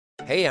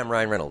Hey, I'm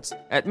Ryan Reynolds.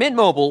 At Mint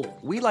Mobile,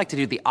 we like to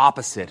do the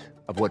opposite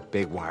of what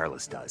Big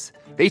Wireless does.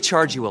 They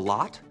charge you a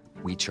lot,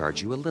 we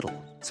charge you a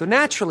little. So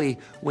naturally,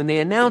 when they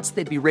announced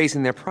they'd be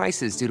raising their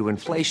prices due to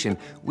inflation,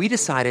 we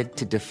decided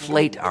to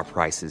deflate our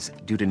prices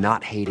due to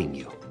not hating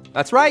you.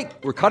 That's right.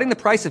 We're cutting the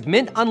price of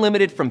Mint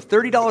Unlimited from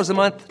 $30 a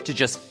month to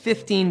just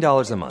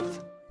 $15 a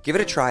month. Give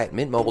it a try at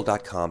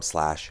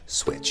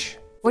mintmobile.com/switch.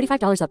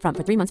 $45 up front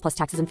for 3 months plus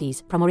taxes and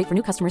fees. Promo rate for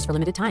new customers for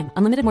limited time.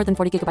 Unlimited more than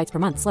 40 gigabytes per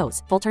month.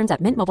 Slows full terms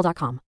at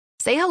mintmobile.com.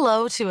 Say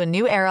hello to a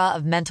new era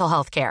of mental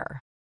health care.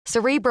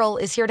 Cerebral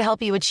is here to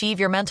help you achieve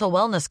your mental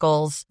wellness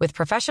goals with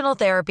professional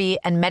therapy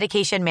and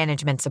medication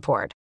management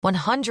support.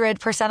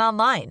 100%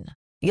 online.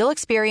 You'll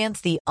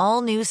experience the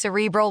all-new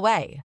Cerebral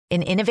Way,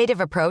 an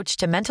innovative approach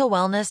to mental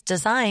wellness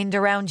designed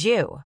around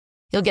you.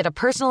 You'll get a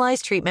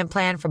personalized treatment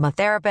plan from a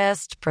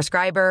therapist,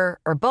 prescriber,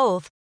 or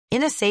both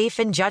in a safe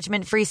and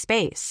judgment-free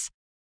space.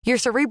 Your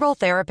Cerebral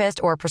therapist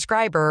or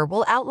prescriber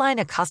will outline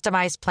a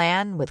customized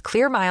plan with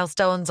clear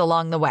milestones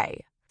along the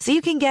way, so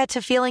you can get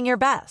to feeling your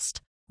best.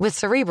 With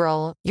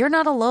Cerebral, you're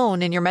not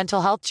alone in your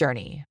mental health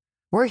journey.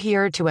 We're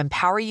here to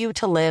empower you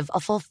to live a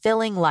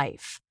fulfilling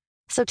life.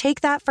 So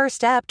take that first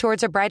step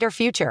towards a brighter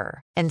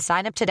future and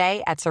sign up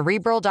today at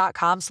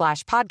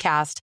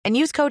Cerebral.com/podcast and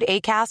use code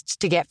ACAST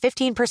to get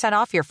 15%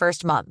 off your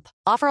first month.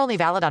 Offer only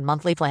valid on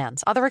monthly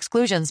plans. Other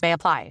exclusions may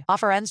apply.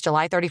 Offer ends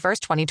July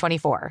 31st,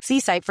 2024.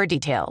 See site for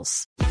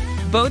details.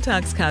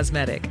 Botox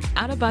Cosmetic,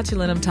 out of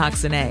botulinum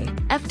toxin A,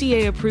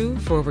 FDA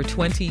approved for over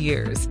 20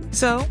 years.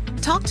 So,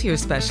 talk to your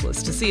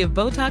specialist to see if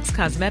Botox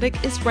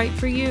Cosmetic is right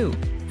for you.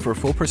 For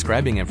full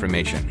prescribing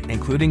information,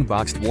 including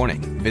boxed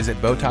warning,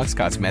 visit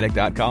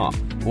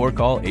BotoxCosmetic.com or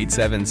call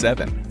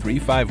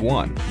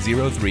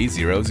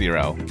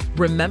 877-351-0300.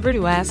 Remember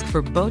to ask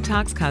for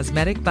Botox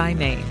Cosmetic by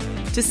name.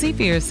 To see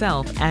for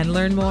yourself and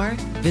learn more,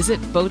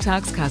 visit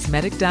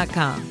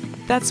BotoxCosmetic.com.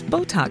 That's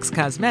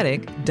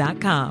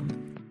BotoxCosmetic.com.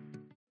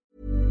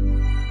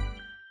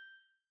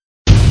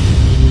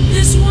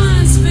 This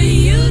one's for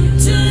you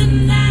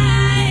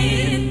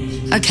tonight.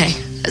 Okay,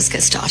 let's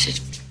get started.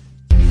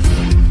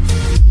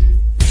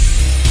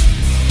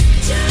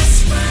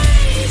 Just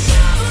raise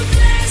your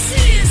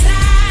glasses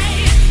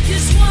high.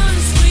 This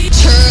one's for you.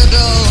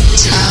 Turtle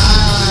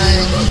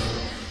time.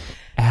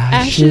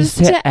 Ashes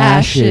to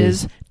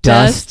ashes,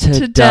 dust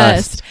to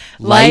dust.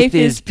 Life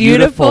is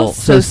beautiful,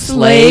 so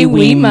slay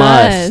we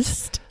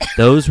must.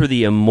 Those were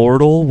the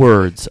immortal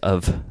words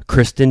of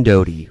Kristen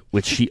Doty,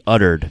 which she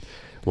uttered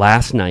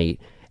last night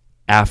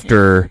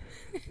after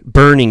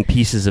burning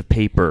pieces of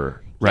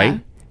paper, right? Yeah,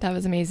 that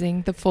was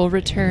amazing. The full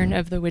return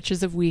of the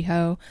Witches of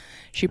WeHo.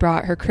 She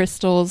brought her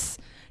crystals.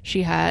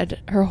 She had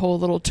her whole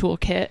little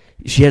toolkit.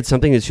 She had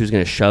something that she was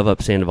going to shove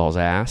up Sandoval's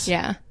ass.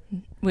 Yeah.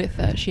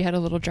 With she had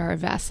a little jar of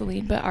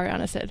Vaseline, but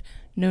Ariana said,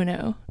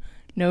 no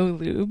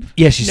lube.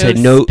 Yeah, she said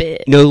no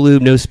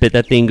lube, no spit.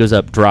 That thing goes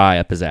up dry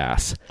up his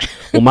ass.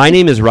 Well, my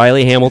name is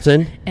Riley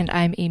Hamilton. And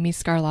I'm Amy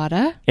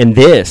Scarlotta. And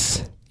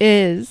this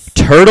is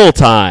Turtle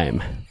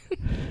Time.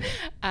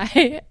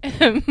 I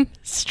am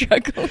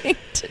struggling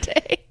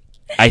today.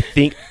 I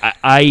think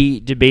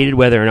I debated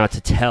whether or not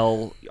to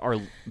tell our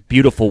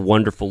beautiful,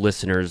 wonderful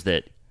listeners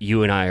that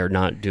you and I are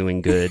not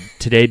doing good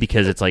today,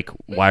 because it's like,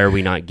 why are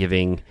we not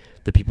giving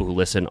the people who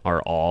listen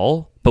our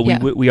all? But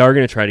we are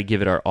going to try to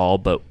give it our all,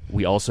 but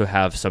we also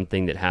have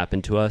something that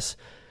happened to us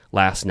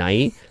last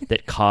night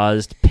that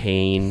caused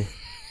pain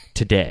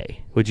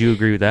today. Would you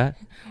agree with that?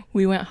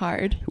 We went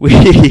hard. We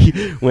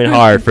went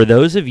hard. For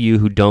those of you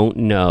who don't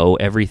know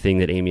everything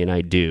that Amy and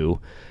I do,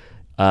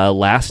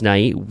 last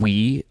night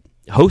we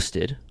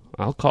hosted,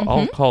 I'll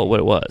call it what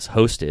it was,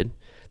 hosted,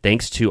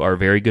 thanks to our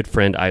very good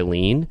friend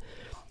Eileen.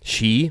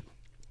 She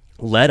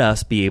let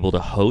us be able to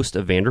host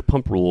a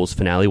Vanderpump Rules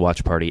finale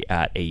watch party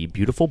at a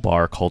beautiful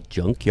bar called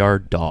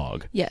Junkyard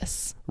Dog.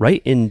 Yes.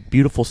 Right in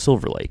beautiful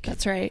Silver Lake.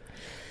 That's right.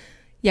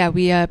 Yeah,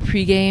 we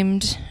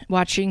pre-gamed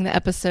watching the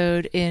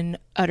episode in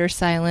utter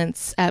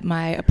silence at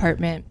my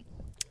apartment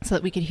so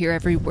that we could hear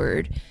every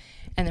word.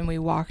 And then we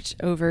walked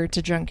over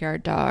to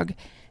Junkyard Dog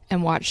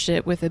and watched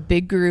it with a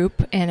big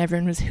group, and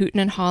everyone was hooting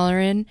and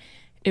hollering.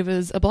 It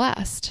was a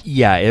blast.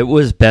 Yeah, it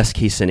was best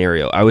case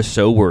scenario. I was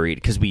so worried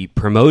because we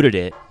promoted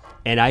it,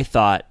 and I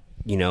thought,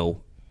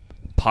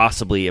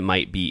 possibly it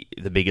might be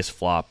the biggest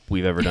flop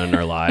we've ever done in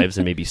our lives,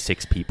 and maybe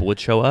 6 people would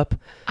show up.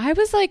 I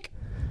was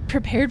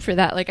prepared for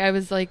that. I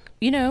was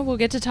we'll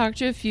get to talk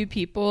to a few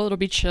people. It'll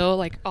be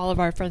chill. All of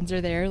our friends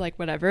are there,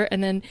 whatever.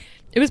 And then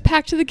it was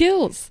packed to the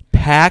gills.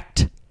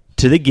 Packed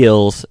to the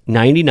gills,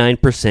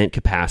 99%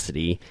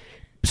 capacity.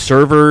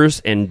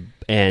 Servers and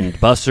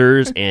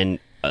bussers and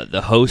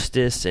the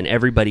hostess and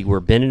everybody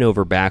were bending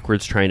over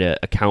backwards trying to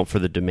account for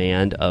the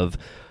demand of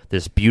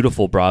this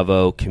beautiful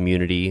Bravo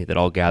community that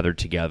all gathered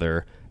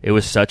together. It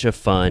was such a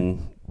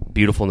fun,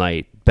 beautiful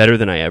night, better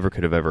than I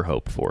could have ever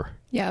hoped for.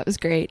 Yeah, it was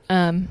great.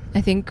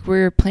 I think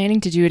we're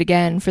planning to do it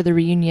again for the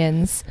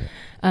reunions,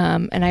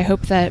 and I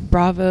hope that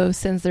Bravo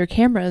sends their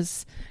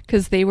cameras,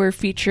 because they were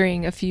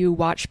featuring a few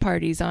watch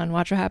parties on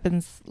Watch What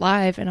Happens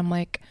Live, and I'm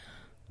like,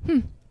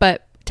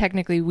 but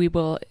technically we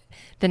will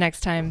the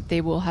next time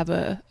they will have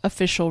a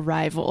official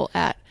rival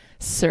at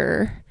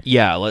Sir.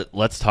 Yeah,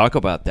 let's talk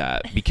about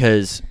that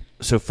because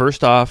so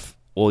first off,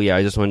 well, yeah,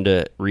 I just wanted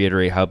to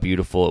reiterate how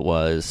beautiful it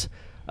was,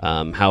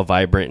 how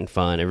vibrant and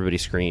fun, everybody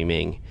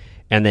screaming,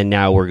 and then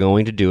now we're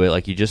going to do it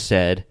like you just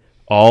said,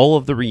 all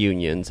of the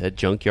reunions at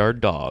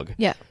Junkyard Dog.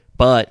 Yeah,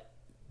 but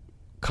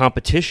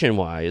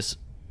competition-wise,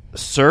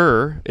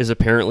 Sir is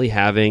apparently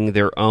having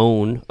their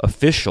own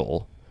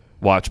official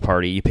watch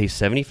party. You pay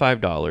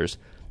 $75.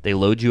 They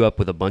load you up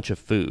with a bunch of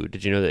food.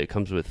 Did you know that it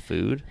comes with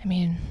food? I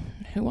mean,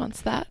 who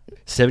wants that?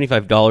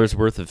 $75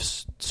 worth of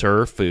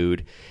Sir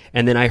food.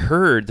 And then I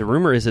heard, the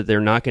rumor is that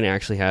they're not going to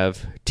actually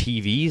have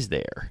TVs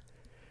there.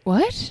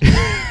 What?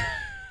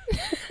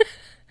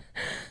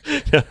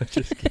 No, I'm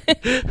just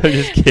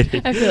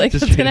kidding. I feel like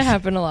Just that's going to kidding.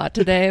 happen a lot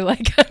today.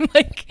 Like, I'm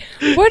like,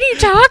 what are you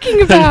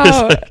talking about?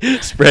 Just,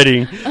 like,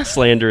 spreading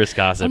slanderous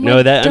gossip. I'm No,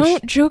 like, that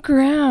don't joke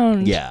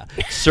around. Yeah,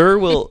 Sir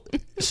will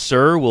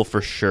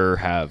for sure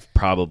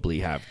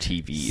probably have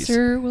TVs.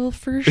 Sir will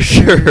for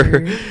Sure,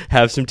 sure.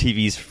 have some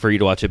TVs for you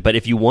to watch it. But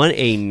if you want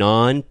a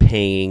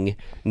non-paying,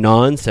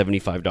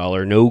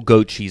 non-$75, no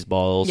goat cheese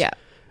balls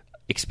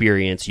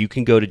experience, you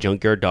can go to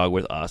Junkyard Dog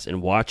with us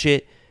and watch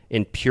it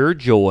in pure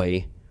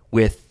joy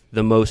with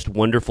the most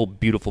wonderful,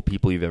 beautiful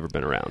people you've ever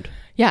been around.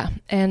 Yeah,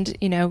 and,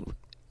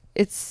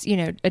 it's,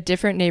 a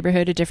different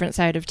neighborhood, a different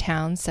side of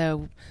town,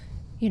 so,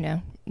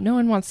 no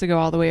one wants to go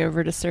all the way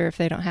over to Sir if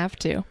they don't have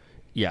to.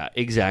 Yeah,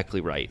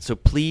 exactly right. So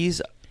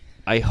please,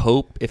 I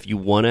hope if you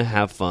want to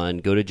have fun,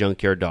 go to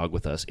Junkyard Dog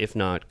with us. If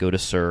not, go to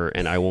Sir,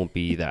 and I won't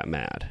be that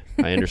mad.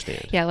 I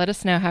understand. Yeah, let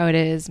us know how it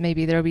is.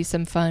 Maybe there'll be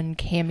some fun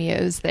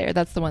cameos there.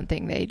 That's the one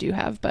thing they do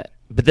have, but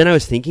then I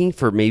was thinking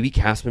for maybe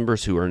cast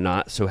members who are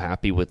not so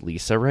happy with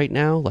Lisa right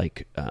now,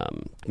 like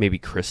maybe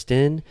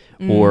Kristen,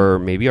 or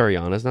maybe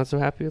Ariana's not so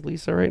happy with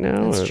Lisa right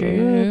now. That's I don't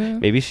know. true.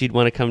 Maybe she'd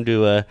want to come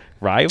to a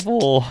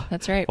rival.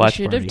 That's right. We watch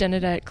should party. have done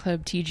it at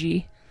Club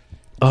TG.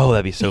 Oh,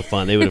 that'd be so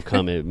fun. They would have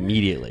come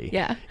immediately.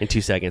 Yeah. In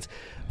 2 seconds.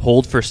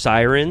 Hold for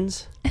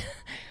sirens.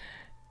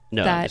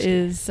 No. That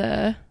is,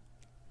 I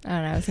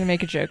don't know. I was going to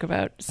make a joke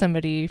about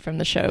somebody from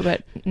the show,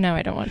 but no,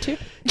 I don't want to.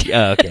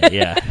 Okay,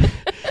 yeah.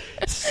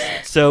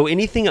 So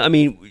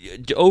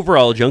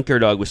overall,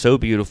 Junkyard Dog was so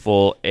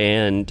beautiful,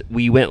 and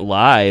we went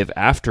live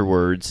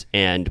afterwards,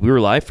 and we were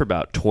live for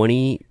about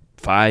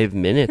 25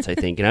 minutes, I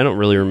think, and I don't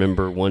really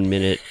remember 1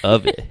 minute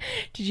of it.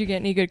 Did you get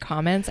any good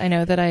comments? I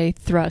know that I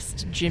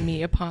thrust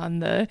Jimmy upon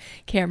the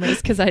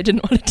cameras because I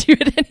didn't want to do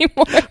it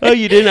anymore. Oh,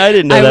 you didn't? I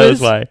didn't know that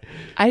was why.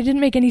 I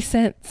didn't make any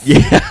sense.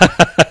 Yeah.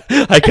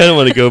 I kind of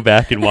want to go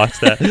back and watch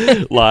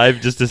that live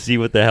just to see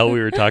what the hell we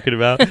were talking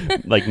about.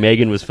 Like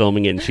Megan was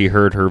filming it and she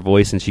heard her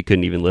voice and she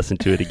couldn't even listen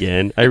to it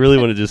again. I really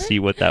want to just see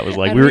what that was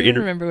like. I don't even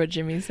remember what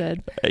Jimmy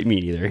said.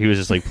 Me neither. He was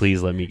just like,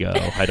 please let me go.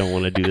 I don't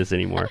want to do this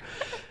anymore.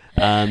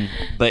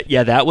 But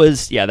yeah, that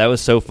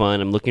was so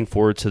fun. I'm looking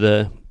forward to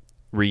the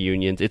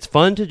reunions. It's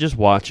fun to just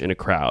watch in a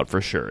crowd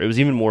for sure. It was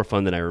even more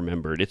fun than I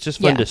remembered. It's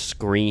just fun to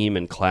scream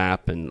and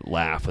clap and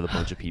laugh with a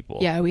bunch of people.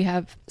 Yeah, we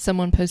have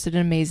someone posted an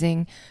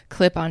amazing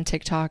clip on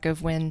TikTok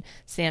of when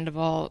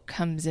Sandoval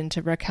comes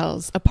into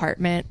Raquel's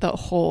apartment. The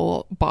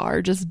whole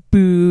bar just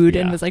booed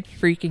and was like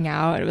freaking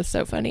out. It was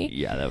so funny.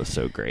 Yeah, that was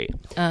so great.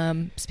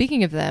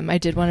 Speaking of them, I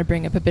did want to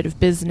bring up a bit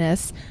of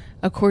business.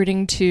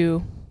 According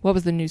to, what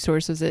was the news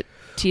source? Was it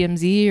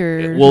TMZ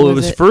or? Well, it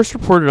was first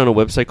reported on a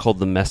website called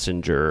The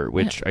Messenger,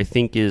 which I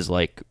think is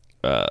like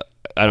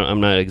I'm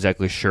not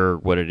exactly sure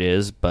what it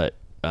is, but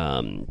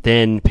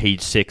then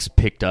Page 6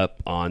 picked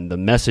up on The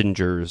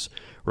Messenger's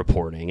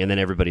reporting, and then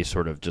everybody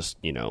sort of just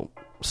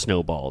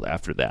snowballed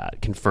after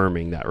that,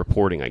 confirming that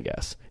reporting. I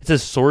guess it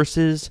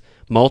says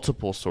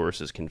multiple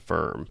sources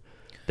confirm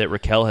that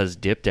Raquel has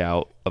dipped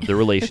out of the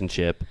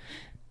relationship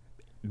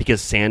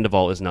because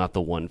Sandoval is not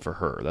the one for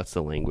her. That's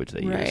the language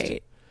they used.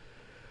 Right.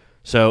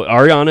 So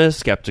Ariana is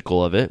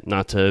skeptical of it,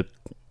 not to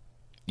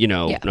get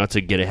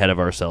ahead of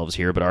ourselves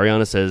here, but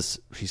Ariana says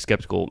she's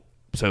skeptical.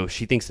 So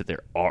she thinks that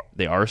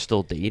they are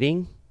still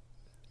dating.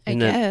 I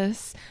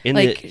guess in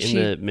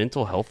the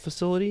mental health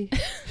facility.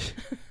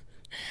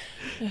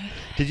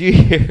 Did you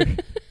hear?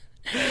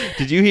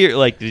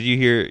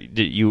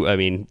 I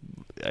mean,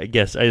 I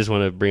guess I just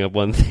want to bring up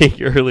one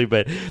thing early,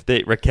 but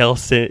that Raquel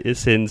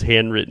sends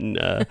handwritten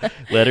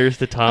letters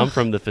to Tom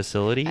from the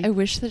facility. I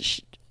wish that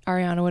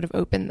Ariana would have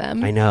opened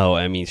them. I know.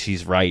 I mean,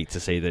 she's right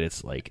to say that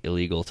it's like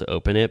illegal to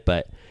open it,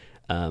 but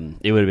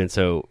it would have been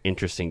so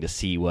interesting to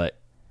see what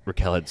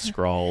Raquel had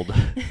scrawled.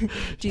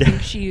 Do you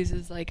think she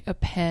uses like a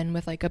pen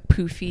with like a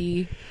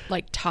poofy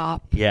like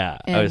top? Yeah,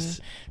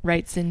 and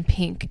writes in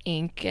pink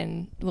ink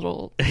and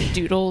little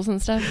doodles and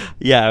stuff.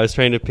 Yeah, I was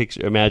trying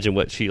to imagine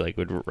what she like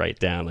would write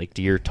down, like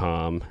 "Dear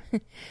Tom."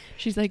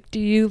 She's like, "Do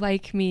you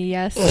like me?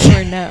 Yes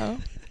or no?"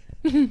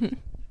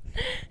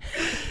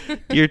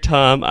 Dear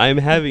Tom, I'm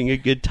having a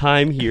good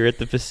time here at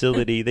the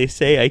facility. They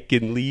say I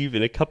can leave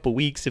in a couple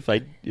weeks if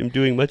I am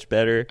doing much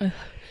better. It's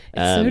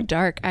so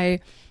dark. I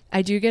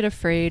do get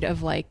afraid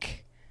of I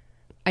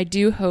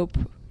do hope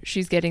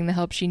she's getting the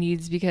help she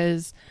needs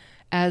because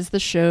as the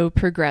show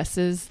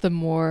progresses, the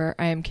more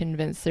I am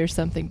convinced there's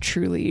something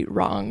truly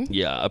wrong.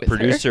 Yeah, a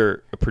with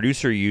her.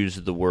 producer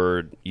used the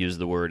word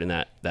in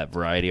that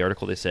Variety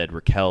article. They said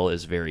Raquel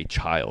is very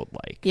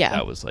childlike. Yeah.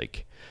 That was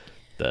like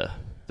the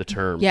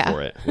term Yeah.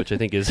 for it, which I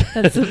think is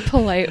That's a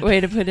polite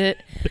way to put it.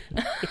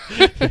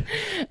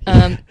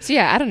 So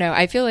yeah, I don't know.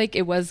 I feel like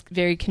it was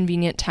very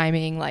convenient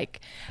timing.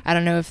 Like, I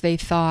don't know if they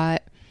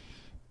thought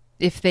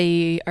if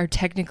they are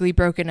technically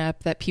broken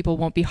up that people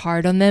won't be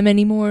hard on them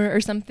anymore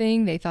or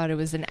something. They thought it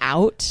was an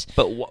out.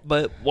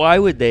 But why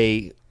would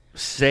they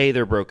say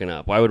they're broken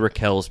up? Why would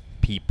Raquel's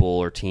people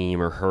or team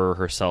or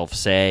herself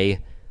say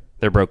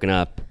they're broken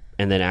up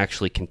and then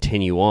actually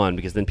continue on?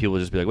 Because then people would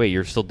just be like, wait,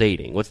 you're still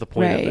dating. What's the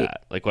point of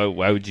that? Like,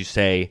 why would you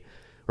say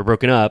we're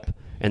broken up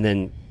and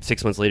then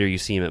 6 months later you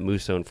see him at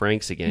Musso and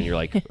Frank's again? You're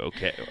like,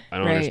 okay, I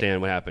don't understand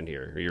what happened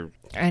here.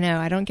 I know.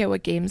 I don't get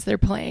what games they're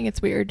playing.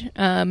 It's weird.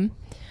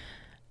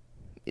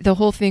 The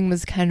whole thing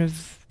was kind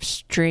of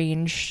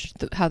strange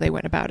how they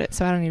went about it.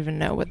 So I don't even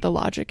know what the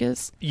logic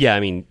is. Yeah, I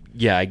mean,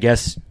 I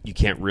guess you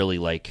can't really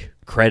like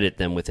credit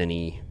them with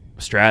any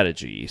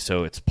strategy.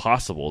 So it's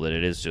possible that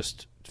it is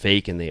just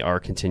fake and they are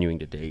continuing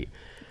to date.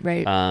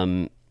 Right.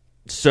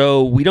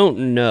 So we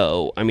don't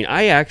know. I mean,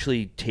 I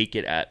actually take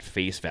it at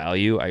face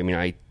value. I mean,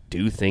 I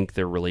do think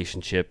their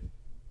relationship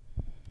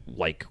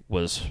like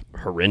was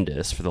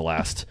horrendous for the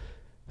last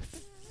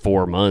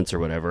 4 months or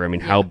whatever. I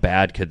mean, how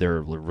bad could their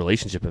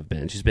relationship have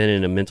been? She's been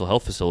in a mental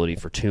health facility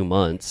for 2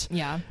 months.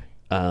 Yeah.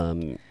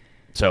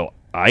 So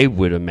I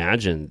would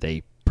imagine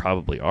they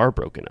probably are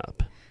broken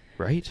up,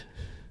 right?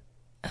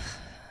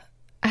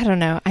 I don't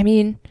know. I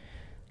mean,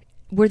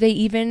 were they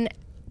even...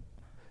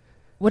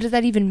 What does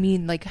that even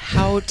mean? Like,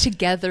 how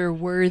together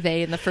were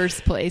they in the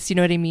first place? You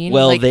know what I mean?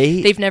 Well, like,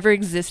 they've never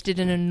existed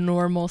in a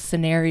normal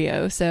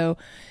scenario. So,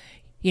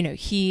 you know,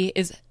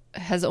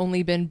 has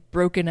only been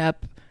broken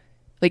up.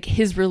 Like,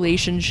 his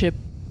relationship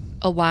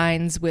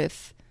aligns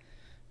with...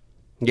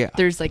 Yeah.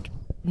 There's, like,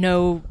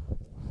 no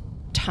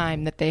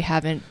time that they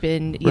haven't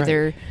been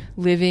either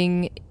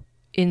living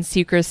in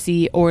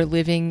secrecy or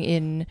living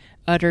in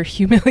utter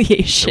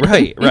humiliation.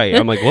 Right.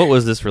 I'm like, what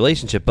was this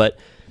relationship? But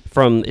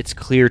it's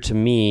clear to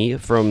me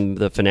from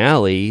the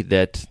finale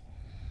that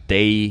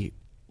they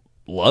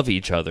love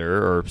each other,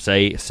 or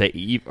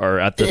or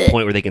at the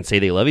point where they can say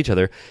they love each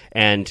other,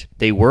 and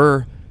they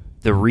were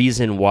the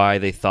reason why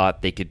they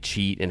thought they could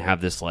cheat and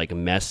have this like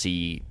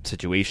messy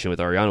situation with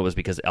Ariana was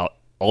because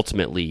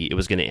ultimately it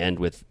was going to end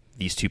with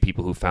these two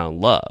people who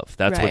found love.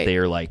 That's what they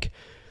are like.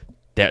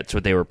 That's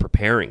what they were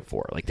preparing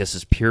for. Like, this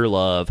is pure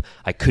love.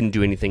 I couldn't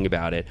do anything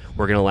about it.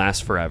 We're going to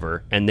last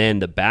forever. And then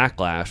the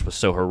backlash was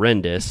so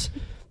horrendous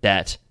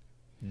that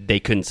they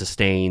couldn't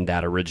sustain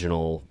that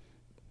original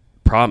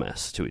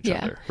promise to each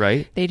other,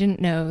 right? They didn't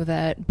know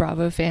that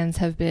Bravo fans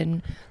have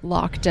been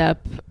locked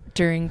up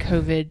during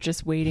COVID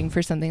just waiting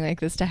for something like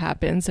this to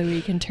happen so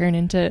we can turn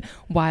into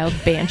wild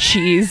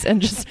banshees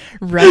and just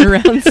run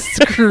around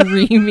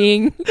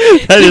screaming.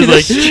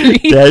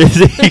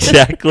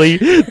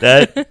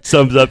 That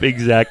sums up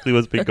exactly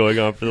what's been going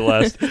on for the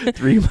last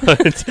 3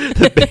 months.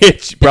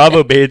 The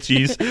Bravo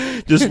banshees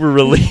just were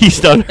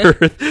released on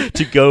Earth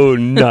to go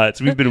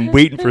nuts. We've been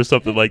waiting for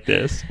something like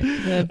this.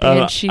 The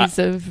banshees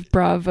of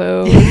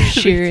Bravo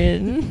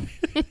Sheeran.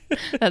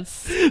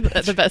 That's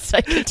the best I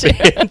could do.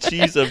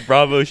 Banshees of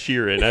Bravo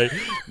Sheeran.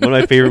 One of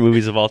my favorite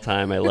movies of all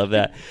time. I love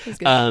that.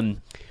 I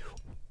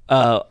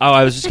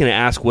was just going to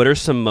ask, what are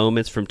some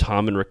moments from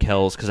Tom and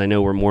Raquel's, because I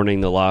know we're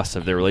mourning the loss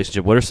of their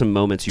relationship, what are some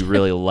moments you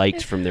really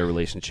liked from their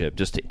relationship,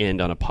 just to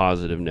end on a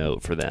positive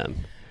note for them?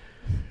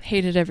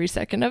 Hated every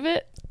second of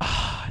it.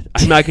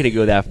 I'm not going to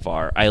go that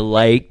far. I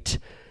liked...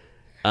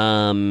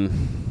 let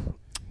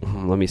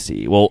me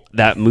see. Well,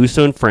 that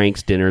Musso and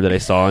Frank's dinner that I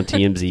saw on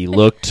TMZ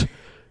looked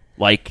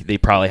like they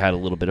probably had a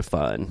little bit of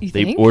fun.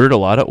 They ordered a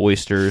lot of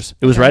oysters.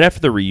 It was right after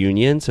the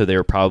reunion, so they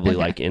were probably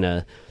like in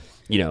a,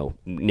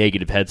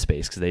 negative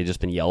headspace because they had just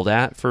been yelled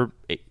at for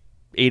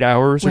 8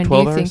 hours or 12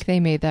 hours. When do you think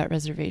they made that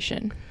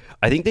reservation?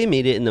 I think they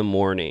made it in the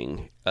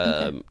morning.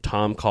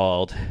 Tom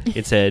called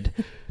and said,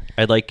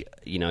 I'd like,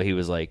 he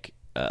was like,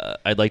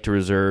 I'd like to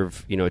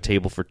reserve, a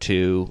table for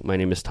 2. My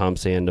name is Tom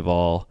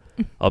Sandoval.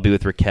 I'll be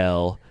with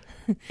Raquel.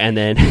 And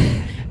then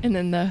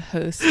the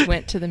host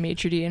went to the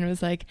maitre d' and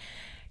was like,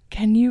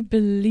 can you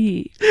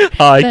believe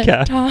that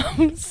Kat.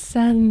 Tom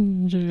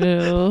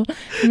Sandoval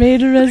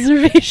made a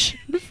reservation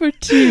for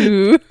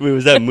 2? Wait,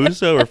 was that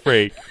Musso or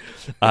Frank?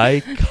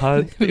 I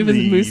can't believe. It was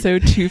Musso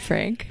to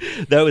Frank.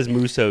 That was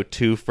Musso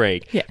to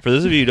Frank. Yeah. For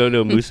those of you who don't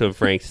know, Musso and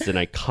Frank's is an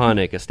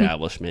iconic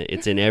establishment.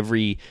 It's in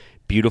every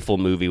beautiful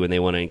movie when they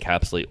want to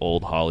encapsulate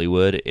old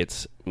Hollywood.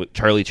 It's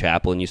Charlie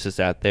Chaplin used to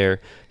sit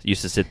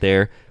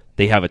there.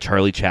 They have a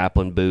Charlie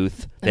Chaplin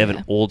booth. They have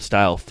an old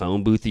style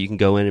phone booth that you can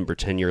go in and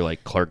pretend you're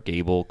like Clark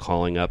Gable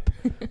calling up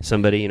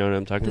somebody. You know what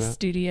I'm talking about? The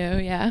studio,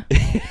 yeah.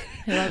 I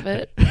love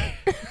it.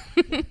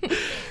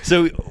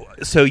 So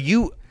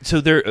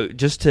there.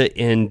 Just to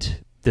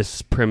end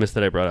this premise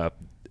that I brought up,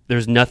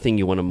 there's nothing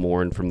you want to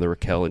mourn from the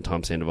Raquel and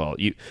Tom Sandoval.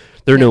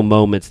 There are no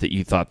moments that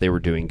you thought they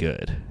were doing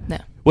good. No.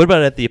 What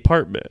about at the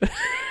apartment?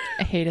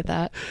 I hated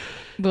that.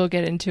 We'll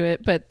get into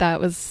it, but that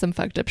was some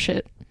fucked up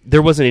shit.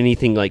 There wasn't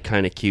anything like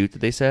kind of cute that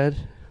they said?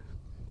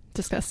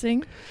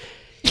 Disgusting.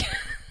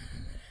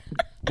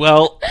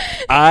 Well,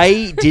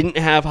 I didn't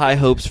have high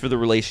hopes for the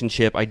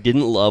relationship. I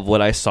didn't love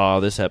what I saw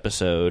this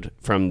episode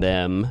from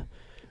them.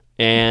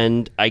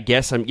 And I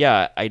guess I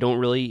never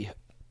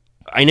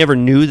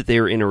knew that they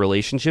were in a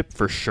relationship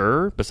for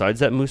sure, besides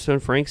that Musso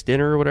and Frank's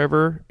dinner or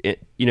whatever.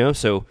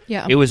 So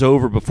it was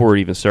over before it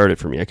even started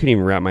for me. I couldn't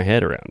even wrap my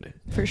head around it.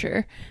 For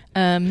sure.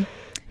 I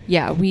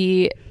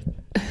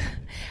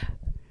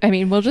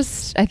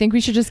think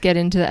we should just get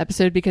into the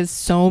episode because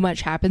so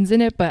much happens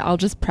in it, but I'll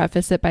just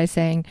preface it by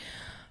saying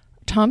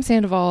Tom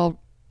Sandoval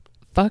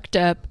fucked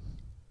up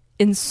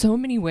in so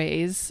many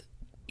ways.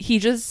 He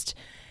just,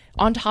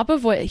 on top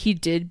of what he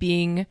did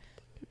being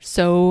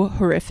so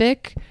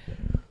horrific,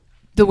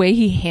 the way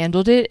he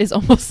handled it is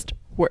almost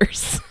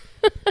worse.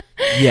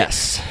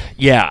 Yes.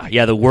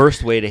 Yeah, the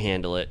worst way to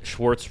handle it.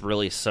 Schwartz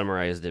really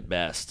summarized it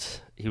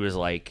best. He was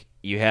like,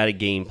 you had a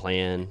game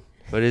plan.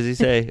 What does he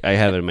say? I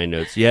have it in my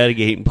notes. You had a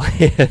game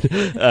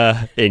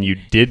plan, and you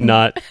did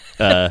not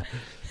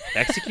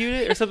execute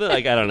it or something?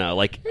 Like, I don't know.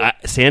 Like,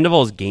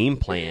 Sandoval's game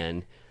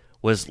plan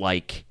was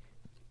like,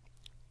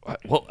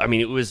 well, I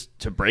mean, it was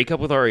to break up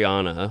with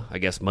Ariana, I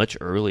guess, much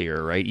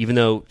earlier, right? Even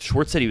though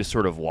Schwartz said he was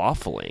sort of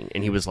waffling,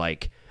 and he was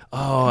like,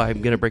 oh,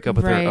 I'm going to break up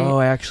with her. Oh,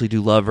 I actually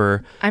do love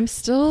her. I'm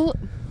still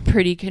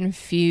pretty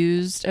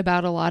confused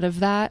about a lot of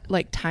that,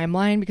 like,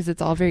 timeline, because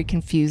it's all very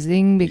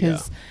confusing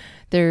because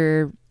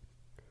they're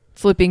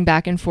flipping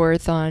back and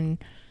forth on,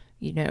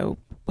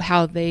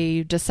 how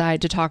they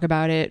decide to talk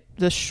about it,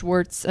 the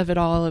Schwartz of it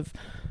all, of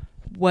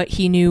what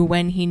he knew,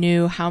 when he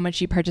knew, how much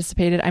he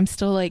participated. I'm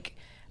still, like,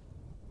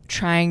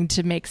 trying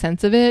to make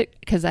sense of it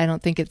because I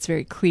don't think it's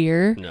very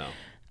clear. No.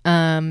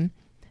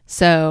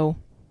 So,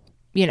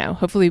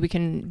 hopefully we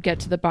can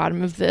get to the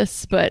bottom of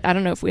this, but I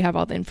don't know if we have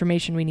all the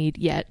information we need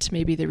yet.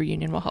 Maybe the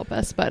reunion will help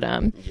us, but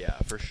yeah,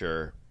 for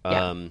sure.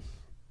 What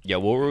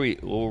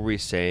were we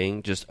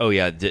saying? Just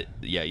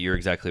you're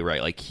exactly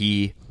right. Like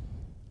he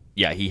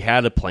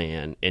had a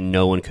plan and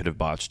no one could have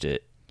botched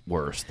it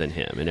worse than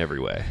him in every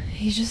way.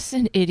 He's just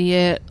an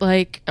idiot.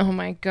 Like, oh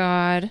my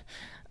God.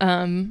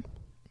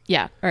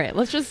 Yeah. All right.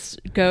 Let's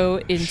just go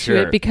into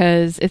it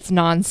because it's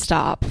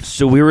nonstop.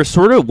 So we were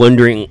sort of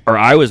wondering, or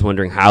I was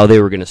wondering, how they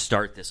were going to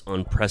start this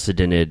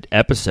unprecedented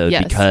episode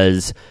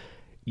because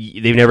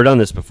they've never done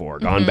this before.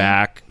 Gone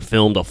back,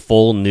 filmed a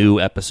full new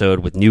episode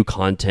with new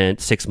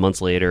content 6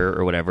 months later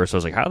or whatever. So I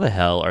was like, how the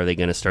hell are they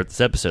going to start this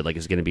episode? Like,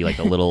 it's going to be like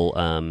a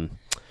little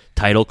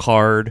title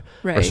card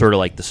or sort of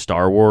like the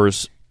Star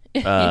Wars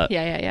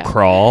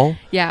crawl.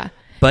 Yeah.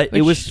 But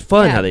it was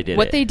fun how they did it.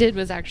 What they did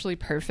was actually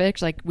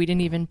perfect. Like, we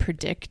didn't even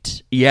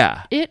predict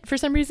it for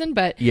some reason.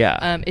 But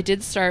it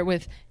did start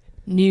with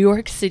New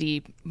York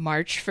City,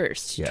 March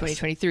 1st,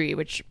 2023,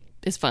 which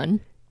is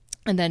fun.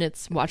 And then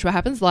it's Watch What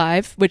Happens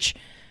Live, which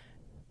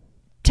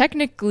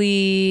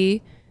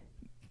technically,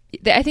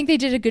 I think they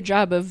did a good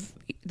job of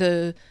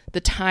the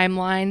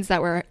timelines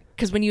that were,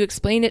 because when you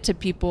explain it to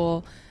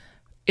people,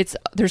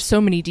 there's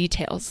so many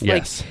details.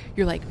 Yes. Like,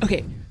 you're like,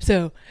 okay,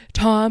 so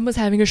Tom was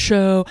having a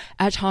show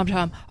at Tom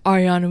Tom,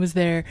 Ariana was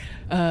there,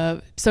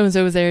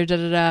 so-and-so was there,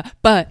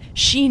 but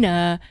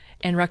Sheena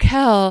and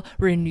Raquel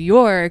were in New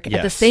York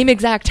at the same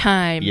exact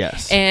time.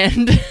 Yes.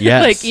 And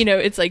like,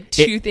 it's like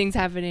two things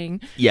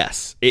happening.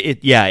 Yes.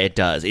 It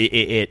does.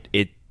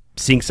 It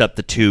syncs up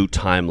the two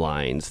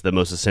timelines, the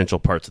most essential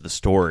parts of the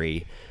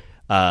story,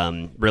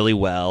 really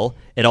well.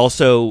 It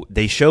also,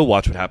 they show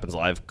Watch What Happens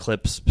Live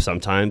clips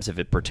sometimes if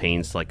it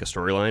pertains to like a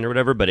storyline or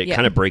whatever, but it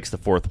kind of breaks the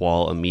fourth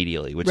wall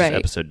immediately, which this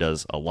episode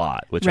does a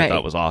lot, which I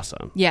thought was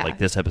awesome. Yeah. Like,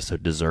 this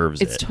episode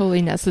deserves it. It's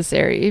totally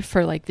necessary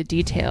for like the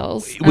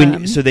details.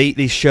 So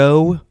they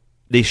show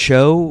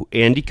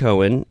Andy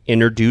Cohen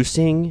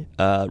introducing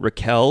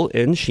Raquel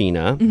and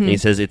Sheena, and he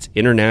says it's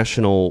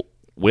International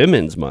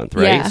Women's Month,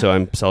 right? Yeah. So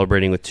I'm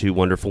celebrating with two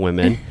wonderful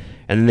women.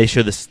 And then they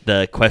show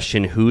the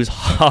question, who's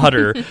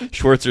hotter,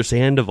 Schwartz or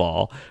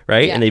Sandoval,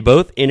 right? Yeah. And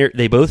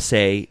they both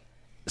say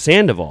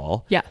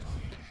Sandoval. Yeah.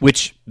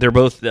 Which they're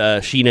both,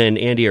 Sheena and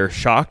Andy are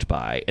shocked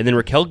by. And then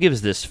Raquel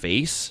gives this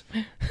face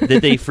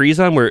that they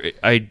freeze on where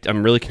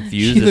I'm really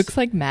confused. She looks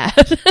like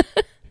mad.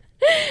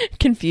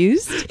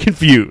 Confused?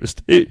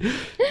 Confused.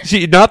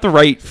 Not the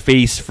right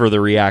face for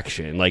the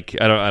reaction. Like,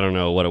 I don't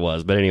know what it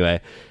was. But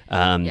anyway. So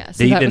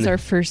that was our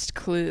first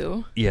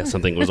clue. Yeah,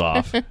 something was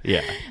off.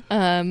 Yeah.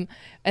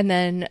 And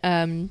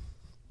then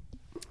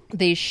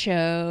they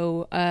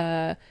show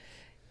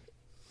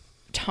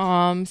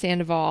Tom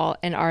Sandoval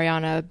and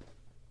Ariana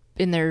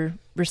in their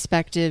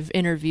respective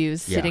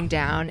interviews sitting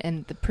down,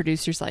 and the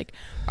producer's like,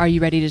 are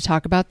you ready to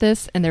talk about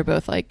this? And they're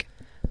both like,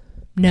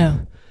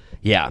 no.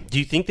 Yeah. Do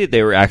you think that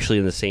they were actually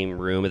in the same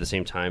room at the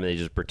same time and they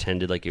just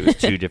pretended like it was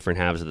two different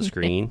halves of the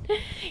screen?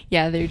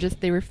 Yeah,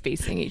 they were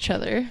facing each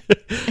other.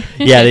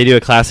 Yeah, they do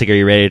a classic, are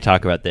you ready to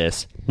talk about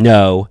this?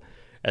 No.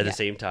 At the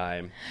same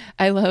time.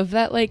 I love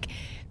that, like,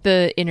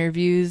 the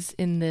interviews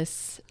in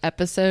this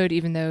episode,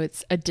 even though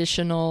it's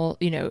additional,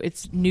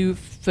 it's new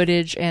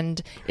footage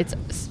and it's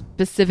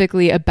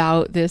specifically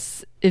about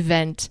this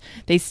event,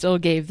 they still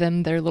gave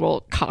them their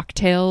little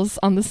cocktails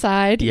on the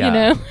side. Yeah,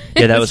 yeah,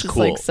 that It's was just,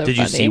 cool. so Did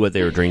you funny. see what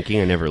they were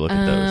drinking? I never looked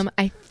at those.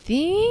 I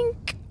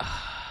think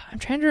I'm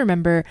trying to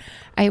remember.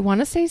 I want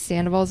to say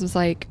Sandoval's was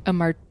like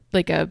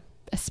a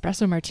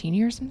espresso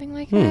martini or something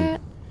like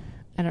that.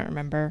 I don't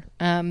remember.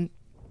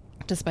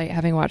 Despite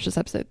having watched this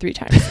episode 3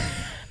 times.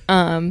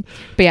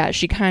 But yeah,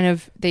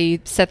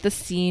 they set the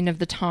scene of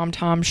the Tom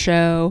Tom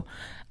show.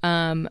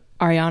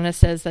 Ariana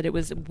says that it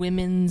was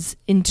women's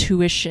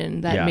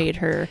intuition that made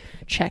her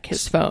check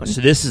his phone. So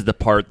this is the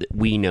part that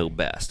we know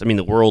best. I mean,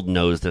 the world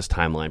knows this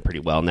timeline pretty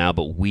well now,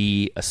 but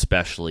we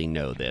especially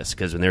know this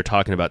because when they're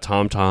talking about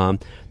Tom Tom,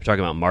 they're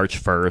talking about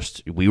March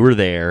 1st. We were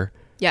there.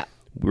 Yeah.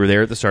 We were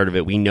there at the start of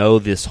it. We know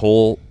this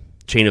whole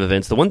chain of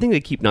events. The one thing they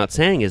keep not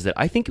saying is that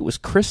I think it was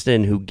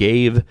Kristen who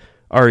gave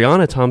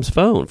Ariana Tom's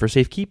phone for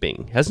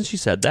safekeeping. Hasn't she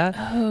said that?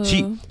 Oh.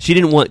 She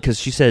didn't want, because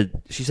she said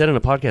on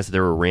a podcast that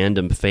there were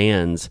random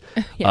fans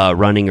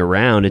running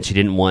around, and she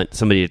didn't want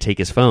somebody to take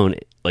his phone.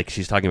 Like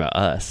she's talking about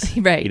us,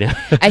 right?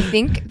 I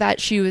think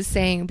that she was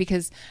saying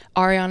because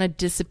Ariana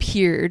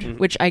disappeared,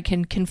 which I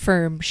can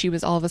confirm. She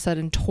was all of a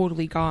sudden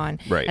totally gone,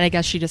 right? And I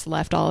guess she just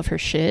left all of her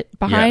shit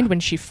behind when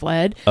she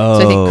fled.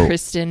 Oh, so I think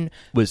Kristen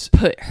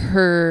put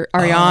her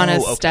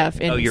Ariana's stuff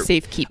in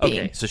safekeeping.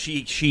 Okay, so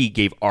she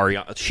gave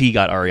Ariana, she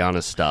got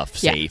Ariana's stuff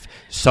safe.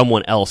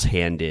 Someone else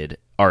handed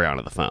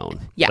Ariana the phone,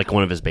 like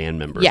one of his band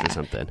members or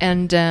something.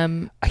 And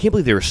I can't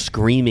believe they were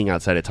screaming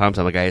outside of Tom's.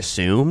 Like I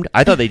assumed,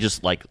 I thought they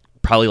just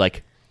probably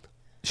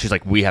she's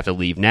like, we have to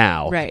leave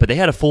now. Right. But they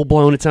had a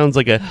full-blown, it sounds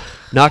like a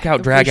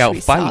knockout, drag-out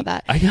fight. Saw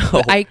that. I know.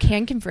 But I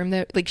can confirm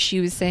that, she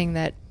was saying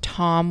that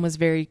Tom was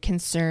very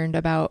concerned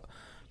about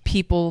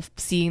people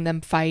seeing them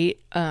fight.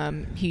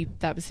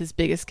 That was his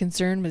biggest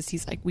concern,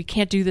 he's like, we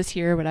can't do this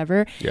here or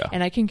whatever. Yeah.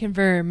 And I can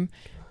confirm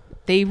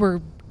they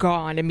were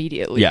gone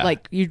immediately. Yeah.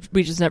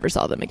 We just never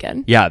saw them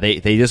again. Yeah, they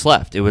just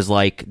left. It was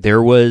like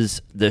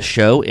the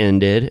show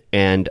ended,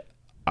 and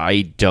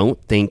I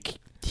don't think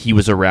he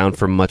was around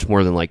for much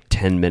more than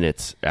 10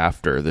 minutes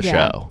after the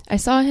show. I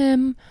saw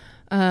him,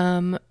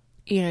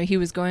 he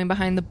was going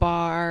behind the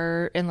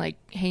bar and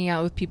hanging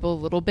out with people a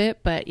little bit,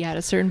 but at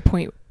a certain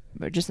point,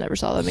 I just never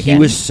saw them again. He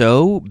was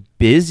so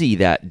busy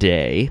that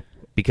day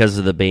because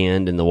of the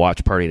band and the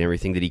watch party and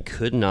everything that he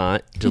could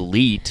not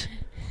delete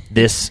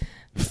this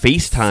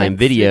FaceTime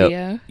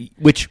video,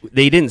 which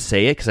they didn't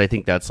say it because I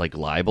think that's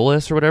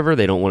libelous or whatever.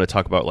 They don't want to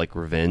talk about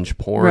revenge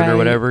porn or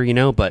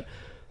whatever, but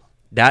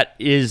that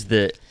is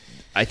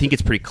I think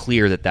it's pretty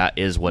clear that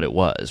is what it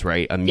was,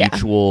 right? A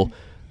mutual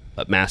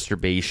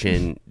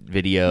masturbation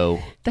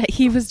video that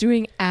he was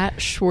doing at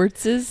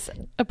Schwartz's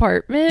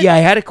apartment. Yeah, I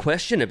had a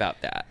question about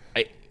that.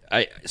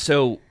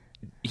 So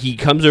he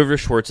comes over to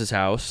Schwartz's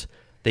house.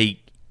 They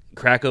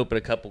crack open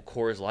a couple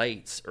Coors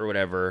Lights or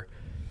whatever,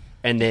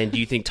 and then do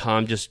you think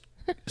Tom just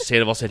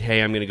Sandoval said,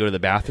 "Hey, I'm going to go to the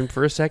bathroom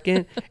for a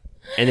second,"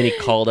 and then he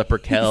called up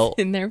Raquel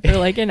in there for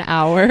an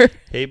hour.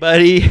 Hey,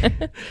 buddy,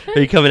 are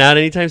you coming out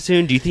anytime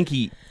soon? Do you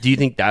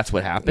think that's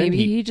what happened?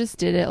 Maybe he just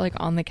did it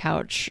on the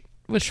couch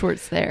with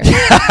Schwartz there.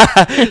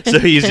 So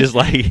he's just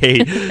like,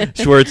 "Hey,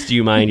 Schwartz, do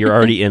you mind? You're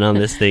already in on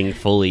this thing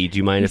fully. Do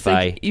you mind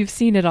if you've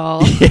seen it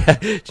all? Yeah.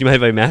 Do you mind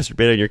if I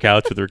masturbate on your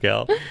couch with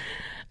Raquel?"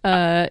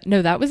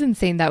 No, that was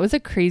insane. That was a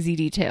crazy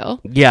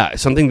detail. Yeah,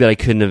 something that I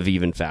couldn't have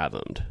even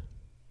fathomed.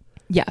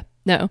 Yeah,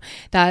 no,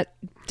 that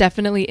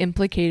definitely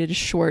implicated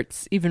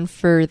Schwartz even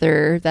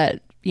further,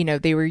 that,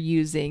 they were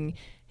using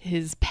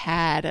his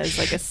pad as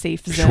a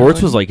safe zone.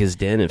 Schwartz was his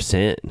den of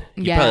sin.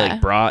 He probably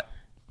brought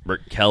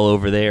Raquel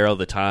over there all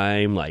the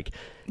time.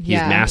 He's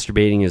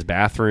masturbating in his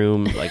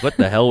bathroom. What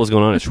the hell was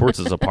going on at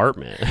Schwartz's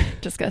apartment?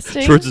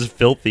 Disgusting. Schwartz's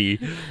filthy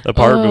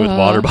apartment with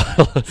water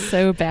bottles.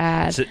 So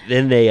bad. So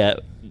then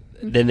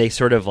they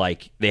sort of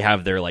they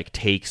have their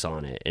takes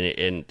on it,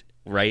 and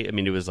right. I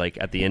mean, it was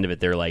at the end of it,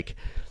 they're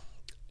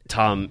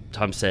Tom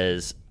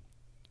says,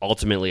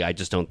 ultimately, I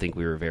just don't think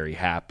we were very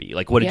happy.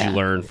 What did you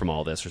learn from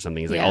all this or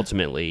something? He's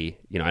ultimately,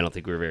 I don't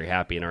think we were very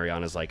happy. And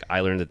Ariana's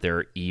I learned that there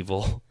are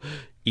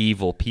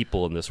evil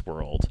people in this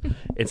world,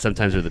 and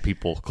sometimes they're the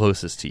people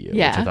closest to you.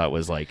 Yeah. Which I thought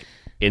was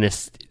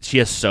she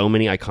has so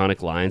many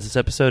iconic lines this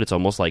episode. It's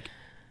almost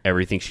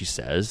everything she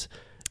says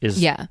is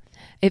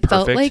It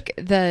felt perfect. like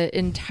the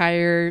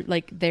entire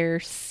their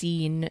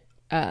scene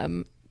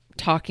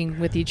talking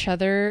with each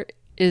other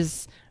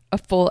is a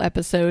full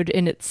episode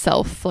in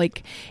itself.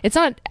 It's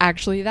not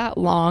actually that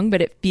long,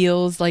 but it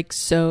feels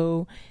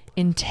so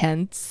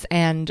intense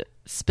and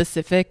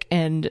specific,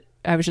 and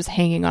I was just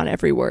hanging on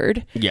every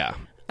word. Yeah.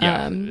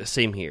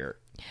 Same here.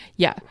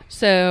 Yeah.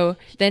 So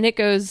then it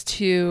goes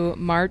to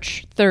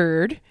March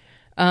 3rd,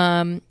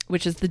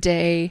 which is the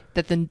day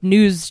that the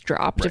news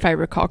dropped, if I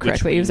recall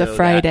correctly. It was a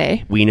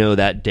Friday. We know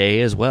that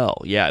day as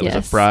well. Yeah, it was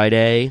a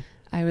Friday.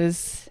 I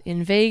was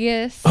in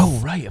Vegas.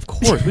 Oh, right, of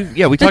course. We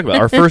talked about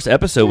it. Our first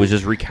episode was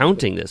just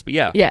recounting this, but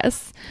yeah.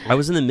 Yes. I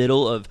was in the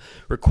middle of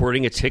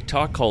recording a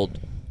TikTok called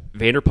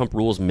Vanderpump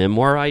Rules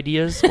memoir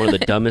ideas. One of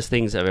the dumbest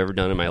things I've ever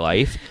done in my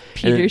life.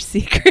 Peter's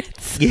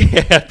Secrets.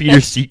 Yeah,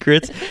 Peter's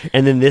Secrets.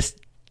 And then this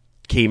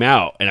came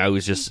out, and I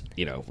was just,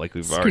 like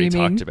we've already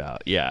Screaming. talked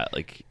about. Yeah,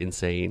 like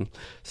insane.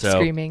 So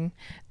Screaming.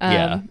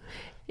 Yeah.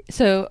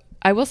 So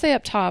I will say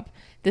up top,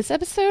 this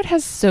episode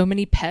has so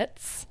many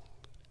pets.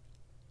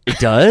 It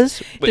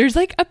does? There's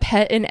like a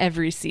pet in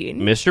every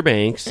scene. Mr.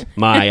 Banks,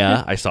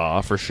 Maya, I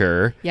saw for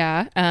sure.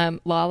 Yeah.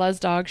 Lala's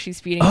dog, she's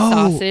feeding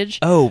sausage.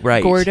 Oh,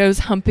 right. Gordo's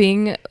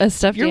humping a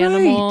stuffed You're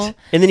animal. right.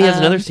 And then he has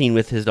another scene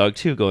with his dog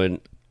too,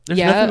 going, there's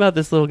Yeah. nothing about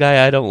this little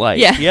guy I don't like.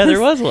 Yeah. Yeah, there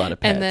was a lot of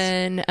pets. And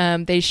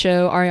then they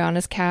show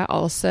Ariana's cat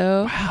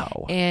also.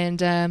 Wow.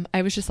 And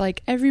I was just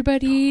like,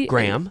 everybody.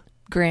 Graham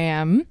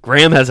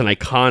has an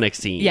iconic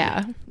scene.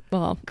 Yeah.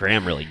 Well,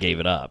 Graham really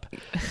gave it up.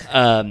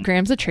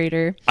 Graham's a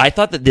traitor. I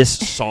thought that this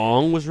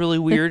song was really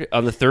weird.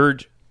 On the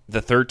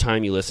third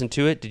time you listened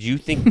to it, did you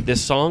think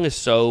this song is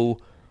so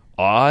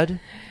odd?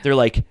 They're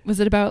like, Was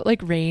it about like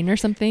rain or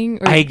something?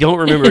 Or I don't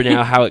remember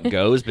now how it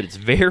goes, but it's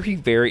very,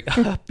 very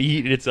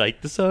upbeat. And it's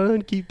like, the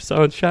sun keeps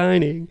on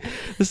shining.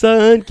 The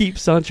sun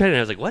keeps on shining. And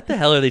I was like, what the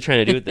hell are they trying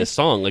to do with this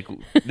song? Like,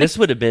 this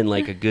would have been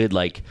like a good,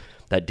 like,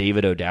 that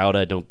David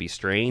O'Dowda Don't Be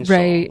Strange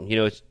Right. song.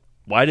 It's,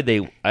 why did they,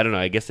 I don't know,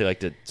 I guess they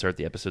like to start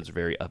the episodes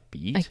very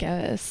upbeat. I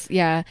guess.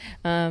 Yeah.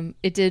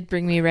 It did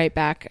bring me right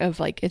back of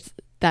like, it's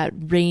that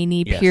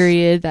rainy Yes.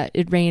 period that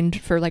it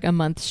rained for like a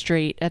month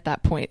straight at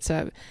that point.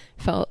 So it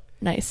felt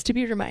nice to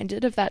be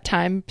reminded of that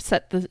time.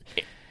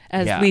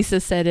 As Yeah. Lisa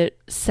said, it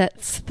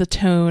sets the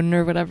tone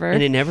or whatever.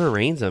 And it never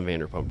rains on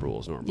Vanderpump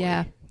Rules normally.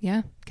 Yeah.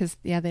 Yeah. Because,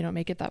 they don't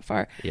make it that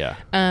far. Yeah.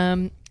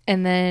 And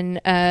then,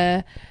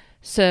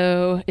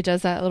 so it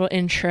does that little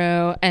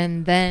intro,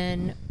 and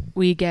then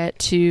we get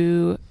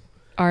to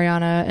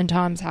Ariana and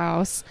Tom's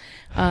house.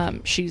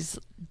 She's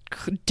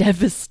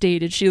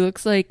devastated. She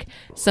looks like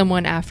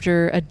someone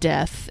after a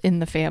death in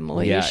the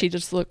family. Yeah. She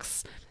just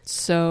looks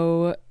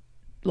so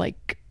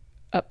like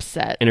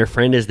upset. And her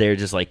friend is there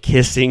just like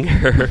kissing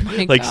her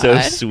my like so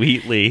God.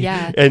 sweetly.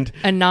 Yeah. And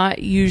a not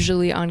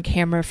usually on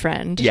camera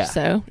friend. Yeah.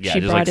 So Yeah, she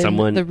just brought like in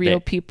someone the real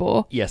that-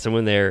 people. yeah,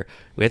 someone there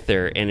with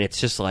her. And it's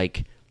just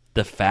like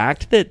the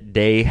fact that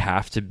they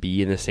have to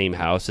be in the same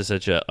house is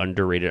such a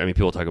underrated, I mean,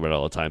 people talk about it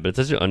all the time, but it's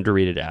such an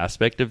underrated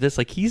aspect of this.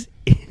 Like he's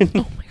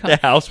in the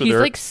house with He's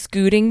her. like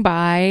scooting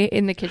by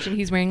in the kitchen.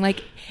 He's wearing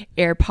like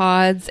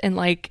AirPods and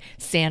like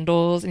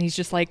sandals, and he's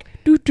just like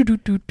doo doo doo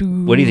doo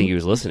doo. What do you think he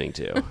was listening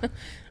to?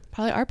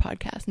 Probably our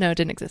podcast. No, it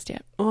didn't exist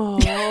yet. Oh,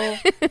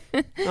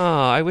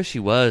 I wish he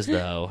was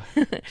though.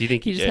 Do you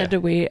think He just had to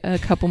wait a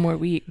couple more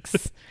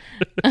weeks.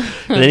 And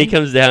then he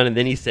comes down and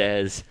then he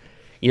says,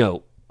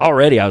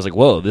 already I was like,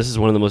 whoa, this is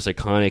one of the most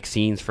iconic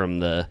scenes from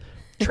the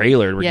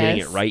trailer, and we're getting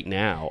it Yes. right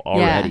now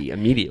already,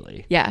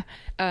 immediately. Yeah.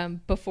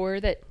 Before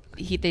that,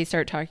 they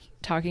start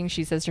talking.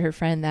 She says to her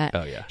friend that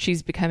Oh, yeah.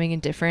 she's becoming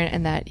indifferent,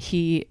 and that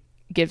he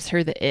gives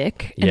her the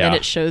ick, and then Yeah.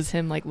 it shows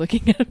him like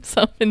looking at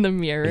himself in the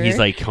mirror. He's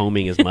like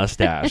combing his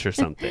mustache or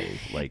something.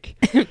 Like,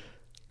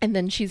 And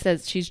then she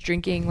says she's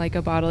drinking like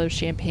a bottle of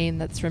champagne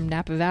that's from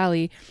Napa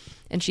Valley.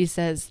 And she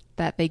says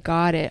that they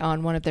got it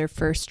on one of their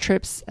first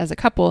trips as a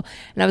couple.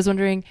 And I was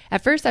wondering,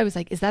 at first I was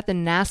like, is that the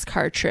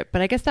NASCAR trip?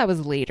 But I guess that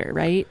was later,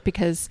 right?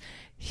 Because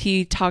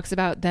he talks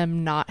about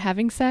them not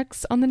having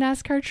sex on the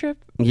NASCAR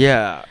trip.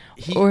 yeah,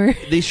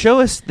 they show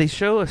a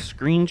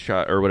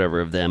screenshot or whatever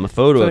of them, a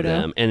photo of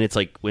them, and it's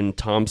like when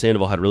Tom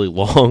Sandoval had really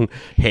long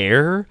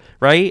hair,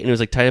 right? And it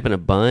was like tied up in a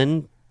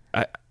bun.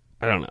 I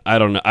don't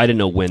know. I didn't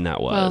know when that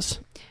was.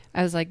 Well,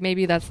 I was like,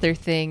 maybe that's their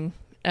thing.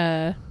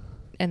 And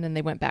then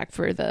they went back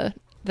for the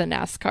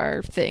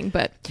NASCAR thing,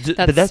 but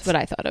that's what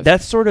I thought of.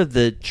 That's sort of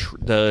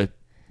the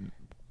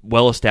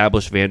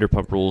well-established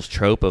Vanderpump Rules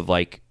trope of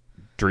like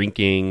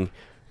drinking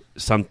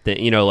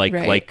something,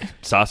 Right. like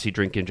Saucy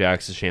drinking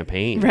Jack's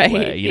champagne, in a Right.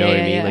 way, you know what I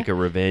Yeah, mean? yeah. Like a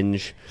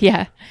revenge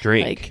yeah,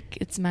 drink. like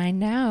it's mine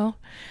now.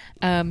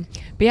 But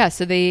yeah,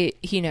 so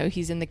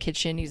he's in the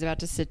kitchen. He's about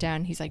to sit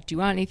down. He's like, "Do you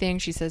want anything?"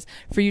 She says,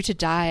 "For you to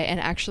die." And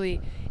actually,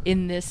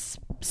 in this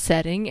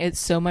setting, it's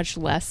so much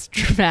less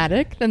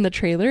dramatic than the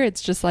trailer.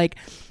 It's just like,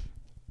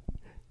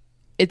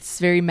 it's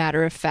very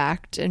matter of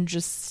fact, and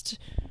just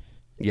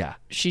Yeah.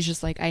 she's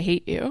just like, "I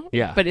hate you."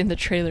 Yeah. But in the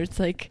trailer, it's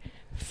like,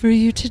 "For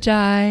you to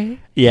die."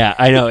 Yeah,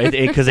 I know,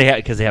 because they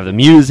have the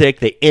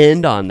music. They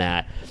end on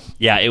that.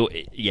 Yeah,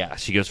 yeah.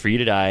 She goes, "For you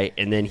to die,"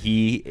 and then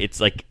it's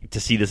like,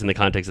 to see this in the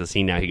context of the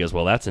scene now, he goes,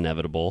 "Well, that's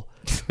inevitable,"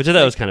 which I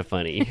thought was kind of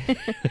funny.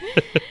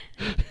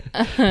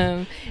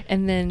 And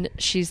then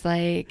she's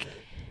like,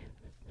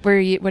 "Where are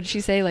you?" What did she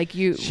say? Like,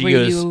 She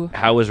goes,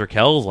 "How was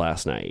Raquel's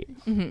last night?"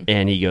 Mm-hmm.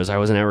 And he goes, "I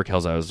wasn't at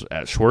Raquel's. I was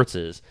at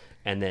Schwartz's."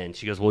 And then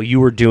she goes, "Well, you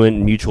were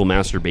doing mutual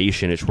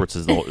masturbation at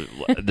Schwartz's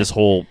this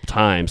whole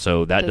time,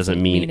 so that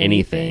doesn't mean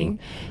anything."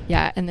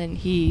 Yeah, and then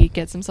he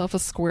gets himself a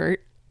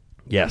squirt.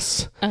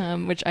 Yes.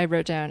 Which I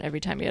wrote down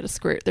every time he had a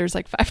squirt. There's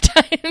like 5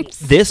 times.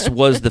 This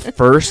was the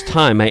first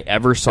time I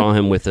ever saw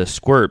him with a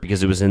squirt,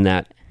 because it was in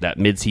that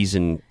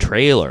mid-season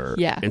trailer.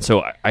 Yeah. And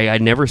so I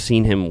had never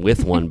seen him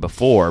with one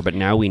before, but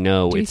now we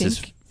know Do you it's his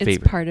think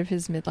favorite. part of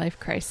his midlife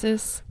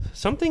crisis.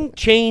 Something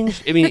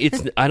changed. I mean,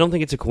 I don't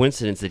think it's a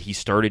coincidence that he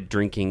started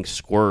drinking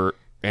Squirt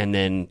and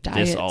then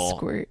Diet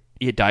Squirt.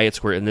 Yeah, Diet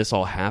Squirt, and this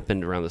all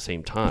happened around the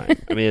same time.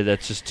 I mean,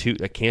 that's just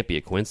that can't be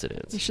a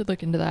coincidence. You should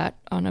look into that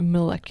on a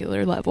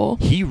molecular level.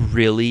 He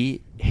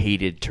really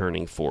hated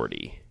turning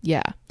 40.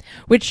 Yeah.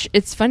 Which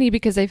it's funny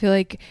because I feel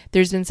like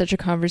there's been such a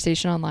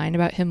conversation online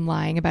about him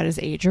lying about his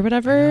age or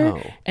whatever.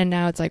 No. And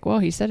now it's like, well,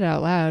 he said it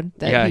out loud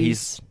that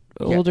he's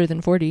older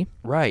than 40.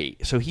 Right.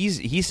 So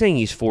he's saying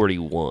he's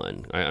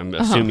 41. I'm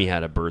assuming he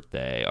had a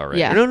birthday already.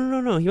 Yeah.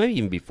 No. He might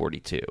even be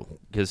 42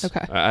 because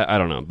Okay. I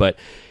don't know. But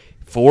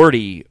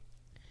 40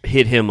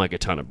 hit him like a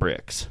ton of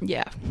bricks.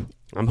 Yeah.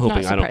 I'm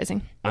hoping Not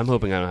surprising. I'm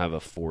hoping I don't have a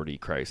 40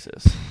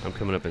 crisis. I'm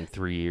coming up in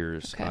 3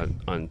 years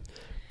on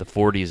the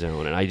 40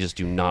 zone, and I just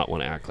do not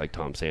want to act like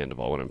Tom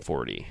Sandoval when I'm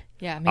 40.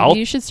 Yeah, maybe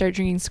you should start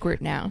drinking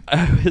Squirt now.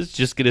 I was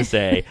just going to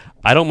say,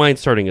 I don't mind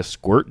starting a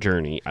Squirt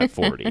journey at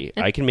 40.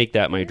 I can make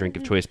that my drink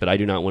of choice, but I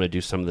do not want to do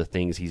some of the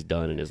things he's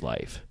done in his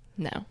life.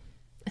 No.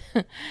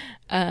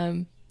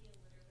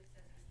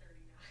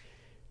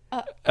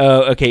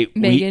 Okay.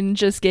 Megan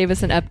just gave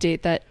us an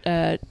update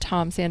that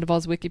Tom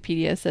Sandoval's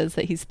Wikipedia says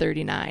that he's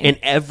 39. And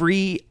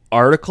every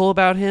article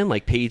about him,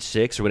 like page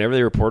 6 or whenever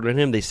they report on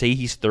him, they say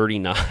he's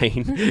 39,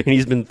 and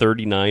he's been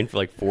 39 for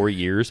like 4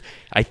 years.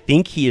 I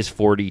think he is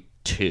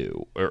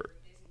 42.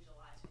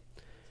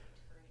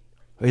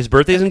 His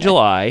birthday's in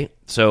July,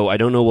 so I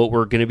don't know what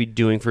we're going to be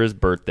doing for his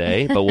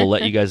birthday, but we'll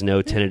let you guys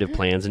know tentative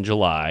plans in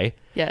July.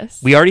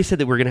 Yes. We already said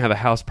that we're going to have a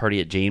house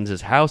party at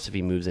James's house if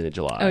he moves in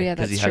July. Oh, yeah,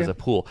 that's because he has true. a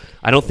pool.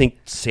 I don't think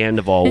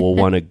Sandoval will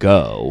want to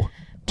go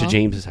to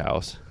James's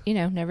house. You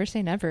know, never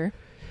say never.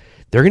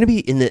 They're going to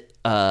be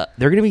they're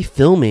going to be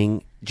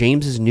filming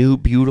James's new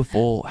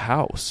beautiful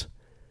house.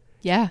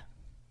 Yeah.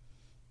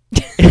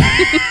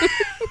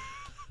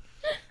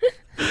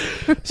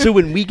 So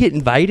when we get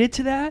invited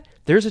to that,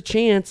 there's a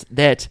chance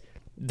that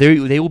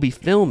they will be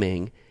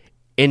filming,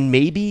 and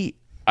maybe,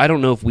 I don't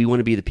know if we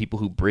want to be the people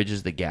who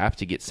bridges the gap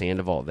to get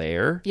Sandoval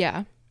there.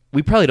 Yeah.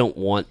 We probably don't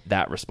want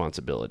that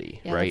responsibility,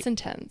 Yeah, right? that's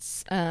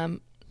intense. I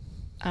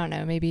don't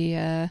know, maybe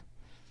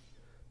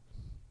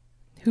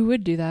who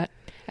would do that?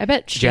 I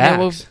bet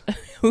Jax.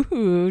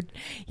 Ooh,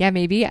 yeah,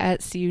 maybe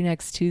at See You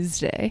Next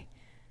Tuesday.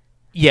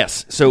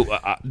 Yes. So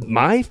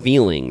my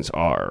feelings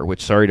are,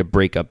 which sorry to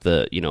break up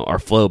the our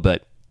flow,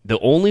 but the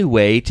only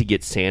way to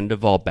get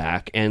Sandoval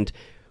back, and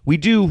we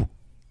do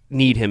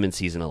need him in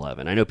season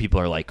 11. I know people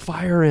are like,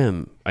 fire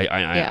him.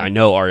 I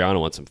know Ariana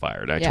wants him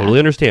fired. I totally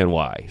understand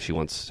why she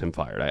wants him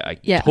fired. I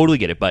totally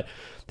get it. But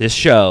this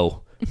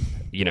show,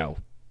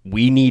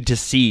 we need to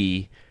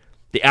see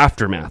the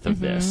aftermath of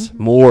this,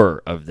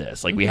 more of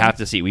this. Like we have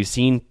to see. We've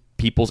seen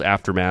people's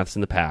aftermaths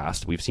in the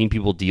past. We've seen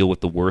people deal with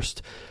the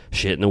worst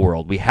shit in the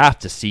world. We have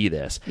to see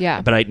this.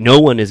 Yeah. But no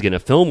one is going to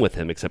film with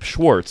him except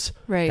Schwartz.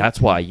 Right. That's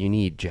why you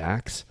need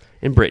Jax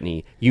and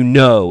Brittany.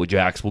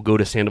 Jax will go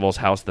to Sandoval's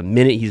house the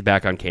minute he's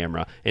back on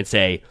camera and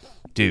say,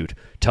 dude,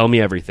 tell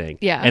me everything.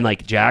 Yeah. And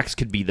like Jax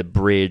could be the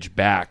bridge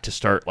back to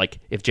start, like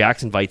if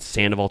Jax invites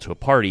Sandoval to a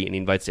party and he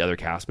invites the other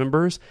cast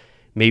members,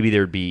 maybe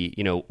there'd be,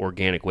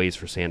 organic ways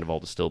for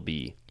Sandoval to still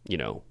be,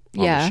 on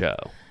the show.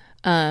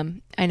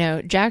 I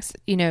know Jax,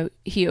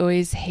 he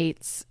always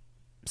hates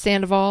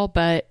Sandoval,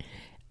 but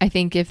I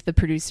think if the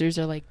producers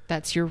are like,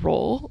 that's your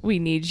role, we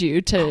need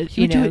you to,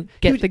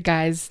 get the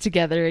guys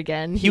together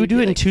again. He would do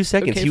it in 2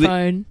 seconds. Okay,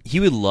 fine. He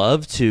would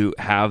love to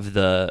have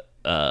the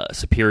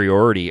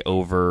superiority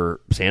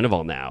over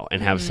Sandoval now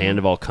and have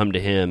Sandoval come to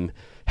him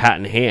hat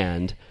in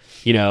hand,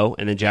 and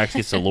then Jax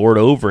gets to lord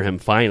over him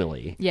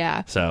finally.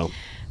 Yeah. So,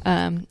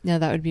 no,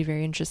 that would be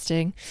very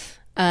interesting.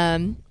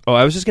 I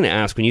was just going to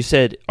ask, when you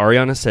said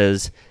Ariana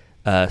says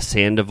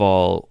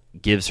Sandoval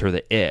gives her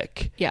the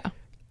ick. Yeah.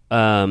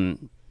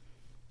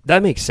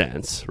 That makes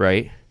sense,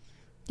 right?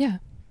 Yeah.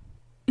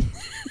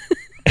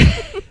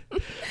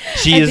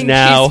 She's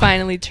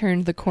finally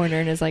turned the corner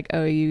and is like,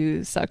 oh,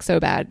 you suck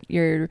so bad.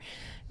 You're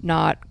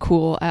not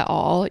cool at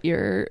all.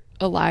 You're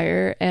a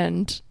liar,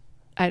 and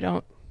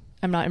I'm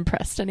not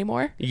impressed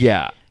anymore.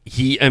 Yeah.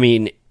 Yes.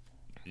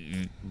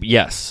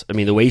 I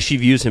mean, the way she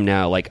views him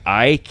now, like,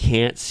 I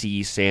can't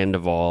see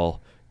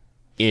Sandoval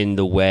in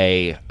the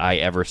way I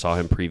ever saw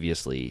him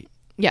previously.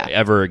 Yeah.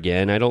 Ever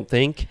again, I don't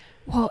think.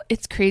 Well,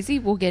 it's crazy.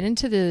 We'll get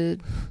into the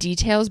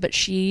details, but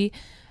she,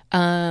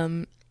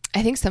 I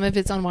think some of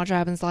it's on Watch What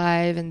Happens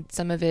Live and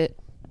some of it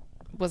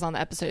was on the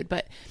episode,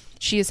 but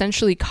she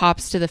essentially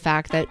cops to the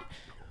fact that,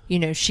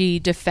 she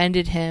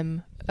defended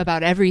him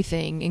about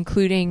everything,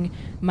 including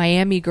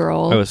Miami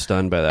Girl. I was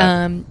stunned by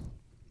that.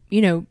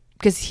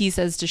 Because he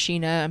says to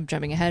Sheena, I'm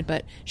jumping ahead,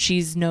 but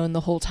she's known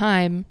the whole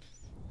time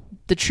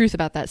the truth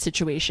about that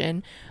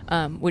situation,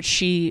 which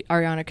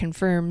Ariana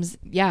confirms,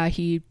 yeah,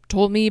 he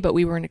told me, but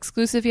we weren't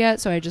exclusive yet,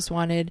 so I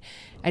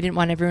didn't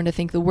want everyone to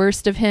think the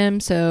worst of him,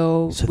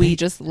 so we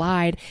just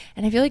lied.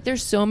 And I feel like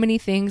there's so many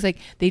things, like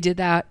they did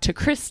that to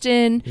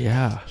Kristen.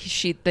 Yeah.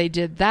 They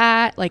did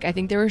that. Like, I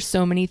think there were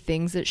so many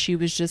things that she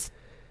was just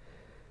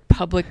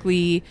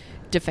publicly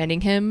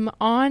defending him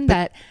on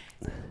that...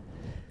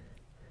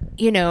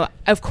 you know,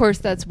 of course,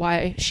 that's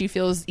why she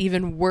feels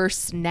even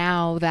worse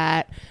now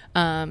that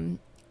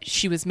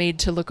she was made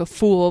to look a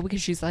fool,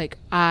 because she's like,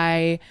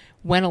 I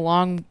went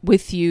along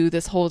with you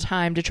this whole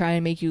time to try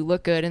and make you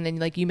look good, and then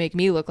like you make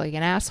me look like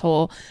an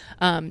asshole.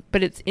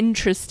 But it's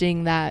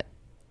interesting that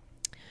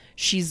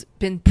she's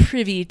been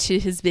privy to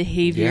his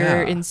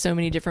behavior in so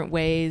many different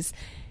ways,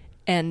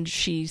 and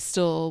she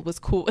still was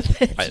cool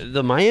with it.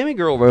 The Miami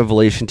Girl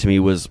revelation to me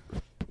was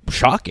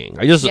shocking.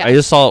 I just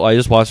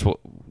watched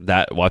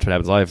What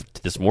Happens Live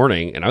this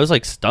morning, and I was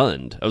like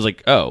stunned. I was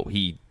like, oh,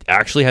 he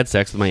actually had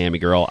sex with Miami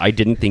Girl. I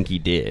didn't think he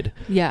did.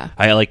 Yeah.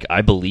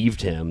 I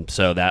believed him.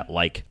 So that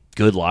like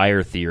good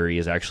liar theory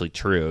is actually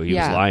true. He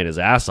was lying his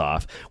ass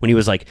off when he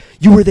was like,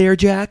 you were there,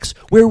 Jax?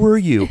 Where were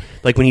you?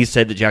 Like when he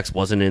said that Jax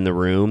wasn't in the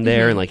room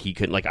there and like he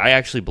couldn't, like I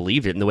actually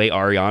believed it. And the way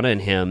Ariana and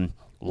him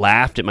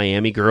laughed at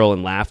Miami Girl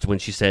and laughed when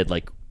she said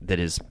like that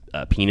his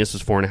penis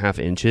was 4.5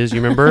 inches.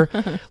 You remember?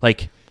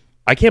 Like,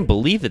 I can't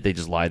believe that they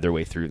just lied their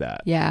way through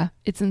that. Yeah,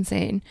 it's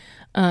insane.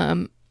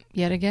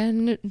 Yet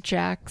again,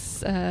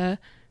 Jax,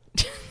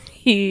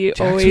 he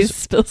always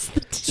spills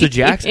the tea. So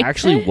Jax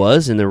actually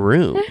was in the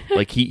room.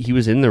 Like he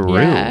was in the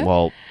room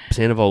while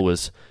Sandoval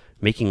was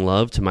making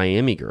love to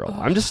Miami Girl.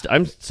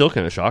 I'm still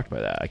kind of shocked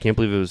by that. I can't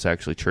believe it was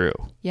actually true.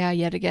 Yeah,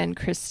 yet again,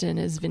 Kristen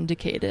is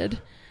vindicated.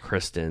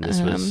 Kristen,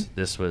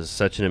 this was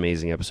such an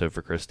amazing episode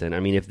for Kristen. I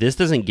mean, if this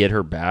doesn't get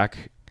her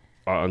back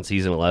on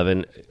season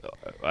 11,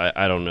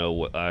 I don't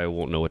know. I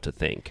won't know what to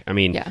think. I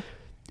mean,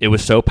 it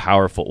was so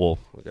powerful. Well,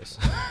 I guess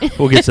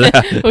we'll get to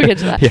that. We'll get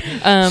to that.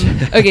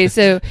 Yeah. Okay,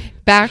 so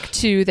back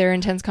to their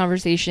intense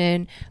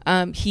conversation.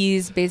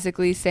 He's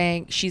basically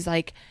saying, she's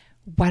like,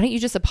 why don't you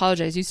just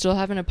apologize? You still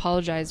haven't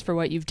apologized for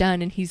what you've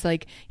done. And he's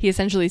like, he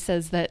essentially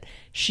says that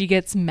she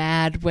gets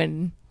mad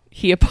when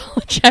he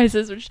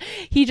apologizes, which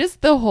he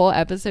just, the whole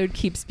episode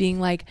keeps being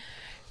like,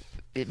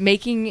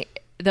 making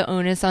the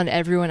onus on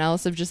everyone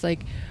else of just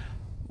like,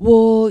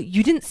 well,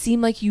 you didn't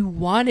seem like you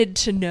wanted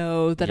to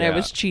know that I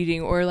was cheating,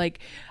 or like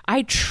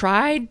I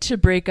tried to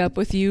break up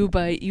with you,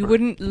 but you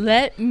wouldn't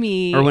let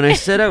me. Or when I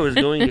said I was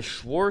going to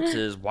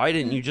Schwartz's, why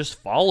didn't you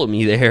just follow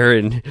me there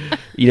and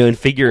and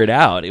figure it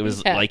out? It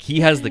was like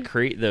he has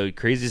the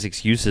craziest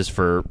excuses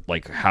for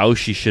like how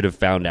she should have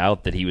found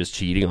out that he was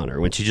cheating on her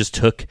when she just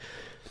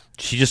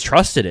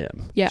trusted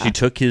him. Yeah. She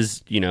took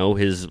his,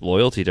 his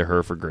loyalty to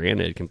her for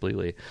granted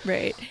completely.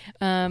 Right.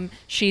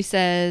 She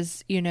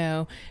says,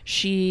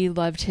 she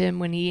loved him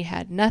when he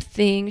had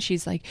nothing.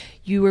 She's like,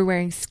 you were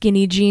wearing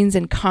skinny jeans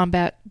and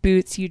combat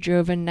boots. You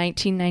drove a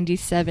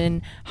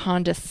 1997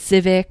 Honda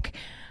Civic.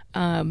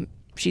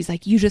 She's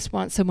like, you just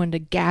want someone to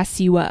gas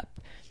you up.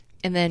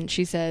 And then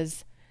she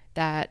says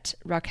that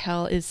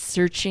Raquel is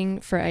searching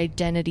for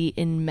identity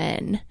in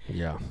men.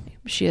 Yeah.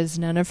 She has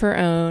none of her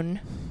own.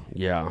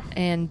 Yeah.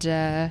 And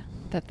I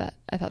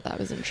thought that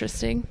was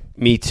interesting.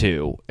 Me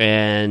too.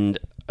 And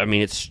I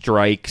mean, it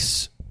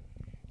strikes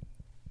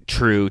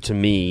true to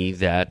me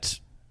that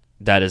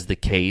is the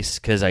case,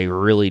 because I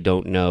really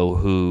don't know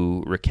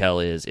who Raquel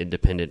is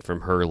independent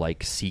from her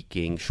like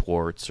seeking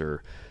Schwartz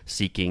or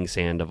seeking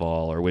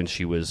Sandoval, or when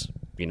she was,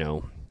 in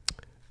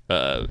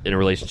a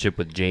relationship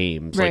with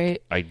James.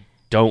 Right. Like, I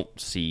don't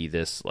see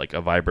this like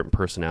a vibrant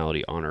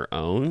personality on her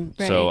own.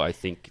 Right. So I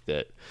think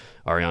that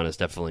Ariana's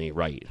definitely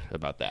right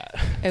about that.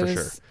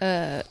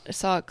 I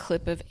saw a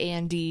clip of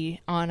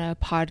Andy on a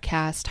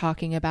podcast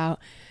talking about,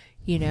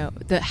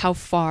 how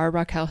far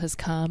Raquel has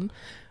come.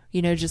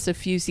 Just a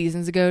few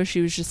seasons ago,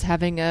 she was just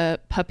having a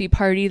puppy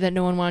party that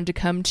no one wanted to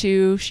come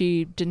to.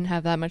 She didn't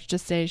have that much to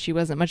say. She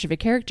wasn't much of a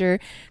character.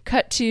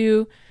 Cut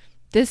to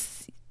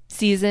this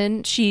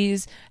season,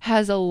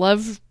 has a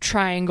love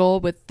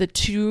triangle with the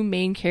two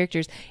main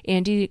characters.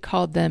 Andy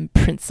called them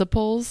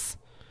principals.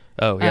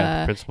 Oh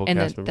yeah, principal and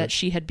cast member. That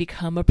she had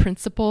become a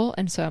principal,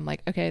 and so I'm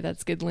like, okay,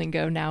 that's good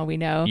lingo. Now we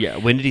know. Yeah,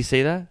 when did he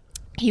say that?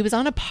 He was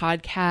on a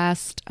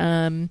podcast.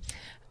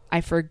 I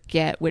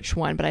forget which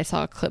one, but I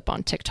saw a clip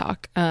on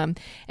TikTok. And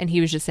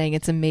he was just saying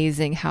it's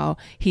amazing how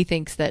he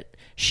thinks that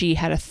she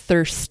had a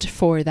thirst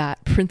for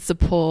that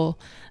principal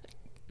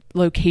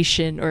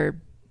location or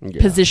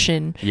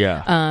position.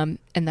 Yeah.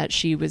 And that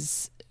she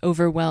was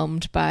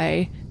overwhelmed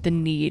by the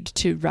need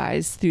to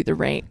rise through the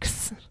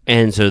ranks.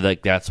 And so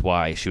like that's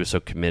why she was so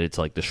committed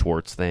to like the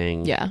Schwartz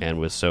thing. Yeah. And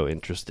was so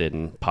interested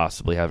in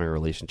possibly having a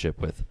relationship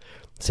with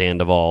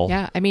Sandoval.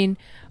 Yeah. I mean,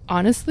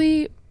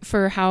 honestly,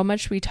 for how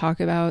much we talk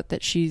about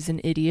that she's an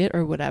idiot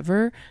or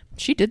whatever,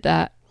 she did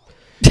that.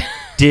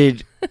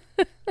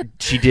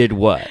 She did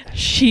what?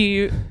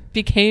 She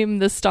became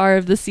the star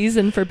of the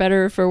season, for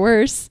better or for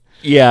worse.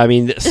 Yeah, I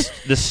mean,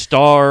 the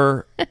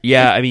star,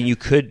 yeah, I mean, you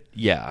could,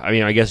 yeah. I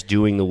mean, I guess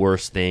doing the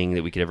worst thing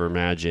that we could ever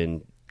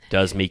imagine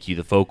does make you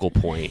the focal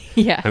point.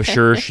 Yeah. I'm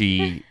sure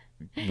she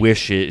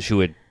wishes she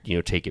would,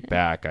 take it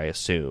back, I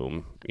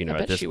assume,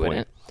 at this point.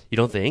 Wouldn't. You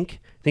don't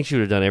think? Think she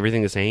would have done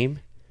everything the same?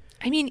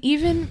 I mean,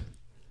 even,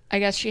 I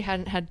guess she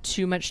hadn't had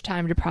too much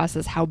time to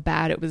process how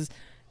bad it was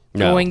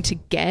going to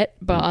get.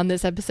 But on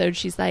this episode,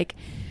 she's like,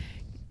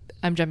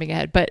 I'm jumping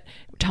ahead, but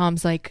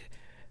Tom's like,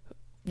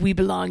 we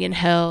belong in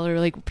hell, or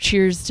like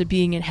cheers to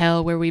being in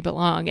hell where we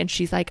belong. And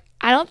she's like,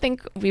 I don't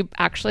think we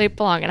actually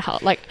belong in hell.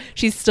 Like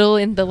she's still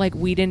in the like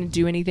we didn't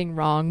do anything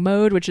wrong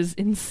mode, which is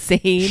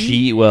insane.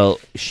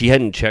 She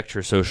hadn't checked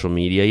her social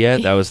media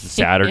yet. That was the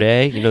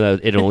Saturday. You know,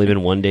 that it had only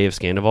been one day of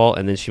Sandoval,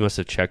 and then she must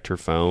have checked her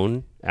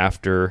phone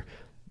after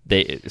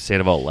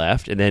Sandoval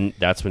left, and then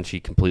that's when she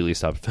completely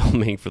stopped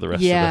filming for the rest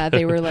of Yeah, the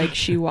they were like,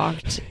 she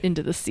walked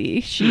into the sea.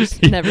 She's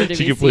never to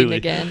be seen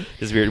again.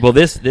 It's weird. Well,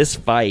 this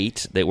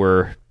fight that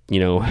we're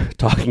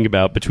talking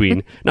about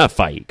between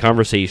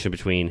conversation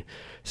between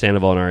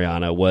Sandoval and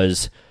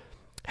Ariana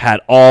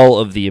had all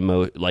of the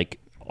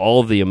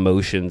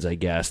emotions, I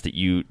guess,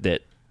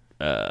 that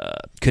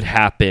could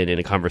happen in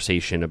a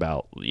conversation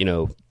about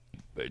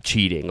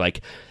cheating.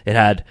 Like it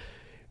had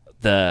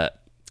the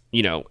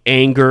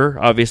anger,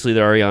 obviously,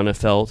 that Ariana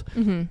felt.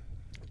 Mm-hmm.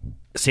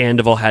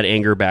 Sandoval had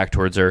anger back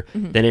towards her.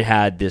 Mm-hmm. Then it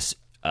had this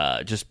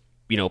just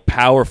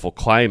powerful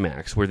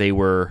climax where they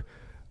were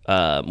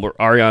where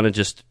Ariana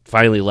just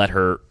finally let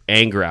her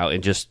anger out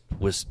and just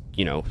was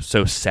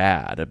so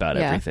sad about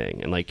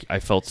everything, and like I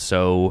felt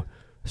so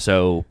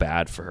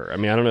bad for her. I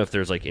mean, I don't know if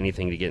there's like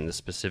anything to get into the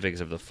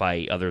specifics of the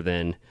fight other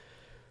than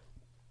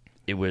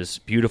it was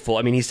beautiful.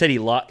 I mean, he said he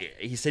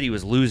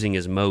was losing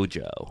his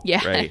mojo.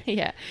 Yeah, right?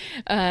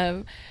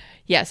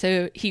 Yeah.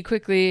 So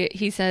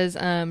he says,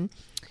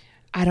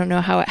 I don't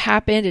know how it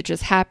happened. It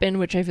just happened,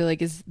 which I feel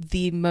like is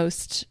the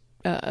most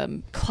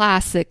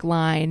classic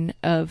line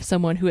of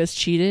someone who has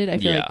cheated. I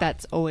feel like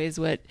that's always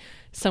what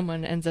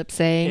someone ends up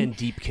saying. And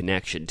deep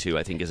connection too,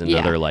 I think, is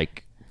another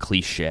like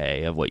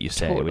cliche of what you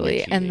say. Totally. When you're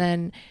cheating.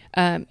 And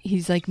then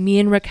he's like, me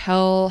and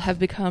Raquel have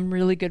become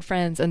really good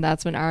friends, and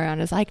that's when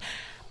Ariana's like,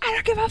 I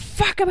don't give a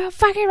fuck about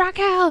fucking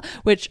Raquel,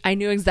 which I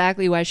knew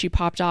exactly why she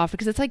popped off,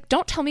 because it's like,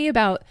 don't tell me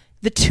about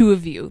the two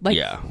of you. Like,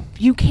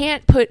 you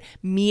can't put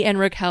me and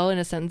Raquel in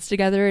a sentence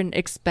together and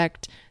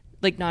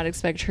not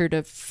expect her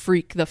to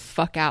freak the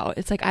fuck out.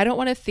 It's like, I don't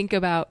want to think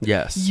about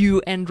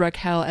you and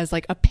Raquel as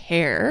like a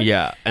pair.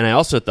 Yeah. And I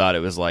also thought it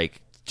was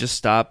like, just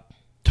stop.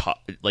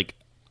 Like,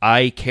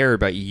 I care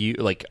about you.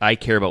 Like, I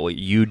care about what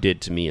you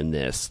did to me in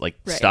this. Like,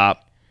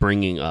 stop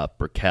bringing up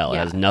Raquel. It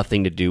has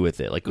nothing to do with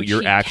it. Like, which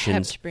your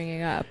actions. Kept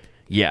bringing up.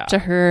 Yeah. To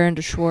her and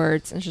to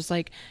Schwartz. And it's just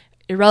like,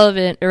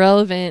 irrelevant.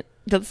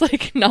 That's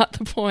like not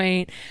the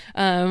point.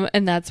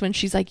 And that's when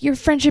she's like, your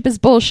friendship is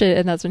bullshit.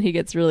 And that's when he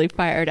gets really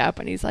fired up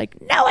and he's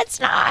like, no, it's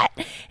not.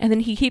 And then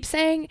he keeps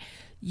saying,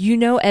 you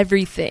know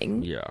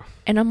everything. Yeah.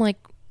 And I'm like,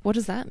 what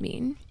does that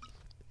mean?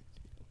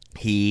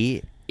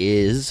 He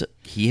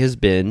has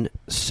been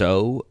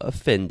so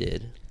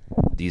offended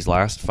these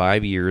last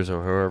 5 years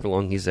or however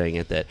long he's saying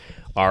it that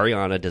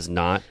Ariana does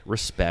not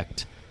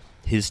respect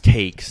his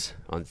takes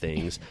on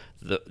things.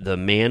 The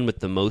man with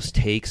the most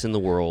takes in the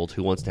world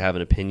who wants to have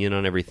an opinion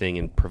on everything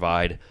and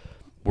provide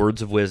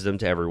words of wisdom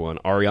to everyone.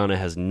 Ariana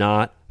has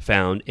not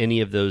found any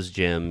of those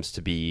gems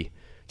to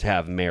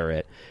have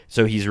merit.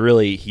 So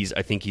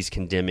I think he's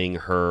condemning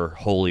her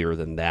holier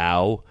than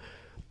thou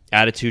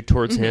attitude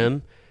towards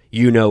him.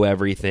 You know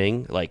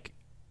everything. Like,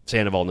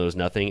 Sandoval knows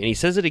nothing. And he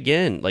says it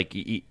again. Like,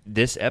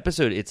 this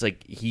episode, it's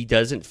like he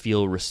doesn't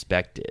feel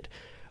respected.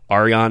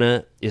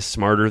 Ariana is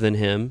smarter than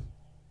him.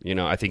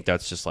 I think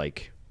that's just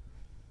like,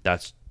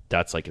 that's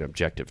like an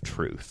objective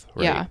truth,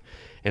 right? Yeah.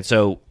 And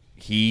so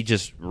he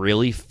just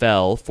really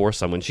fell for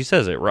someone. She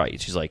says it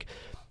right. She's like,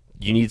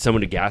 you need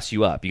someone to gas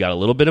you up. You got a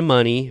little bit of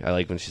money. I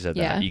like when she said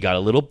that. You got a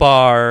little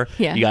bar.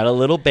 Yeah. You got a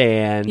little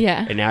band.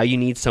 Yeah. And now you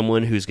need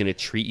someone who's going to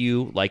treat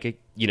you like a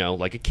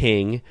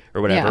king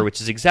or whatever, which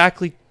is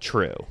exactly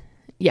true.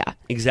 Yeah.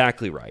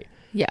 Exactly right.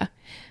 Yeah.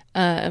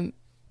 And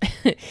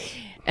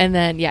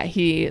then,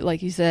 he,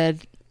 like you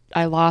said,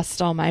 I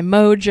lost all my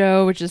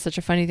mojo, which is such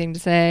a funny thing to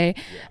say.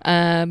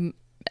 Yeah.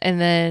 And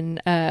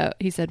then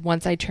he said,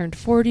 once I turned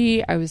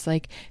 40, I was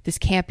like, this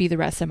can't be the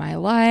rest of my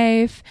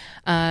life.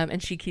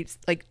 And she keeps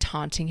like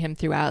taunting him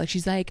throughout. Like,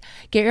 she's like,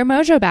 get your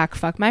mojo back.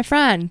 Fuck my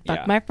friend.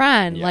 Fuck my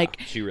friend. Yeah, like,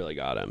 she really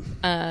got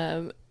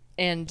him.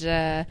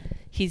 And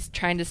he's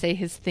trying to say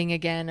his thing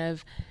again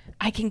of,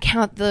 I can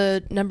count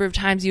the number of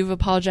times you've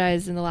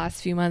apologized in the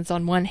last few months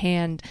on one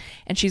hand.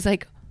 And she's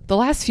like, the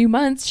last few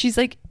months? She's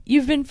like,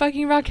 you've been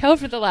fucking Raquel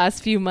for the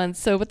last few months,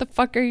 so what the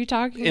fuck are you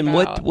talking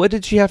about? And what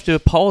did she have to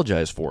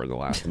apologize for in the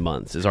last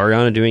months? Is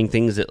Ariana doing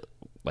things that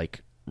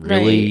like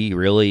really,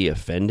 really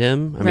offend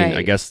him? I mean,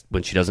 I guess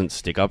when she doesn't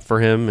stick up for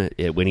him,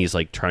 when he's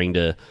like trying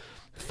to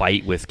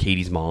fight with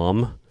Katie's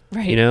mom,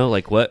 right?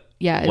 Like what?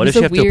 Yeah, what does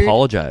she have to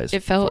apologize?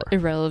 It felt for?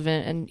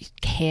 irrelevant and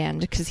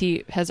canned because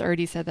he has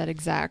already said that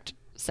exact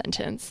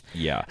sentence.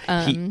 Yeah,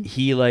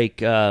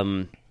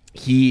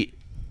 he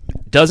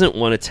doesn't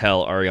want to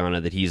tell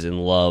Ariana that he's in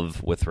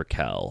love with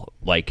Raquel,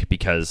 like,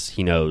 because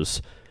he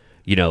knows,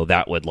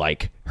 that would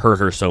like hurt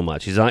her so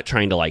much. He's not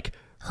trying to like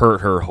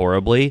hurt her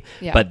horribly,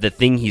 but the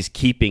thing he's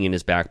keeping in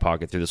his back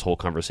pocket through this whole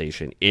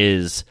conversation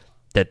is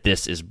that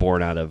this is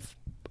born out of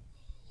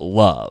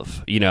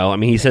love. I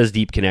mean, he says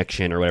deep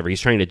connection or whatever.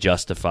 He's trying to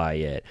justify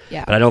it,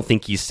 but I don't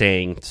think he's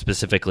saying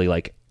specifically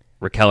like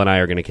Raquel and I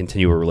are going to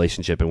continue a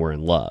relationship and we're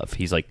in love.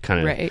 He's like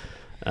kind of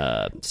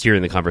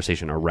steering the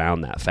conversation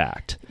around that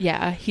fact.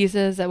 Yeah, he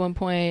says at one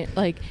point,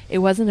 like, it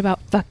wasn't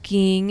about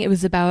fucking, it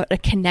was about a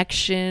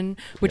connection,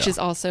 which is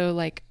also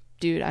like,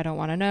 dude, I don't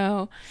want to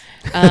know.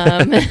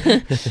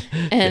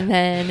 And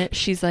then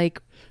she's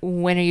like,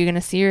 when are you going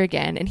to see her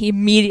again? And he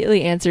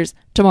immediately answers,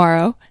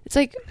 tomorrow. It's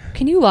like,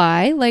 can you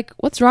lie? Like,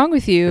 what's wrong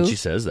with you? And she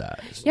says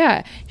that.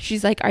 Yeah.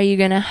 She's like, are you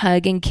going to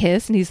hug and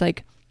kiss? And he's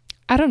like,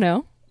 I don't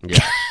know. Yeah.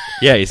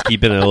 Yeah, he's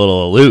keeping it a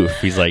little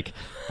aloof. He's like,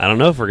 I don't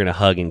know if we're going to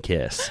hug and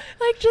kiss.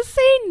 Like, just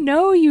say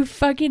no, you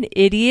fucking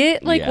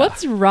idiot. Like,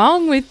 what's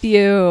wrong with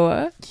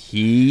you?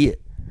 He's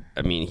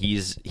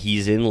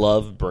in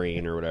love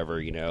brain or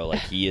whatever,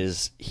 like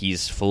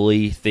he's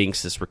fully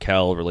thinks this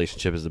Raquel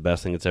relationship is the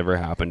best thing that's ever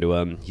happened to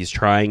him. He's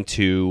trying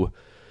to,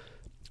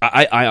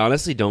 I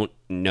honestly don't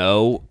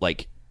know,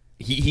 like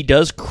he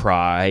does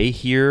cry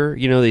here,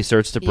 he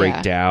starts to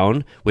break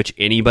down, which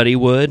anybody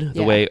would,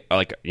 the way,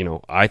 like,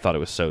 I thought it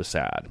was so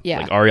sad.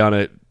 Like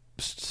Ariana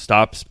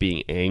stops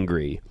being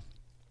angry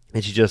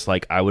and she's just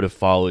like, I would have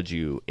followed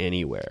you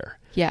anywhere.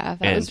 Yeah,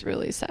 that was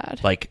really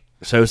sad. Like,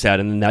 so sad,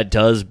 and then that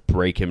does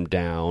break him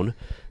down.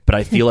 But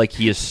I feel like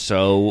he is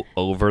so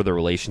over the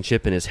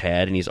relationship in his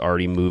head, and he's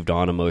already moved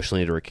on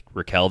emotionally to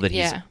Raquel that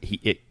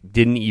it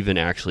didn't even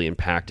actually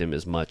impact him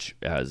as much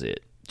as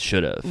it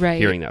should have. Right.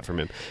 Hearing that from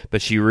him,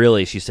 but she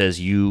says,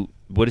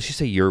 what did she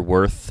say? You're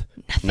worth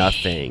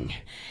nothing.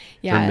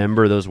 Yeah.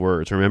 Remember those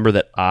words. Remember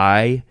that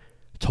I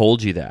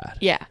told you that.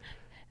 Yeah.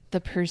 The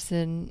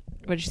person,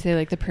 what did you say?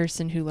 Like the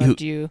person who loved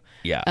you.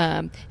 Yeah.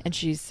 And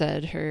she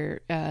said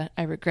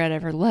I regret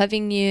ever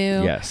loving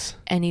you. Yes.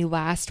 Any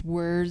last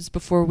words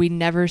before we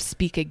never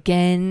speak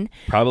again?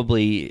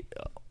 Probably,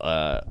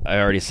 I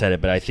already said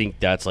it, but I think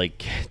that's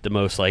like the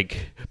most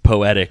like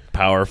poetic,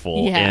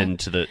 powerful end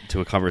to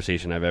a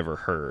conversation I've ever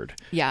heard.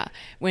 Yeah.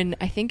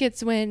 I think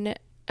it's when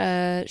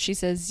she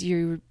says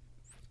you're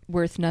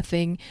worth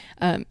nothing,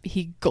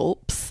 he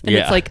gulps. And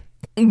it's like...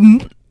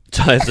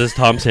 It says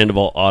Tom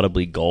Sandoval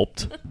audibly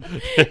gulped.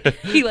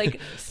 He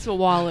like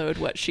swallowed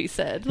what she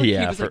said. Like,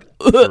 yeah, he was for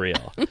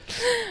real.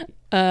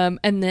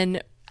 And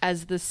then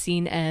as the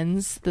scene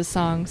ends, the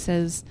song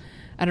says,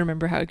 I don't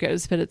remember how it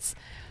goes, but it's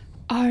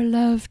our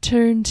love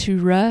turned to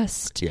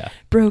rust. Yeah.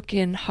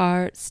 Broken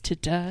hearts to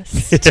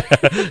dust.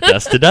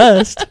 Dust to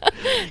dust.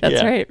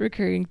 That's right.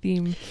 Recurring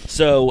theme.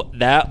 So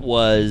that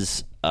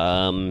was...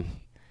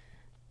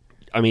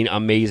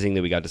 amazing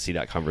that we got to see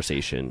that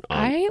conversation.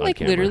 I on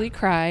camera. Literally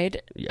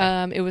cried.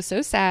 Yeah. It was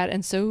so sad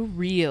and so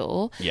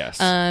real. Yes.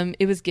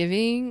 It was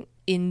giving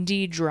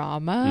indie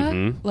drama.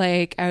 Mm-hmm.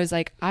 Like, I was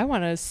like, I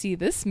want to see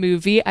this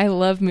movie. I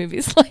love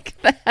movies like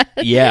that.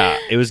 Yeah.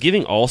 It was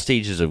giving all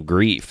stages of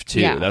grief too.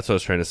 Yeah. That's what I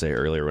was trying to say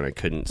earlier when I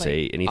couldn't like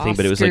say anything. Oscars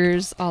but it was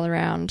like all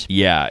around.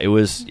 Yeah. It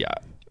was. Yeah.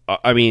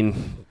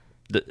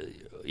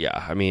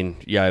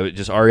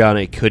 Just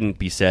Ariana couldn't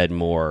be said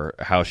more.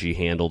 How she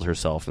handled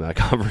herself in that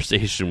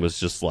conversation was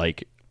just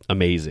like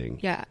amazing.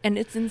 Yeah, and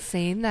it's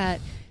insane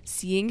that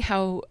seeing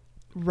how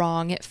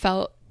wrong it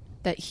felt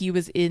that he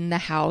was in the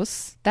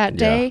house that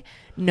day,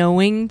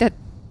 knowing that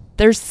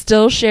they're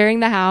still sharing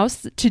the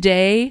house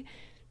today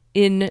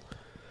in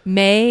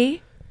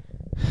May.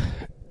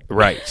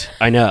 Right.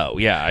 I know.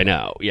 Yeah, I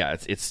know. Yeah,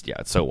 it's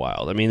so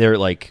wild. I mean, they're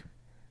like,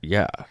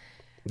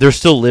 they're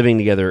still living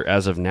together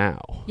as of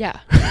now. Yeah.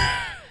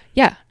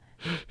 Yeah.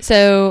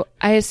 So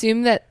I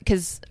assume that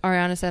because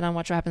Ariana said on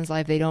Watch What Happens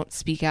Live, they don't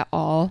speak at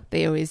all.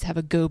 They always have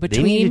a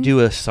go-between. They need to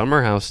do a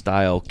Summer House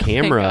style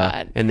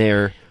camera, and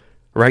they're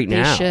now.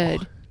 They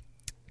should.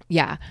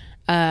 Yeah.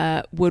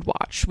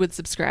 Would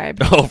subscribe.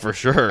 Oh, for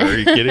sure. Are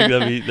you kidding?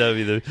 That'd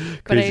be the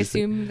craziest But I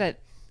assume that,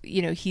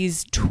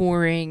 he's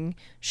touring.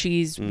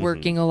 She's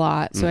working a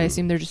lot. So I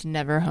assume they're just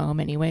never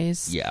home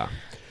anyways. Yeah.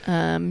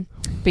 But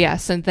yeah,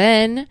 so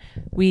then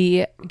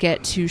we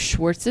get to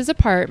Schwartz's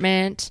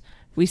apartment.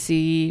 We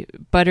see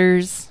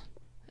Butters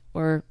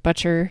or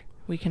Butcher.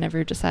 We can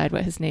never decide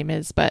what his name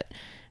is, but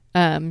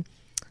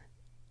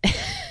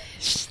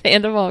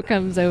Sandoval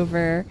comes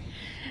over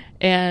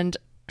and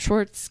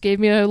Schwartz gave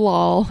me a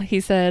lol. He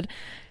said,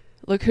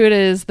 look who it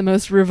is, the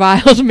most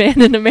reviled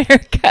man in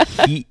America.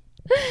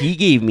 He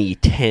gave me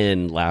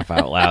 10 laugh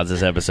out louds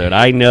this episode.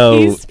 I know.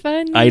 He's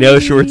funny. I know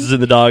Schwartz is in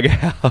the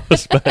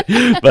doghouse, but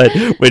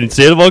when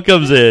Sandoval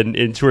comes in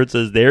and Schwartz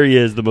says, "There he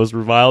is, the most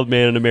reviled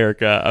man in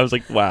America," I was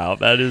like, "Wow,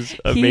 that is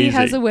amazing." He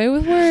has a way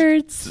with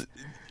words.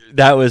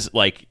 That was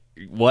like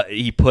what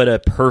he put a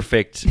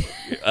perfect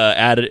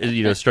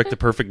added, struck the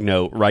perfect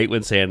note right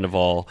when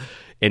Sandoval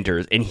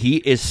enters, and he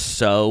is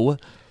so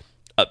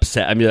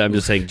upset. I mean, I'm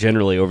just saying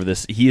generally over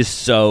this, he is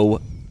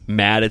so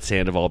mad at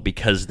Sandoval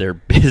because their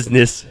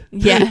business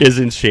is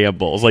in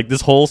shambles. Like, this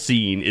whole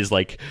scene is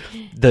like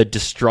the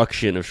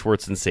destruction of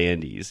Schwartz and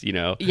Sandy's,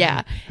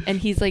 Yeah. And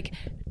he's like,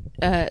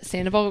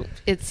 Sandoval,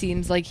 it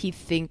seems like he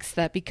thinks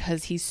that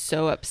because he's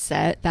so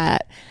upset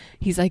that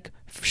he's like,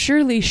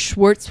 surely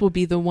Schwartz will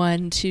be the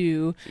one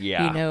to,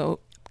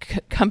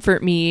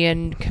 comfort me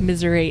and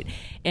commiserate.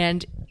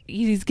 And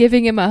he's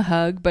giving him a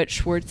hug, but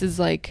Schwartz is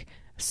like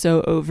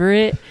so over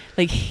it.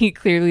 Like, he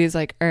clearly is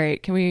like, all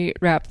right, can we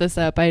wrap this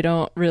up? I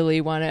don't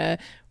really want to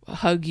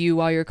hug you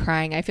while you're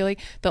crying. I feel like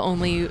the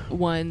only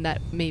one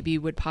that maybe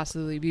would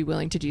possibly be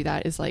willing to do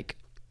that is like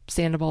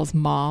Sandoval's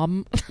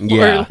mom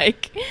or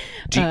like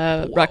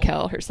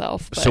Raquel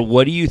herself. But. So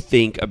what do you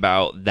think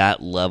about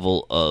that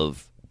level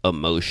of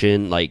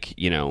emotion? Like,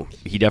 you know,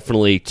 he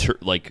definitely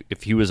like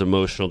if he was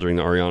emotional during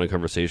the Ariana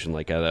conversation,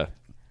 like at a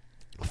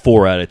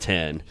 4 out of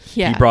 10,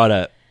 he brought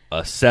a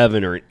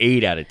 7 or an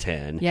 8 out of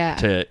 10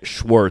 to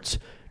Schwartz.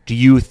 Do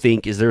you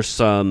think, is there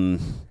some,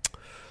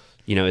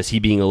 you know, is he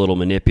being a little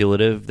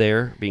manipulative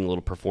there, being a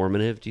little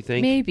performative, do you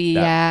think? Maybe,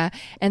 yeah.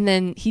 And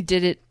then he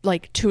did it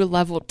like to a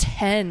level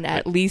 10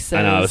 at Lisa's.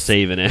 I know, I was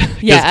saving it.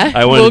 Yeah,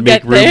 I wanted to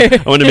make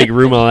room. I wanted to make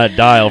room on that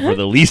dial for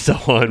the Lisa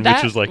one, that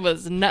which was like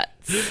was nuts.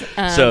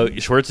 So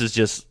Schwartz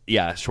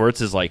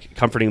is like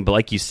comforting, but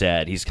like you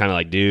said, he's kind of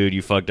like, dude,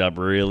 you fucked up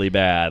really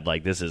bad.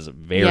 Like, this is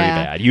very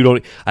bad.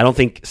 I don't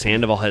think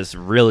Sandoval has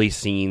really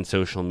seen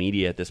social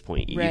media at this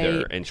point either.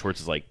 Right. And Schwartz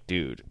is like,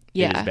 dude,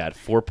 it is bad.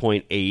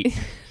 4.8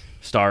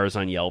 stars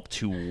on Yelp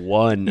to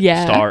 1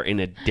 star in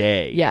a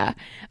day. Yeah.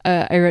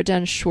 I wrote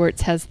down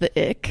Schwartz has the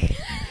ick.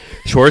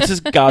 Schwartz has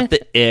got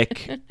the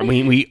ick. I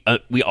mean,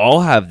 we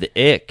all have the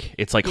ick.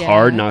 It's like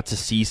hard not to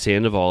see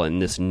Sandoval in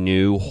this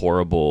new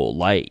horrible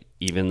light,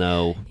 even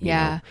though you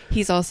know.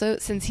 He's also,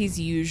 since he's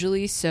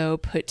usually so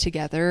put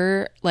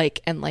together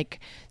and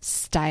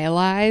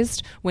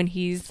stylized, when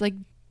he's like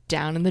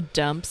down in the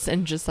dumps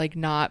and just like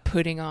not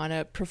putting on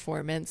a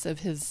performance of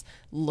his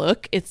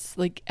look, it's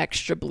like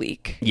extra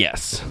bleak.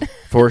 Yes,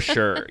 for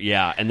sure.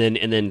 Yeah, and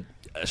then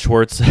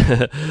Schwartz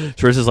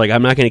is like,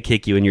 I'm not going to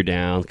kick you when you're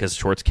down, because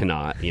Schwartz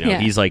cannot. You know,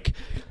 he's like,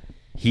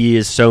 he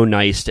is so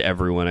nice to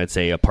everyone. I'd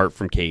say apart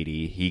from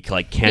Katie, he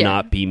like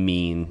cannot be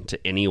mean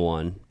to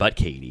anyone but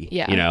Katie.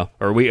 Yeah, you know,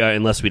 or we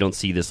unless we don't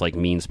see this like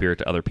mean spirit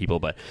to other people.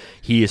 But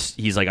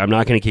he's like, I'm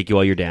not going to kick you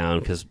while you're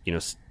down, because you know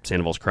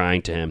Sandoval's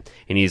crying to him,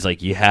 and he's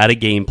like, you had a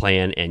game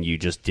plan and you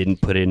just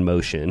didn't put it in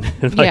motion.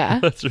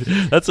 Like,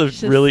 that's a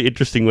really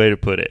interesting way to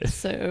put it.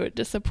 So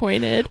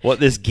disappointed. What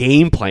this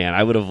game plan?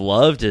 I would have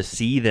loved to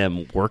see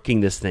them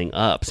working this thing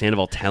up.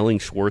 Sandoval telling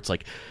Schwartz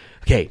like,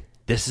 okay,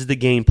 this is the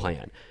game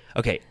plan.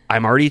 Okay,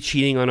 I'm already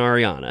cheating on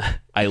Ariana.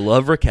 I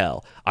love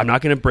Raquel. I'm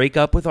not going to break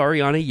up with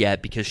Ariana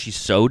yet because she's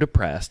so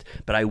depressed,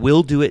 but I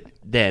will do it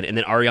then. And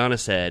then Ariana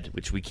said,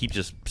 which we keep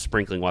just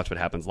sprinkling, watch what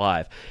happens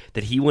live,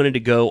 that he wanted to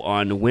go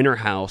on Winter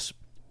House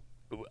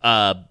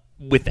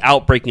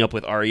without breaking up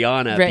with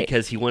Ariana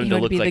because he wanted to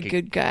look be like the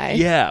good guy.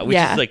 Yeah, which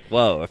is like,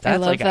 whoa, if that's I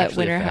love like that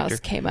actually Winter a factor. House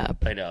came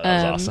up. I know,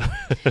 that was awesome.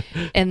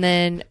 And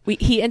then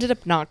he ended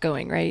up not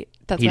going, right?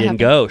 That's he what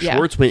didn't happened. go.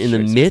 Schwartz went in the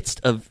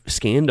midst of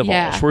Sandoval.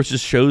 Yeah. Schwartz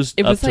just shows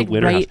it up was to like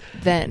Winter right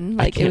House. then.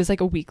 Like it was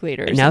like a week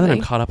later. And now that I'm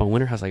caught up on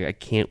Winter House, like I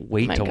can't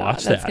wait to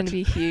watch that. That's going to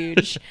be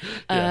huge.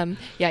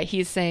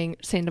 He's saying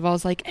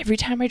Sandoval's like, every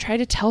time I try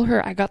to tell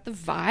her, I got the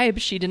vibe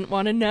she didn't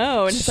want to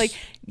know, and it's like,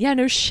 yeah,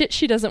 no shit,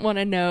 she doesn't want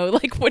to know.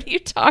 Like, what are you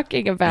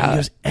talking about? And he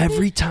goes,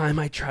 every time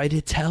I tried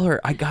to tell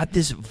her, I got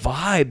this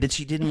vibe that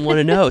she didn't want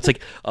to know. It's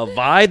like a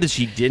vibe that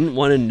she didn't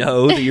want to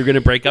know that you're going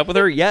to break up with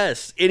her.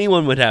 Yes,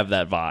 anyone would have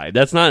that vibe.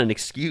 That's not an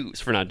excuse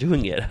for not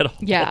doing it at all.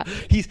 Yeah.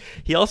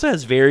 He also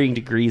has varying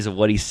degrees of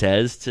what he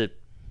says to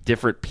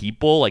different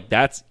people. Like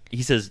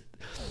he says,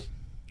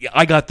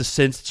 I got the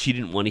sense that she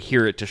didn't want to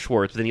hear it to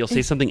Schwartz, but then he'll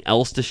say something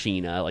else to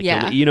Sheena.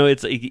 Like, you know,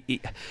 it's he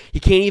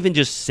can't even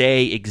just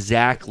say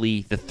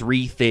exactly the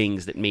 3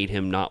 things that made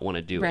him not want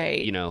to do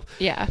it. You know?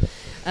 Yeah.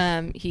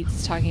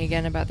 He's talking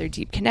again about their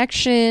deep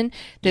connection.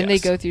 Then they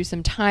go through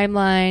some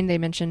timeline. They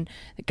mention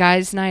the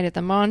guys' night at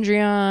the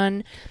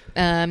Mondrian.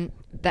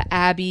 The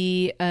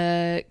Abbey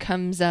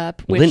comes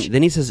up. Which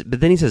then he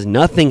says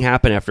nothing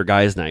happened after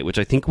guys' night, which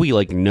I think we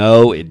like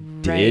know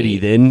it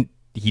did.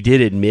 He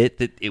did admit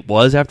that it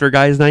was after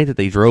guys' night that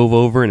they drove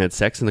over and had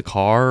sex in the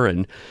car,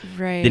 and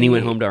then he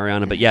went home to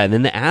Ariana. But and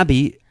then the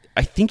Abbey,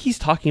 I think he's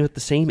talking about the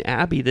same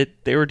Abbey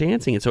that they were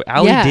dancing in. So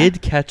Allie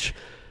did catch.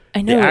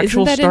 I know, the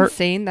actual isn't that start.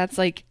 Insane? That's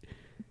like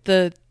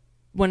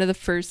one of the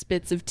first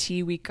bits of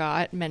tea we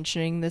got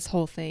mentioning this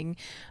whole thing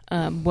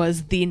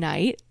was the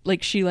night.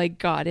 Like, she like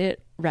got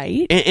it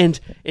right. And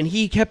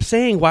he kept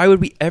saying, why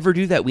would we ever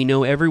do that? We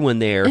know everyone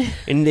there.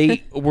 And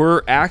they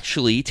were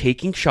actually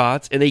taking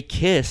shots, and they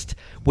kissed.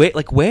 Wait,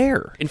 like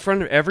where? In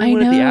front of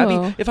everyone at the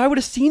Abbey? If I would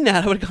have seen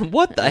that, I would have gone,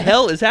 what the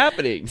hell is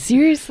happening?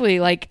 Seriously,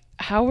 like,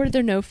 how were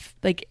there no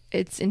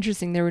it's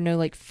interesting there were no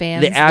like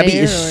fans. The Abbey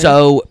is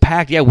so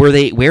packed. Yeah,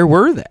 where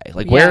were they?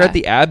 Like, where at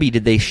the Abbey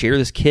did they share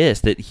this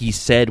kiss that he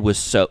said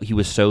he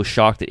was so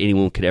shocked that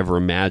anyone could ever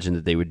imagine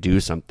that they would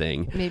do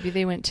something? Maybe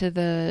they went to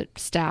the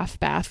staff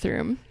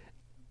bathroom.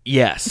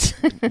 Yes.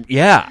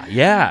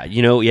 yeah.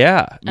 You know,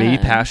 maybe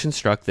passion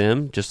struck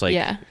them, just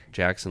like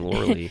Jackson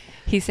Laura.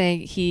 He's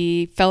saying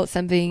he felt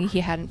something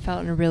he hadn't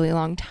felt in a really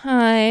long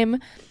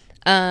time.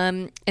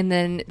 And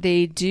then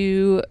they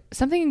do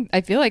something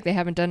I feel like they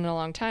haven't done in a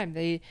long time.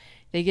 They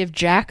give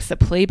Jax a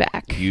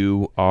playback.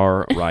 You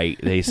are right.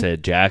 They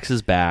said Jax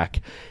is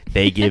back.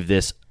 They give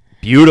this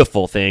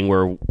beautiful thing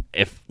where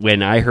if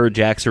when I heard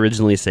Jax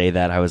originally say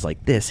that, I was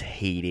like, this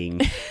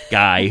hating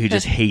guy who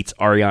just hates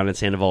Ariana and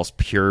Sandoval's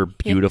pure,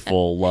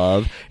 beautiful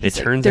love. And it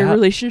turns their out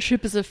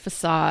relationship is a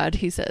facade,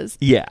 he says.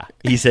 Yeah,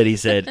 he said,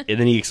 and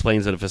then he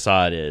explains what a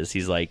facade is.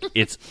 He's like,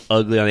 it's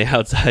ugly on the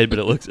outside, but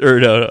it looks, or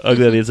no,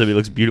 ugly on the inside, but it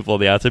looks beautiful on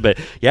the outside. But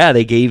yeah,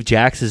 they gave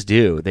Jax his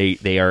due.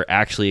 They are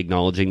actually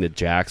acknowledging that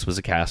Jax was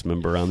a cast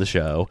member on the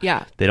show.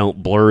 Yeah. They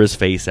don't blur his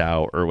face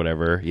out or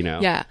whatever, you know.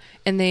 Yeah,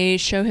 and they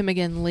show him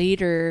again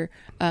later.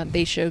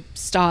 They show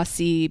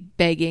Stassi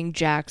begging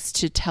Jax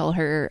to tell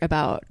her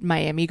about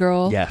Miami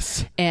Girl.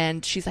 Yes.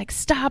 And she's like,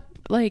 stop,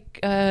 like,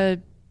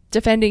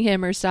 defending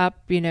him or stop,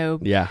 whatever.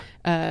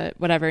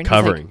 And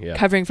covering, he's like,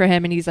 covering for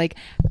him. And he's like,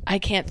 I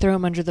can't throw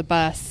him under the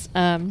bus.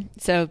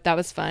 So that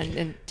was fun.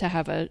 And to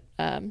have a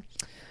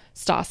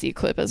Stassi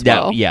clip as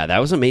well. Yeah, that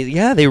was amazing.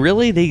 Yeah,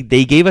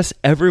 they gave us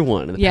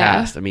everyone in the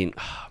past. I mean,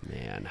 oh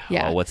man,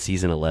 what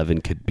season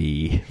 11 could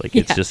be. Like,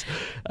 it's just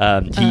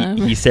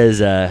he says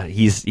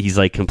he's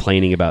like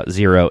complaining about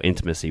zero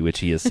intimacy, which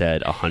he has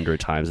said 100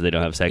 times. They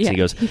don't have sex. And he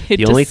goes,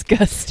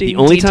 the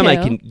only time I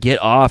can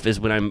get off is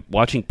when I'm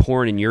watching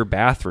porn in your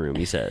bathroom.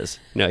 He says,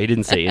 no, he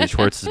didn't say in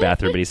Schwartz's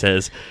bathroom, but he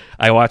says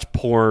I watch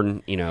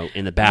porn,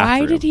 in the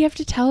bathroom. Why did he have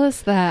to tell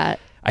us that?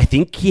 I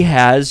think he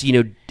has,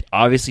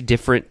 obviously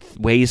different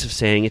ways of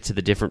saying it to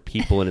the different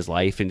people in his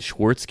life, and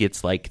Schwartz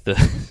gets like the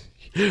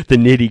the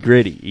nitty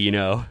gritty,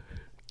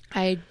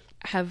 I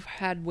have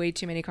had way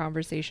too many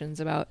conversations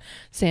about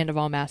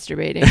Sandoval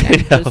masturbating.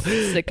 I'm just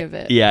sick of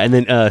it. Yeah, and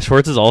then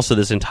Schwartz is also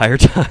this entire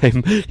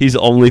time he's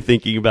only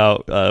thinking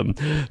about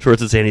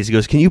Schwartz and Sandy. He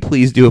goes, "Can you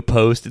please do a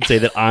post and say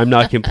that I'm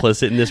not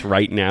complicit in this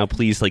right now?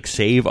 Please, like,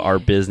 save our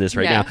business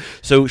right now."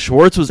 So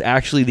Schwartz was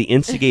actually the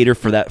instigator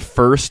for that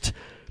first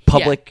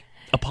public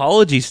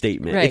apology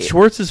statement. Right. It's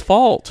Schwartz's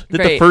fault that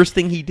the Right. first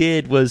thing he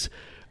did was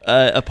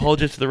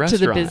apologize to the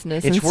restaurant, to the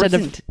business, and instead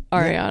Schwartz of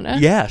Ariana.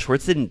 Yeah,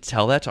 Schwartz didn't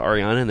tell that to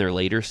Ariana in their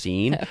later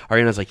scene. No.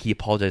 Ariana's like, he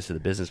apologized to the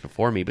business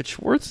before me, but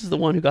Schwartz is the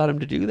one who got him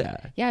to do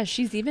that. Yeah,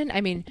 she's even,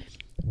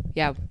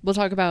 we'll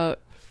talk about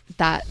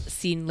that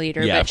scene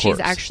later, Yeah, but of she's course.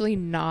 actually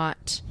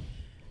not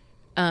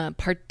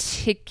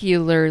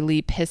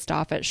particularly pissed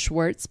off at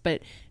Schwartz,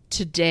 but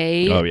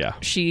today,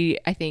 she,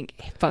 I think,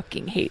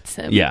 fucking hates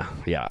him. Yeah.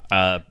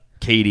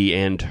 Katie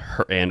and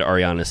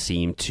Ariana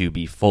seem to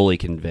be fully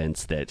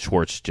convinced that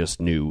Schwartz just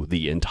knew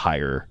the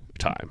entire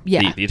time.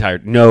 Yeah. The entire,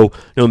 no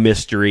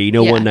mystery,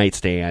 no one night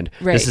stand.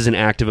 Right. This is an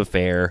active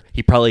affair.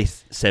 He probably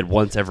said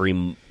once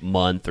every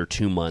month or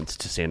 2 months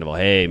to Sandoval,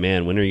 "Hey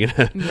man, when are you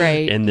going to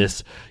end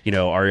this,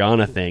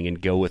 Ariana thing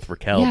and go with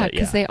Raquel?" Yeah,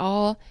 because they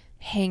all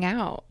hang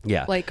out.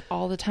 Yeah. Like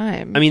all the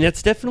time. I mean,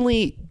 that's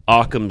definitely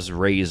Occam's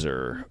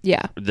razor.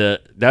 Yeah.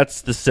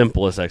 That's the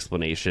simplest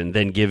explanation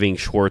than giving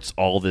Schwartz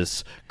all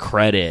this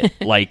credit.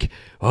 Like,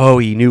 oh,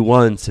 he knew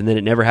once and then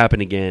it never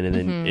happened again. And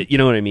then, you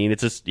know what I mean?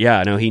 It's just,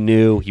 he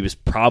knew. He was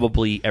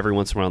probably every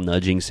once in a while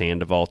nudging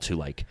Sandoval to,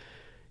 like,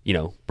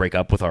 break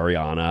up with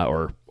Ariana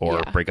or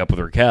break up with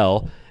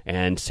Raquel.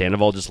 And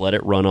Sandoval just let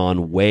it run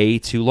on way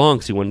too long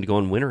because he wanted to go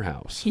on Winter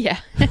House. Yeah.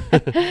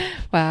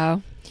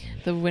 Wow.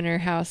 The winter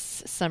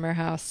house, summer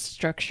house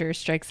structure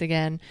strikes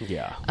again.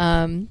 Yeah.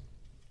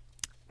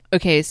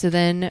 Okay, so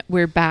then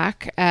we're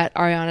back at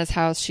Ariana's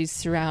house. She's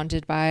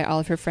surrounded by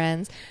all of her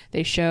friends.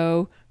 They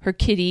show her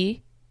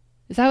kitty.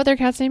 Is that what their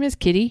cat's name is?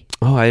 Kitty?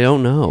 Oh, I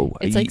don't know.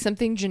 It's like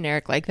something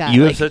generic like that.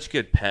 You like have such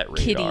good pet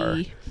radar.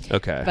 Kitty.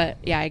 Okay. But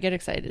yeah, I get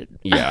excited.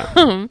 Yeah.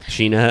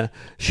 Sheena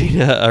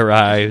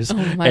arrives.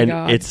 Oh my and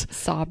God. It's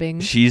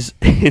sobbing. She's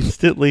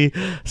instantly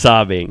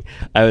sobbing.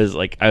 I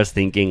was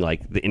thinking,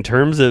 like, in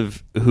terms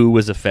of who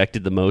was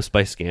affected the most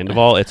by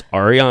Sandoval, it's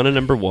Ariana,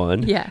 number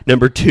one. Yeah.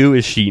 Number two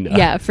is Sheena.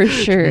 Yeah, for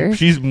sure.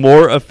 She's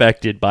more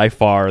affected by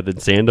far than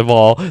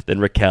Sandoval,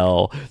 than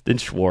Raquel, than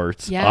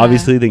Schwartz,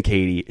 obviously than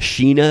Katie.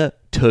 Sheena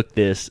took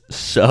this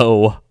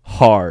so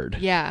hard.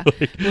 Yeah.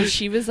 Well,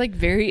 she was like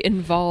very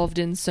involved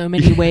in so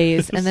many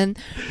ways. And then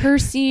her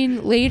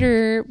scene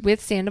later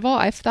with Sandoval,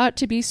 I've thought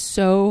to be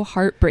so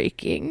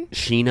heartbreaking.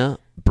 Sheena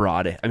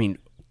brought it. I mean,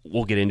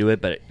 we'll get into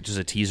it, but just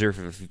a teaser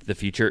for the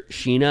future.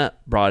 Sheena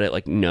brought it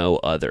like no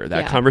other.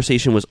 That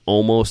conversation was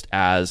almost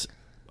as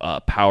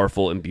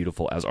powerful and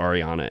beautiful as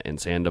Ariana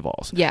and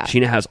Sandoval's. Yeah.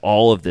 Sheena has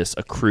all of this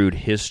accrued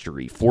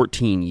history,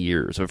 14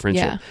 years of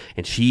friendship. Yeah.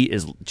 And she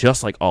is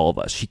just like all of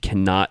us. She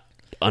cannot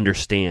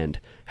understand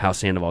how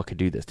Sandoval could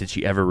do this. Did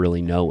she ever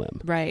really know him?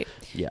 Right.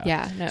 Yeah.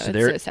 Yeah. No, it's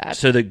so sad.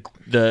 So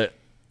the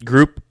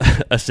group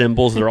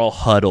assembles. They're all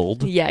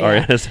huddled. Yeah.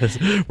 Ariana says,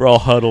 "We're all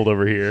huddled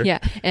over here." Yeah.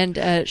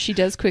 And she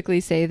does quickly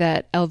say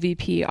that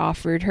LVP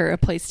offered her a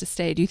place to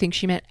stay. Do you think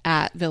she meant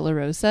at Villa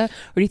Rosa?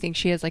 Or do you think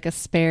she has like a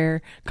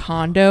spare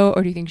condo?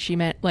 Or do you think she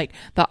meant like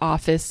the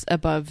office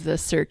above the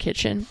Sir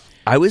Kitchen?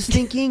 I was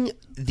thinking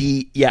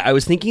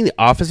the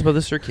office above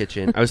the Sir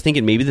Kitchen. I was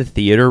thinking maybe the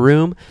theater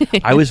room.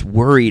 I was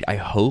worried. I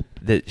hope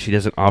that she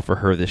doesn't offer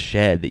her the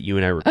shed that you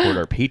and I record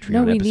our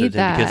Patreon we episodes need in.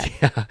 that.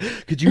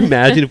 Because, could you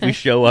imagine if we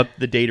show up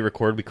the day to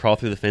record, we crawl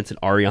through the fence, and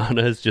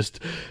Ariana is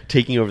just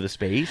taking over the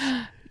space?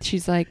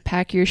 She's like,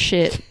 pack your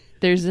shit.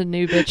 There's a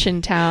new bitch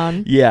in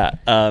town. Yeah.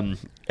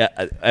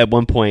 at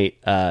one point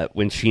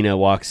when Sheena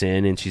walks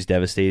in and she's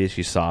devastated,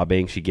 she's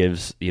sobbing, she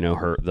gives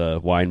her the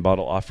wine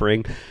bottle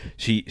offering.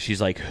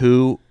 She's like,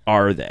 "Who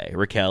are they?"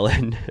 Raquel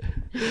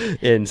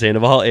and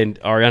Sandoval, and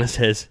Ariana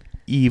says,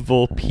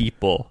 "Evil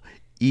people,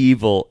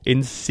 evil,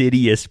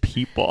 insidious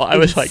people." I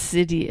was like,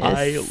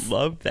 I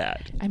love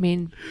that. I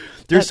mean,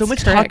 there's so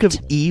much talk of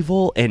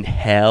evil and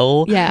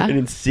hell and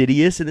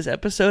insidious in this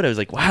episode. I was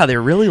like, wow,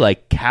 they're really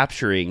like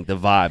capturing the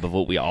vibe of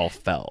what we all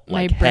felt.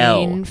 My like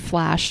brain hell.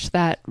 flashed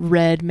that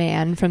red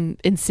man from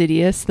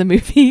Insidious, the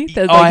movie.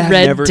 The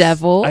red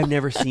devil. I've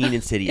never seen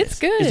Insidious. It's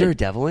good. Is there a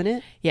devil in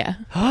it? Yeah.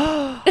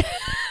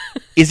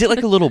 Is it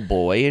like a little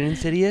boy in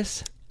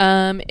Insidious?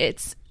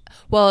 Yes,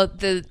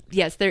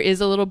 there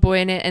is a little boy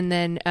in it, and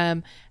then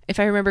if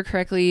I remember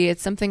correctly,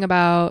 it's something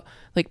about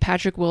like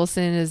Patrick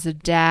Wilson is a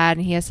dad,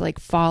 and he has to like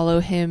follow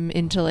him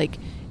into like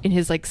in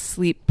his like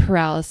sleep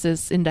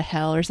paralysis into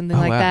hell or something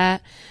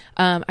that.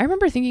 I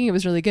remember thinking it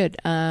was really good.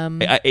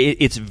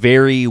 It's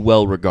very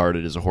well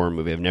regarded as a horror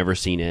movie. I've never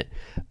seen it.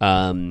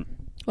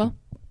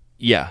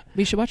 Yeah,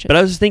 we should watch it. But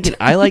I was just thinking,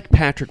 I like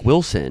Patrick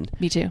Wilson.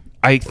 Me too.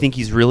 I think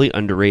he's really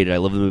underrated. I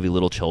love the movie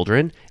Little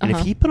Children. And if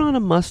he put on a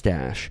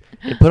mustache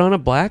and put on a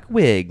black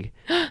wig,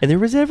 and there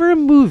was ever a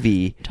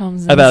movie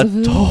about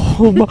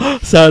Tom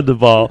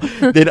Sandoval,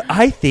 then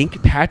I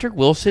think Patrick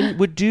Wilson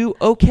would do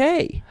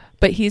okay.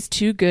 But he's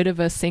too good of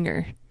a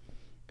singer.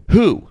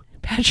 Who?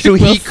 Patrick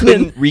Wilson. Wilson. He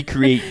couldn't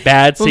recreate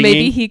bad singing? Well,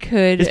 maybe he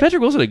could. Is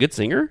Patrick Wilson a good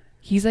singer?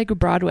 He's like a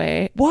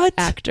Broadway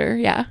actor,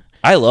 yeah.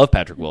 I love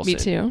Patrick Wilson. Me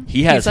too.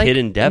 He has like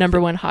hidden depth. Number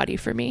one hottie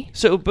for me.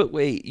 So, but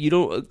wait, you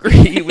don't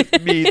agree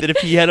with me that if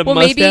he had a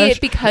mustache? Well, maybe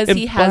because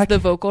he has the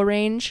vocal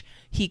range,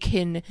 he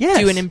can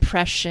do an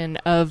impression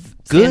of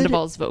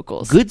Sandoval's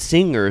vocals. Good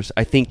singers,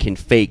 I think, can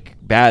fake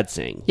bad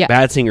sing. Yeah.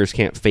 Bad singers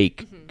can't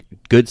fake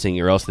good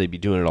singing, or else they'd be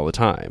doing it all the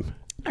time.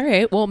 All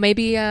right, well,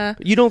 maybe...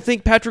 you don't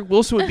think Patrick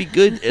Wilson would be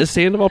good as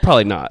Sandoval?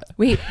 Probably not.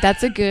 Wait,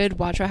 that's a good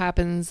Watch What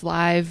Happens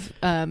live.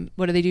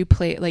 What do they do?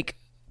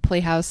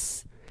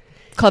 Playhouse...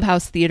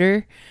 Clubhouse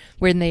theater,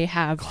 when they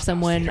have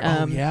someone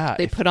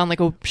they put on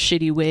like a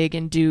shitty wig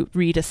and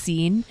read a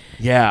scene.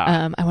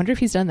 I wonder if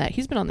he's done that.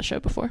 He's been on the show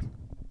before.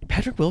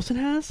 Patrick Wilson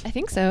has? I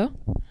think so.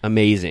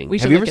 Amazing.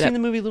 Have you ever seen the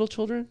movie Little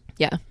Children?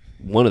 Yeah.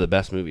 One of the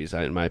best movies,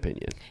 in my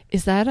opinion.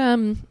 Is that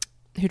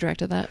who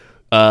directed that?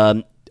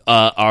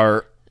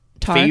 Our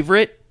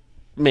favorite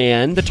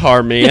man, the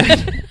Tar Man.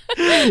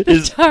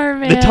 The Tar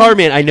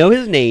Man. I know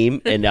his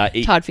name, and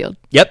Todd Field.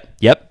 Yep.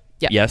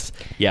 Yes.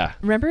 Yeah.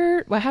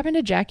 Remember what happened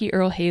to Jackie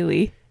Earle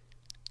Haley?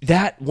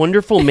 That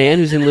wonderful man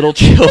who's in Little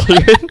Children.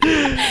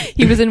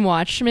 He was in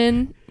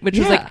Watchmen, which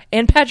was like,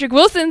 and Patrick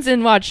Wilson's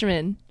in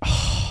Watchmen.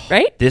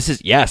 Right? This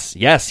is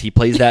yes. He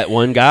plays that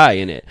one guy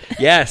in it.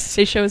 Yes.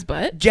 They show his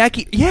butt.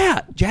 Jackie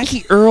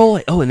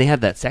Earle. Oh, and they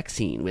have that sex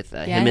scene with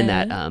him and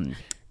that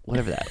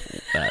whatever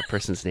that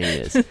person's name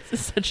is. This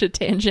is such a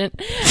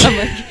tangent. I'm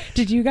like,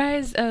 did you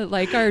guys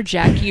like our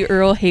Jackie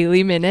Earle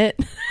Haley minute?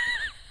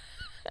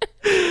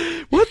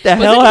 What the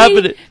hell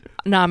happened?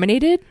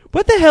 Nominated?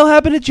 What the hell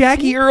happened to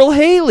Jackie Earle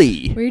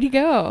Haley? Where'd he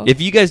go?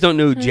 If you guys don't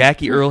know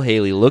Jackie Earle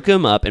Haley, look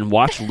him up and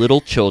watch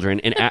Little Children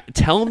and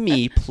tell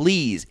me,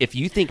 please, if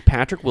you think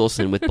Patrick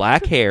Wilson with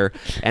black hair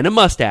and a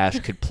mustache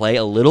could play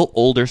a little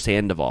older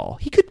Sandoval.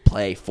 He could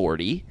play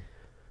 40.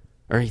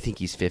 Or you think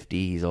he's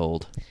 50? He's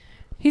old.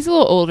 He's a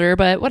little older,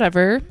 but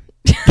whatever.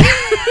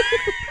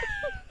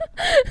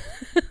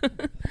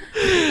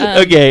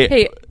 Okay.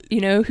 Hey,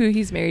 you know who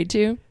he's married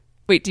to?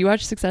 Wait, do you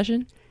watch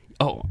Succession?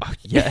 Oh,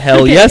 yeah,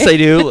 hell yes I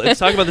do. Let's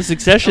talk about the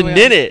Succession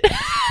minute.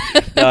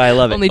 No, I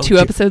love it. Only 2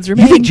 episodes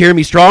remain. You think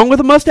Jeremy Strong with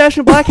a mustache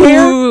and black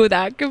hair? Ooh,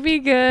 that could be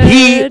good.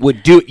 He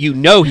would do it. You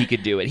know he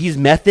could do it. He's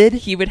method.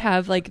 He would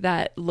have like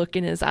that look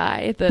in his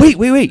eye. The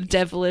Wait.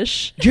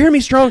 Devilish.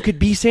 Jeremy Strong could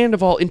be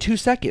Sandoval in 2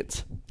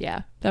 seconds.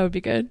 Yeah, that would be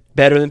good.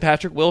 Better than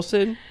Patrick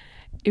Wilson?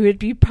 It would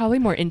be probably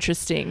more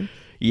interesting.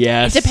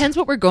 Yes. It depends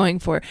what we're going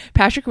for.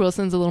 Patrick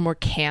Wilson's a little more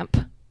camp.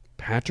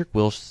 Patrick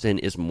Wilson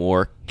is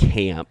more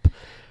camp.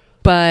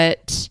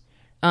 But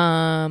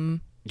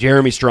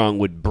Jeremy Strong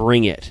would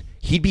bring it.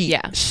 He'd be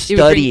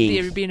studying.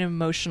 It would be an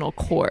emotional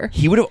core.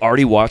 He would have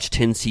already watched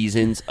 10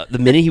 seasons. The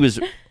minute he was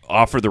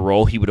offered the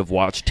role, he would have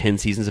watched 10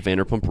 seasons of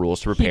Vanderpump Rules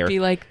to prepare. He'd be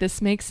like,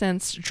 this makes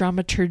sense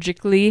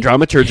dramaturgically.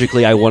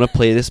 Dramaturgically, I want to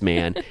play this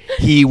man.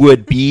 He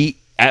would be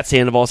at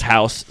Sandoval's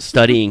house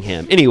studying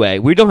him. Anyway,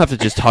 we don't have to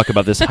just talk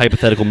about this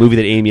hypothetical movie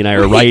that Amy and I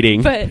are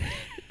writing. But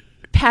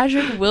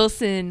Patrick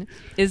Wilson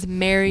is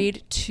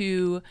married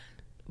to...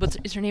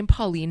 is her name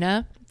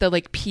Paulina, the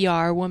like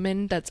PR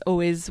woman that's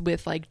always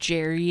with like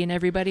Jerry and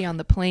everybody on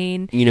the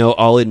plane? You know,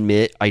 I'll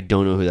admit I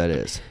don't know who that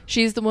is.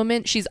 She's the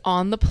woman. She's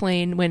on the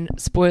plane when,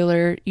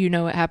 spoiler, you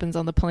know what happens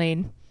on the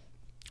plane.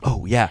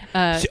 Oh yeah,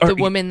 the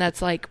woman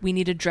that's like, we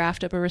need to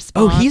draft up a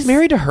response. Oh, he's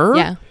married to her?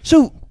 Yeah.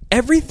 So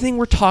everything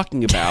we're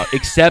talking about,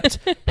 except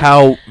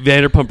how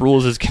Vanderpump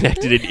Rules is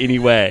connected in any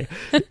way,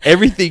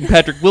 everything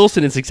Patrick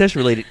Wilson and Succession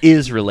related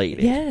is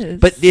related. Yes.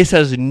 But this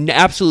has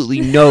absolutely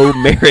no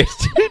merit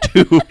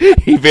to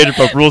a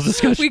Vanderpump Rules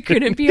discussion. We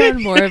couldn't be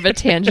on more of a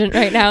tangent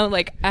right now.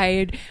 Like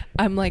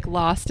I'm like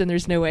lost and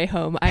there's no way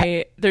home.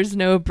 There's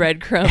no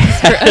breadcrumbs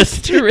for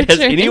us to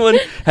return.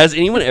 Has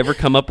anyone ever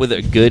come up with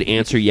a good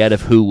answer yet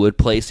of who would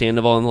play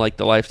Sandoval in like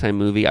the Lifetime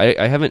movie?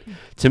 I haven't.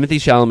 Timothy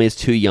Chalamet is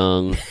too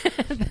young.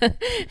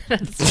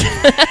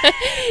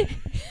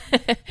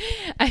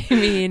 I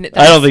mean,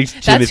 I don't think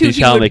Timothy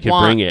Chalamet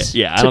could bring it.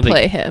 Yeah, I don't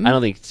think him. I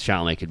don't think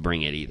Chalamet could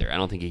bring it either. I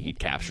don't think he could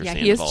capture. Yeah,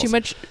 Sandoval's he has too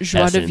much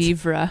joie de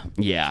vivre.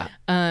 Yeah,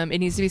 it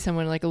needs to be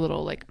someone like a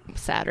little like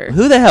sadder.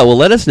 Who the hell? Well,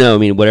 let us know. I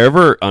mean,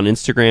 whatever on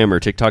Instagram or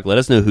TikTok, let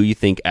us know who you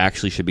think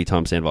actually should be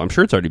Tom Sandoval. I'm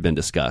sure it's already been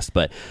discussed,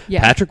 but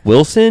Patrick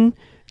Wilson,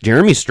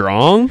 Jeremy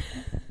Strong,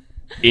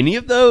 any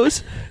of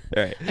those?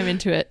 All right, I'm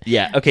into it.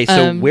 Yeah. Okay.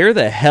 So where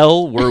the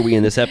hell were we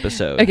in this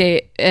episode?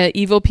 Okay,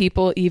 evil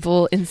people,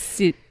 evil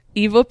insidious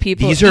people.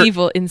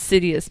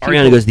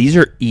 Ariana goes, these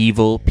are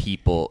evil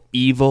people,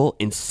 evil,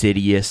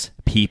 insidious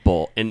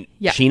people. And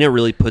Sheena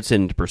really puts it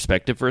into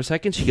perspective for a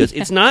second. She goes,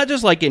 it's not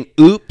just like an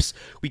oops,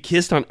 we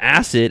kissed on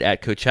acid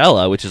at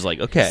Coachella, which is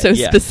like, okay. So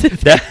specific.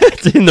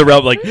 That's in the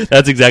realm, like,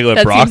 that's exactly what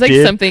that Brock seems like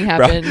did. Something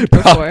happened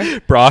before.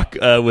 Brock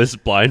was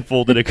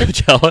blindfolded at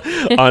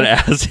Coachella on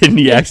acid, and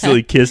he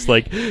accidentally kissed,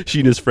 like,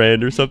 Sheena's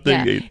friend or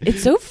something. Yeah.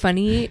 It's so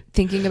funny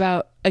thinking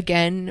about,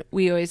 again,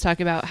 we always talk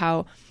about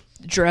how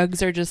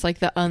drugs are just like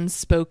the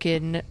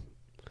unspoken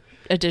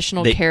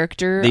additional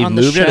character on the show. They've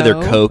moved out of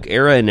their coke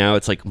era, and now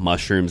it's like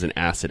mushrooms and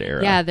acid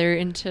era. Yeah, they're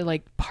into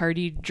like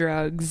party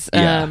drugs.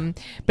 Yeah.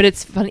 But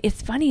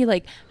it's funny.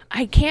 Like,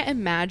 I can't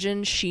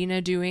imagine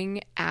Sheena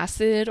doing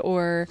acid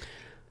or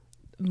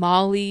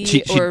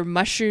Molly or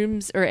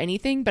mushrooms or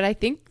anything, but I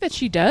think that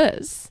she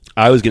does.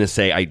 I was going to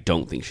say, I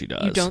don't think she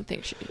does. You don't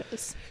think she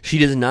does? She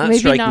does not Maybe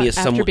strike not me as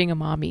after someone being a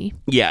mommy.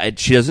 Yeah,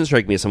 she doesn't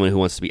strike me as someone who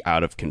wants to be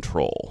out of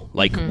control.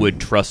 Like, would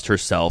trust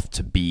herself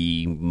to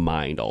be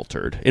mind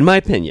altered, in my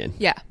opinion.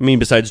 Yeah. I mean,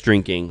 besides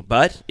drinking.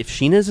 But if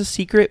Sheena's a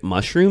secret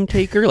mushroom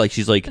taker, like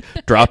she's like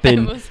dropping.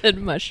 I almost said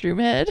mushroom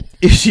head.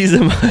 If she's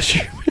a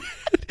mushroom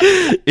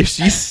if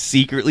she's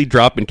secretly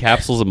dropping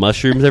capsules of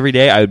mushrooms every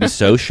day, I would be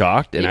so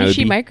shocked. And Maybe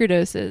she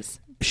microdoses.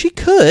 She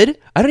could.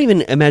 I don't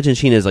even imagine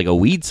Sheena's like a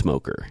weed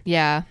smoker.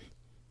 Yeah,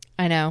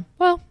 I know.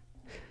 Well,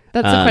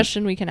 that's a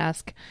question we can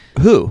ask.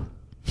 Who?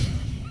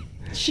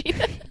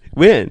 Sheena.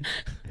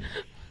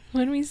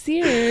 When we see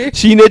her.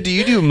 Sheena, do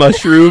you do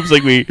mushrooms?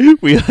 Like we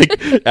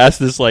like asked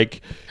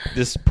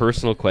this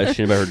personal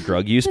question about her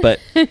drug use,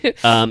 but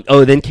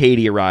then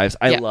Katie arrives.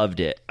 I loved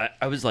it.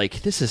 I was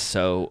like, this is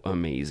so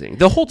amazing.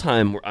 The whole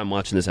time I'm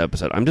watching this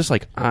episode, I'm just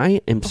like,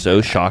 I am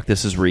so shocked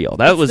this is real.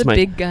 That was my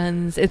big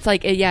guns. It's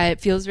like, it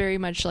feels very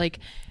much like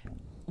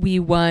we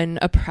won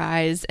a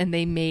prize and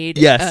they made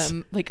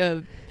like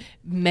a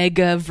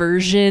mega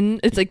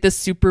version. It's like the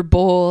Super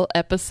Bowl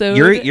episode.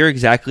 You're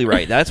exactly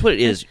right. That's what it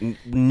is.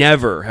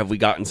 Never have we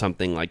gotten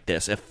something like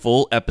this, a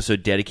full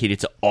episode dedicated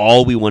to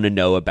all we want to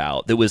know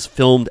about that was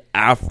filmed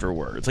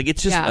afterwards. Like,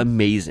 it's just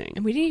amazing.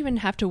 And we didn't even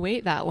have to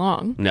wait that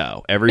long.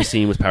 No, every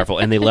scene was powerful,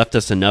 and they left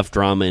us enough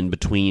drama in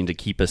between to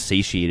keep us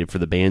satiated for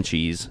the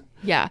Banshees.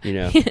 Yeah. You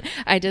know,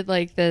 I did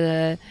like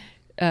the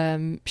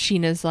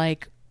Sheena's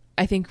like,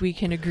 I think we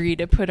can agree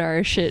to put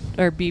our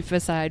beef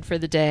aside for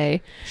the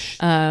day.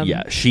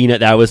 Sheena,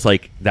 that was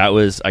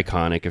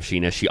iconic of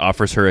Sheena. She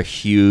offers her a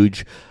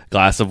huge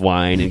glass of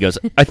wine and goes,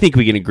 I think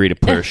we can agree to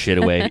put our shit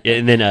away.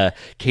 And then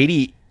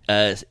Katie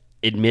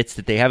admits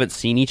that they haven't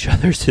seen each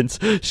other since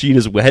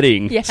Sheena's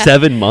wedding,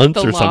 7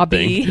 months or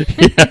something.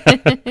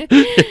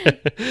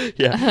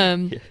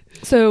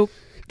 So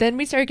then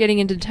we start getting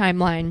into the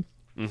timeline.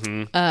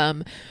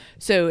 Mm-hmm.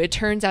 So it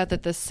turns out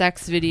that the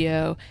sex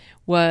video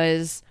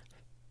was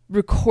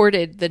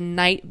recorded the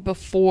night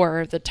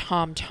before the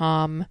Tom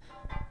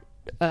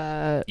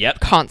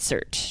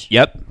concert.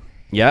 Yep.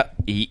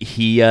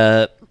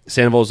 He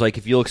Sandoval's like,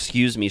 if you'll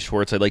excuse me,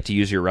 Schwartz, I'd like to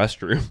use your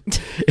restroom.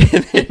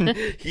 And then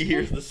he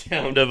hears the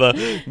sound of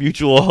a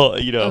mutual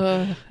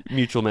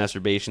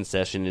masturbation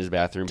session in his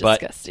bathroom.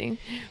 Disgusting.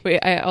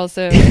 I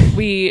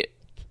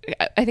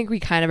think we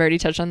kind of already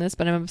touched on this,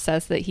 but I'm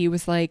obsessed that he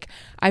was like,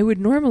 I would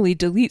normally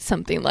delete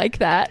something like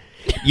that.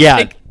 Yeah.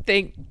 Like,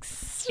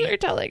 thanks for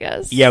telling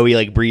us. Yeah, we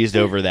like breezed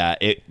over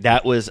that.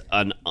 That was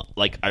an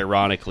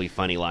ironically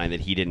funny line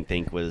that he didn't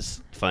think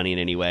was funny in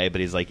any way,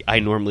 but he's like, I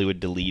normally would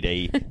delete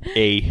a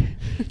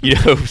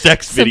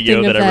sex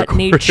video that I recorded.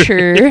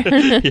 Nature.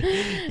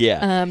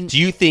 Yeah. Do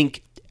you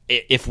think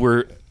if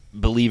we're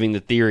believing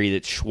the theory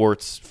that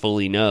Schwartz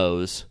fully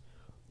knows,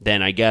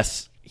 then I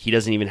guess he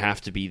doesn't even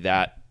have to be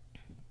that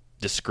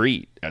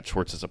discreet at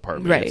Schwartz's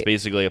apartment. Right. It's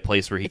basically a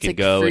place where he could like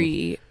go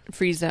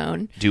free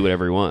zone, do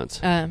whatever he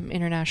wants.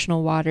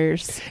 International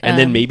waters. And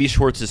then maybe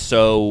Schwartz is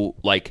so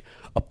like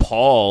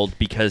appalled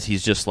because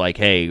he's just like,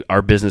 hey,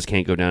 our business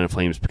can't go down in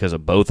flames because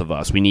of both of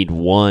us. We need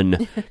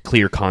one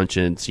clear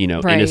conscience,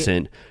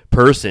 innocent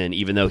person,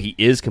 even though he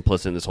is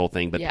complicit in this whole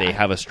thing. But they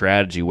have a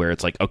strategy where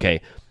it's like,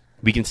 okay,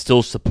 we can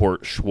still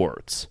support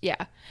Schwartz.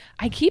 Yeah.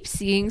 I keep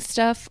seeing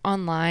stuff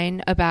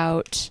online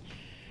about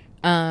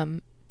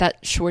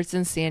that Schwartz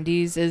and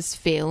Sandy's is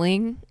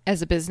failing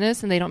as a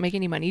business and they don't make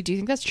any money. Do you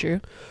think that's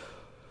true?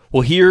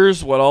 Well,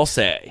 here's what I'll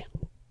say.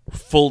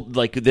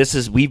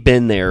 We've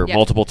been there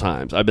multiple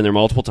times. I've been there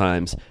multiple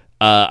times.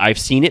 I've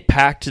seen it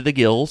packed to the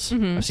gills.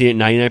 I've seen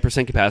it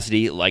 99%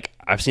 capacity. Like,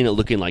 I've seen it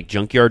looking like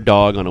Junkyard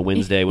Dog on a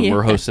Wednesday when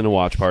we're hosting a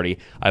watch party.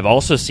 I've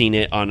also seen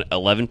it on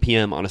 11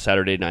 p.m. on a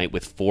Saturday night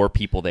with 4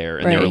 people there,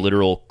 and there were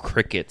literal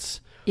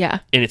crickets. Yeah.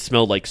 And it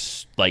smelled like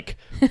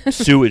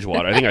sewage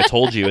water. I think I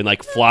told you. And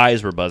like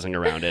flies were buzzing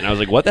around it. And I was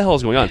like, what the hell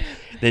is going on?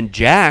 Then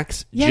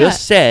Jax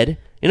just said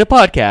in a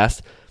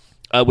podcast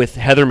with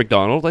Heather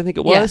McDonald, I think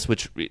it was,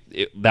 which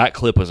that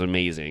clip was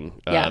amazing.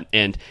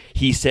 And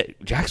he said,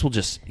 Jax will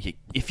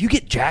if you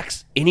get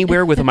Jax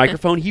anywhere with a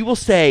microphone, he will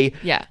say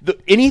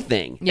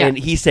anything. Yeah.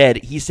 And she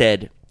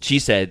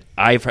said,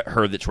 I've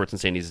heard that Schwartz and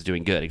Sandy's is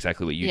doing good.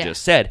 Exactly what you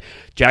just said.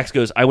 Jax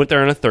goes, I went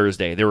there on a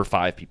Thursday. There were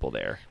 5 people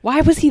there.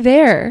 Why was he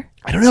there?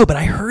 I don't know, but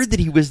I heard that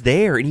he was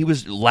there, and he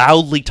was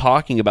loudly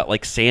talking about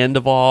like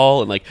Sandoval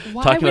and like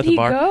talking about the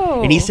bar.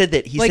 Go? And he said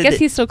that I guess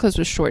he's still close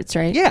with Schwartz,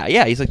 right?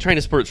 Yeah. He's like trying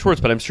to support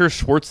Schwartz, but I'm sure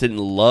Schwartz didn't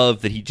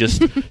love that he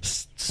just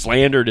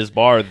slandered his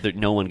bar that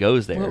no one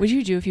goes there. What would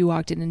you do if you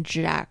walked in and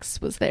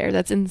Jax was there?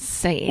 That's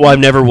insane. Well, I've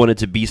never wanted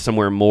to be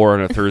somewhere more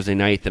on a Thursday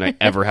night than I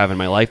ever have in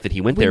my life that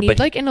he went there. We need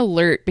like an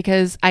alert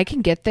because I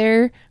can get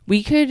there.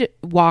 We could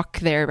walk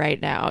there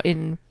right now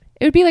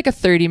it would be like a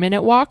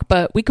 30-minute walk,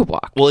 but we could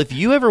walk. Well, if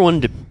you ever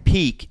wanted to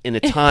peak in a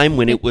time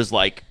when it was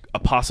like a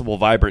possible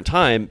vibrant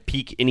time,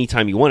 peak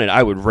anytime you wanted,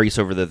 I would race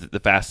over the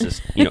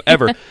fastest,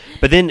 ever.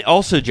 But then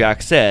also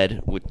Jack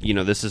said,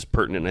 this is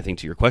pertinent, I think,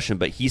 to your question,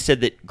 but he said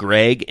that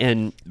Greg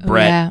and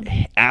Brett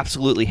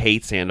absolutely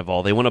hate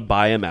Sandoval. They want to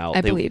buy him out.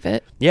 I believe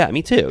it. Yeah,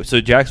 me too. So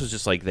Jax was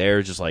just like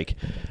there, just like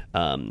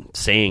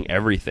saying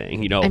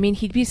everything, I mean,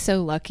 he'd be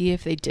so lucky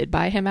if they did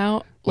buy him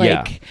out.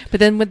 But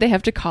then would they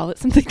have to call it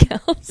something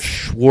else?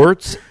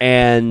 Schwartz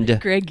and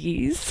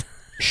Greggy's.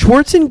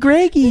 Schwartz and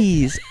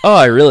Greggy's. Oh,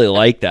 I really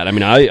like that. I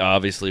mean, I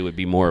obviously would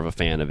be more of a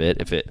fan of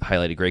it if it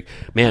highlighted Greg.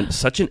 Man,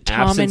 such an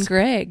absence. Tom and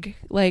Greg,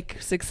 like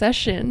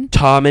Succession.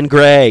 Tom and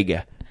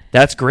Greg.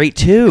 That's great,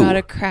 too.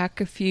 Gotta crack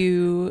a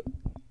few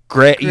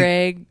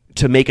Greg.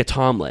 To make a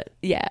Tomlet.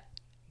 Yeah.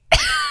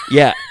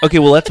 Yeah. Okay,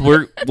 well,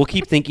 we'll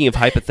keep thinking of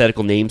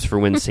hypothetical names for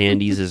when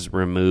Sandy's is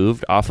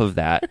removed off of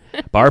that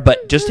bar.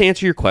 But just to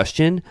answer your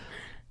question,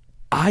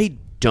 I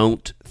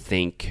don't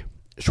think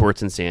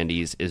Schwartz and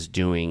Sandy's is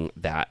doing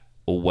that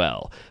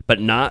well,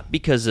 but not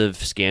because of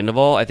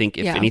Scandival. I think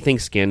if anything,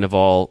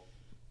 Scandival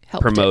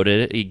promoted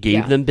it. He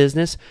gave them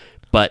business,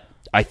 but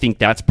I think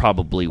that's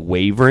probably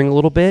wavering a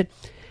little bit.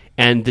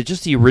 And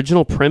just the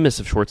original premise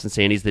of Schwartz and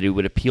Sandy's that it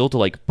would appeal to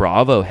like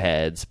Bravo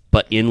heads,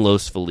 but in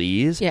Los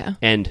Feliz. Yeah.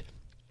 And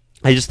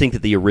I just think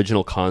that the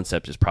original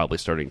concept is probably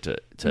starting to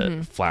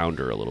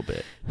flounder a little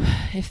bit.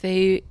 If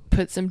they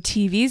put some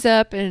TVs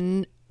up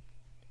and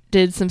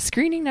did some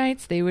screening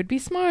nights, they would be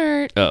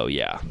smart. Oh,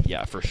 yeah.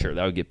 Yeah, for sure.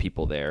 That would get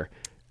people there.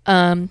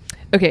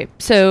 Okay,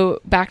 so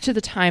back to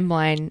the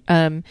timeline.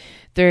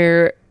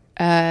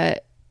 Ariana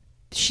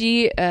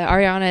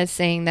is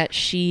saying that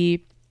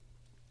she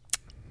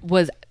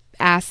was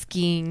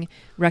asking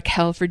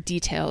Raquel for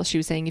details. She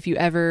was saying, if you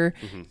ever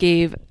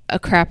gave a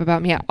crap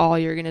about me at all,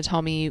 you're going to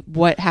tell me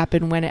what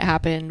happened, when it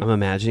happened. I'm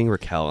imagining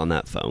Raquel on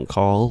that phone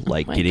call,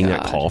 like getting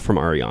that call from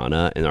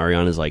Ariana, and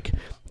Ariana's like,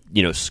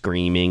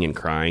 screaming and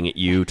crying at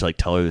you to like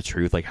tell her the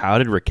truth. Like, how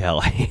did Raquel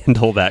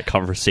handle that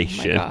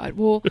conversation? Oh my God.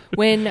 Well,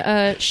 when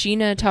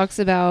Sheena talks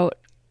about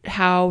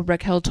how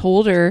Raquel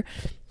told her,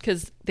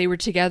 because they were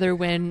together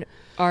when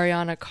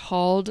Ariana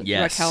called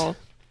Raquel,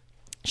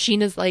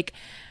 Sheena's like,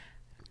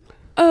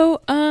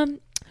 I'm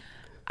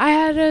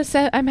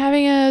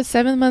having a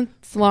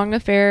 7-month-long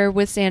affair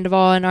with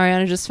Sandoval, and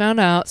Ariana just found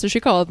out, so she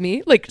called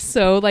me, like,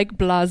 so, like,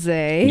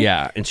 blasé.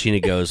 Yeah, and Sheena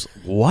goes,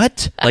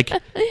 what? Like,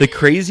 the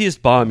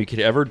craziest bomb you could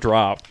ever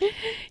drop.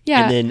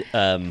 Yeah. And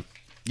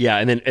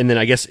then, and then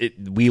I guess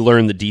we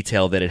learned the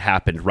detail that it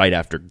happened right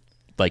after,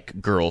 like,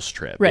 Girls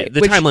Trip. Right.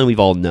 The timeline we've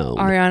all known.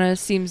 Ariana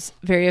seems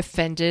very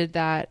offended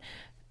that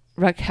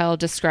Raquel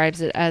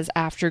describes it as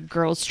after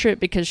Girls Trip,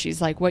 because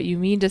she's like, what you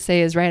mean to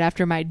say is right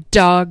after my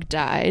dog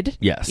died.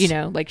 Yes.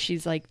 Like,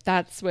 she's like,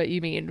 that's what you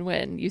mean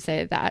when you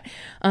say that.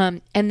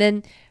 And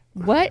then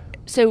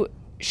so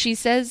she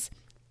says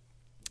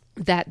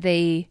that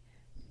they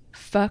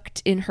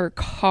fucked in her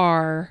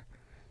car,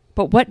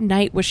 but what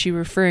night was she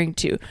referring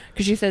to?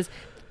 Because she says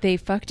they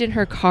fucked in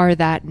her car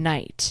that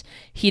night.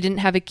 He didn't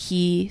have a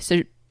key,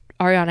 so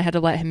Ariana had to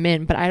let him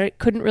in, but I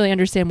couldn't really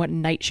understand what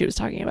night she was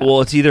talking about.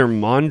 Well, it's either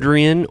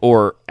Mondrian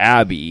or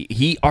Abby.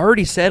 He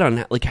already said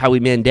on like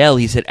Howie Mandel,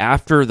 he said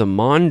after the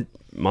Mondrian,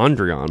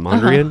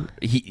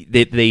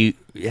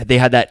 they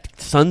had that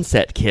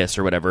sunset kiss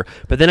or whatever.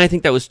 But then I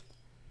think that was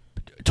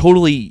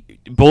totally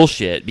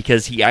bullshit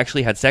because he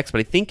actually had sex.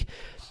 But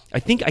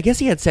I guess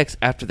he had sex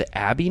after the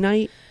Abby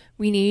night.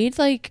 We need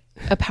like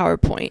a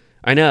PowerPoint.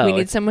 I know. We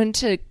need someone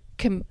to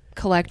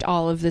collect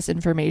all of this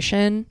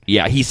information.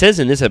 Yeah, he says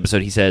in this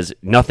episode, he says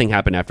nothing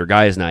happened after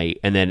guys' night,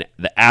 and then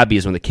the Abbey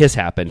is when the kiss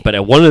happened. But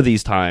at one of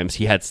these times,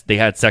 they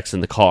had sex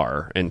in the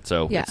car, and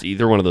so it's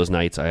either one of those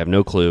nights. I have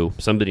no clue.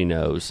 Somebody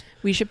knows.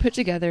 We should put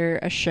together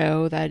a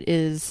show that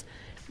is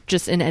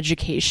just an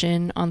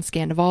education on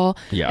Scandival.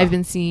 Yeah. I've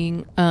been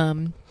seeing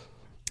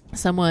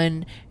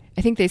someone,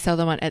 I think they sell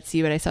them on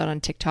Etsy, but I saw it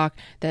on TikTok,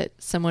 that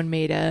someone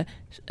made a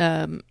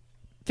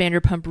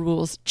Vanderpump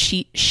Rules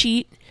cheat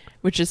sheet,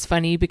 which is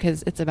funny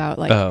because it's about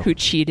like who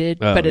cheated,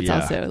 but it's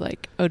also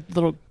like a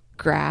little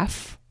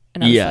graph.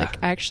 And I was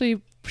like, I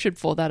actually should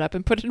fold that up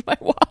and put it in my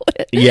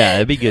wallet. Yeah,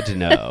 it'd be good to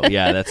know.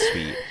 Yeah, that's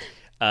sweet.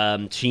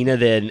 Sheena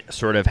then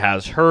sort of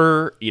has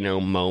her,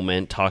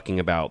 moment talking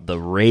about the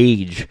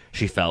rage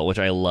she felt, which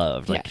I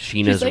loved. Like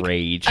Sheena's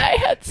rage. I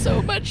had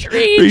so much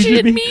rage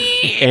in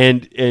me.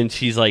 And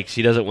she's like,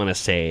 she doesn't want to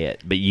say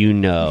it, but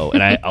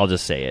and I'll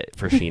just say it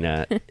for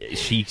Sheena.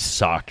 She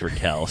socked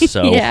Raquel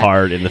so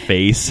hard in the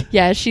face.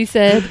 Yeah, she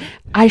said,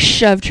 I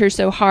shoved her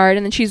so hard.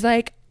 And then she's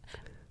like,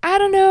 I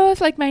don't know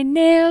if like my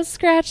nails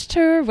scratched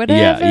her or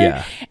whatever.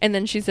 Yeah. And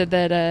then she said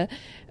that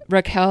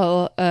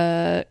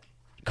Raquel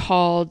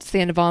called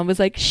Sandoval and was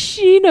like,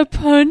 Sheena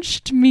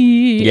punched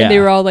me. Yeah. And they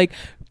were all like,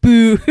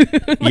 boo.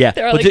 Yeah.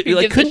 They're all like,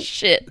 who gives a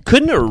shit?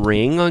 Couldn't a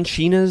ring on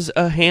Sheena's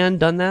hand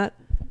done that?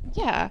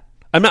 Yeah.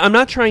 I'm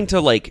not trying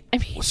to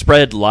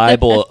spread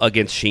libel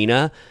against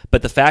Sheena,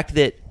 but the fact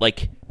that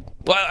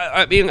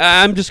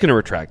I'm just going to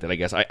retract it, I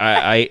guess.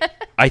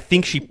 I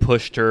think she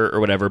pushed her or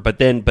whatever, but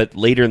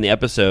later in the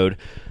episode,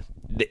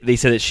 they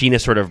said that Sheena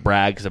sort of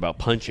brags about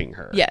punching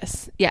her.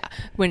 Yes. Yeah.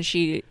 When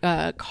she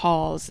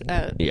calls,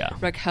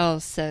 Raquel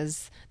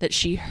says that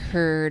she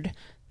heard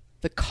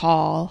the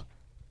call.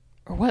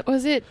 Or what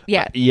was it?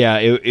 Yeah.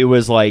 It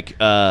was like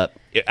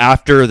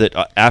after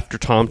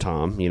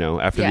Tom,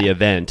 after the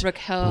event,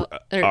 Raquel,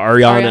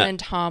 Ariana and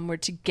Tom were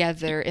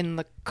together in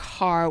the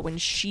car when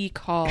she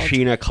called.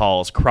 Sheena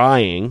calls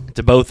crying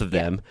to both of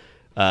them.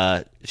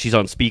 She's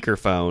on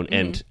speakerphone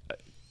and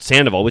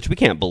Sandoval, which we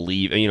can't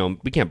believe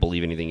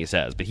anything he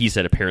says, but he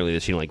said apparently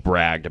that she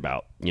bragged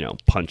about,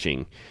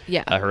 punching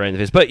her in the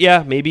face. But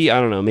maybe, I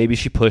don't know, maybe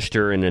she pushed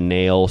her and a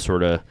nail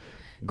sort of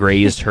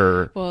grazed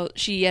her. Well,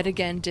 she yet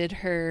again did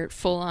her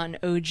full-on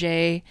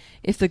OJ,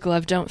 if the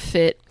glove don't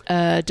fit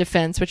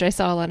defense, which I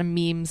saw a lot of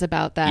memes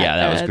about that. Yeah,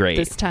 that was great.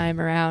 This time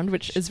around,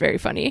 which is very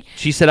funny.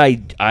 She said,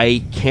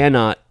 I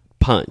cannot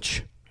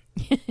punch.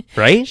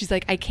 Right? She's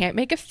like, I can't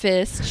make a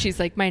fist.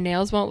 She's like, my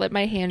nails won't let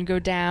my hand go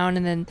down.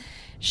 And then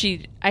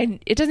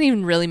it doesn't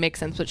even really make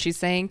sense what she's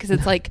saying, because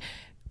it's like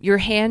your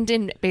hand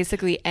in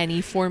basically any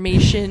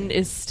formation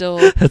is still.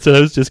 That's what I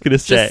was just gonna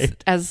say.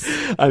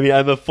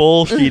 I'm a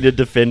full Sheena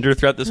defender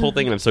throughout this whole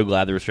thing, and I'm so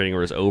glad the restraining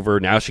order is over.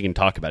 Now she can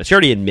talk about it. She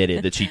already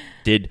admitted that she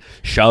did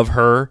shove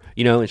her,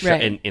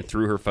 and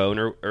threw her phone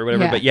or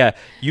whatever. Yeah. But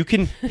you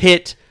can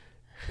hit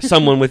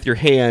someone with your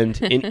hand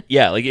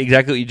like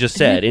exactly what you just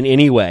said, in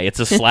any way. It's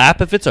a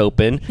slap if it's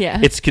open.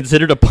 It's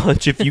considered a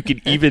punch if you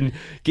can even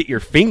get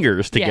your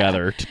fingers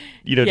together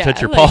to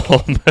touch your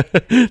palm.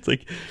 It's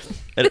like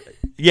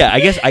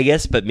I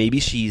guess but maybe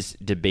she's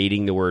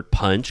debating the word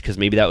punch because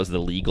maybe that was the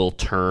legal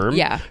term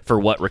for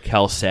what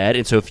Raquel said.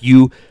 And so if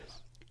you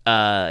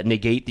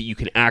negate that you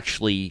can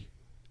actually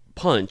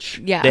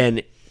punch,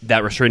 then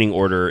that restraining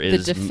order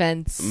is the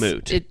defense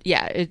moot.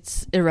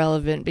 It's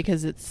irrelevant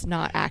because it's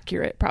not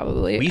accurate,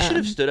 probably. We should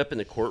have stood up in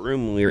the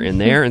courtroom when we were in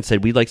there and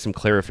said, we'd like some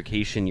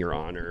clarification, Your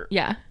Honor,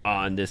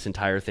 on this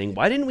entire thing.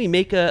 Why didn't we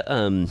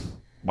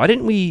why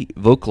didn't we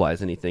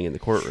vocalize anything in the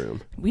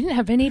courtroom? We didn't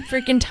have any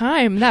freaking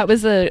time. That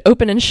was an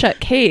open and shut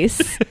case.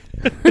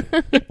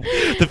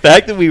 The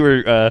fact that we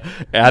were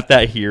at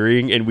that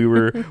hearing and we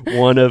were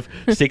one of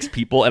 6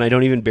 people, and I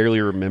don't even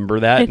barely remember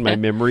that in my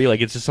memory.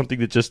 Like, it's just something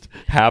that just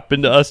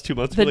happened to us 2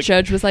 months ago. The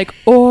judge was like,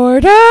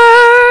 order!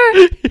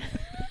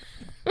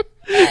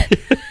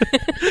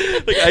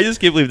 I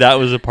just can't believe that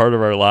was a part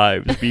of our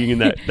lives, being in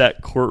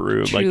that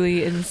courtroom.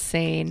 Truly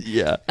insane.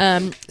 Yeah.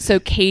 So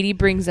Katie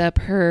brings up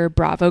her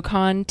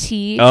BravoCon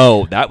tea.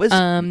 Oh, that was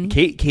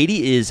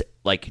Katie is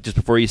just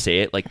before you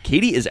say it,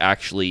 Katie is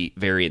actually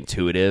very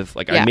intuitive.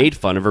 I made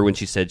fun of her when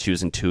she said she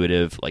was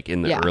intuitive,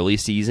 in the early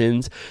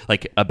seasons,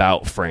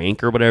 about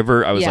Frank or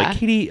whatever. I was like,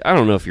 Katie, I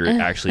don't know if you're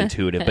actually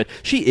intuitive, but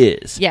she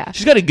is. Yeah.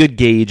 She's got a good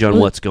gauge on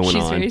what's going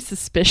on. She's very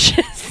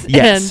suspicious.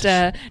 Yes.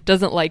 And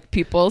doesn't like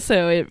people,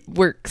 so it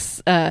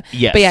works.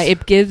 Yes. But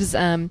it gives,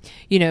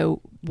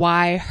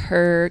 why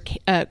her,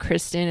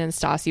 Kristen and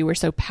Stassi were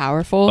so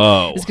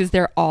powerful is because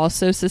they're all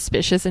so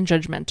suspicious and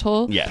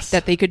judgmental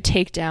that they could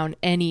take down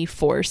any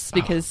force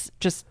because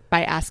just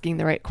by asking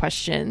the right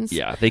questions.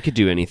 Yeah, they could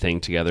do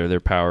anything together, their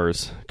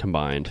powers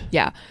combined.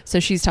 Yeah, so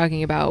she's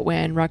talking about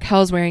when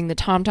Raquel's wearing the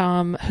Tom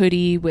Tom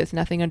hoodie with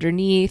nothing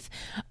underneath.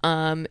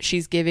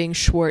 She's giving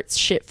Schwartz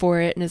shit for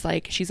it and is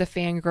like, she's a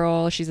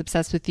fangirl, she's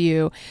obsessed with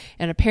you.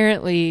 And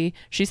apparently,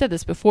 she said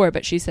this before,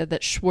 but she said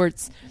that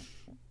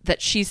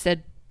she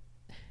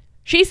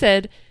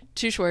said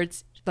to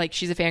Schwartz,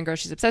 she's a fangirl,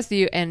 she's obsessed with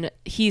you, and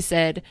he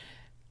said,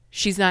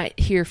 she's not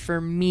here for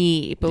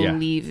me,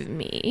 believe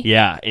me.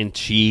 Yeah, and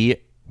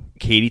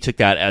Katie took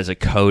that as a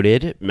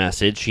coded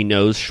message. She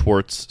knows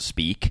Schwartz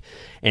speak,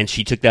 and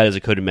she took that as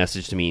a coded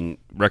message to mean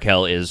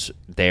Raquel is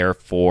there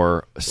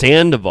for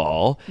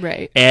Sandoval.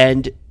 Right.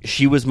 And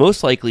she was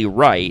most likely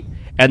right.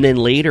 And then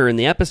later in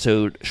the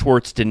episode,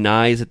 Schwartz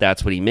denies that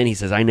that's what he meant. He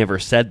says, I never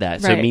said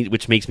that. Right. So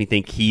which makes me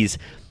think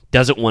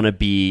doesn't want to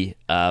be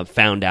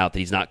found out that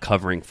he's not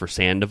covering for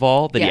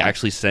Sandoval, that he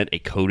actually sent a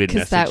coded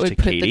message to Katie. Because that would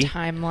put the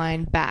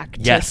timeline back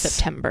to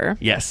September.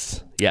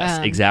 Yes,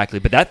 exactly.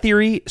 But that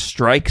theory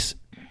strikes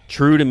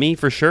true to me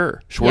for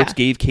sure. Schwartz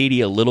gave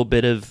Katie a little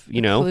bit of,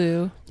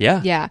 clue.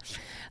 Yeah.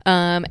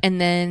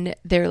 And then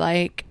they're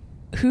like,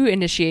 who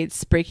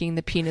initiates breaking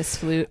the penis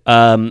flute?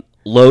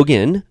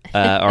 Logan,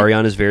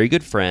 Ariana's very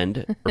good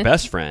friend, or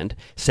best friend,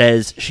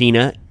 says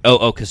Sheena,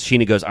 because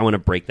Sheena goes, I want to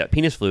break that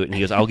penis flute. And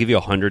he goes, I'll give you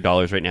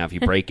 $100 right now if you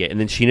break it. And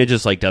then Sheena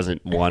just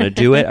doesn't want to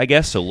do it, I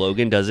guess. So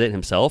Logan does it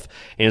himself.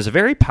 And it's a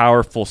very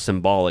powerful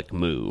symbolic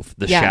move,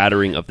 the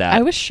shattering of that.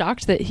 I was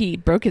shocked that he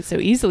broke it so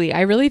easily.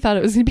 I really thought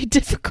it was going to be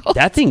difficult.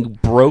 That thing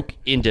broke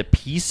into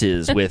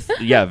pieces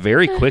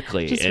very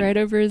quickly. Just right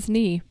over his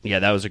knee. Yeah,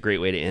 that was a great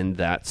way to end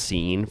that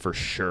scene for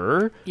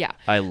sure. Yeah.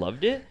 I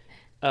loved it.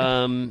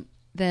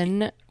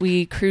 Then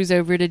we cruise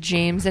over to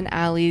James and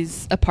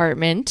Allie's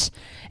apartment.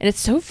 And it's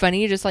so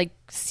funny, just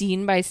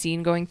scene by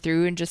scene going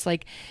through, and just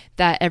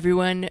that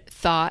everyone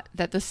thought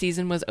that the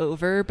season was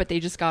over, but they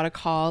just got a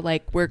call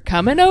we're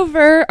coming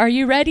over. Are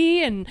you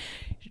ready? And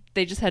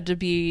they just had to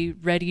be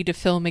ready to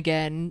film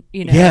again,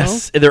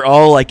 Yes. They're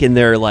all in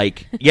their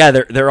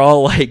they're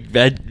all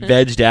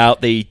vegged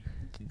out. They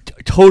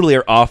totally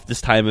are off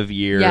this time of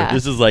year. Yeah.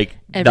 This is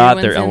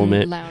not their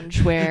element.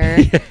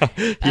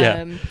 Loungewear.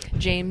 Yeah.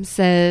 James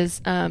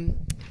says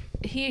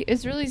he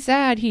is really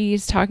sad.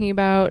 He's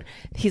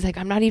like,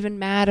 I'm not even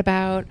mad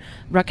about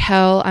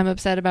Raquel. I'm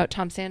upset about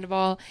Tom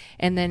Sandoval.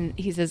 And then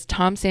he says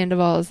Tom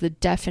Sandoval is the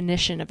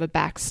definition of a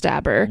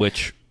backstabber.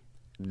 Which,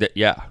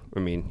 I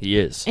mean, he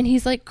is. And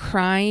he's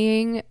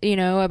crying,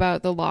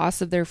 about the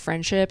loss of their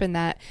friendship and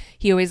that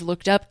he always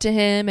looked up to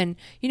him. And,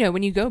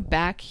 when you go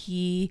back,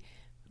 he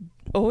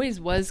always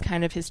was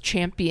kind of his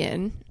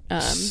champion.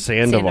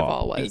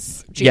 Sandoval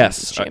was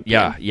James'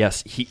 champion.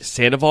 Yes.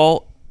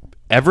 Sandoval,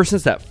 ever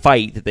since that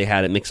fight that they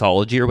had at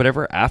Mixology or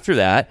whatever, after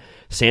that,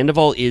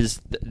 Sandoval is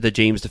the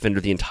James defender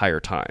the entire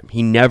time.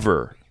 He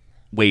never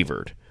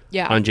wavered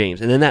on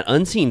James. And then that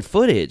unseen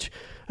footage,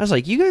 I was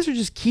like, you guys are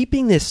just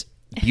keeping this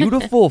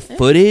beautiful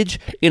footage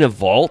in a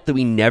vault that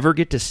we never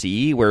get to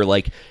see, where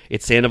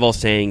it's Sandoval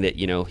saying that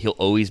he'll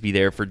always be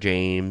there for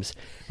James,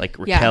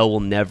 Raquel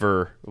will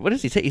never, what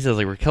does he say? He says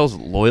Raquel's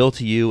loyal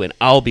to you and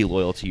I'll be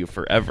loyal to you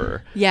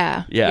forever.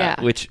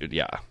 Which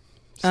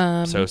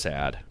so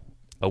sad,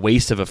 a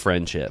waste of a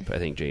friendship, I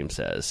think James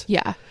says.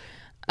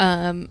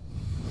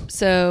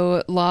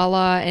 So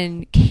Lala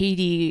and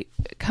Katie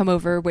come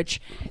over,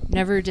 which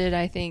never did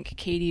I think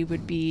Katie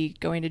would be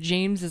going to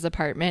James's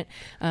apartment.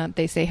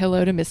 They say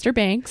hello to Mr.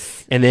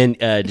 Banks. And then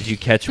did you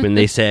catch when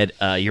they said,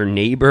 your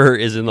neighbor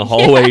is in the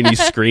hallway and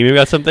he's screaming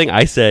about something?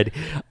 I said,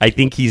 I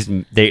think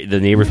the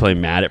neighbor's probably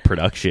mad at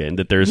production,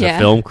 that there's a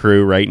film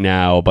crew right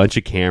now, a bunch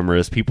of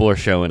cameras, people are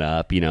showing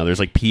up, there's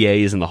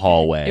PAs in the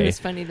hallway. It was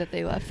funny that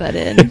they left that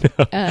in.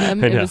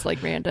 It was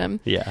random.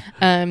 Yeah.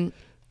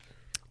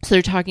 So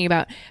they're talking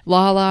about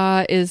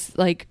Lala is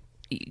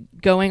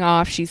going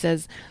off. She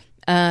says,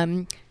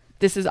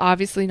 this is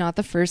obviously not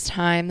the first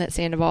time that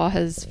Sandoval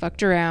has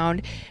fucked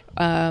around.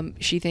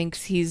 She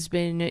thinks he's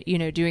been,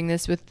 doing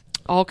this with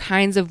all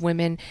kinds of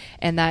women,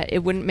 and that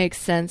it wouldn't make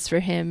sense for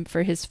him,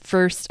 for his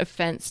first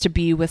offense, to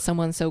be with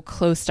someone so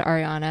close to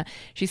Ariana.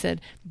 She said,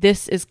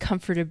 this is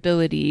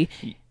comfortability.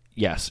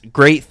 Yes.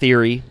 Great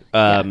theory.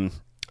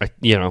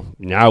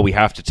 Now we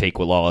have to take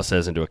what Lala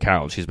says into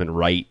account. She's been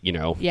right,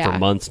 for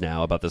months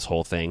now about this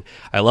whole thing.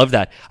 I love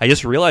that. I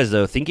just realized,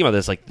 though, thinking about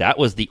this, that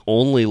was the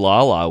only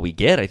Lala we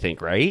get, I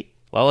think, right?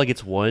 Lala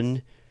gets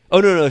one. Oh,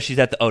 no, she's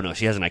at the,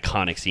 she has an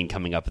iconic scene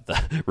coming up at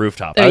the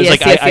rooftop. I was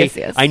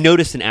yes. I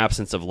noticed an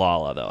absence of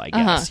Lala, though, I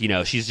guess.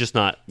 She's just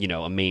not,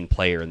 a main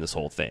player in this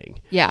whole thing.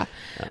 Yeah.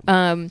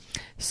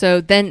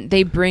 So then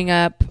they bring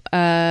up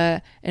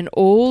an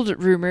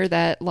old rumor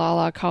that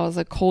Lala calls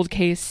a cold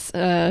case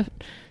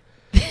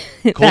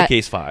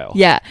case file.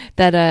 Yeah,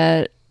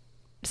 that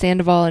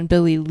Sandoval and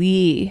Billy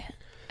Lee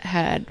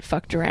had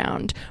fucked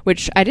around,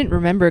 which I didn't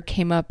remember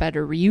came up at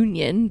a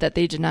reunion that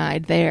they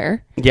denied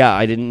there. Yeah,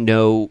 I didn't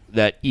know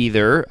that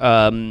either.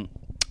 And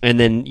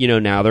then,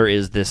 now there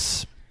is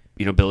this,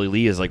 Billy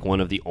Lee is one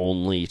of the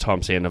only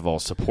Tom Sandoval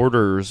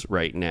supporters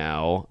right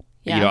now.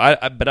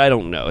 Yeah. But I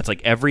don't know. It's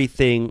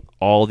everything,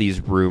 all these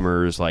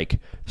rumors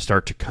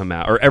start to come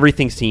out, or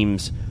everything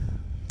seems,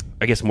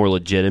 I guess, more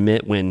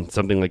legitimate when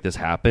something like this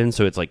happens.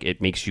 So it's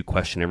it makes you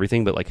question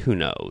everything, but who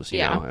knows? You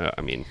know?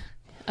 I mean,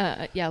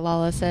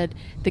 Lala said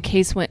the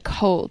case went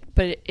cold,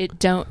 but it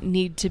don't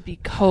need to be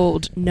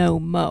cold no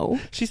mo.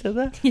 She said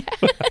that? Yeah.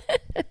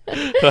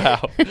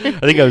 Wow. I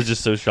think I was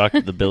just so shocked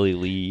at the Billy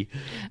Lee,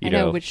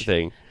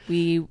 thing.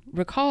 we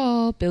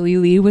recall Billy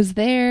Lee was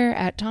there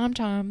at Tom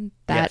Tom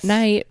that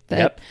night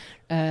that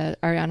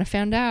Ariana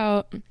found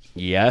out.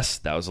 Yes,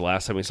 that was the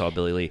last time we saw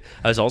Billy Lee.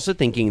 I was also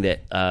thinking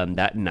that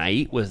that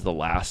night was the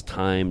last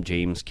time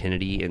James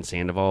Kennedy and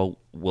Sandoval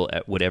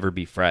would ever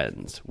be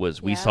friends.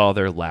 We saw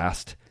their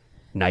last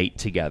night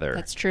together.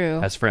 That's true.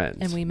 As friends.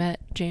 And we met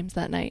James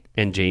that night.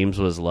 And James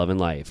was loving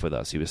life with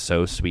us. He was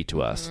so sweet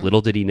to us.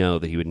 Little did he know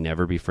that he would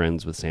never be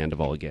friends with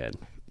Sandoval again.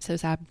 So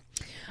sad.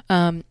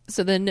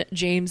 So then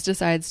James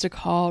decides to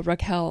call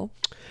Raquel.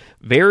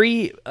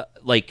 Very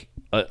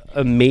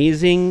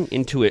amazing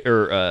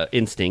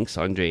instincts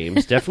on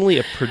James. Definitely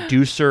a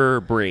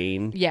producer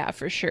brain. Yeah,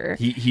 for sure.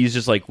 He's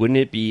just like, wouldn't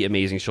it be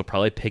amazing? She'll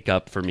probably pick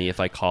up for me if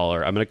I call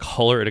her. I'm going to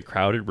call her in a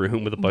crowded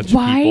room with a bunch of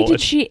people. Why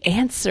did she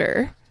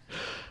answer?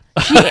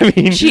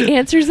 She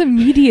answers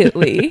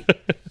immediately.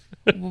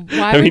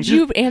 Why would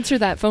you answer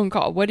that phone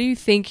call? What do you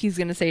think he's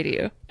going to say to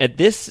you? At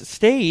this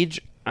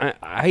stage,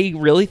 I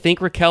really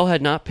think Raquel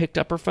had not picked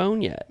up her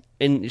phone yet.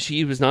 And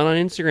she was not on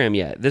Instagram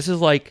yet. This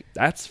is like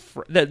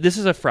this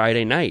is a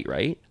Friday night,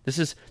 right? This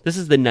is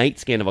the night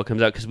Sandoval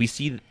comes out because we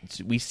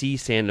see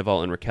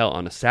Sandoval and Raquel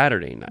on a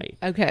Saturday night.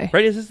 Okay,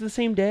 right? Is this the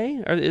same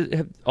day?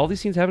 Have all these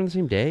scenes happening the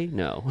same day?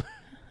 No,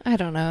 I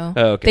don't know.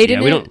 Oh, okay. They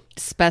didn't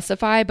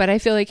specify, but I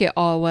feel like it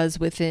all was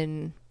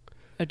within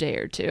a day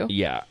or two.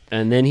 Yeah,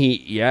 and then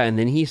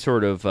he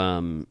sort of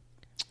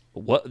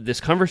this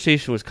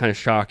conversation was kind of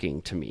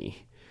shocking to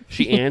me.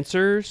 She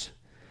answers.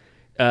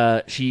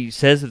 She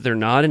says that they're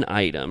not an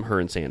item,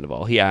 her and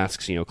Sandoval. He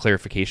asks,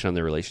 clarification on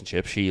their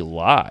relationship. She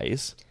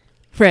lies.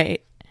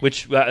 Right.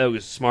 Which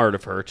was smart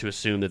of her to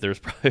assume that there's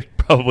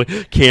probably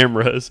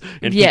cameras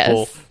and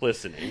people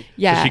listening.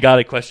 Yeah. So she got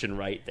a question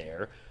right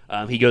there.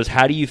 He goes,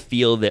 how do you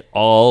feel that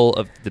all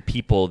of the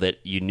people that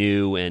you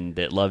knew and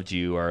that loved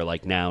you are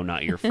like now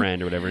not your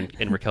friend or whatever?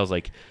 And Raquel's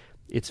like,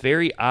 it's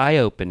very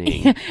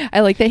eye-opening.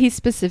 I like that he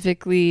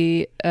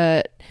specifically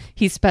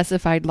he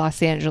specified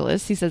Los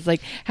Angeles. He says,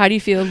 like, how do you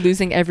feel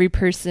losing every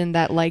person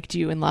that liked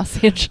you in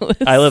Los Angeles?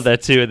 I love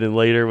that too. And then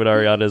later when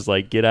Ariana's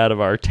like, get out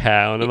of our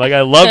town, I'm like,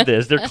 I love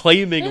this. They're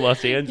claiming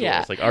Los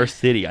Angeles, like our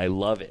city. I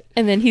love it.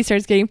 And then he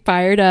starts getting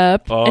fired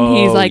up, and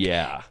he's like,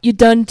 you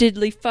done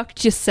diddly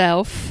fucked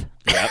yourself.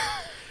 Yep.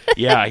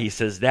 Yeah, he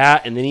says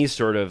that, and then he's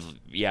sort of,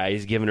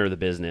 he's giving her the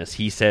business.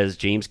 He says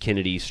James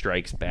Kennedy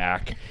strikes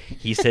back.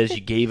 He says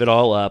you gave it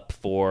all up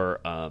for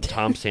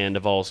Tom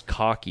Sandoval's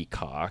cocky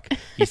cock.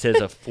 He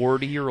says a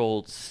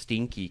 40-year-old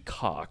stinky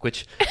cock,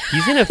 which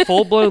he's in a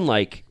full-blown,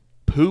 like,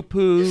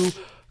 poo-poo,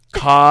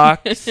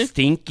 cock,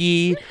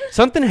 stinky.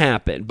 Something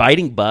happened.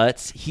 Biting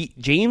butts.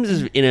 James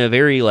is in a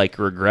very, like,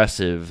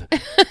 regressive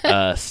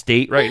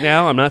state right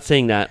now. I'm not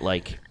saying that,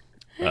 like,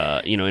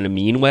 in a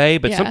mean way,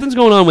 but something's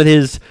going on with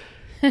his...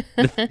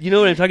 you know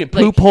what I'm talking?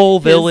 Poop hole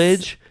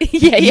village.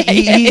 Yeah.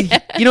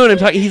 You know what I'm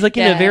talking? He's like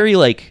in a very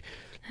like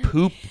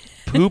poop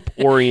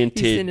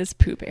oriented. He's in his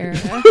poop era.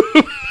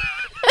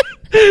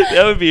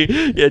 That would be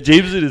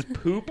James is in his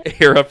poop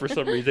era for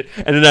some reason.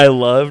 And then I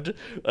loved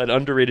an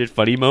underrated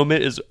funny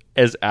moment is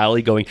as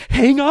Allie going,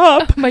 hang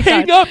up, oh my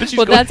hang God. up. And she's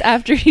well, going, that's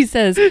after he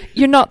says,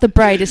 you're not the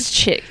brightest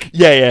chick.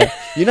 Yeah.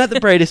 You're not the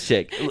brightest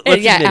chick.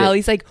 And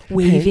Allie's like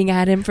waving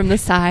at him from the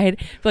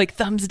side, like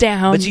thumbs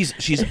down. But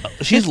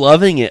she's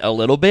loving it a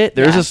little bit.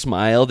 There's a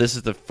smile. This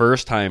is the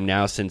first time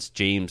now since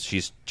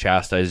she's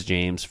chastised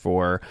James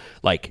for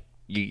like,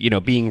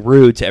 being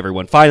rude to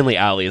everyone. Finally,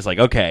 Allie is like,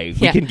 okay,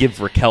 we can give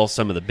Raquel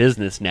some of the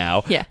business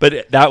now. Yeah.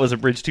 But that was a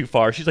bridge too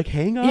far. She's like,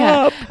 hang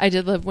up. I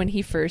did love when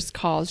he first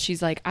calls.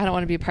 She's like, I don't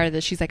want to be a part of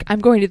this. She's like, I'm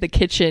going to the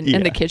kitchen. Yeah.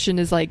 And the kitchen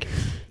is like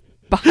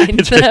behind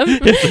them.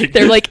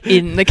 They're like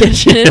in the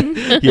kitchen.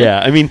 Yeah.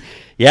 I mean,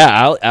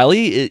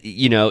 Allie,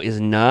 is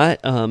not,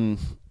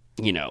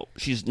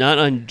 she's not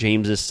on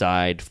James's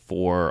side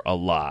for a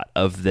lot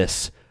of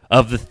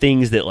the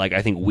things that like,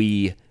 I think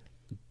we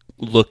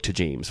look to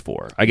James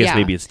for. I guess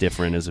maybe it's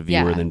different as a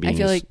viewer than being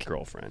his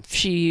girlfriend.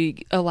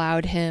 She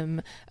allowed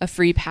him a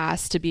free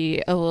pass to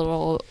be a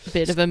little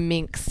bit of a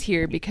minx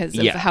here because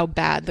of how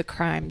bad the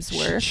crimes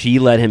were. She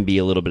let him be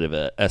a little bit of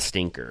a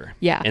stinker.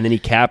 Yeah. And then he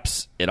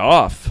caps it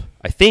off,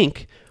 I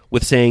think,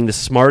 with saying the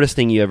smartest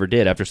thing you ever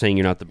did after saying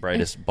you're not the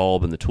brightest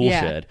bulb in the tool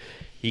shed.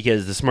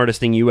 Because the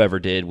smartest thing you ever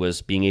did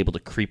was being able to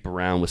creep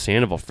around with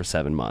Sandoval for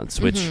 7 months,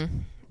 which,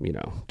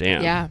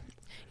 damn. Yeah.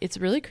 It's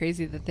really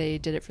crazy that they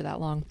did it for that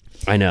long.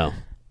 I know.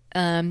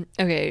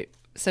 Okay,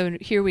 so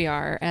here we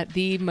are at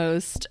the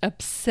most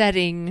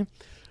upsetting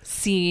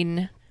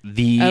scene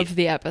of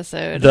the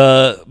episode.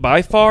 The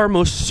by far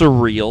most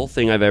surreal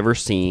thing I've ever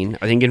seen.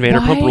 I think in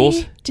Vanderpump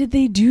Rules. Why did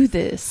they do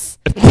this?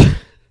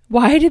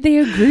 Why did they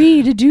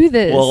agree to do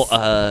this?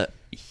 Well,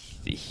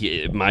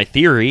 my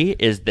theory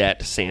is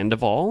that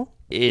Sandoval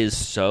is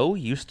so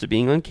used to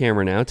being on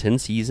camera now, 10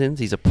 seasons.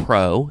 He's a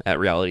pro at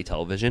reality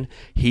television.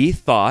 He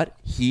thought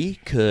he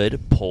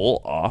could pull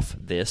off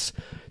this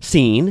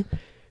scene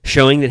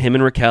showing that him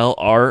and Raquel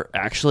are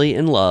actually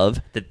in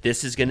love, that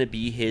this is going to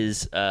be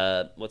his,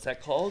 what's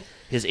that called?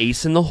 His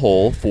ace in the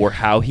hole for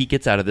how he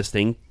gets out of this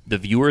thing. The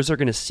viewers are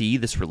going to see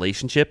this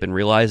relationship and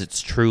realize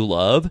it's true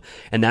love,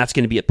 and that's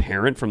going to be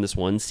apparent from this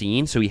one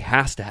scene, so he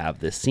has to have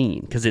this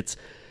scene, because it's,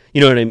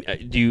 you know what I mean?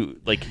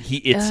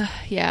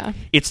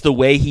 It's the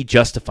way he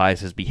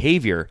justifies his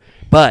behavior,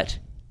 but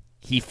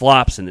he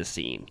flops in this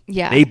scene.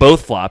 Yeah. They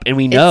both flop, and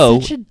we know...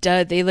 It's such a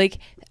dud. They, like...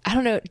 I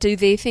don't know. Do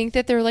they think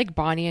that they're like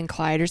Bonnie and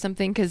Clyde or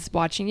something? Because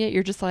watching it,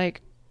 you're just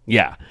like,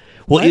 yeah.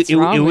 Well, what's it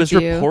wrong was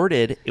with you?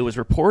 reported. It was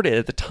reported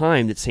at the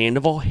time that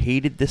Sandoval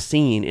hated the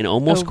scene and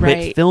almost Oh, quit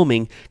right.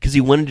 filming because he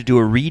wanted to do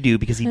a redo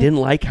because he didn't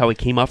like how it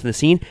came off in the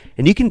scene.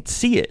 And you can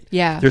see it.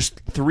 Yeah. There's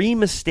 3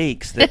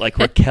 mistakes that like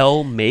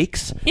Raquel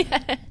makes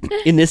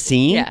in this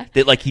scene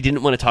that like he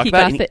didn't want to talk he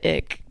about. got the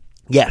ick.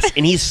 Yes,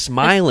 and he's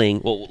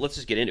smiling. Well, let's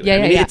just get into it. Yeah,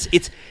 I mean, yeah.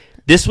 it's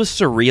this was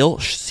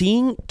surreal.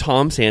 Seeing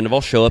Tom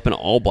Sandoval show up in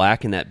all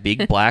black in that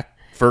big black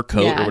fur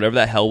coat or whatever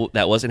the hell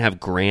that was, and have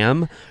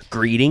Graham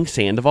greeting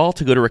Sandoval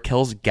to go to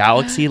Raquel's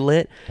galaxy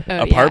lit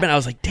apartment. I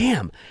was like,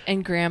 damn.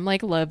 And Graham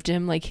like loved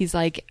him. Like he's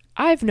like,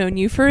 I've known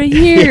you for a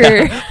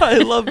year. I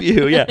love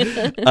you. Yeah.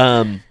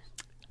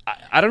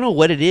 I don't know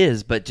what it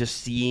is, but just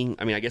seeing,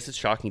 I mean, I guess it's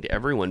shocking to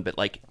everyone, but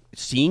like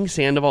seeing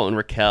Sandoval and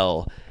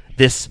Raquel,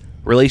 this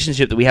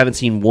relationship that we haven't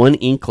seen one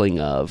inkling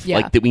of,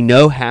 like that we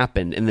know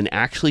happened, and then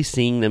actually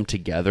seeing them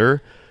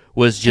together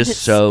was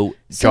just so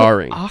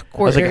jarring.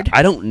 Awkward. I was like,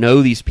 I don't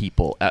know these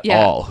people at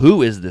all.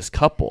 Who is this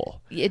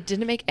couple? It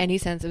didn't make any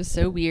sense. It was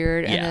so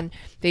weird. And then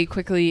they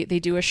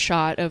do a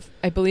shot of,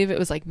 I believe it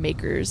was like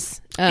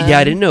Makers.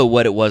 I didn't know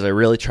what it was. I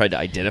really tried to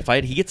identify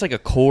it. He gets like a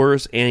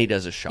Coors and he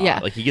does a shot. Yeah.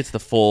 Like he gets the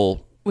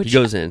full, which he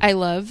goes in. I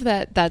love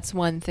that that's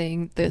one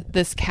thing that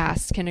this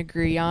cast can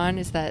agree on,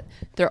 is that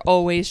they're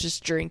always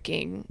just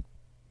drinking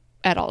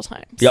at all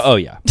times. Yeah. Oh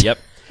yeah. Yep.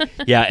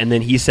 Yeah, and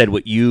then he said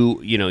what you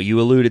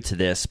alluded to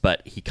this,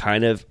 but he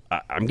kind of,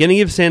 I'm going to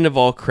give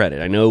Sandoval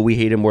credit. I know we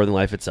hate him more than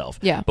life itself.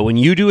 Yeah. But when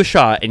you do a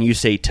shot and you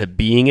say to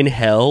being in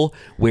hell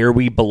where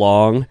we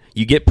belong,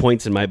 you get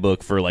points in my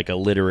book for like a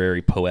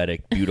literary,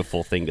 poetic,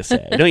 beautiful thing to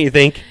say. Don't you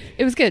think?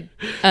 It was good.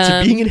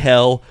 To being in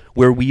hell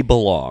where we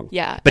belong.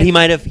 Yeah. But that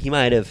might have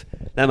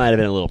been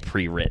a little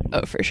pre-written.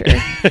 Oh, for sure.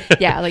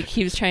 Yeah, like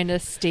he was trying to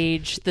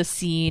stage the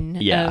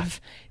scene of,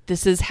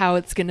 this is how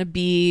it's going to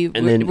be.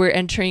 And we're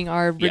entering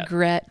our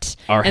regret.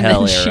 Our and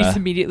hell then era. She's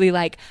immediately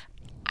like,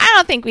 I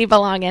don't think we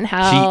belong in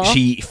hell.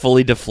 She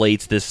fully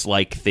deflates this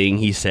like thing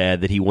he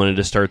said that he wanted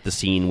to start the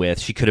scene with.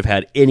 She could have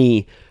had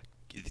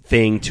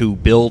anything to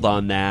build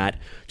on that,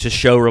 to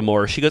show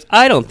remorse. She goes,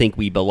 I don't think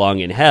we belong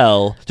in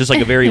hell. Just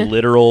like a very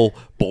literal,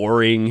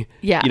 boring,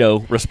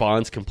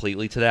 response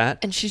completely to that.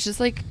 And she's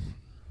just like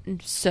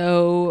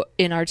so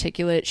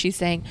inarticulate. She's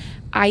saying,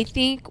 I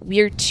think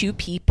we're 2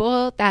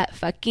 people that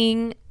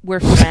fucking were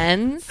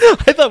friends.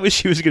 I thought what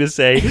she was going to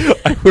say,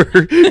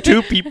 we're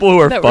 2 people who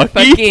are that were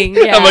fucking. fucking,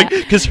 yeah. I'm like,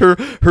 because her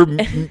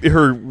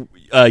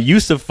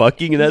use of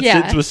fucking in that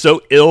sense was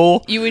so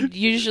ill. You would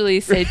usually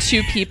say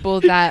 2 people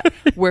that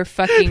were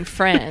fucking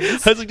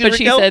friends, I was like, but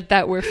she Raquel- said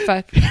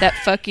that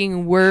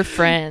fucking were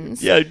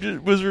friends. Yeah,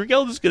 was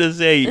Raquel just going to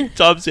say,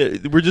 Tom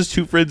said, we're just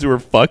 2 friends who are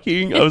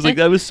fucking? I was like,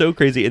 that was so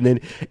crazy.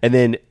 And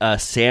then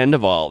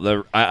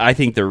Sandoval, I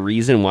think the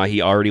reason why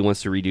he already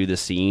wants to redo the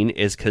scene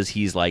is because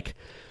he's like,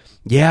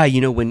 yeah,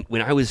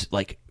 when I was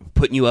like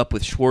putting you up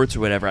with Schwartz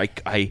or whatever,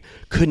 I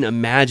couldn't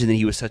imagine that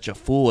he was such a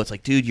fool. It's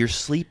like, dude, you're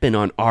sleeping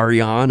on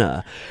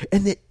Ariana.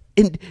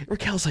 And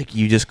Raquel's like,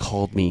 you just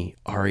called me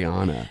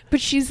Ariana.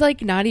 But she's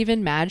like not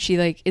even mad. She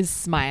like is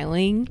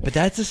smiling. But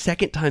that's the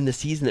second time this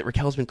season that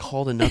Raquel's been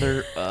called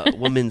another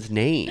woman's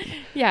name.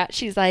 Yeah,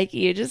 she's like,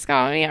 you just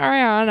called me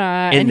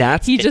Ariana.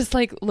 And he just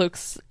like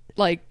looks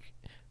like,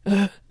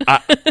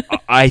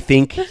 I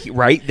think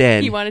right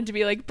then he wanted to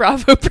be like,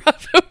 bravo,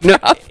 bravo, no,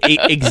 bravo.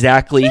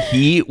 Exactly.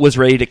 He was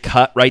ready to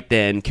cut right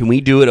then. Can we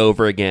do it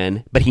over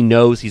again? But he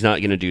knows he's not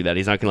going to do that.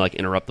 He's not going to like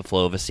interrupt the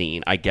flow of a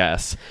scene, I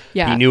guess.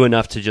 Yeah. He knew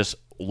enough to just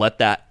let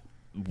that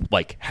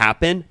like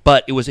happen,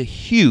 but it was a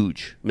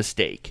huge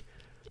mistake.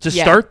 To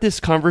start this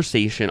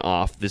conversation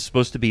off, this is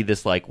supposed to be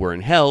this like, we're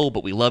in hell,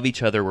 but we love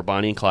each other, we're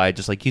Bonnie and Clyde,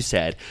 just like you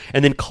said,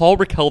 and then call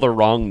Raquel the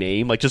wrong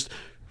name, like just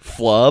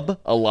flub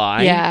a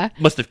line,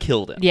 must have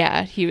killed him.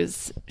 Yeah, he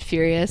was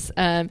furious.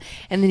 And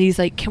then he's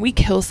like, can we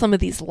kill some of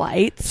these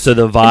lights? So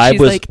the And vibe she's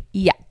was like,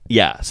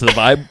 yeah. So the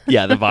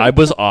vibe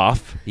was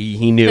off.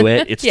 He knew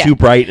it. It's too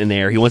bright in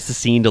there. He wants the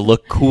scene to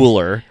look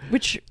cooler.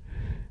 Which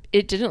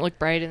it didn't look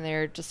bright in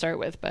there to start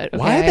with, but okay.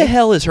 Why the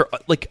hell is her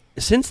like?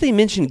 Since they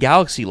mentioned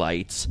galaxy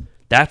lights,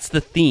 that's the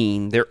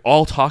theme. They're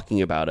all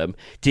talking about them.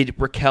 Did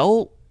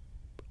Raquel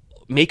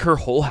make her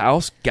whole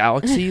house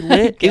galaxy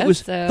lit? It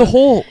was the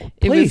whole place.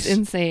 It was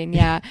insane.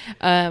 Yeah.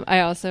 I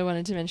also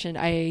wanted to mention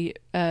I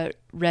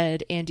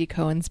read Andy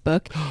Cohen's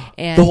book,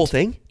 and the whole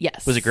thing.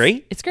 Yes. Was it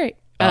great? It's great.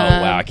 Oh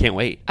wow, I can't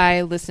wait.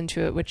 I listened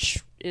to it,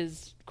 which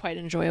is quite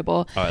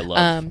enjoyable. Oh, I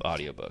love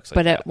audiobooks.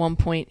 But at one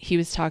point, he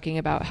was talking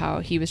about how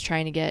he was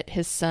trying to get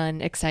his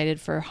son excited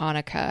for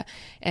Hanukkah,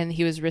 and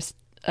he was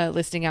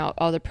listing out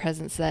all the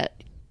presents that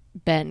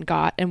Ben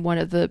got, and one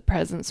of the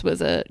presents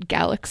was a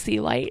galaxy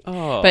light.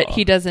 Oh. But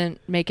he doesn't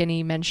make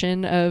any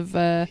mention of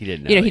he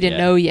didn't know he it didn't yet.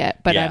 know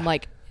yet. But Yeah. I'm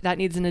like, that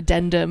needs an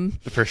addendum.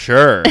 For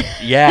sure.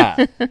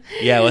 Yeah.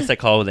 Yeah. What's that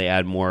called when they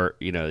add more,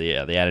 they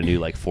add a new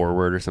like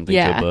foreword or something to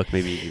Yeah. a book.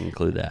 Maybe you can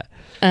include that.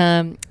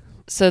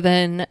 So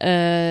then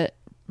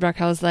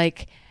Raquel's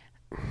like,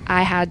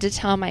 I had to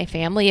tell my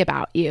family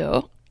about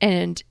you.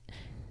 And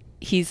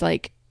he's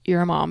like,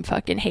 your mom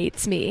fucking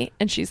hates me.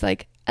 And she's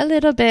like, a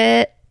little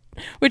bit.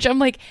 Which I'm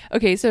like,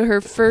 okay, so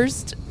her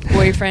first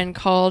boyfriend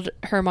called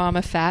her mom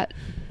a fat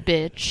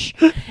bitch.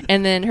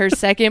 And then her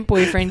second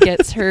boyfriend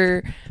gets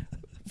her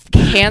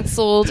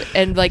canceled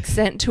and like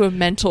sent to a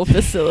mental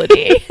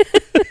facility.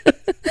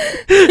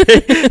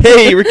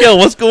 Hey, Raquel,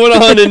 what's going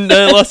on in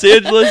Los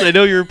Angeles? I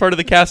know you're part of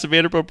the cast of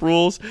Vanderpump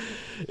Rules.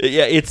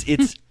 Yeah,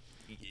 it's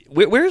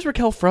where's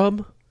Raquel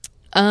from?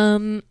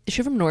 Is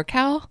she from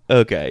NorCal?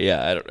 Okay,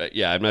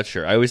 yeah, I'm not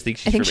sure. I always think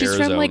she's from she's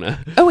Arizona.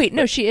 from like, oh wait,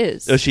 no, she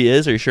is. Oh, she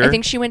is? Are you sure? I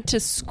think she went to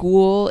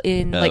school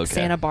in like okay.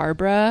 Santa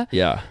Barbara.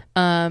 Yeah.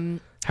 How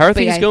are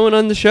things yeah, going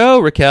on the show,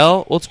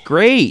 Raquel? Well, it's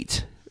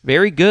great.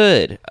 Very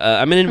good.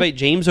 I'm going to invite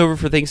James over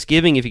for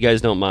Thanksgiving if you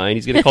guys don't mind.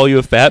 He's going to call you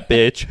a fat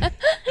bitch.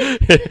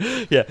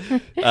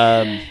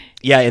 Yeah.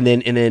 Yeah, and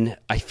then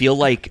I feel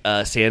like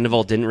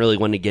Sandoval didn't really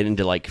want to get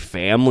into like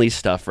family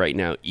stuff right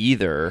now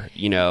either,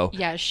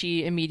 Yeah,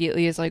 she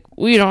immediately is like,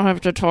 we don't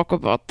have to talk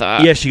about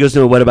that. Yeah, she goes,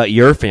 no, what about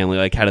your family?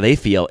 Like, how do they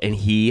feel? And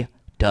he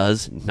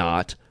does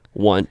not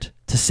want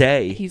to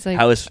say. He's like,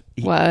 what?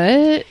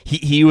 What?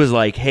 He was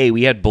like, hey,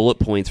 we had bullet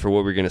points for what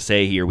we were going to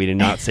say here. We did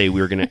not say we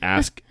were going to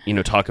ask,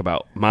 talk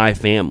about my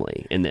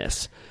family in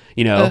this.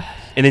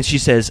 And then she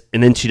says,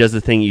 and then she does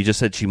the thing you just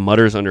said, she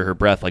mutters under her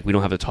breath, like, we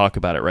don't have to talk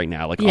about it right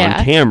now, like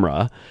on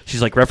camera.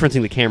 She's like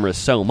referencing the camera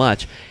so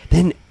much.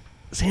 Then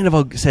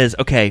Sandoval says,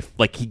 okay,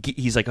 like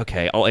he's like,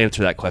 okay, I'll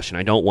answer that question.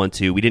 I don't want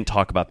to. We didn't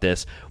talk about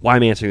this. Why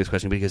am I answering this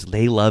question? Because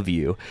they love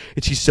you.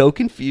 And she's so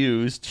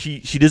confused. She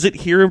doesn't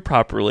hear him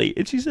properly.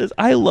 And she says,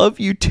 I love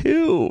you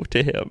too,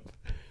 to him.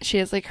 She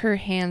has like her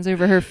hands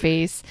over her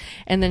face.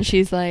 And then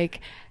she's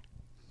like,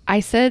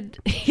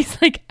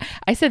 he's like,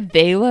 I said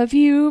they love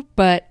you,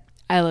 but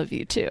I love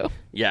you too.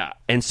 Yeah.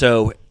 And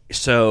so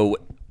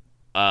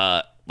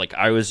like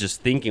I was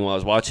just thinking while I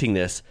was watching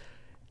this,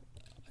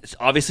 it's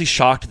obviously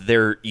shocked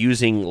they're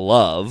using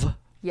love,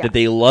 that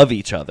they love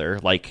each other.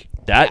 Like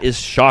that is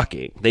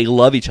shocking. They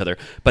love each other.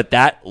 But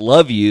that I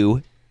love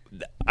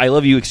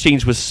you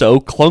exchange was so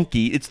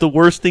clunky. It's the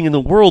worst thing in the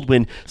world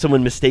when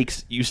someone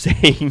mistakes you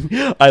saying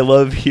I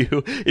love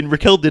you. And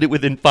Raquel did it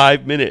within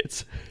 5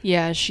 minutes.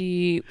 Yeah,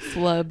 she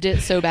flubbed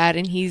it so bad.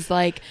 And he's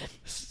like,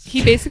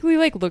 he basically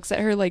like looks at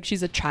her like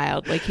she's a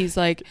child. Like he's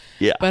like,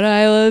 yeah, but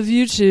I love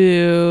you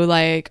too.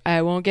 Like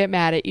I won't get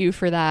mad at you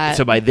for that.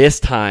 So by this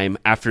time,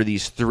 after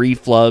these 3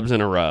 flubs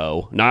in a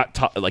row, not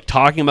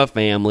talking about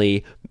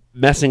family,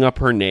 messing up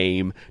her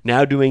name,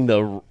 now doing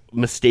the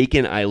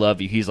mistaken I love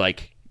you, he's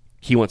like,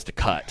 he wants to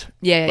cut.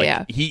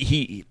 Yeah.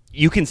 He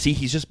you can see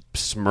he's just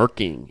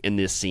smirking in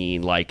this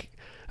scene like,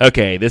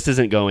 okay, this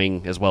isn't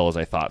going as well as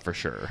I thought for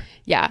sure.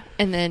 Yeah.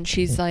 And then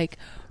she's like,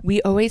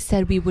 we always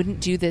said we wouldn't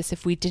do this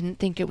if we didn't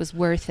think it was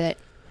worth it.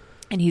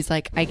 And he's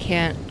like, I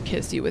can't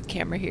kiss you with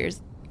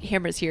cameras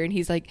here. And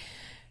she's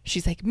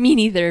like, me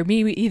neither.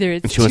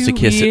 It's and she wants too to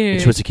kiss weird. him.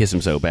 She wants to kiss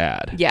him so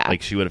bad. Yeah.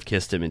 Like she would have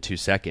kissed him in 2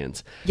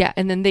 seconds. Yeah.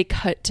 And then they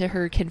cut to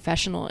her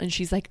confessional and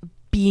she's like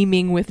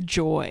beaming with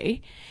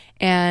joy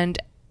and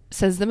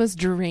says the most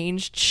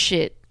deranged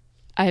shit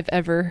I've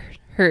ever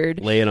heard.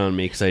 Lay it on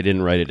me because I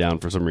didn't write it down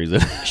for some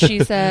reason. She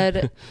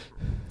said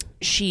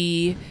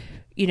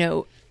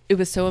it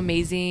was so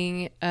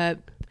amazing, the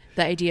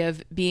idea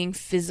of being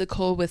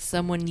physical with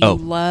someone you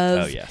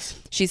love. Oh, yes.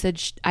 She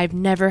said, I've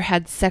never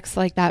had sex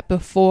like that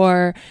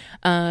before.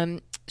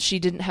 She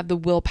didn't have the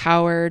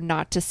willpower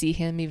not to see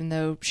him, even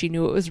though she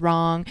knew it was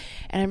wrong.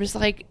 And I'm just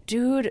like,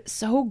 dude,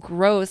 so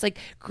gross. Like,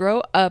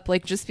 grow up.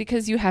 Like, just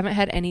because you haven't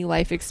had any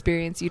life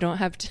experience, you don't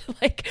have to,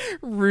 like,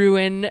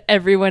 ruin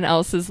everyone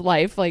else's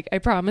life. Like, I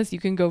promise you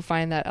can go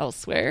find that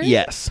elsewhere.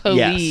 Yes.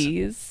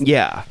 Please. Yes.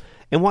 Yeah.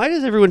 And why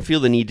does everyone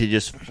feel the need to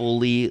just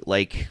fully,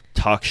 like,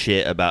 talk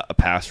shit about a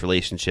past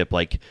relationship,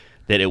 like,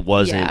 that it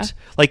wasn't? Yeah.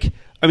 Like,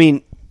 I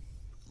mean,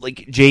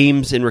 like,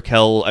 James and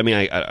Raquel, I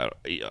mean,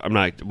 I'm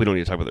not, we don't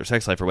need to talk about their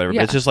sex life or whatever,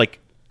 but it's just, like,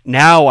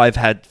 now I've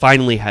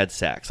finally had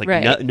sex. Like,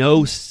 right.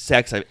 no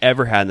sex I've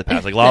ever had in the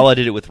past. Like, Lala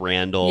did it with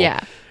Randall.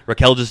 Yeah.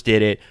 Raquel just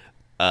did it.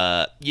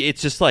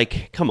 It's just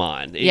like, come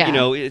on. Yeah.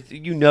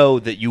 You know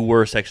that you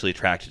were sexually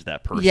attracted to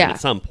that person Yeah.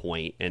 at some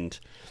point, and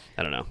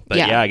I don't know. But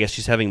Yeah. I guess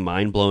she's having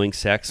mind-blowing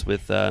sex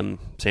with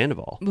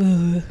Sandoval.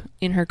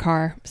 In her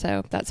car,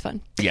 so that's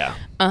fun. Yeah.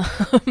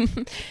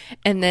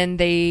 And then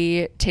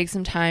they take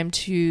some time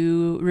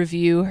to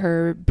review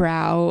her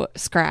brow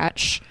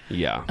scratch.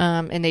 Yeah.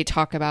 And they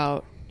talk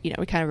about, we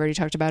kind of already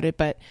talked about it,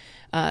 but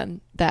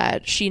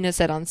that Sheena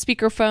said on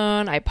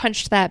speakerphone, I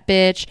punched that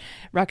bitch.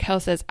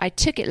 Raquel says, I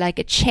took it like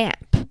a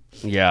champ.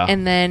 Yeah.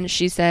 And then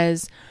she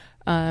says,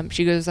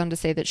 she goes on to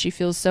say that she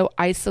feels so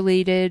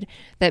isolated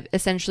that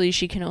essentially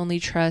she can only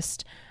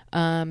trust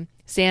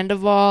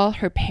Sandoval,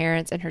 her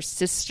parents, and her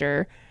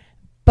sister.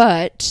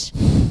 But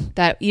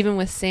that even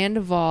with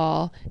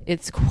Sandoval,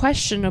 it's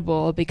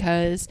questionable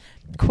because,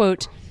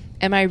 quote,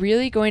 am I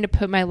really going to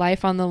put my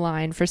life on the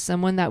line for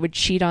someone that would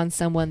cheat on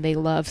someone they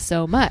love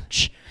so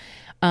much?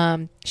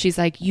 She's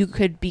like, you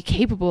could be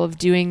capable of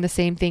doing the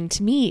same thing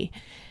to me.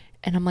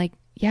 And I'm like,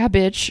 yeah,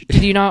 bitch,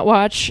 did you not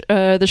watch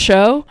the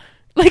show?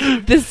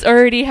 Like, this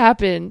already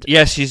happened.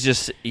 Yeah, she's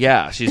just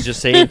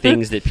saying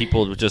things that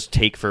people would just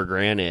take for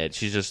granted.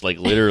 She's just like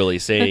literally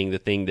saying the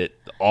thing that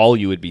all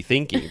you would be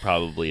thinking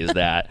probably is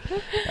that.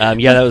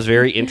 Yeah, that was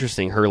very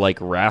interesting. Her like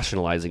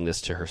rationalizing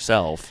this to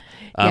herself.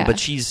 But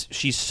she's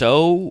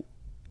so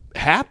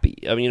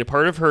happy. I mean, a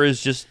part of her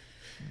is just,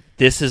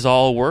 this is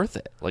all worth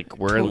it. Like,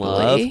 we're in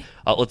love.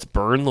 Let's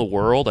burn the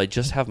world. I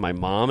just have my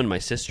mom and my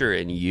sister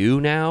and you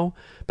now,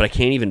 but I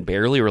can't even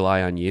barely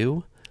rely on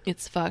you.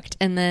 It's fucked.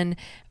 And then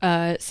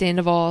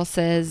Sandoval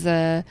says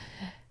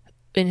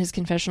in his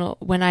confessional,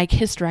 when I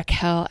kissed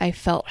Raquel, I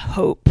felt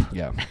hope.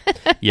 Yeah.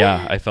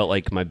 Yeah, I felt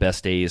like my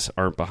best days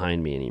aren't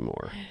behind me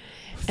anymore.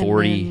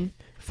 40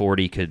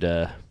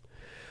 could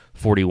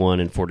 41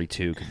 and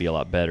 42 could be a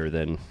lot better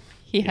than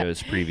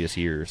his previous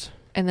years.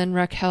 And then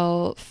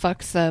Raquel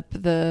fucks up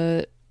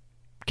the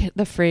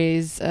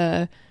phrase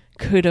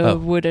coulda,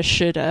 woulda,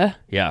 shoulda.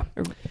 Yeah.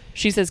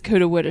 She says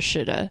coulda, woulda,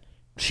 shoulda.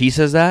 She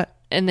says that?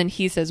 And then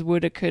he says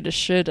woulda, coulda,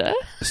 shoulda.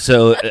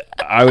 So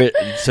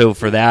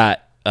for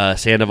that,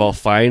 Sandoval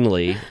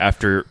finally,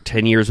 after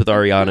 10 years with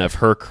Ariana of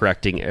her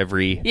correcting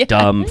every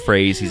dumb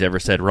phrase he's ever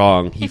said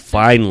wrong, he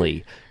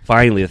finally,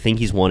 the thing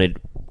he's wanted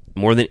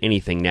more than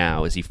anything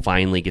now is he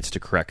finally gets to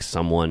correct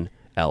someone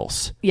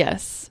else.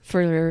 Yes,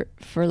 for life.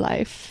 For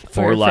life.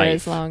 For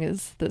as long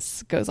as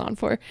this goes on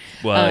for.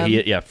 Well,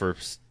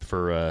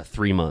 for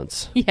 3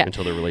 months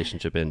until the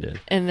relationship ended.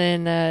 And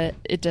then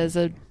it does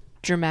a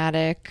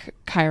dramatic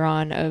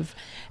chyron of,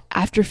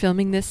 after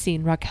filming this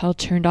scene, Raquel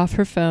turned off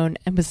her phone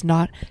and was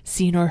not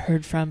seen or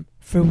heard from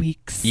for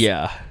weeks.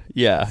 Yeah.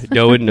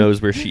 No one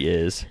knows where she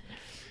is.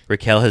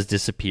 Raquel has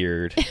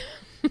disappeared.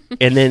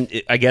 And then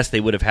I guess they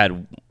would have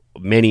had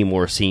many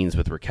more scenes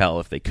with Raquel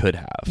if they could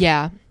have.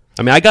 Yeah.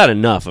 I mean, I got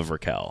enough of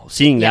Raquel.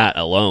 Seeing that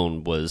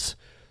alone was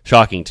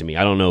shocking to me.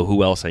 I don't know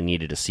who else I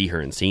needed to see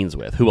her in scenes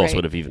with. Who else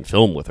would have even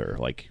filmed with her?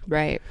 Like,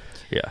 right.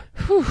 Yeah.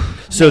 Whew,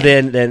 so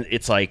then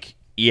it's like,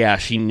 yeah,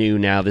 she knew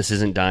now this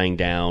isn't dying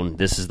down.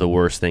 This is the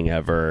worst thing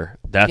ever.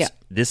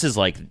 This is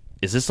like,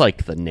 is this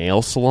like the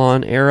nail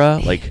salon era?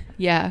 Like,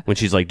 when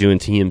she's like doing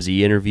TMZ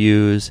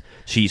interviews,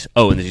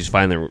 and then she's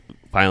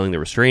filing the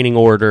restraining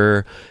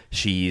order.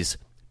 She's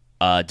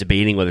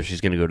debating whether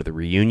she's going to go to the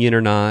reunion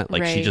or not.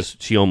 Like,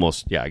 she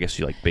almost, I guess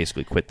she like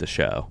basically quit the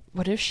show.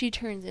 What if she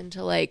turns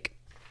into like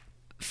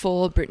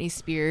full Britney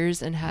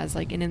Spears and has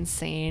like an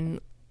insane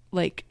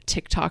like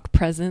TikTok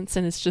presence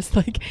and it's just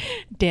like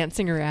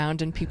dancing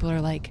around and people are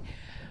like,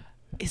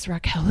 is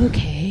Raquel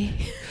okay?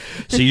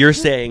 So you're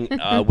saying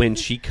when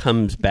she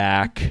comes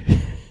back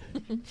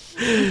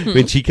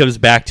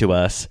to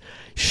us,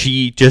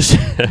 she just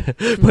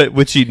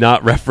would she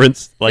not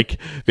reference like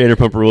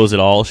Vanderpump Rules at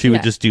all? She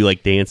would just do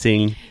like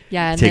dancing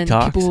and TikToks.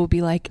 Then people will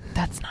be like,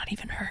 that's not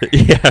even her.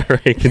 Yeah,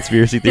 right.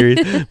 Conspiracy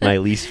theories. My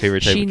least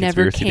favorite type of conspiracy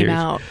theories. She never came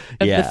out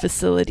of the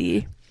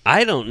facility.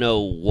 I don't know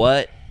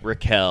what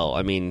Raquel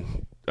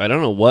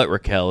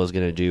is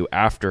going to do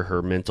after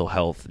her mental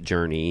health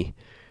journey.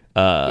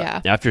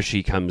 After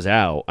she comes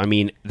out, I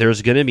mean,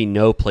 there's going to be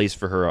no place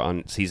for her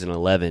on season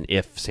 11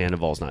 if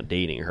Sandoval's not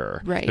dating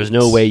her. Right. There's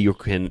no way you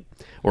can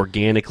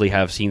organically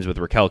have scenes with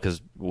Raquel because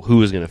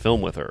who is going to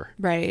film with her?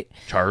 Right.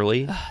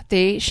 Charlie?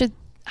 They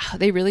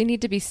really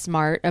need to be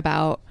smart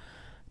about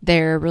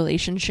their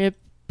relationship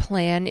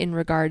plan in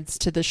regards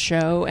to the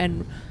show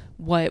and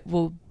what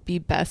will be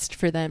best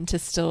for them to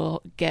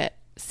still get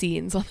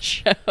scenes on the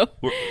show.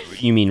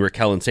 You mean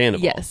Raquel and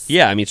Sandoval? Yes.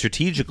 Yeah, I mean,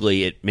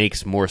 strategically, it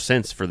makes more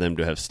sense for them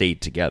to have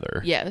stayed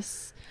together.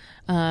 Yes.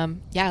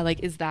 Like,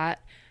 is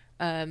that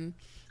a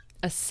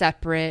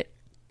separate,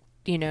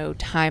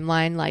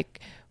 timeline, like,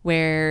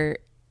 where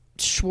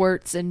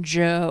Schwartz and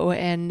Joe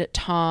and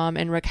Tom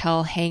and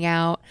Raquel hang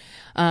out,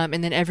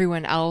 and then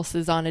everyone else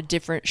is on a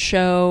different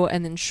show,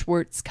 and then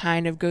Schwartz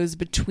kind of goes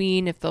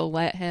between if they'll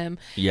let him.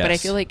 Yes. But I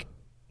feel like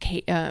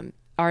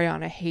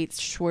Ariana hates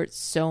Schwartz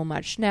so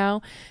much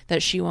now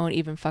that she won't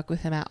even fuck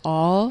with him at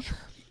all.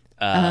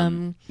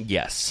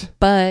 Yes.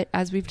 But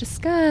as we've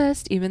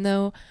discussed, even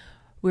though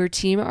we're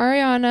team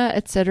Ariana,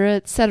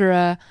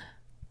 etc.,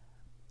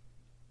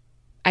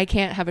 I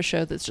can't have a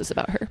show that's just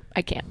about her.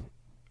 I can't.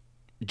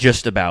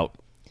 Just about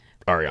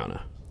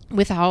Ariana.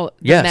 Without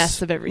the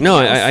mess of everything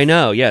else. I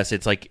know. Yes.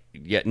 It's like,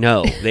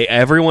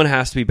 everyone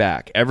has to be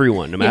back.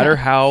 Everyone, no matter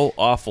how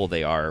awful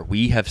they are.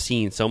 We have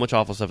seen so much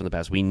awful stuff in the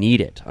past. We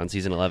need it on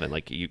season 11.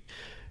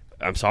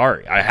 I'm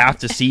sorry. I have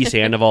to see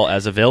Sandoval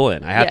as a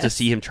villain. I have to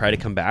see him try to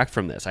come back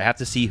from this. I have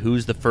to see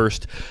who's the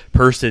first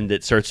person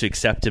that starts to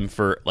accept him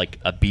for like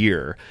a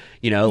beer.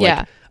 When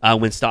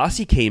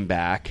Stassi came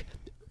back,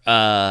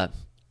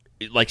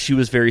 she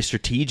was very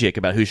strategic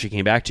about who she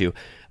came back to.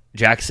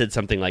 Jack said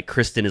something like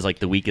Kristen is like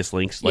the weakest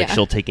link, like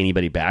she'll take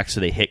anybody back, so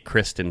they hit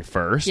Kristen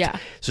first. Yeah.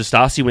 So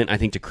Stassi went, I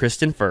think, to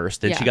Kristen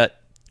first, then Yeah. she got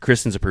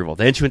Kristen's approval.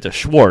 Then she went to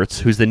Schwartz,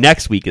 who's the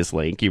next weakest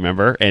link, you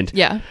remember? And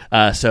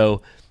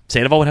so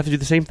Sandoval would have to do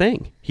the same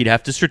thing. He'd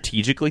have to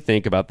strategically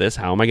think about this.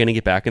 How am I going to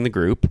get back in the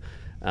group?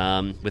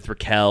 With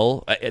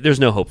Raquel, there's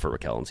no hope for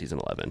Raquel in season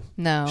 11.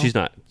 No. She's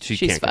not. She's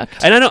can't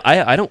fucked. And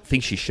I don't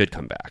think she should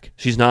come back.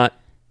 She's not.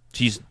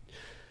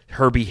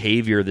 Her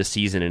behavior this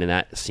season and in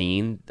that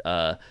scene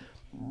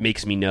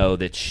makes me know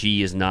that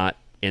she is not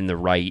in the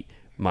right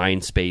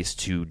mind space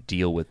to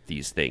deal with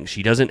these things.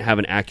 She doesn't have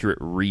an accurate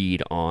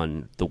read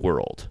on the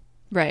world.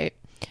 Right.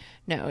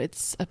 No,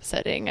 it's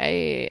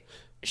upsetting.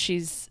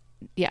 She's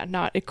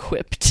not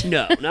equipped.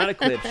 No, not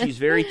equipped. She's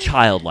very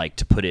childlike,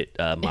 to put it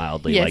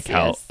mildly, Yes, like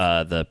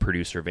how the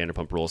producer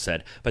Vanderpump Rules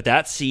said. But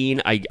that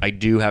scene, I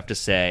do have to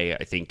say,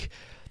 I think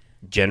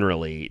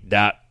generally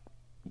that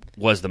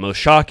was the most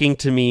shocking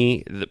to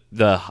me.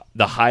 The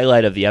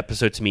highlight of the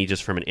episode to me,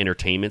 just from an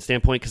entertainment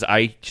standpoint, because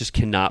I just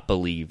cannot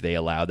believe they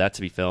allowed that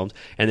to be filmed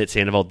and that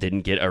Sandoval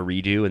didn't get a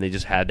redo and they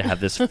just had to have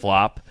this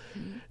flop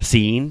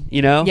scene.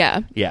 You know?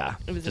 Yeah.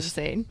 It was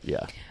insane.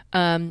 Yeah.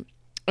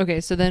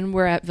 Okay, so then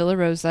we're at Villa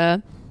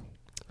Rosa.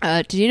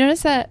 Did you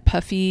notice that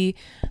Puffy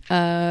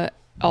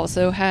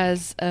also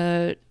has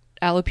a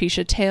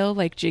alopecia tail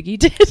like Jiggy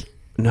did?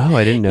 No,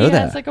 I didn't know that.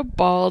 Yeah, it's like a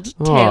bald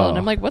tail, and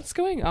I'm like, what's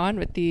going on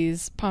with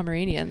these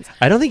Pomeranians?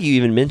 I don't think you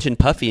even mentioned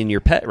Puffy in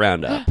your pet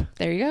roundup.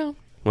 There you go.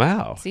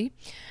 Wow. See?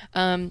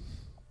 I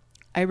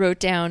wrote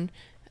down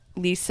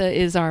Lisa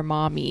is our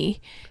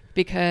mommy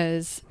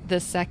because the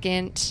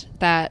second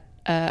that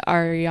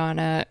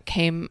Ariana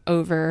came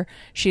over,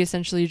 she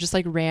essentially just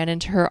like ran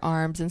into her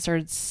arms and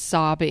started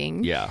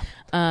sobbing. Yeah.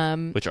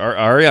 Which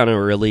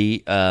Ariana really,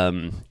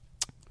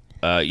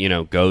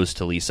 goes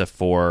to Lisa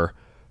for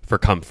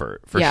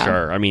comfort, for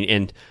sure. I mean,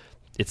 and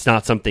it's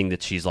not something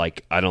that she's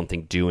like, I don't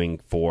think, doing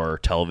for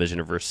television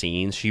or for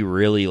scenes. She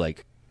really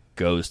like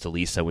goes to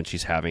Lisa when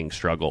she's having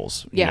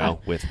struggles, you know,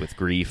 with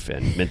grief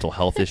and mental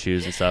health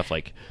issues and stuff.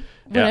 Like,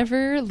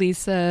 whenever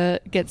Lisa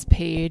gets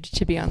paid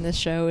to be on this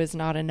show is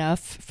not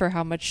enough for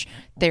how much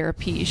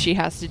therapy she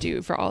has to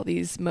do for all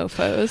these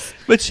mofos.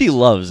 But she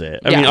loves it.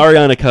 I mean,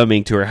 Ariana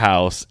coming to her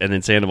house and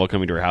then Sandoval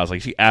coming to her house,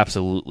 like, she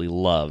absolutely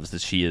loves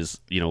that she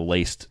is,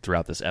 laced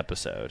throughout this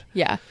episode.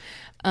 Yeah.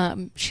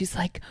 She's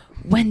like,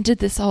 when did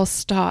this all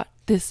start?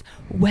 This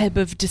web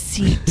of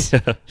deceit.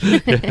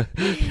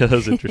 That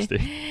was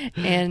interesting.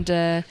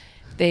 And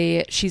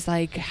she's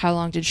like, how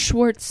long did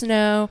Schwartz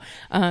know?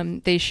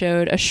 They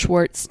showed a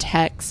Schwartz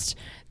text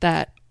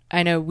that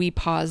I know we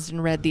paused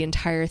and read the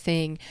entire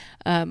thing.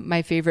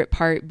 My favorite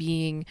part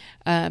being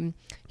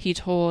he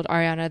told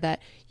Ariana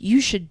that you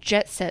should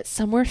jet set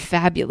somewhere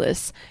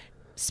fabulous.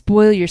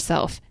 Spoil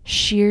yourself.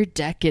 Sheer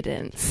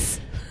decadence.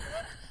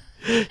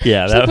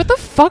 Yeah, like, what the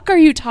fuck are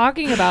you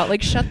talking about?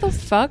 Like, shut the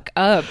fuck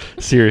up.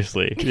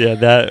 Seriously. Yeah,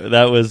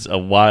 that was a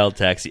wild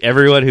text.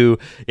 Everyone who,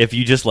 if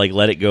you just like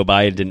let it go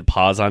by and didn't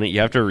pause on it, you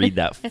have to read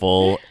that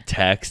full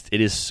text.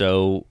 It is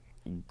so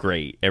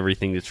great.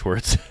 Everything that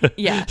Schwartz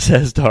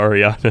says to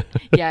Ariana.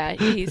 Yeah,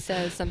 he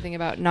says something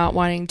about not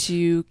wanting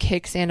to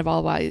kick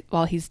Sandoval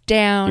while he's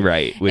down.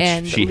 Right, which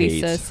and she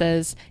Lisa hates.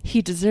 says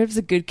he deserves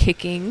a good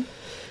kicking.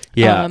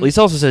 Yeah,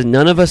 Lisa also says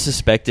none of us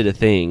suspected a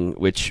thing,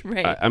 which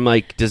I'm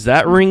like, does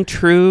that ring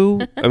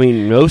true? I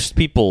mean, most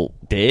people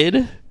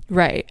did.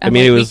 Right. I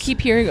mean, we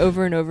keep hearing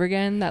over and over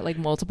again that like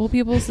multiple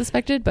people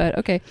suspected, but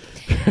okay.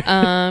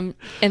 And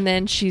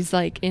then she's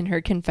like in her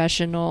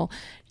confessional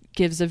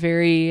gives a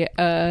very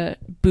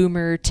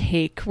boomer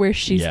take where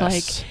she's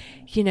like,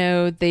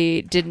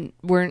 they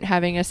weren't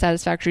having a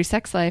satisfactory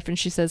sex life, and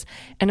she says,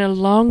 and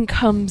along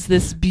comes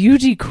this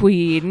beauty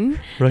queen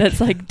that's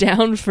like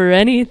down for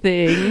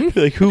anything.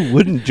 Like, who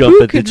wouldn't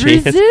jump at the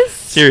chance? Resist?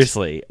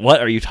 Seriously,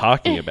 what are you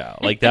talking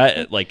about? Like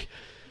that, like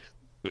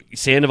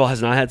Sandoval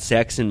has not had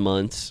sex in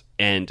months,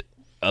 and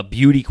a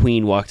beauty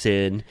queen walks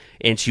in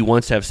and she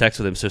wants to have sex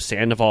with him. So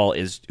Sandoval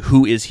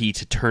who is he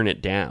to turn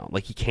it down?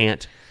 Like, he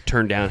can't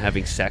turn down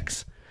having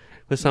sex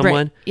with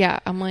someone. Right. Yeah,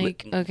 I'm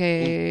like,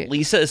 okay.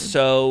 Lisa is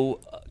so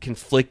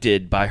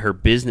conflicted by her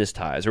business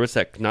ties, or what's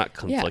that? Not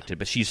conflicted,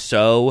 but she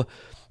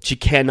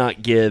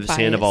cannot give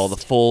Sandoval the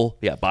full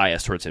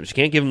bias towards him. She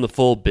can't give him the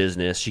full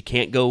business. She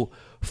can't go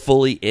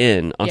fully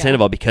in on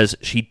Sandoval because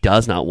she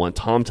does not want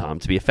Tom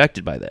to be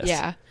affected by this.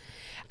 Yeah.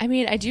 I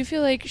mean, I do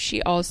feel like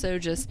she also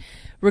just,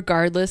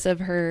 regardless of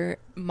her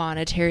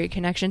monetary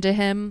connection to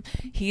him,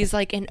 he's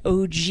like an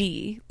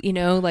OG,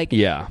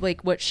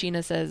 like what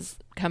Sheena says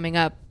coming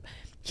up.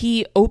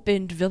 He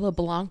opened Villa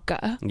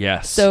Blanca.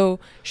 Yes. So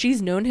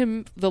she's known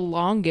him the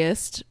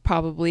longest,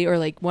 probably, or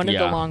like one of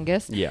the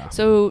longest. Yeah.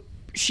 So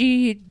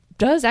she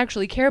does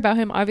actually care about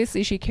him.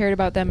 Obviously, she cared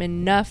about them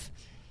enough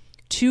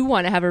to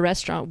want to have a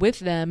restaurant with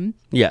them.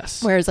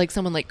 Yes. Whereas like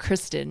someone like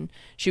Kristen,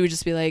 she would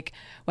just be like,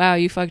 wow,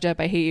 you fucked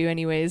up. I hate you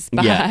anyways.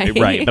 Bye. Yeah,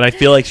 right. But I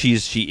feel like she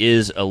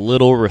is a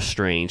little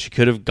restrained. She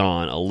could have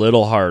gone a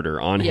little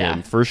harder on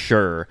him for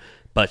sure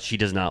but she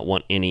does not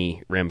want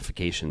any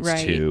ramifications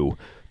Right. to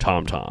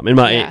Tom in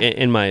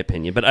my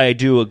opinion. But I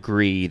do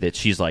agree that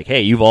she's like,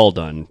 hey, you've all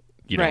done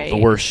Right. the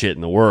worst shit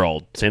in the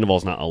world.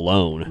 Sandoval's not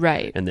alone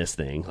Right. in this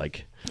thing.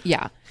 Like,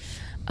 Yeah.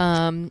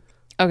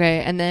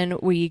 Okay, and then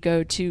we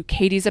go to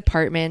Katie's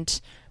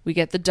apartment. We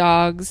get the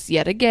dogs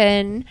yet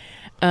again.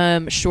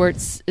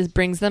 Schwartz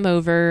brings them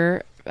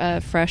over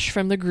fresh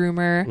from the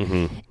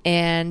groomer,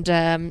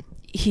 and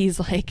he's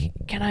like,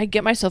 can I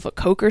get myself a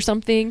Coke or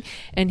something?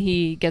 And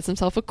he gets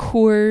himself a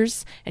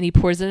Coors, and he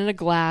pours it in a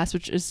glass,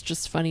 which is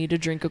just funny to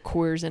drink a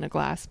Coors in a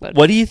glass. But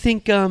what do you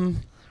think?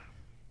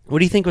 What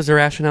do you think was the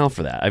rationale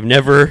for that? I've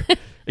never.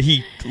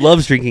 He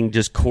loves drinking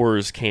just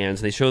Coors cans.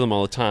 And they show them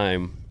all the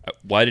time.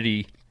 Why did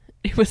he?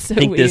 It was so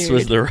think weird. this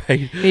was the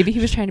right. Maybe he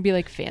was trying to be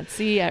like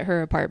fancy at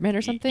her apartment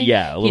or something.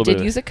 Yeah, a little he bit.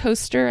 did use a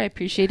coaster. I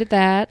appreciated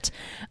that.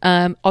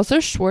 Also,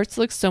 Schwartz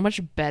looks so much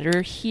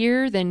better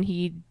here than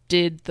he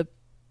did the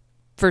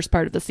first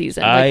part of the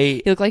season.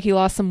 He looked like he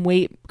lost some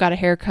weight, got a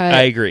haircut.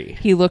 I agree.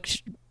 He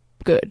looked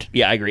good.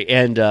 Yeah, I agree.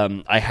 And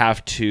I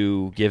have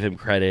to give him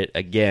credit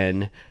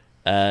again.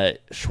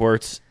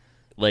 Schwartz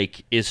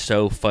is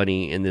so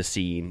funny in this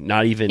scene.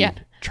 Not even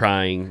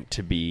trying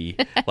to be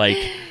like.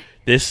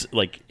 This,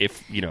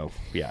 if,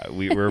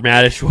 we're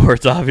mad at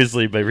Schwartz,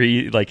 obviously, but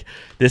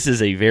this is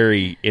a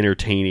very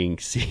entertaining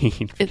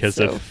scene because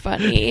it's so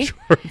funny.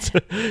 Schwartz.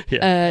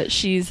 Yeah.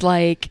 She's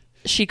like,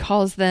 she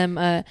calls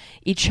them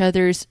each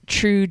other's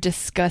true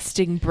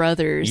disgusting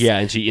brothers. Yeah,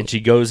 and she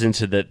goes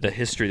into the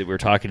history that we were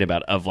talking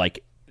about of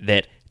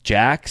that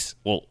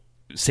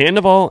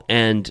Sandoval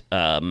and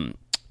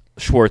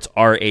Schwartz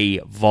are a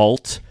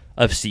vault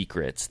of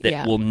secrets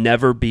that will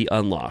never be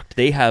unlocked.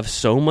 They have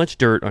so much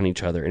dirt on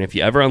each other, and if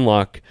you ever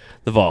unlock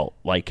the vault,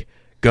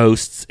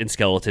 ghosts and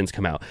skeletons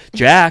come out.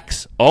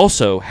 Jax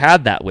also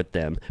had that with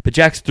them, but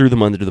Jax threw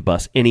them under the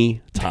bus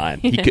any time.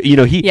 He sure. He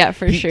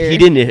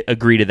didn't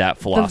agree to that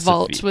philosophy. The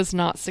vault was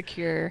not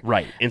secure,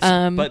 right?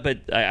 And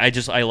but I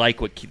like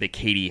that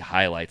Katie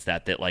highlights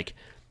that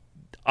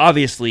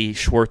obviously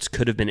Schwartz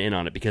could have been in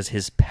on it because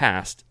his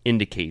past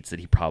indicates that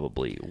he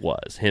probably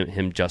was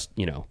him just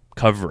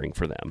covering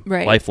for them,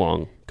 right?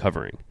 Lifelong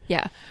covering.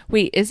 Yeah.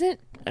 Wait,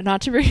 not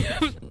to bring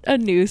up a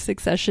new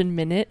Succession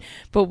minute,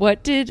 but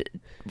that's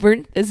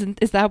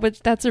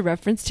a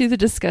reference to the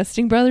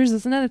Disgusting Brothers?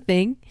 Isn't that a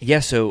thing? Yeah.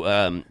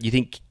 So you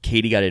think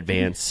Katie got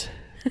advance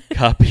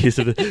copies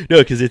of the? No,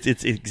 because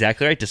it's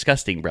exactly right.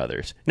 Disgusting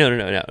Brothers. No.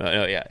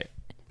 Yeah.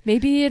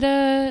 Maybe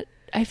I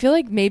feel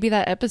like maybe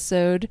that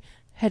episode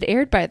had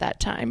aired by that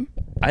time.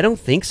 I don't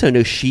think so.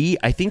 No,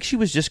 I think she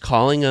was just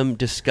calling them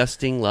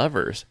disgusting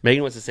lovers.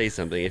 Megan wants to say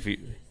something.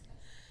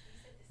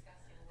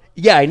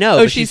 Yeah, I know.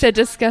 Oh, she said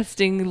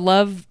disgusting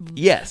love.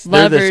 Yes,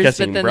 lovers, they're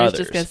disgusting but then brothers.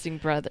 there's disgusting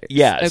brothers.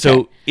 Yeah, okay.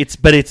 so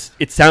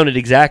it sounded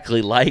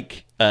exactly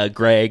like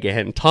Greg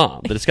and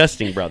Tom, the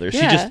disgusting brothers.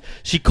 Yeah.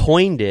 She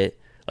coined it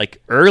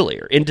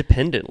earlier,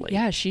 independently.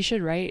 Yeah, she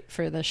should write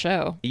for the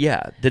show.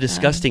 Yeah, the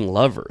disgusting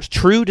lovers,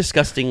 true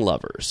disgusting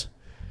lovers.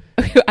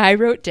 I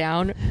wrote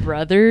down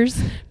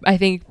brothers, I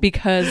think,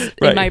 because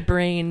in my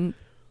brain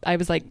I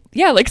was like,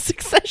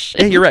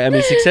 Succession. Yeah, you're right. I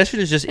mean,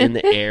 Succession is just in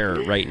the air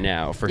right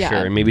now, for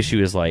sure. And maybe she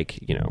was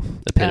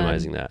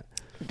epitomizing that.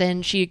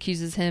 Then she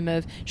accuses him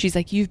of, she's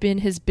like, you've been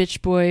his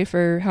bitch boy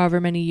for however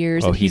many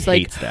years. Oh, and he's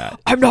hates like, that.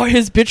 I'm not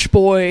his bitch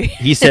boy.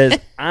 He says,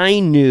 I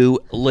knew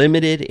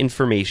limited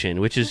information,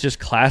 which is just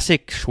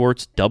classic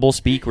Schwartz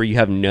doublespeak where you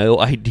have no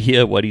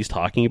idea what he's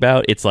talking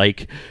about. It's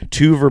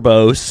too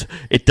verbose.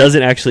 It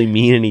doesn't actually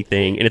mean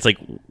anything. And it's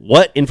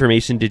what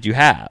information did you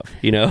have?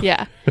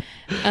 Yeah.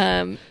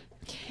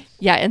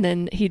 Yeah, and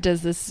then he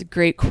does this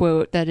great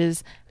quote that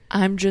is,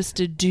 I'm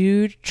just a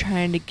dude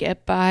trying to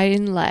get by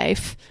in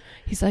life.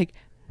 He's like,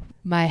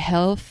 my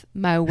health,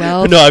 my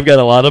wealth. No, I've got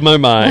a lot on my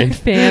mind. My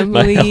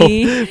family. My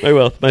health, my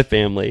wealth, my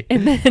family.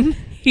 And then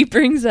he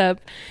brings up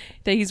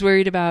that he's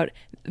worried about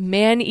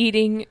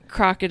man-eating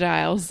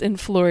crocodiles in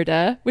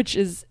Florida, which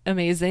is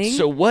amazing.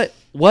 So what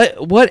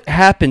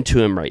happened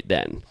to him right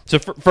then? So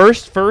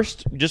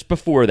first, just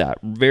before that,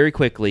 very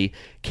quickly,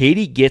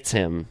 Katie gets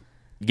him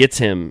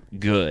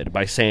good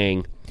by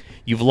saying,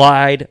 you've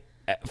lied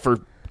for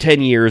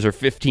 10 years or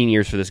 15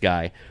 years for this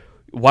guy.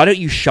 Why don't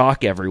you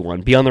shock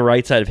everyone, be on the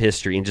right side of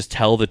history, and just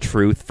tell the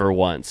truth for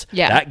once?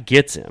 Yeah. That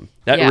gets him.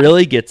 That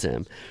really gets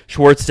him.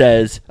 Schwartz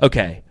says,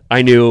 okay,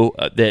 I knew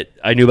about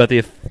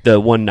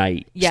the one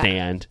night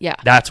stand. Yeah.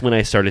 That's when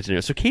I started to know.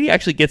 So Katie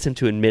actually gets him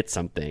to admit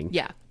something.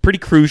 Yeah. Pretty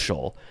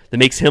crucial that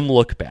makes him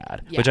look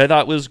bad, which I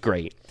thought was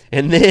great.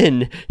 And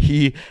then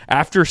he,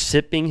 after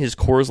sipping his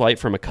Coors Light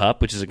from a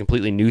cup, which is a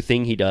completely new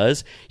thing he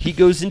does, he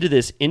goes into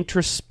this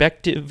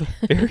introspective,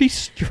 very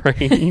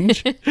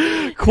strange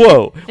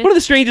quote. One of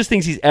the strangest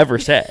things he's ever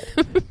said.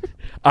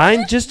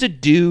 I'm just a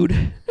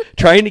dude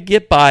trying to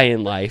get by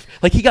in life.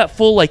 He got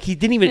full,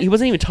 he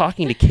wasn't even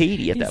talking to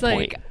Katie at that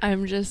point.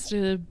 I'm just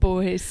a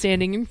boy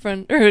standing in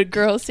front, or a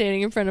girl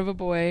standing in front of a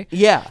boy.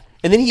 Yeah.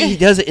 And then he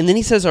does it, and then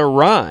he says a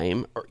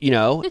rhyme,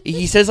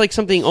 he says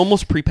something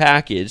almost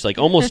prepackaged,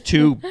 almost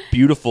too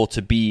beautiful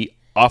to be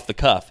off the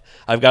cuff.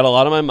 I've got a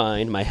lot on my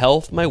mind, my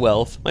health, my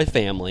wealth, my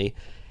family.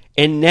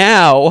 And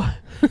now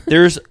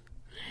there's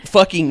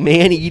fucking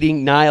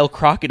man-eating Nile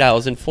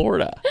crocodiles in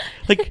Florida.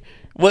 Like,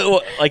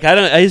 what, like,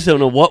 I just don't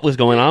know what was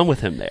going on with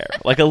him there.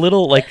 Like, a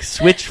little, like,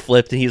 switch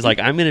flipped, and he's like,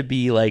 I'm going to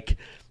be, like,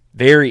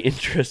 very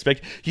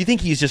introspective. Do you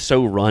think he's just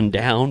so run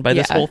down by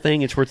this whole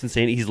thing? And Schwartz and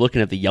Sandy, he's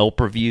looking at the Yelp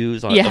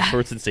reviews of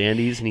Schwartz and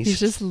Sandy's, and he's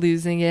just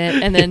losing it.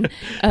 And then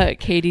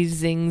Katie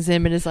zings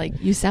him and is like,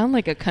 "You sound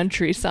like a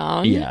country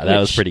song." Yeah, that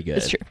was pretty good.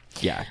 It's true.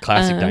 Yeah,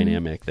 classic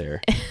dynamic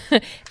there.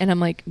 And I'm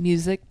like,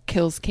 music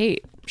kills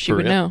Kate. She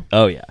would know.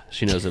 Oh yeah,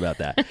 she knows about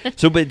that.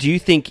 So, but do you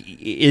think,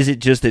 is it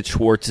just that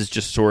Schwartz is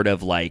just sort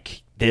of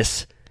like,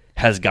 this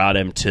has got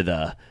him to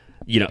the,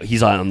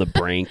 he's on the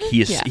brink.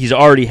 He's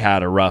already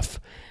had a rough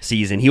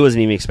season. He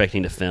wasn't even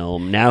expecting to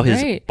film. Now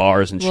his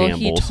bar's in shambles.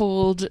 He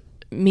told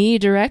me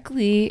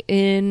directly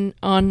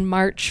on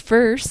March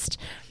 1st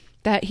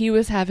that he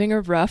was having a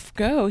rough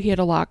go. He had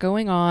a lot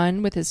going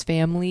on with his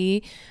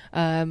family,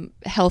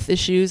 health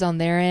issues on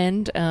their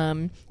end,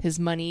 his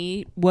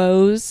money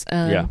woes.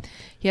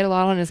 He had a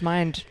lot on his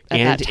mind at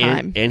that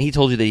time. And he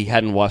told you that he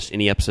hadn't watched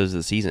any episodes of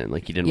the season.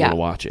 Like, he didn't want to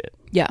watch it.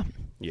 Yeah.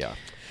 Yeah.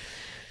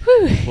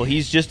 Whew. Well,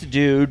 he's just a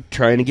dude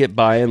trying to get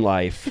by in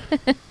life.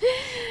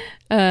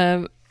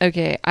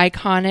 Okay,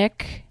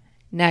 iconic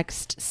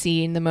next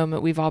scene, the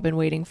moment we've all been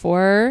waiting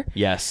for.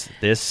 Yes,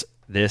 this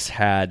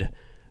had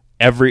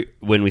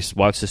when we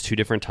watched this 2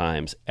 different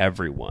times,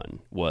 everyone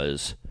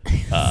was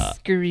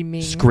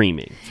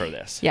screaming for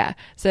this. Yeah.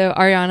 So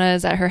Ariana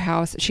is at her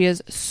house. She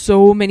has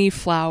so many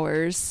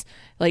flowers.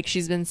 Like,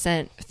 she's been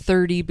sent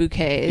 30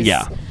 bouquets.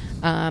 Yeah.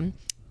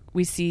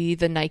 We see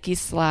the Nike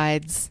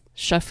slides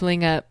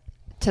shuffling up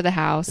to the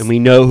house. And we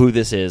know who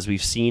this is.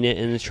 We've seen it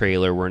in the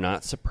trailer. We're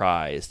not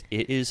surprised.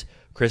 It is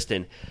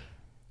Kristen.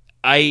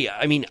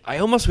 I mean, I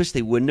almost wish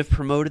they wouldn't have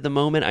promoted the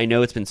moment. I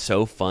know it's been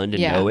so fun to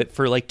know it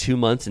for like 2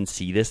 months and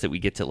see this, that we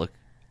get to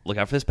look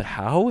out for this. But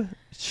how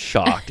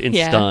shocked and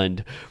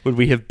stunned would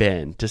we have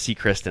been to see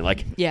Kristen?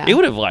 Like, it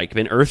would have like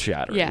been earth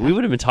shattering. Yeah. We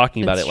would have been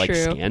talking about it like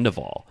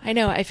Scandival. I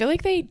know. I feel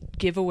like they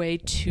give away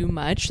too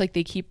much. Like,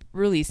 they keep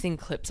releasing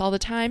clips all the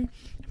time.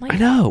 I'm like, I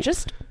know.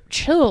 Just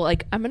chill.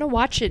 Like, I'm gonna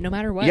watch it no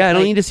matter what. Yeah, I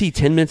don't need to see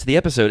 10 minutes of the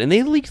episode. And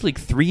they leaked like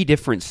 3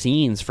 different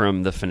scenes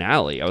from the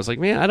finale. I was like,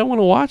 man, I don't want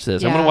to watch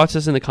this. I want to watch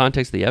this in the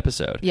context of the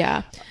episode.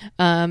 Yeah.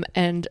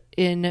 And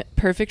in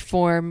perfect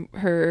form,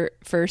 her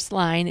first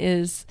line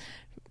is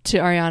to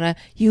Ariana,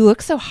 "You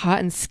look so hot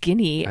and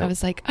skinny." I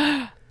was like,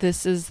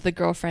 this is the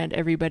girlfriend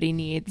everybody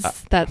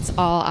needs. That's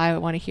all I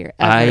want to hear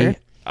ever.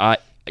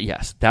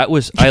 Yes, that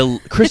was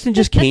Kristen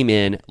just came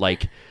in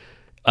like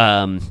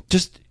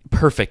just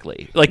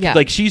perfectly.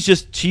 Like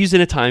she's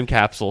in a time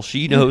capsule.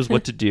 She knows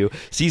what to do.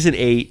 Season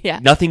 8,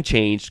 nothing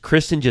changed.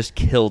 Kristen just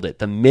killed it.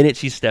 The minute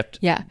she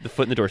stepped the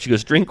foot in the door, she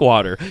goes, "Drink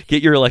water,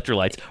 get your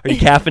electrolytes. Are you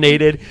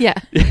caffeinated?" Yeah.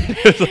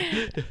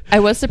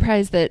 I was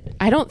surprised that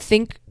I don't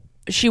think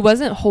she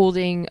wasn't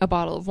holding a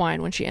bottle of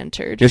wine when she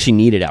entered. No, she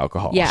needed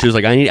alcohol. Yeah. She was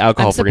like, "I need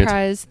alcohol." I'm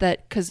surprised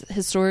that, because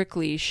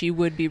historically she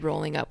would be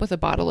rolling up with a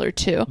bottle or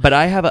 2. But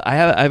I have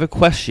a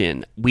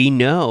question. We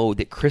know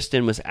that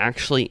Kristen was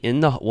actually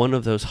in one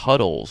of those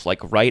huddles, like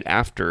right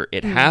after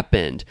it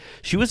happened.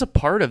 She was a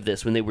part of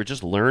this when they were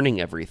just learning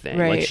everything.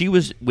 Right. Like, she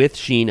was with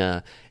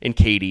Sheena and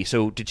Katie.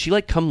 So did she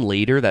like come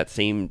later that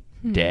same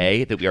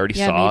day that we already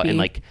saw? Maybe. And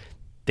like,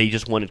 they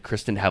just wanted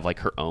Kristen to have like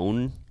her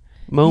own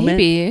moment?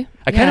 Maybe.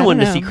 I kind of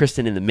wanted to see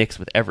Kristen in the mix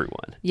with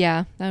everyone.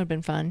 Yeah, that would have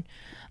been fun.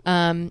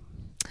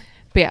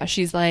 But yeah,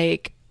 she's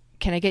like,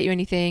 "Can I get you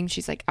anything?"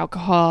 She's like,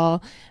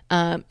 "Alcohol."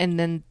 And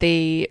then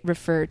they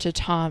refer to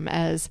Tom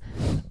as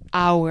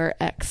our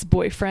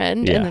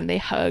ex-boyfriend. And then they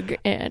hug,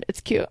 and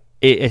it's cute.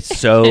 It's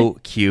so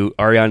cute.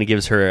 Ariana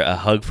gives her a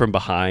hug from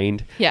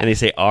behind. Yeah. And they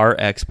say, "Our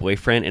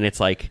ex-boyfriend." And it's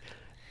like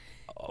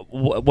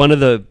one of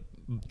the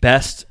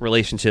best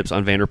relationships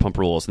on Vanderpump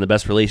Rules, and the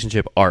best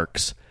relationship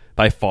arcs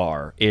by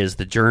far is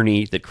the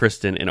journey that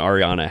Kristen and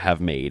Ariana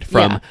have made.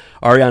 From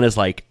Ariana's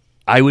like,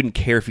 "I wouldn't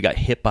care if you got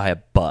hit by a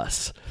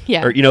bus."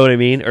 Yeah. Or, you know what I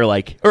mean? Or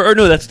like, or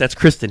no, that's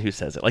Kristen who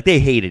says it. Like, they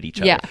hated each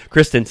other. Yeah.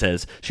 Kristen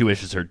says she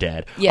wishes her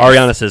dead. Yes.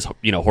 Ariana says,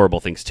 horrible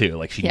things too.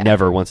 Like, she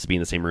never wants to be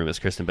in the same room as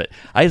Kristen. But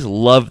I just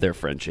love their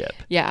friendship.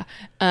 Yeah.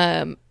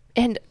 And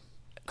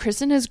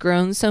Kristen has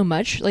grown so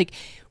much. Like,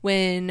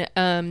 when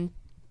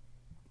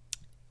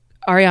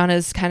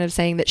Ariana's kind of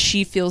saying that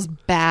she feels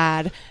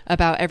bad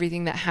about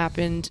everything that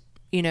happened,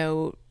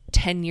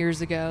 10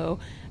 years ago,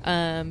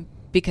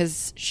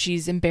 because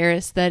she's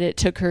embarrassed that it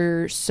took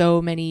her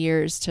so many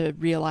years to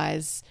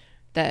realize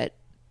that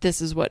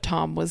this is what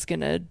Tom was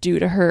going to do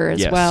to her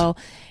as well.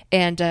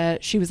 And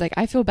she was like,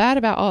 "I feel bad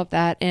about all of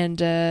that." And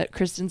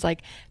Kristen's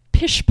like,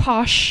 "Pish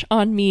posh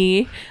on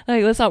me.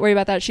 Like, let's not worry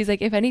about that." She's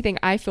like, "If anything,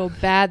 I feel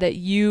bad that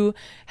you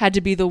had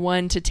to be the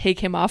one to take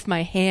him off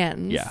my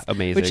hands." Yeah,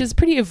 amazing. Which is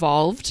pretty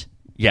evolved.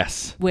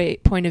 Yes.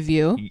 Point of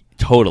view.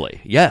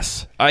 Totally.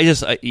 Yes.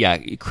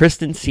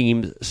 Kristen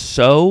seems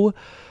so,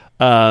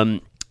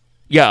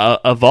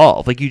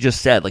 evolve, like you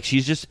just said. Like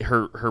she's just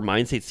her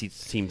mindset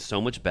seems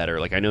so much better.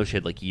 Like I know she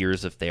had like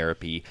years of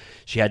therapy.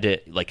 She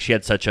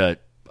had such a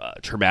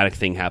traumatic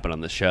thing happen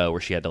on the show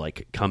where she had to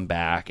like come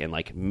back and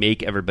like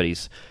make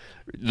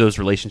those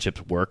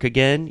relationships work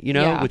again,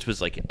 which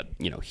was like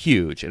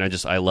huge. And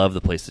I love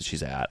the place that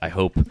she's at. I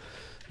hope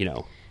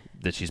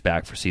that she's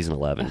back for season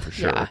 11 for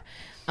sure.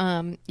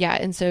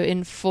 And so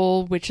in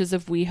full Witches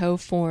of WeHo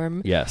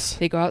form, yes,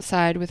 they go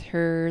outside with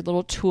her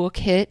little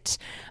toolkit.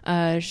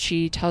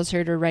 She tells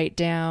her to write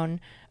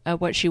down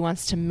what she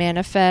wants to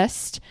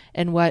manifest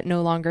and what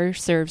no longer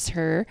serves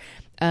her.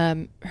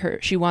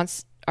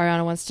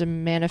 Ariana wants to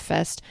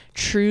manifest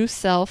true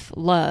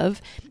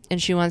self-love,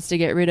 and she wants to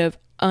get rid of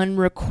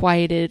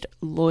unrequited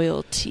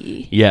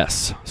loyalty.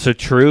 Yes. So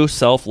true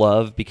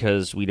self-love,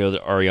 because we know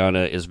that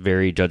Ariana is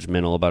very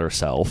judgmental about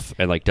herself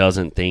and like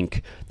doesn't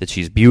think that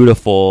she's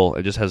beautiful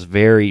and just has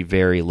very,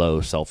 very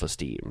low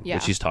self-esteem,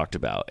 which she's talked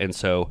about. And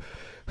so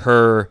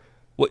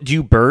what do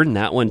you burn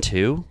that one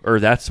too, or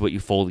that's what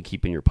you fold and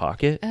keep in your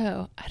pocket?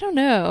 Oh, I don't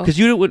know. Because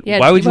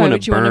why would you want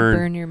to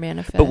burn your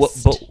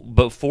manifest? But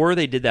before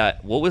they did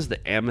that, what was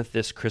the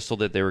amethyst crystal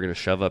that they were going to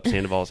shove up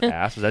Sandoval's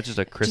ass? Was that just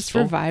a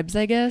crystal? Just for vibes,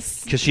 I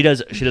guess. Because she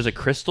does a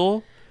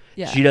crystal.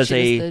 Yeah, she does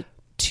the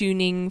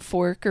tuning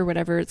fork or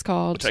whatever it's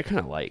called, which I kind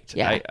of liked.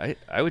 Yeah,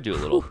 I would do a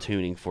little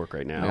tuning fork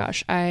right now. Oh my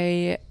gosh,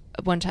 I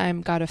one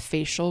time got a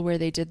facial where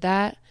they did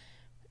that.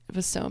 It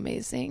was so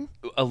amazing.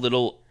 A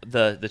little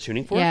the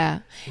tuning fork? Yeah.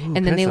 Ooh,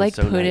 and then they like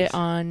put it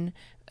on,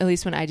 at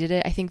least when I did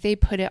it, I think they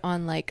put it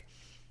on like,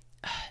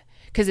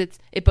 because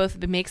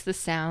it makes the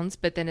sounds,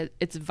 but then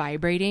it's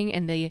vibrating,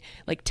 and they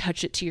like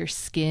touch it to your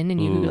skin,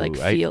 and you like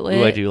feel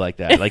it. I do like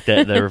that. Like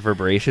the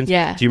reverberations.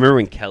 Yeah. Do you remember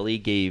when Kelly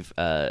gave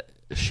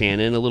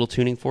Shannon a little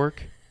tuning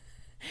fork?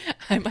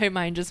 My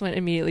mind just went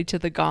immediately to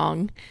the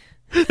gong.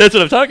 That's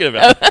what I'm talking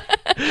about.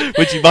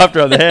 When she bopped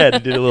her on the head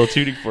and did a little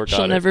tuning fork on it.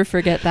 She'll never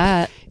forget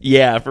that.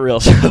 Yeah, for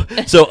real.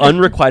 So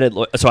unrequited.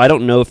 So I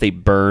don't know if they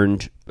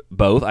burned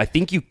both. I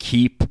think you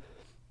keep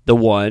the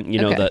one,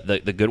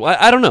 the good one.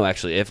 I don't know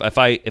actually. If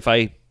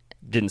I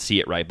didn't see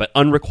it right, but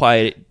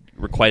unrequited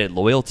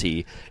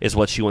loyalty is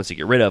what she wants to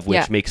get rid of,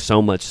 which makes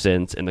so much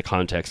sense in the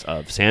context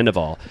of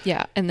Sandoval.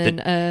 Yeah, and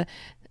then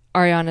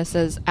Ariana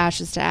says,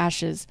 "Ashes to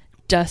ashes,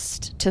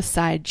 dust to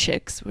side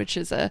chicks," which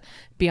is a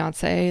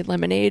Beyonce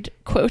Lemonade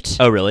quote.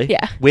 Oh, really?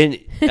 Yeah. When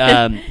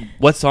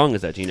what song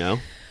is that? Do you know?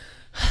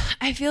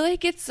 I feel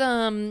like it's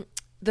the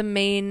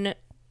main.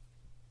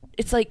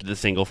 It's like the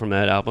single from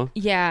that album.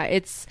 Yeah,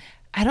 it's.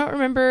 I don't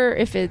remember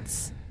if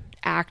it's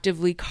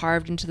actively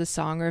carved into the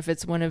song or if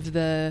it's one of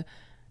the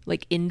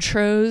like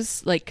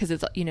intros, like because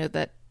it's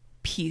that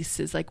piece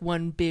is like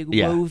one big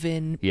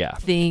woven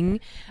thing.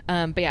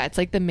 But yeah, it's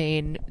like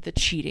the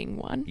cheating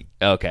one.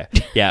 Okay.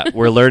 Yeah,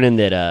 we're learning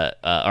that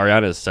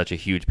Ariana is such a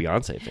huge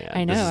Beyonce fan.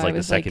 I know. This is like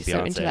the second Beyonce.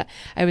 So into that.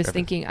 I was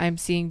thinking I'm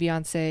seeing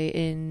Beyonce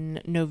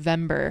in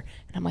November,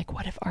 and I'm like,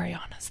 what if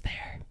Ariana's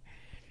there?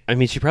 I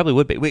mean, she probably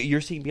would be. Wait,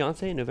 you're seeing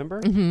Beyonce in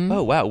November? Mm-hmm.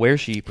 Oh, wow.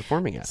 Where's she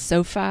performing at?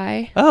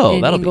 SoFi. Oh,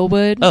 in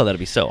Inglewood. That'll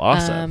be so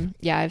awesome.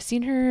 Yeah, I've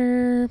seen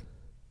her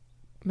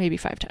maybe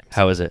 5 times.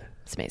 How is it?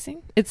 It's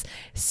amazing. It's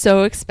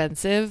so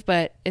expensive,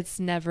 but it's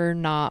never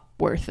not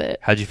worth it.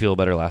 How'd you feel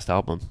about her last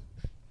album?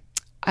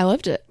 I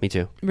loved it. Me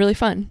too. Really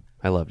fun.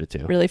 I loved it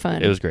too. Really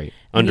fun. It was great.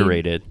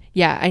 Underrated.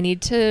 I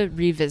need to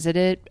revisit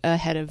it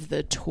ahead of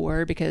the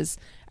tour because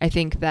I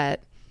think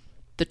that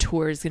the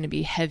tour is going to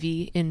be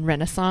heavy in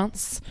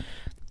Renaissance.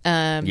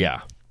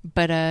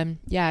 But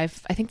I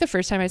think the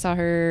first time I saw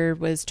her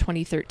was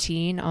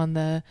 2013 on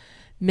the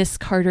Miss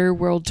Carter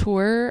World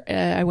Tour.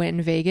 I went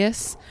in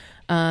Vegas.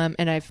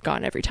 And I've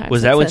gone every time.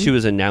 Was that when she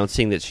was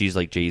announcing that she's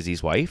like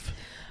Jay-Z's wife?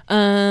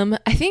 I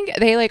think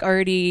they like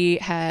already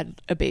had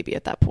a baby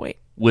at that point.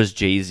 Was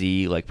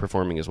Jay-Z like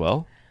performing as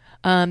well?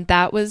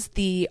 That was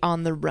the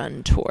On the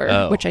Run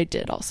tour, which I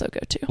did also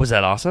go to. Was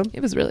that awesome? It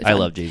was really fun. I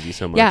love Jay-Z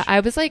so much. Yeah, I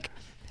was like,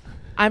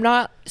 I'm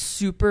not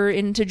super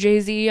into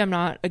Jay-Z. I'm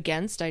not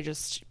against. I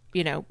just,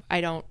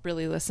 I don't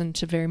really listen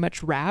to very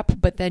much rap.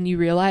 But then you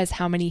realize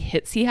how many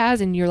hits he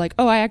has, and you're like,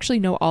 oh, I actually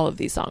know all of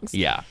these songs.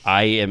 Yeah,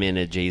 I am in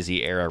a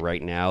Jay-Z era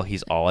right now.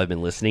 He's all I've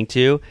been listening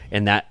to,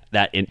 and that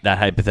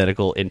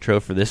hypothetical intro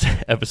for this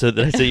episode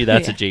that I sent you,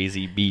 that's a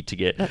Jay-Z beat to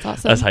get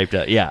us hyped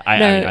up. Yeah,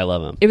 I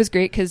love him. It was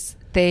great because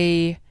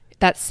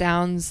that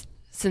sounds,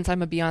 since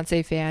I'm a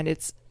Beyonce fan,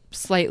 it's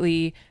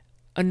slightly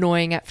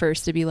annoying at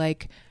first to be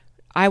like,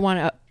 I want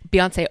a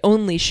Beyonce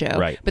only show,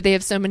 right? But they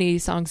have so many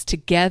songs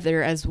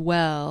together as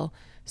well,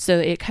 so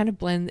it kind of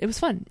blends. It was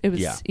fun. It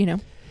was,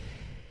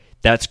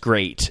 That's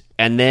great.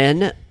 And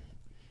then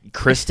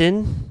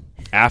Kristen,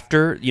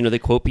 after they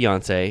quote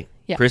Beyonce,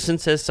 Kristen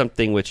says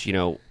something which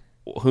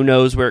who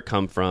knows where it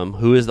come from?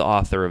 Who is the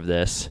author of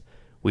this?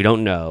 We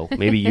don't know.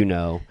 Maybe you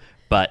know,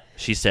 but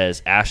she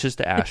says, "Ashes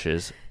to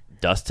ashes,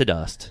 dust to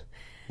dust.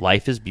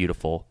 Life is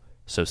beautiful,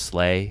 so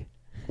slay."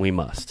 We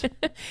must.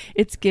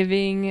 It's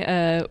giving,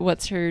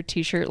 what's her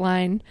t-shirt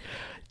line?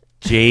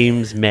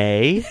 James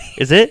May,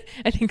 is it?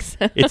 I think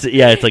so.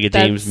 It's like a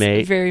James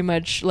May. Very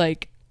much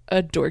like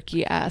a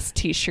dorky ass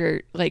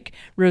t-shirt, like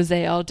rose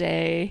all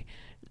day,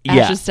 Yeah.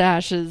 ashes to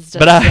ashes.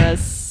 But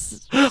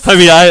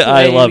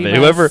I love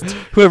it.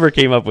 Whoever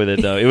came up with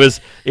it though, it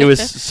was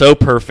so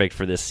perfect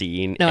for this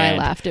scene. No, I And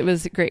laughed. It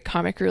was a great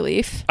comic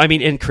relief. I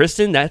mean, and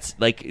Kristen, that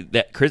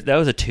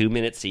was a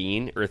 2-minute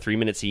scene or a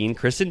 3-minute scene.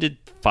 Kristen did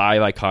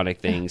 5 iconic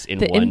things in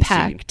The one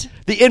impact. scene.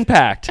 The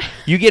impact.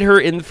 You get her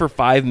in for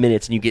 5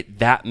 minutes and you get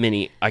that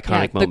many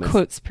iconic moments. The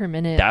quotes per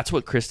minute. That's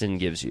what Kristen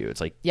gives you.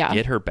 It's like,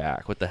 get her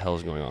back. What the hell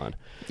is going on?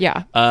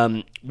 Yeah.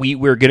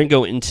 We're going to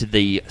go into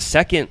the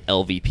second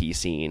LVP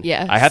scene.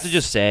 Yes. I have to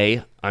just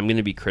say, I'm going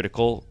to be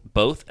critical.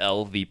 Both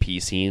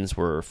LVP scenes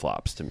were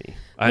flops to me.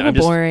 I'm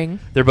just boring.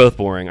 They're both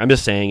boring. I'm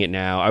just saying it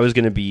now. I was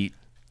going to be,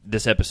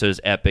 this episode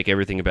is epic.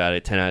 Everything about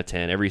it, 10 out of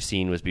 10. Every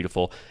scene was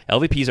beautiful.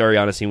 LVP's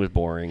Ariana scene was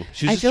boring.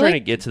 She was just trying to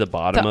get to the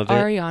bottom of it. The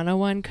Ariana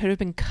one could have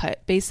been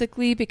cut,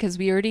 basically, because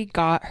we already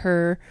got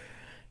her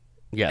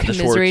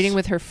commiserating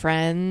with her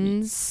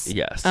friends.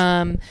 Yes.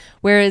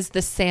 Whereas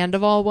the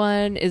Sandoval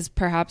one is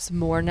perhaps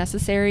more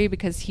necessary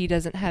because he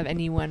doesn't have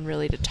anyone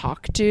really to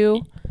talk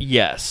to.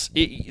 Yes.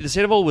 The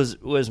Sandoval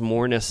was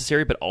more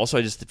necessary, but also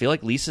I just feel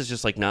like Lisa's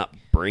just like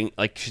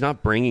she's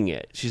not bringing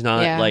it. She's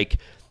not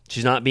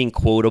she's not being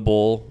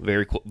quotable,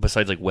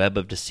 besides like Web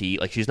of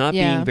Deceit. Like she's not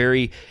being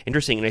very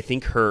interesting. And I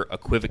think her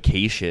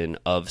equivocation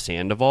of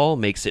Sandoval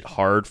makes it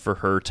hard for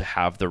her to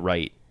have the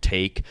right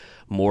take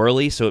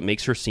morally, so it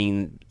makes her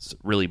scenes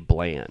really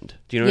bland.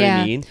 Do you know what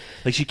I mean?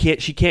 Like she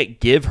can't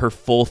give her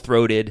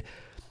full-throated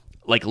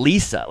like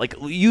Lisa. Like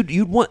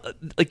you'd want,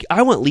 like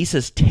I want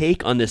Lisa's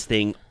take on this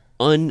thing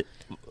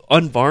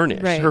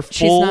unvarnished. Right.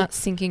 She's not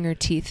sinking her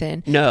teeth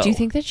in. No. Do you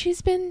think that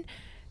she's been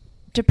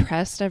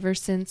depressed ever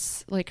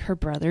since like her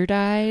brother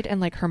died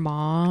and like her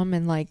mom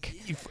and like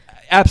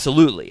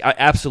Absolutely.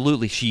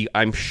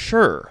 I'm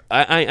sure.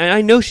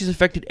 I know she's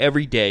affected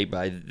every day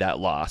by that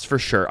loss, for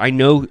sure. I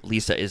know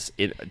Lisa is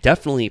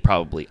definitely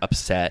probably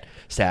upset,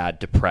 sad,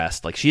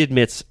 depressed. Like she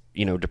admits,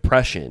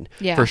 depression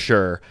for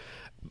sure.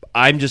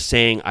 I'm just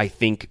saying, I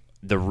think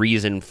the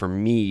reason for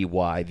me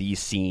why these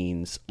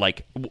scenes,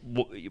 like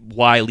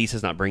why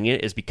Lisa's not bringing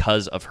it, is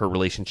because of her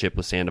relationship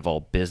with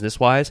Sandoval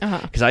business-wise.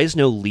 Because I just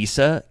know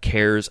Lisa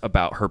cares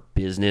about her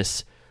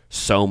business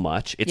so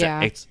much.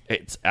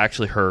 It's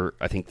actually her,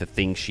 I think, the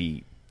thing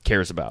she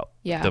cares about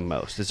the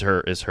most is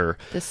her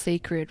the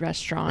sacred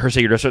restaurant. Her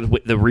sacred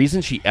restaurant. The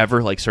reason she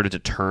ever started to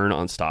turn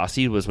on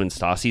Stassi was when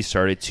Stassi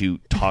started to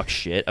talk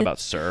shit about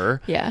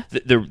Sir. Yeah.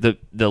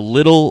 The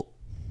little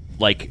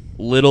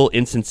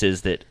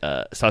instances that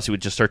Stassi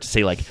would just start to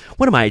say, like,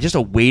 what am I, just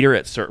a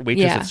waitress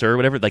at Sir,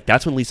 whatever. Like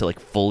that's when Lisa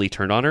fully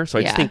turned on her. So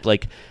I just think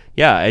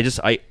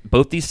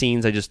both these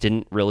scenes I just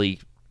didn't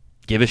really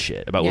give a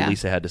shit about what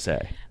Lisa had to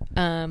say.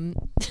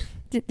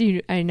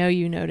 I know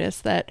you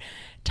noticed that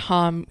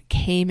Tom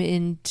came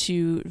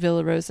into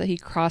Villa Rosa. He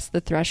crossed the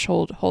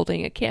threshold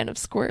holding a can of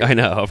squirt. I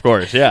know, of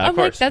course. Yeah, I'm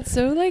like, that's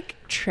so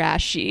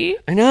trashy.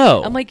 I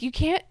know. I'm like, you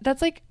can't.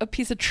 That's like a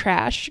piece of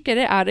trash. Get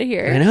it out of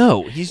here. I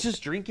know. He's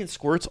just drinking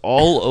squirts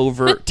all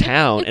over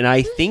town. And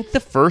I think the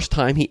first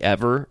time he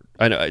ever,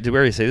 I know, did we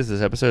already say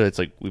this episode? It's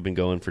like we've been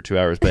going for 2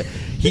 hours, but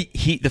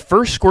the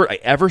first squirt I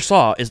ever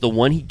saw is the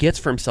one he gets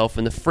for himself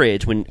in the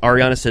fridge when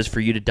Ariana says for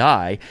you to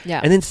die.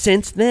 Yeah. And then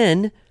since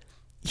then,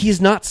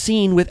 he's not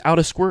seen without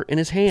a squirt in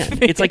his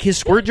hand. It's like his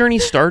squirt journey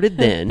started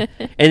then,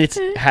 and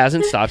it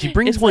hasn't stopped. He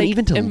brings one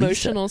even to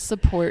emotional Lisa.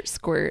 Support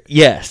squirt.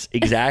 Yes,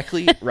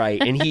 exactly right.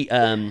 And he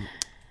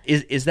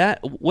is that,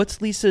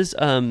 what's Lisa's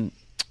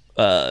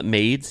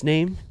maid's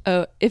name?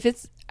 Oh,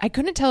 I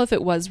couldn't tell if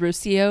it was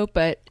Rocio,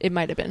 but it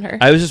might have been her.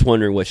 I was just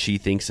wondering what she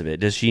thinks of it.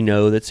 Does she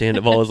know that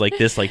Sandoval is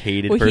this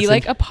hated person?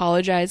 He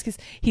apologized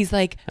because he's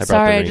like,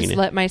 sorry, I just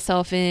let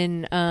myself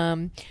in.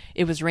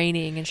 It was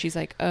raining, and she's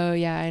like, oh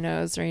yeah, I know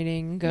it was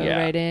raining. Go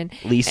right in.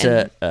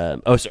 Lisa.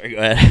 Sorry. Go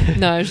ahead.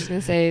 No, I was just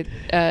gonna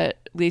say,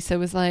 Lisa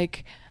was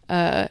like,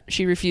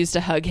 she refused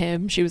to hug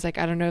him. She was like,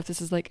 I don't know if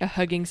this is a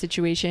hugging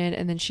situation.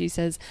 And then she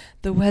says,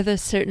 the weather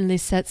certainly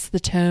sets the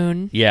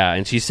tone. Yeah.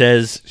 And she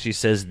says,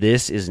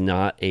 this is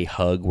not a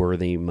hug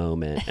worthy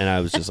moment. And I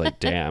was just like,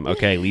 damn.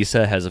 Okay.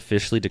 Lisa has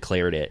officially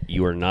declared it.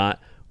 You are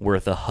not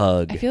worth a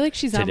hug. I feel like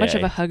she's not much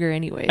of a hugger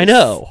anyways. I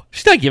know.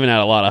 She's not giving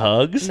out a lot of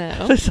hugs.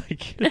 No. It's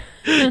like,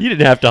 you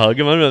didn't have to hug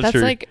him. I'm not That's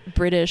sure.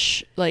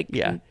 British. They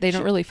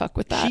don't really fuck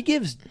with that. She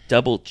gives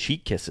double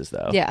cheek kisses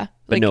though. Yeah.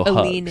 But no a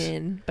hugs. lean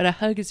in. But a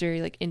hug is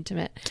very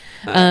intimate.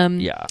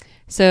 Yeah.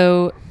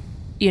 So,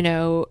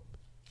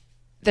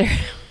 they're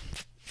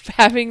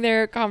having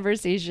their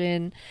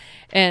conversation,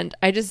 and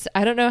I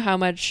don't know how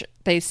much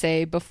they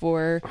say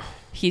before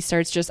he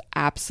starts just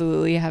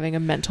absolutely having a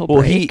mental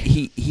break.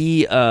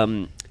 He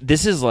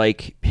this is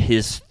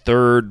his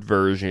third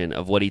version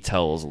of what he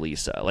tells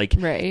Lisa.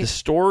 The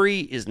story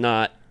is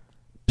not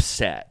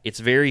set. It's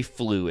very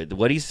fluid.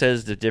 What he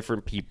says to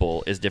different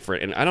people is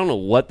different, and I don't know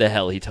what the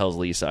hell he tells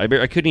Lisa. I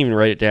couldn't even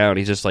write it down.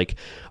 He's just like,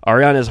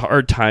 Ariana has a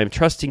hard time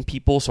trusting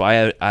people, so I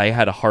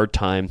had a hard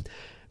time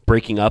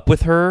breaking up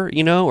with her,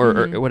 you know,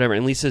 or whatever.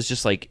 And Lisa's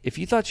just like, if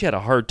you thought she had a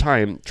hard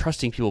time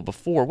trusting people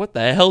before, what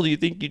the hell do you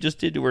think you just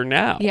did to her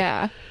now?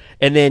 Yeah.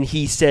 And then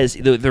he says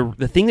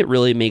the thing that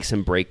really makes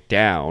him break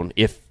down,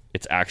 if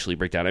it's actually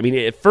breakdown. I mean,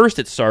 at first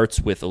it starts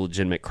with a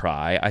legitimate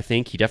cry. I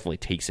think he definitely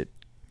takes it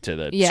to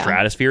the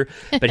stratosphere.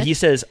 But he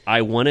says,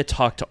 I want to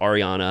talk to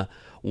Ariana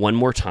one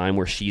more time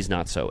where she's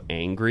not so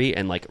angry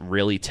and like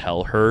really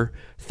tell her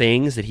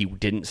things that he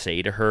didn't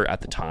say to her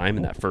at the time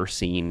in that first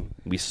scene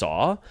we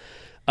saw.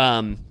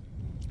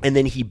 And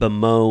then he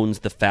bemoans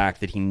the fact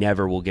that he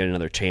never will get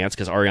another chance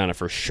because Ariana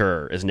for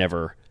sure is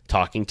never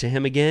talking to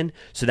him again.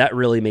 So that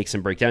really makes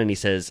him break down. And he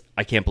says,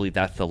 I can't believe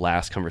that's the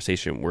last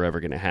conversation we're ever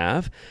going to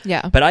have.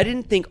 Yeah. But I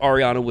didn't think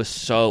Ariana was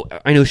so...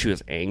 I know she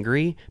was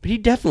angry, but he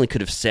definitely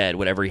could have said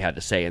whatever he had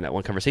to say in that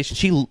one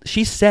conversation.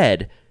 She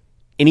said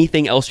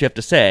anything else you have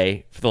to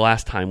say for the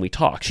last time we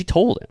talked. She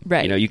told him.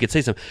 Right. You know, you could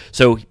say something.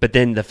 So, but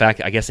then the fact,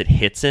 I guess it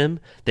hits him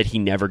that he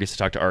never gets to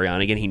talk to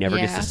Ariana again. He never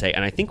gets to say...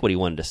 And I think what he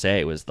wanted to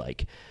say was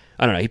like...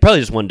 I don't know. He probably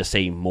just wanted to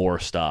say more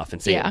stuff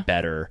and say it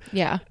better.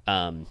 Yeah.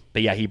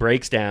 But yeah, he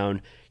breaks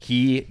down.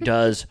 He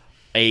does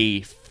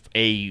a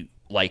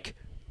like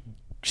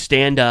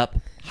stand up,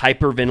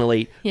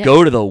 hyperventilate,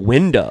 go to the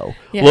window,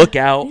 look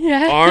out,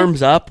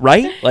 arms up,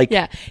 right? Like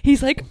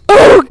he's like,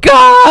 oh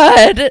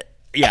God.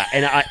 Yeah,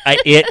 and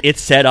it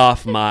set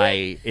off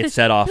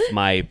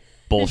my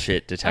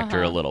bullshit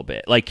detector a little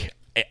bit. Like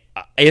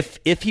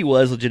if he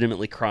was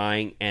legitimately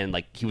crying and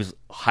like he was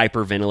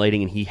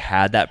hyperventilating and he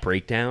had that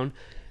breakdown,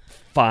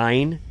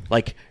 fine.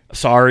 Like,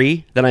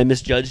 sorry that I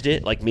misjudged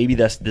it. Like, maybe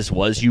this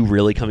was you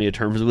really coming to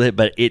terms with it,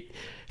 but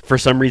for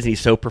some reason he's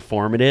so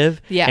performative,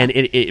 and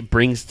it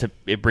brings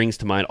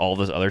to mind all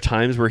those other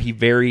times where he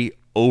very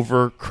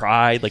over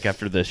cried, like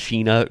after the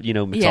Sheena,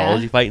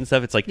 mythology fight and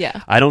stuff. It's like,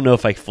 I don't know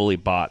if I fully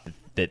bought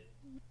that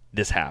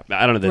this happened.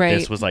 I don't know that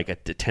this was like a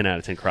 10 out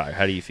of 10 cry.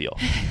 How do you feel?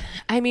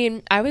 I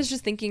mean, I was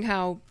just thinking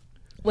how,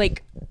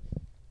 like,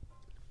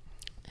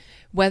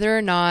 whether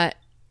or not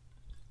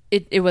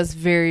it was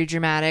very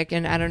dramatic,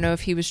 and I don't know if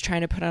he was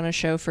trying to put on a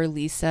show for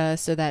Lisa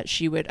so that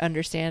she would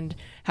understand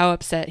how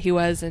upset he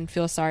was and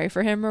feel sorry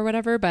for him or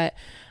whatever, but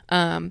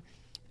I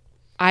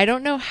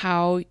don't know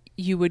how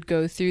you would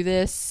go through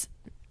this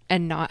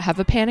and not have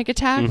a panic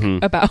attack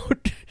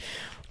about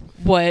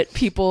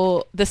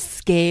the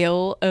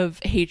scale of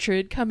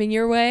hatred coming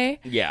your way.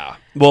 Yeah.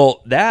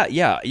 Well,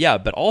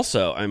 but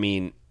also, I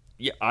mean,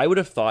 I would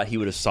have thought he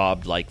would have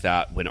sobbed like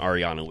that when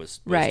Ariana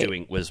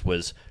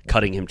was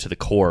cutting him to the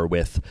core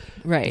with,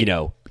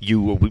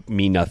 you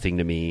mean nothing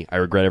to me. I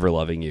regret ever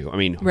loving you. I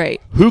mean,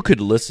 who could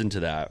listen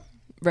to that?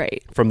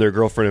 Right. From their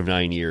girlfriend of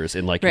 9 years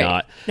and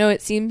not. No,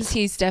 it seems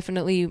he's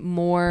definitely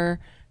more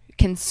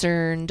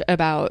concerned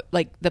about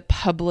like the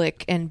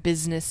public and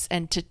business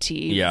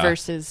entity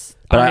versus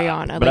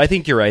Ariana. But I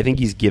think you're right. I think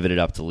he's giving it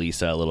up to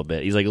Lisa a little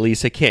bit. He's like,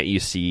 Lisa, can't you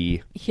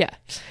see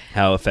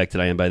how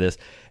affected I am by this?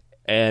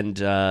 And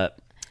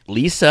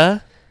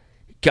Lisa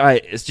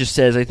just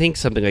says, I think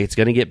something like it's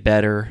going to get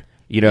better.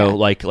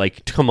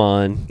 Like, come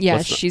on.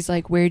 Yeah, she's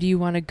like, where do you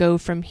want to go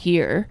from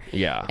here?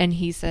 Yeah. And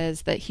he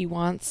says that he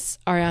wants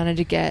Ariana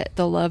to get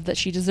the love that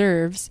she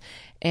deserves.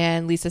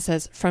 And Lisa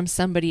says, from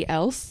somebody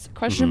else, ?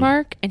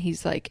 And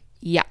he's like,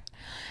 yeah.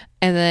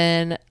 And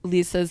then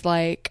Lisa's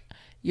like,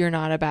 you're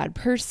not a bad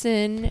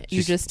person.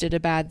 You just did a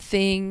bad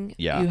thing.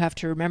 Yeah. You have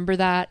to remember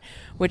that.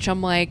 Which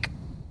I'm like,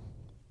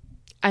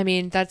 I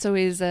mean, that's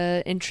always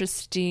an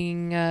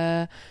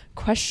interesting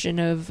question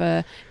of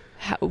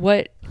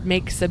what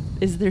makes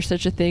is there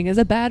such a thing as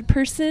a bad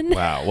person?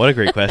 Wow, what a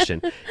great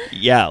question.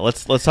 Yeah,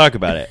 let's talk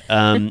about it.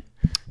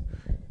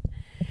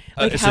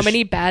 Like how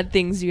many bad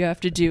things you have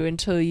to do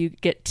until you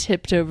get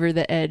tipped over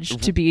the edge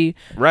to be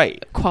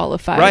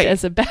qualified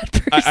as a bad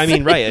person. I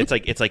mean, right. It's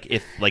like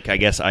if I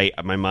guess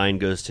my mind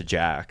goes to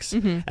Jax,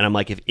 and I'm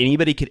like, if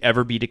anybody could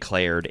ever be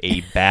declared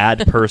a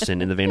bad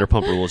person in the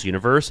Vanderpump Rules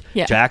universe,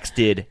 Jax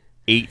did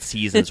 8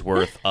 seasons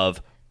worth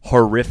of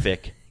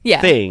horrific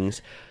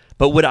things.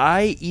 But would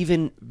I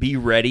even be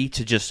ready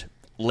to just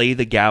lay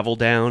the gavel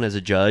down as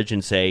a judge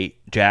and say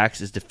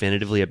Jax is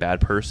definitively a bad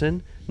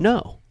person?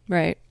 No.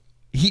 Right.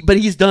 But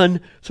he's done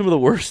some of the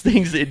worst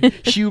things in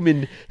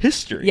human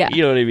history. Yeah.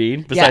 You know what I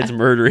mean? Besides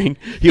murdering,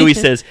 he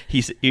always says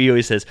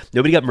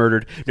nobody got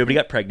murdered, nobody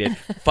got pregnant.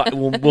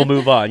 We'll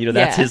move on.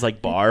 That's his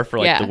like bar for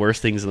like the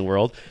worst things in the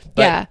world.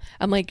 But,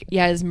 I'm like,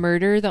 is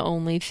murder the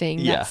only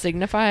thing that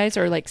signifies,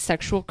 or like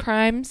sexual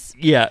crimes?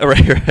 Yeah, right.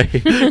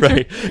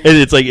 And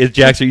it's like,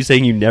 Jax, are you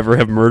saying you never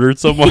have murdered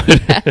someone?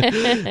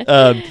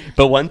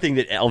 But one thing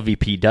that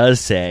LVP does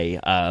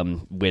say,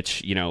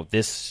 which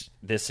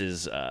this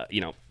is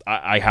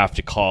I have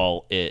to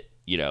call it,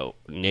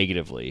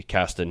 negatively,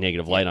 cast a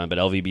negative light on. But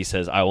LVB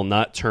says, I will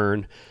not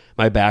turn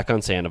my back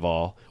on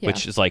Sandoval,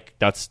 which is like,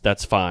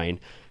 that's fine.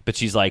 But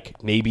she's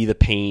like, maybe the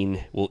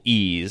pain will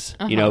ease,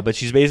 but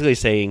she's basically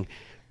saying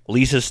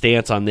Lisa's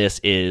stance on this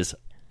is,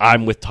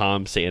 I'm with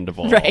Tom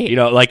Sandoval. Right.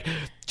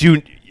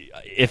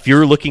 If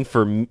you're looking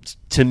for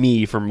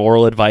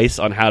moral advice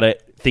on how to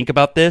think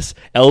about this.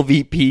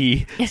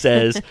 LVP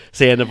says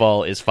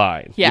Sandoval is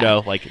fine. Yeah. You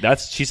know, like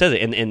she says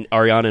it. And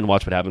Ariana in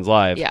Watch What Happens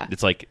Live, Yeah.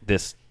 it's like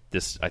this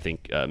I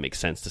think makes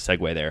sense to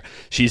segue there.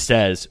 She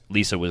says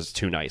Lisa was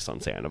too nice on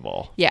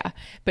Sandoval. Yeah,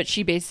 but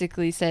she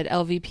basically said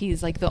LVP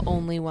is like the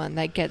only one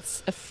that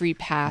gets a free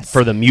pass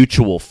For the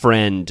mutual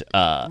friend,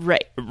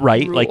 right?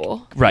 Like,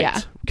 rule. right.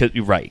 Yeah.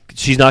 Right.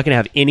 She's not going to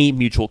have any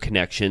mutual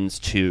connections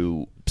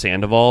to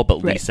Sandoval,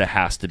 but Right. Lisa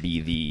has to be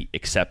the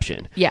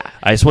exception. Yeah.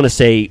 I just want to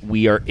say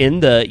we are in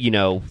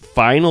the,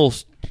 final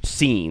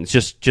scenes,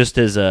 just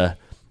as a,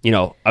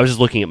 I was just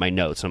looking at my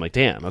notes and I'm like,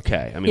 damn,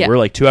 okay. I mean, Yeah. we're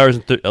like 2 hours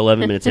and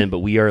 11 minutes in, but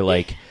we are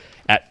like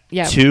at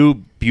Yeah. 2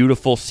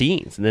 beautiful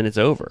scenes and then it's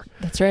over.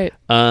 That's right.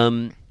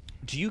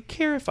 Do you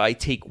care if I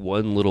take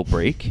one little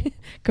break?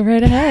 Go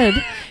right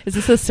ahead. Is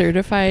this a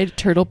certified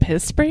turtle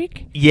piss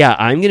break? Yeah,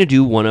 I'm going to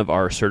do one of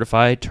our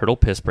certified turtle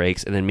piss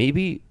breaks and then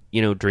maybe,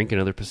 drink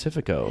another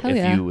Pacifico Hell if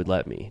yeah. you would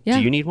let me. Yeah.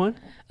 Do you need one?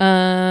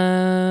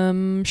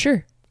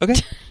 Sure. Okay.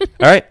 All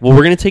right. Well,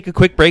 we're going to take a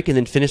quick break and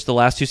then finish the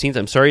last 2 scenes.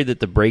 I'm sorry that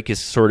the break is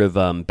sort of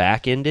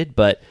back-ended,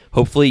 but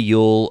hopefully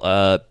you'll,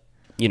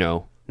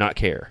 not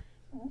care.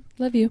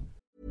 Love you.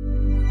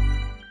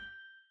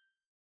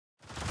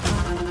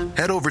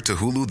 Head over to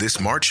Hulu this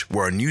March,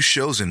 where our new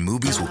shows and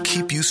movies will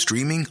keep you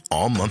streaming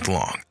all month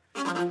long.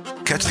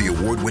 Catch the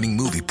award-winning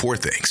movie Poor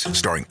Things,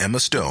 starring Emma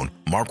Stone,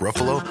 Mark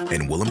Ruffalo,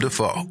 and Willem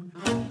Dafoe.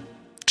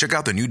 Check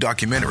out the new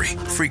documentary,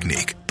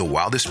 Freaknik, The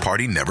Wildest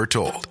Party Never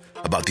Told,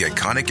 about the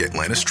iconic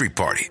Atlanta street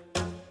party.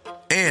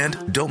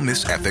 And don't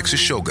miss FX's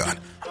Shogun,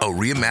 a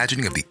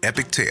reimagining of the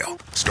epic tale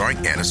starring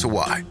Anna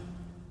Sawai.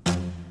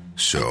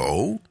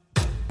 So,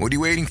 what are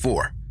you waiting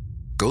for?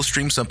 Go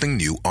stream something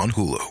new on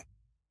Hulu.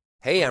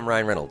 Hey, I'm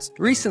Ryan Reynolds.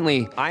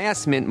 Recently, I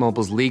asked Mint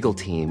Mobile's legal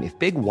team if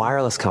big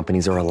wireless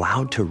companies are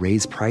allowed to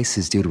raise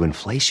prices due to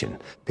inflation.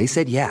 They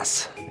said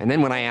yes. And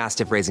then when I asked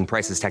if raising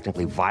prices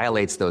technically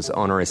violates those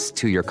onerous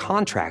 2-year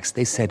contracts,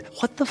 they said,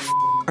 "What the f***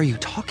 are you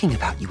talking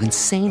about, you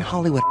insane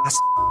Hollywood ass?"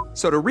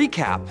 So to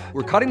recap,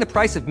 we're cutting the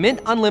price of Mint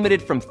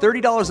Unlimited from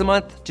 $30 a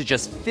month to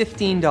just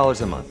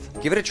 $15 a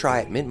month. Give it a try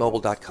at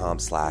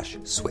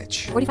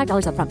mintmobile.com/switch.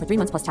 $45 up front for 3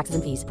 months plus taxes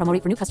and fees. Promo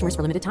rate for new customers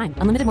for limited time.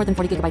 Unlimited more than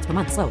 40 gigabytes per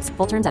month. Slows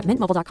full terms at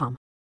mintmobile.com.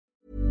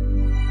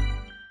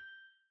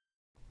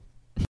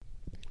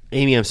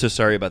 Amy, I'm so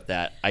sorry about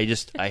that. I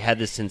had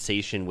this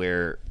sensation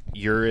where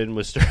urine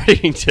was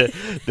starting to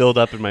build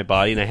up in my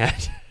body and I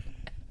had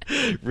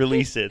to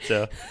release it.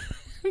 So,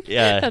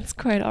 yeah. That's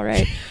quite all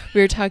right.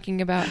 We were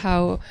talking about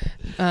how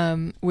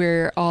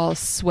we're all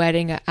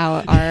sweating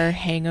out our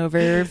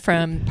hangover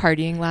from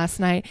partying last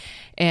night.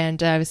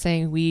 And I was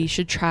saying we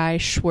should try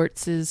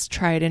Schwartz's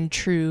tried and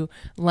true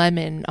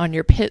lemon on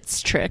your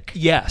pits trick.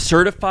 Yeah,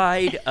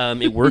 certified.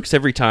 It works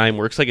every time.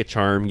 Works like a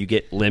charm. You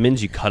get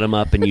lemons, you cut them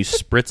up, and you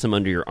spritz them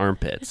under your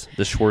armpits.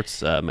 The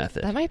Schwartz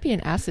method. That might be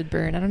an acid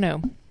burn. I don't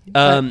know.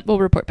 But we'll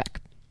report back.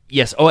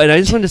 Yes. Oh, and I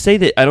just wanted to say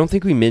that I don't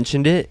think we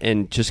mentioned it,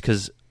 and just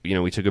because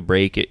we took a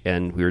break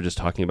and we were just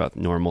talking about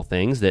normal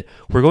things, that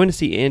we're going to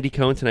see Andy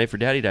Cohen tonight for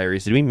Daddy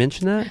Diaries. Did we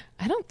mention that?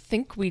 I don't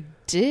think we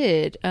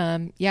did.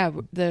 Yeah,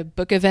 the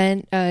book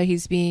event,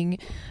 he's being,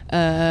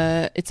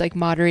 it's like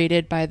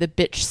moderated by the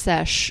Bitch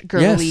Sesh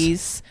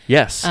girlies.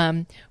 Yes.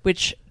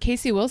 Which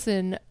Casey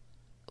Wilson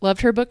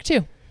loved her book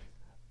too.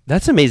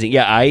 That's amazing.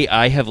 Yeah,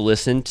 I have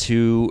listened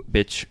to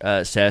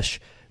Bitch Sesh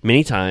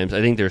many times.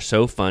 I think they're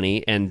so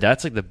funny, and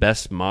that's like the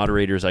best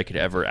moderators I could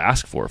ever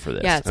ask for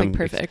this. Yeah, it's like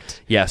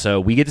perfect. Yeah, so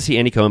we get to see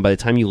Andy Cohen. By the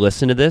time you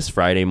listen to this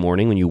Friday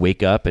morning, when you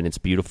wake up and it's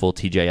beautiful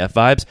TJF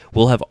vibes,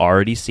 we'll have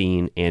already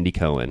seen Andy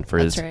Cohen for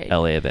his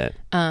LA event.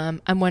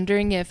 I'm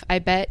wondering if, I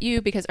bet you,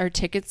 because our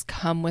tickets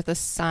come with a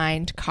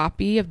signed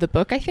copy of the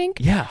book, I think.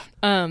 Yeah.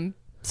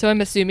 So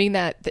I'm assuming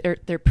that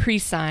they're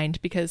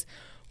pre-signed, because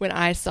when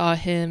I saw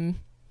him,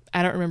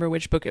 I don't remember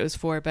which book it was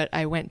for, but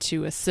I went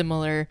to a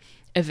similar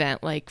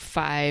event like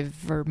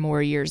 5 or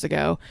more years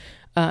ago,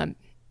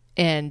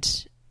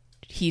 and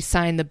he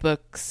signed the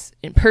books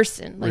in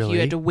person. Like, really? You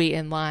had to wait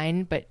in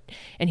line,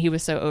 and he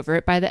was so over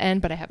it by the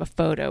end. But I have a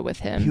photo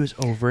with him. He was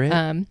over it.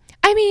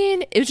 I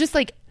mean, it was just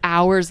like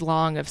hours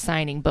long of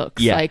signing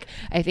books. Yeah. Like,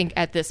 I think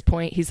at this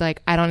point he's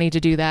like, I don't need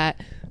to do that.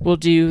 We'll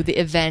do the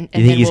event,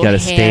 and you think then he's we'll got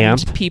a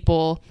hand stamp?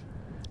 people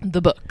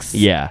the books.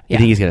 Yeah. You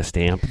think he's got a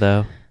stamp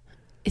though?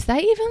 Is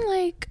that even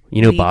like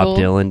legal? legal? Bob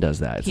Dylan does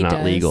that. It's He not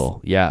does? legal.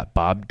 Yeah,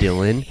 Bob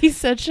Dylan. He's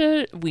such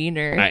a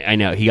wiener. I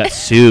know. He got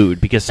sued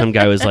because some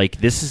guy was like,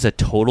 this is a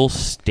total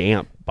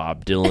stamp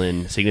Bob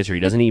Dylan signature. He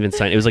doesn't even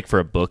sign. It was like for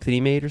a book that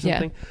he made or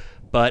something. Yeah.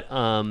 But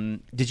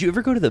did you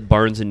ever go to the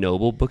Barnes and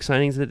Noble book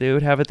signings that they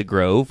would have at the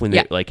Grove when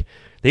they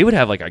they would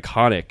have like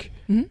iconic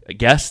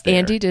guests there?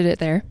 Andy did it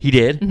there. He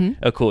did? Mm-hmm.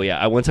 Oh, cool.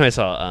 Yeah. One time I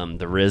saw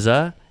the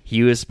RZA.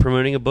 He was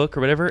promoting a book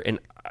or whatever, and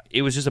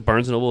it was just a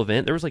Barnes & Noble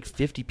event. There was like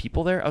 50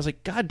 people there. I was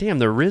like, God damn,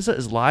 the RZA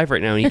is live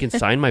right now, and he can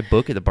sign my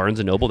book at the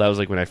Barnes & Noble. That was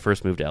like when I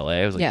first moved to LA.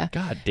 I was like,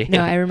 God damn. No,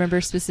 I remember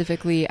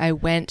specifically I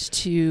went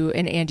to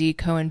an Andy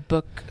Cohen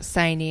book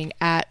signing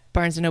at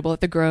Barnes & Noble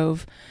at the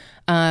Grove,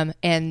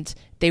 and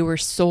they were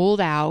sold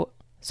out,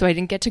 so I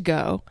didn't get to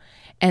go.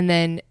 And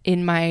then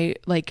in my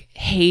like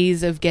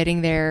haze of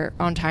getting there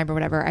on time or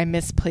whatever, I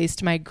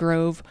misplaced my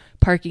Grove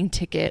parking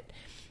ticket.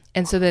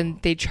 And so then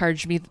they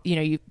charged me,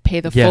 you pay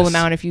the full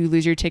amount if you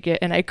lose your ticket.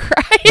 And I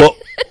cried. Well,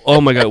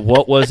 oh my God.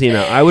 What was the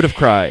amount? I would have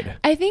cried.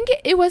 I think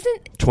it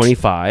wasn't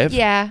 25.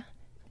 Yeah.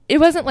 It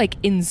wasn't like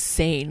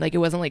insane. Like it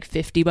wasn't like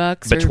 $50.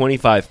 But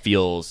 25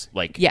 feels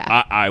like,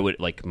 yeah. I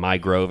would, like my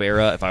Grove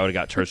era, if I would have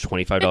got charged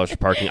 $25 for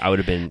parking, I would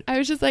have been. I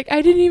was just like,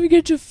 I didn't even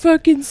get to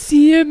fucking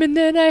see him. And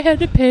then I had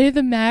to pay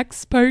the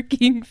max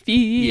parking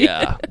fee.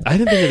 Yeah. I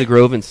haven't been to the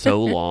Grove in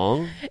so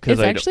long. It's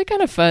actually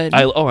kind of fun.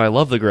 I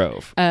love the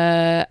Grove.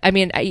 I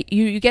mean,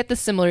 you get the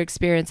similar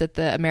experience at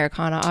the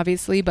Americana,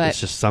 obviously, but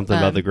it's just something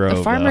about the Grove.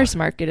 The farmer's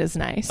market is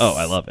nice. Oh,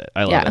 I love it.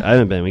 I love it. I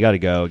haven't been. We got to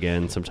go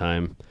again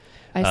sometime.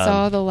 I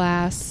saw the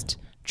last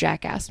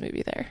Jackass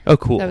movie there. Oh,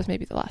 cool. That was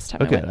maybe the last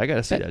time. Okay, I got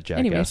to see that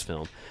Jackass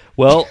film.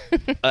 Well,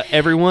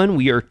 everyone,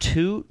 we are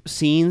 2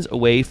 scenes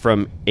away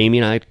from Amy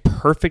and I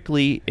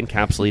perfectly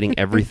encapsulating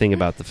everything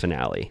about the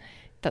finale.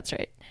 That's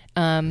right.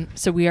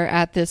 So we are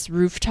at this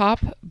rooftop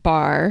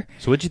bar.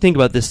 So what'd you think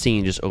about this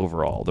scene just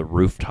overall, the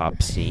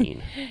rooftop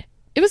scene?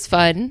 It was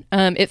fun.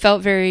 It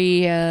felt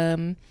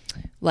very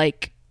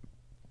like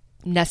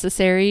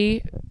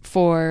necessary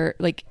for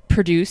like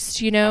produced,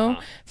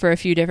 for a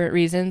few different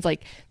reasons.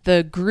 Like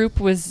the group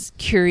was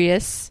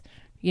curious,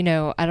 I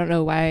don't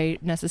know why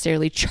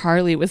necessarily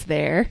Charlie was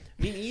there.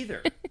 Me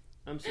neither.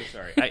 I'm so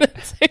sorry.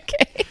 That's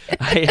okay.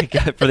 I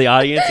got, for the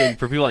audience and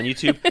for people on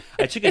YouTube,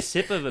 I took a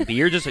sip of a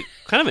beer, just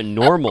kind of a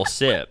normal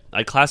sip.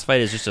 I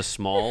classified it as just a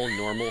small,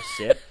 normal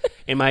sip.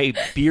 And my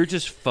beer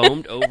just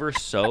foamed over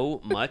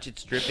so much.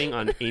 It's dripping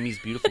on Amy's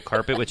beautiful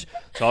carpet,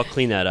 so I'll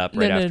clean that up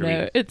right after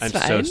me. I'm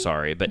fine. so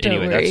sorry. But Don't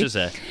anyway, worry. that's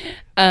just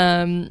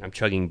I'm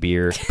chugging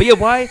beer. But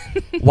yeah,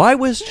 why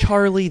was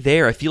Charlie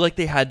there? I feel like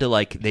they had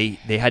to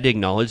they had to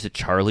acknowledge that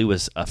Charlie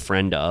was a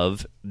friend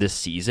of this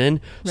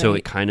season. Right. So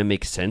it kind of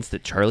makes sense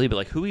that Charlie,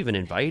 but who even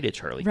invited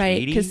Charlie? Right.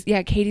 Katie? Because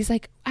Katie's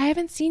like, I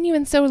haven't seen you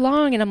in so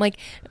long. And I'm like,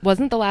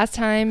 wasn't the last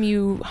time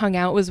you hung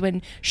out was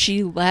when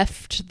she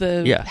left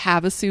the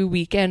Havasu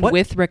weekend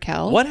with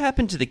Raquel? What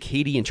happened to the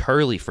Katie and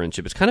Charlie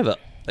friendship? It's kind of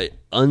a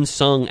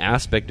unsung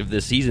aspect of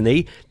this season.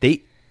 They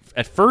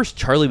at first,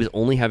 Charlie was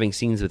only having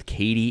scenes with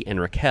Katie and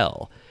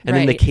Raquel. And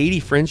then the Katie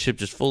friendship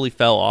just fully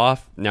fell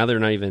off. Now they're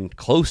not even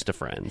close to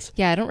friends.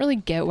 Yeah, I don't really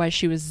get why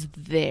she was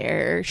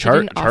there. She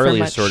didn't offer Charlie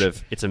much.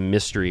 is it's a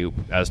mystery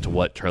as to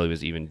what Charlie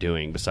was even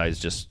doing besides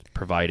just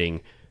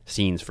providing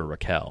scenes for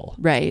Raquel.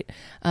 Right.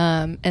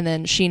 And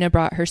then Sheena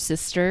brought her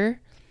sister.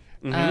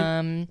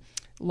 Mm-hmm.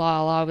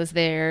 Lala was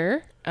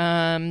there.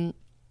 And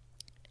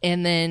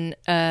then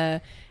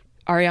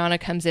Ariana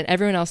comes in.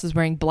 Everyone else is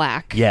wearing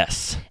black.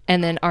 Yes.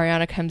 And then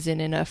Ariana comes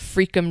in a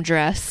freakum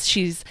dress.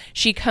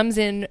 She comes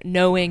in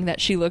knowing that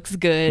she looks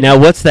good. Now,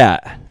 what's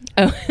that?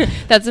 Oh,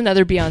 that's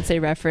another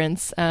Beyonce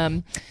reference.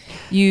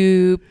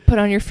 You put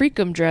on your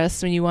freakum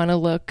dress when you want to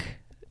look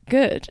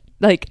good.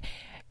 Freakum.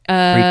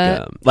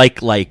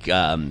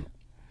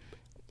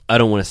 I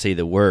don't want to say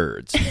the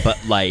words, but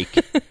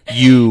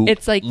you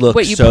it's like look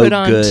what you so put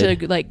on good.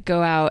 to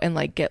go out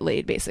and get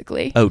laid,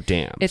 basically. Oh,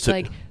 damn. It's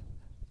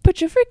put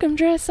your freakum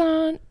dress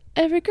on.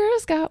 Every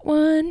girl's got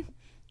one.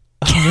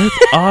 Oh,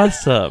 that's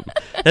awesome.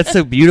 That's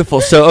so beautiful.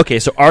 So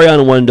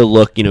Ariana wanted to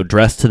look,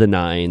 dressed to the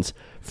nines,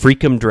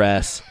 freakum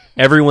dress.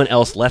 Everyone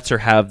else lets her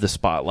have the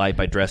spotlight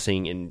by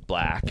dressing in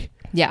black.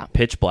 Yeah.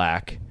 Pitch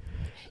black.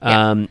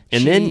 Yeah. And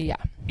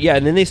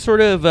then they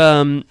sort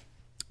of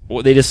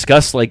they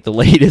discuss the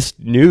latest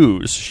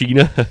news.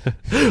 Sheena,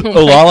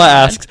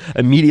 Lala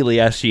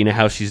immediately asks Sheena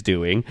how she's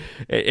doing,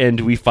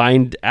 and we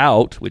find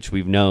out, which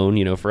we've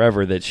known,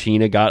 forever, that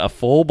Sheena got a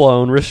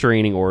full-blown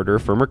restraining order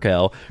from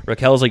Raquel.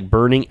 Raquel's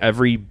burning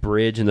every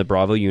bridge in the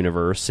Bravo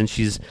universe since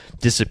she's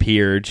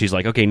disappeared. She's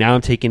like, okay, now I'm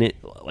taking it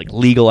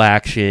legal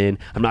action.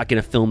 I'm not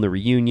going to film the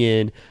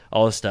reunion,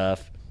 all this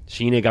stuff.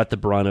 Sheena got the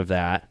brunt of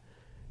that,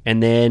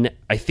 and then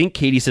I think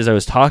Katie says, I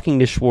was talking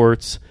to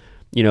Schwartz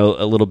a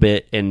little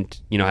bit, and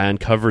I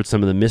uncovered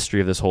some of the mystery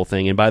of this whole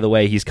thing, and by the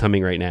way, he's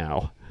coming right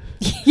now.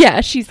 Yeah,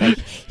 she's like,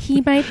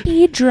 he might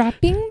be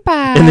dropping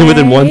by. And then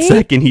within 1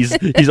 second,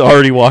 he's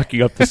already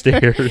walking up the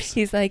stairs.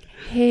 He's like,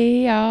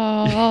 hey,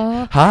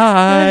 y'all.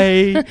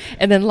 Hi.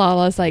 And then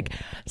Lala's like,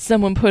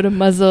 someone put a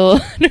muzzle.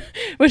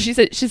 Well, she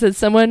said,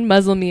 someone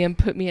muzzle me and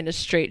put me in a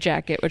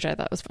straitjacket, which I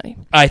thought was funny.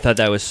 I thought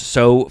that was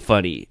so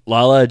funny.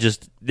 Lala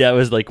that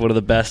was one of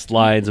the best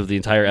lines of the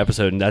entire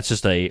episode, and that's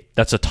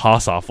a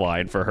toss-off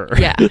line for her.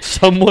 Yeah.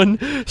 someone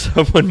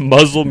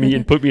muzzle me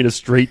and put me in a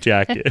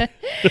straitjacket.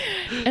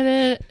 And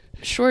then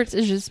Schwartz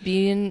is just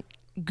being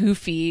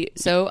goofy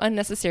so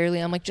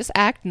unnecessarily. I'm like, just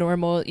act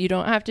normal. You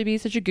don't have to be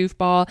such a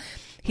goofball.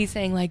 He's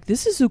saying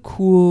this is a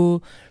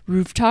cool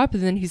rooftop,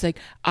 and then he's like,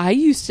 I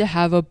used to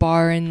have a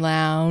bar and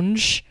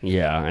lounge.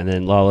 Yeah, and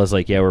then Lala's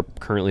like, yeah, we're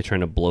currently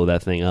trying to blow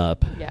that thing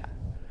up. Yeah.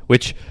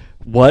 Which,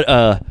 what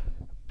a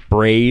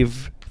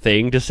brave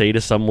thing to say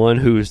to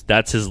someone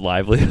that's his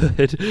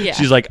livelihood. Yeah.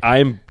 She's like,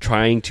 I'm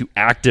trying to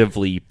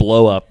actively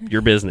blow up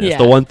your business. Yeah.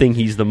 The one thing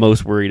he's the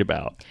most worried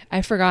about.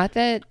 I forgot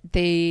that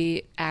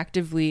they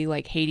actively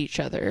like hate each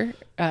other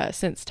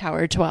since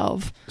Tower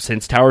 12.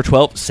 Since Tower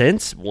 12,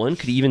 since one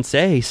could even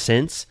say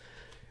since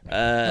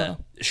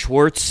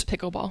Schwartz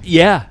Pickleball.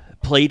 Yeah,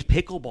 played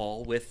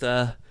pickleball with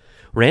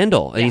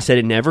Randall, and he said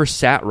it never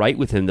sat right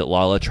with him that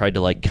Lala tried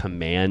to like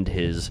command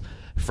his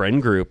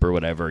friend group or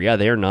whatever. Yeah,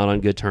 they are not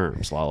on good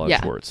terms, Lala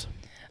and Schwartz.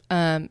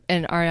 And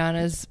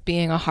Ariana's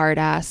being a hard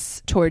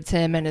ass towards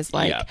him and is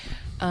like,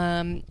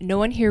 no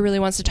one here really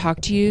wants to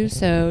talk to you,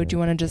 so do you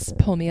want to just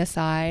pull me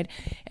aside?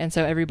 And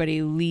so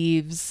everybody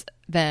leaves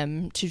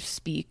them to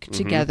speak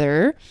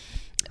together.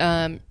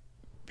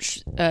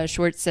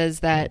 Schwartz says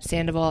that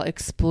Sandoval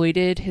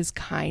exploited his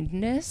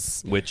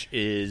kindness, which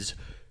is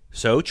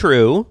so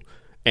true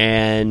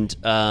and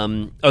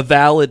a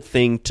valid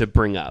thing to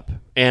bring up.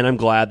 And I'm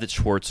glad that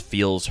Schwartz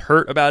feels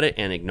hurt about it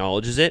and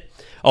acknowledges it.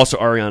 Also,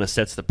 Ariana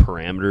sets the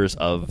parameters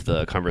of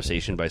the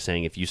conversation by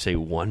saying, if you say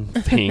one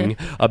thing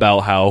about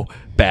how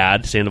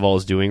bad Sandoval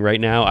is doing right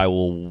now, I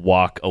will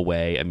walk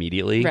away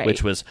immediately,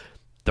 which was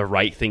the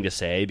right thing to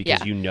say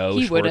because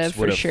Schwartz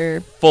would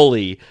have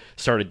fully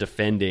started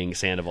defending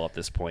Sandoval at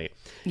this point.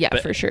 Yeah,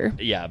 but, for sure.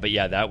 Yeah, but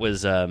that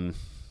was that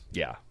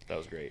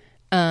was great.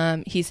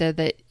 He said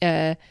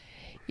that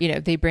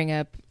they bring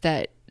up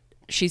that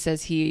she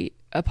says he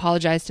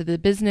apologized to the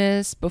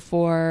business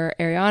before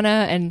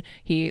Ariana, and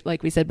he,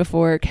 like we said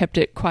before, kept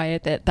it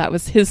quiet that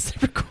was his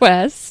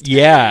request.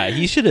 Yeah,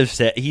 he could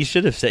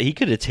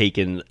have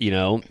taken,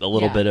 a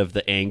little bit of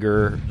the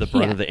anger, the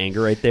brunt of the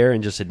anger right there,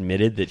 and just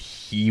admitted that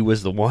he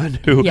was the one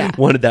who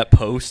wanted that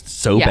post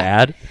so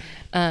bad.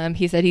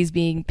 He said he's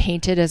being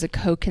painted as a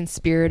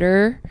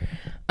co-conspirator.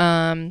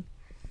 And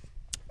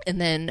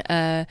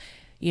then,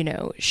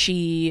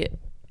 she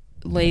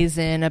lays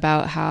in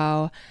about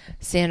how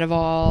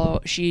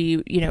Sandoval,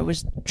 she,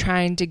 was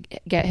trying to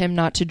get him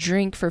not to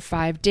drink for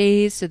 5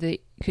 days so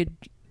they could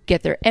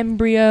get their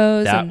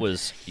embryos. That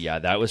was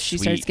she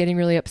sweet. starts getting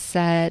really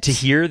upset to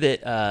hear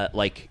that,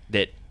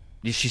 that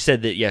she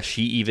said that,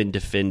 she even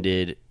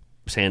defended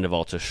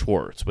Sandoval to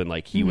Schwartz when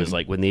he was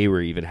when they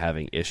were even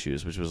having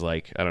issues, which was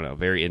I don't know,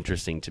 very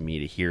interesting to me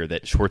to hear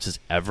that Schwartz is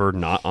ever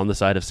not on the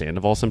side of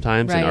Sandoval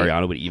sometimes, and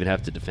Ariana would even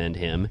have to defend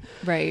him.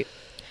 Right.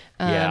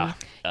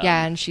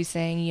 And she's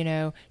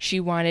saying, she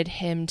wanted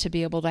him to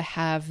be able to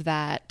have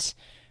that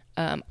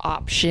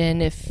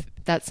option if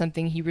that's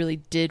something he really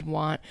did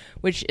want,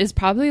 which is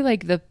probably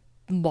the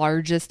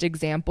largest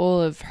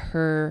example of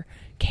her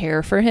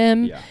care for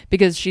him,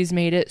 because she's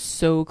made it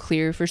so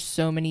clear for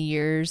so many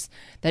years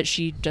that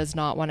she does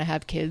not want to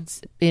have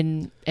kids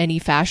in any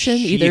fashion,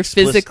 either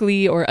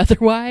physically or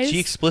otherwise. She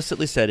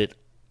explicitly said it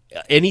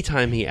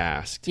anytime he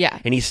asked. Yeah.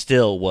 And he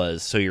still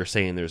was, so you're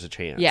saying there's a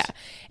chance. Yeah.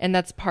 And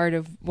that's part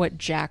of what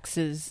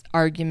Jax's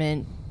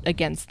argument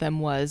against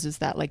them is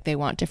that they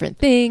want different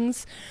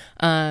things,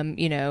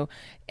 and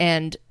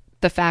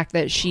the fact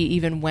that she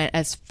even went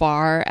as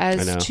far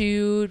as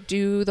to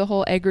do the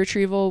whole egg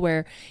retrieval,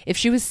 where if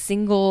she was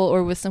single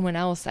or with someone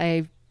else,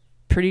 I'm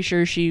pretty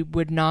sure she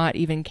would not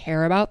even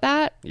care about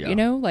that,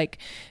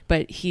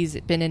 but he's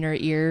been in her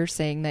ear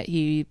saying that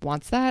he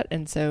wants that.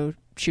 And so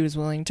she was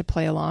willing to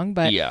play along.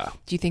 But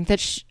do you think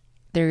that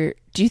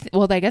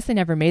well, I guess they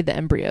never made the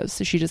embryos,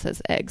 so she just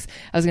has eggs.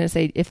 I was going to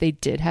say, if they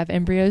did have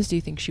embryos, do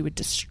you think she would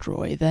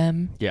destroy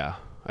them? Yeah.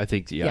 I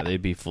think,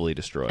 they'd be fully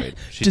destroyed.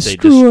 She'd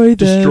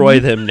destroy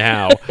them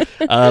now.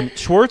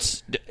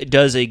 Schwartz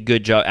does a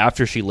good job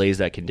after she lays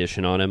that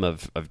condition on him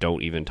of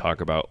don't even talk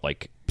about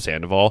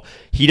Sandoval.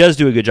 He does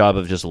do a good job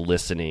of just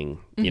listening,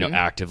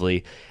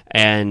 actively.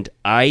 And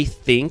I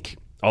think,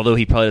 although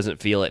he probably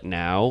doesn't feel it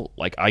now,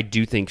 I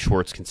do think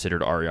Schwartz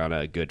considered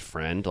Ariana a good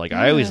friend.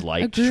 I always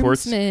liked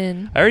Schwartz.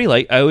 I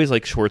always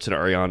liked Schwartz and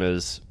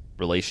Ariana's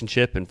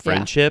relationship and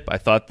friendship. I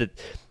thought that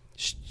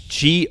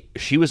she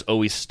was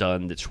always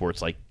stunned that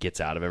Schwartz gets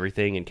out of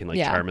everything and can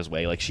charm his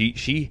way.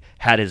 She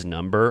had his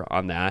number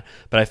on that,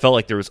 but I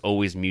felt there was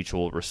always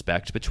mutual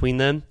respect between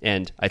them,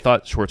 and I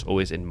thought Schwartz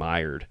always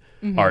admired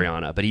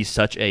Ariana. But he's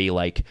such a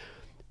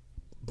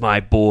my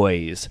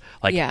boys,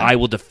 I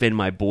will defend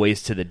my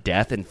boys to the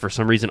death, and for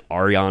some reason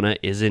Ariana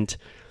isn't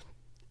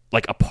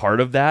a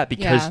part of that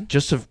because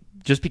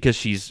just because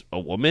she's a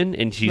woman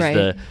and she's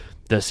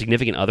the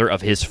significant other of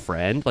his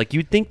friend,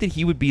 you'd think that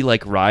he would be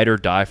ride or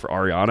die for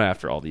Ariana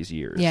after all these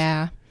years.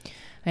 Yeah,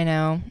 I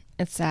know.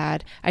 It's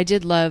sad. I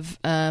did love,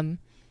 I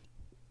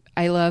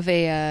love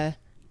a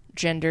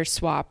gender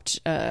swapped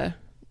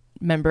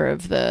member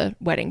of the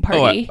wedding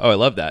party. I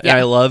love that. Yeah. And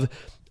I love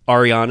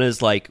Ariana's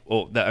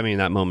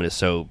that moment is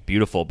so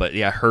beautiful, but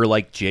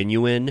her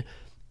genuine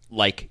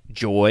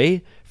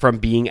joy from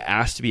being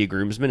asked to be a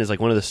groomsman is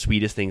one of the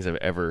sweetest things I've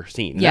ever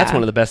seen. And that's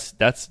one of the best.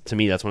 To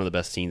me, that's one of the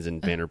best scenes in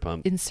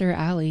Vanderpump. In Sir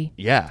Alley.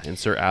 Yeah, in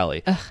Sir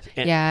Alley.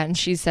 And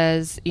she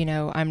says,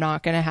 I'm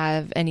not going to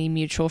have any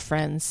mutual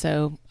friends,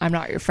 so I'm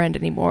not your friend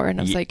anymore. And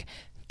I was like,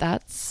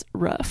 that's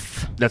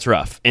rough. That's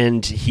rough.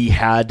 And he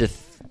had to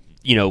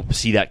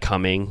see that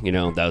coming.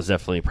 That was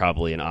definitely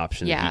probably an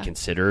option that Yeah. he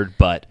considered,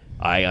 but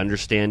I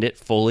understand it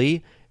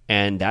fully,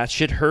 and that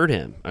should hurt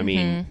him. I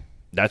mean,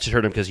 that should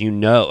hurt him because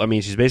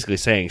she's basically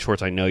saying,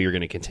 Schwartz, I know you're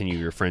going to continue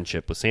your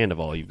friendship with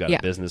Sandoval. You've got Yeah.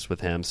 a business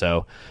with him,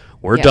 so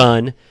we're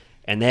done.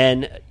 And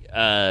then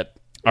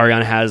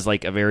Ariana has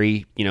like a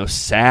very,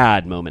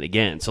 sad moment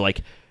again. So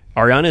like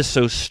Ariana is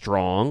so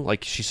strong,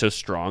 like she's so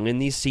strong in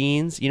these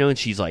scenes, and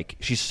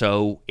she's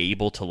so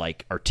able to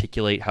like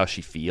articulate how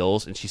she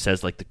feels, and she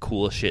says like the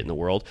coolest shit in the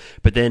world.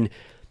 But then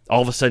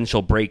all of a sudden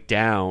she'll break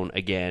down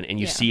again, and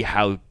you see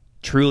how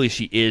truly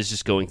she is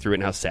just going through it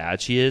and how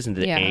sad she is, and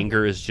the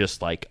anger is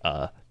just like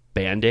a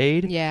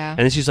Band-Aid. Yeah. And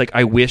then she's like,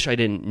 I wish I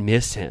didn't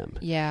miss him.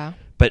 Yeah.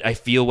 But I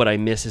feel what I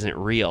miss isn't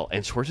real.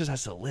 And Schwartz just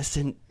has to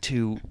listen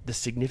to the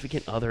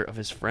significant other of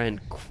his friend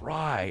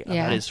cry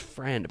about his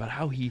friend, about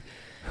how he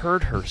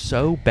hurt her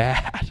so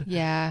bad.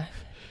 Yeah.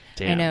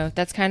 Damn. I know.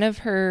 That's kind of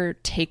her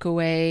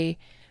takeaway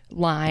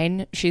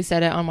line. She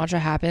said it on Watch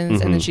What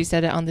Happens, and then she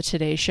said it on the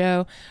Today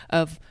Show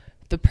of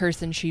the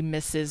person she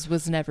misses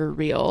was never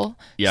real.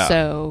 Yeah.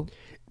 So...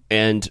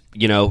 And,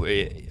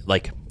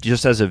 like,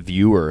 just as a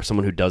viewer,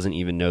 someone who doesn't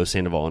even know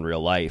Sandoval in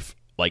real life,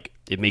 like,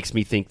 it makes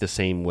me think the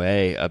same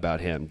way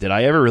about him. Did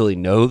I ever really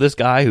know this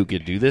guy who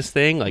could do this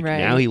thing? Like,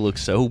 now he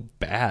looks so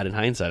bad in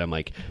hindsight. I'm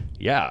like,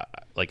 yeah,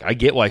 like, I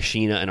get why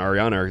Sheena and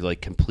Ariana are,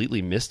 like,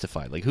 completely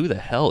mystified. Like, who the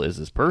hell is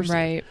this person?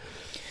 Right.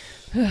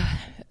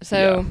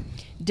 So,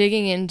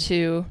 digging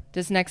into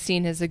this next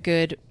scene is a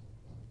good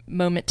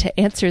moment to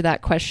answer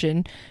that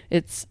question.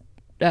 It's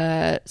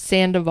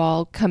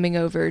Sandoval coming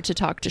over to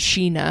talk to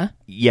Sheena.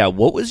 Yeah,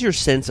 what was your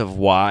sense of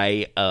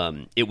why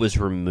it was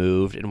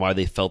removed and why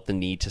they felt the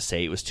need to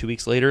say it was 2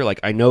 weeks later? Like,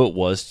 I know it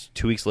was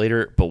 2 weeks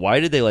later, but why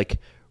did they, like,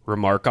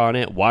 remark on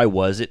it? Why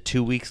was it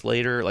 2 weeks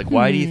later? Like,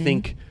 why do you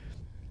think...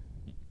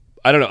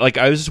 I don't know. Like,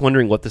 I was just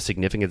wondering what the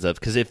significance of...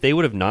 Because if they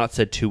would have not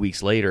said 2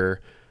 weeks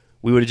later...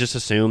 We would have just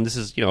assumed this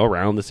is,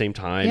 around the same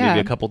time, maybe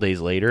a couple days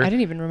later. I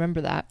didn't even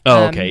remember that.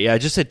 Oh, okay. Yeah, I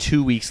just said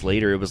 2 weeks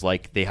later. It was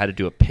like they had to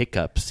do a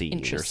pickup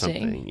scene or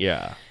something.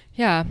 Yeah.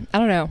 Yeah, I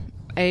don't know.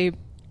 It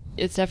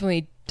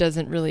definitely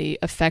doesn't really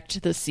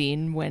affect the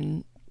scene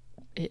when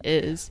it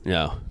is.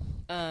 No.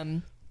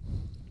 But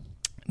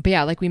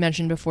yeah, like we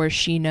mentioned before,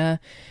 Sheena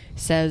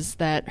says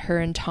that her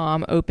and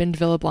Tom opened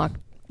Villa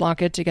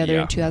Blanca together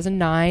in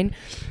 2009.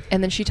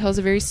 And then she tells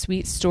a very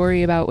sweet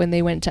story about when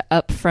they went to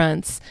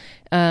Upfronts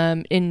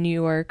in New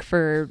York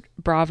for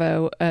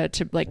Bravo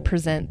to like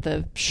present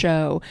the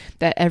show,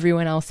 that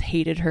everyone else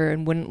hated her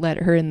and wouldn't let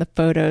her in the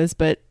photos,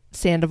 but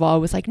Sandoval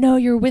was like, no,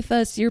 you're with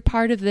us, you're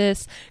part of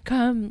this,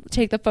 come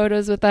take the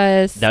photos with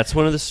us. That's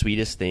one of the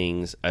sweetest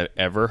things I've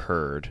ever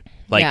heard.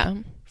 Like,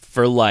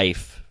 for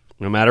life,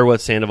 no matter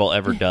what Sandoval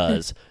ever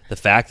does, the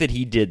fact that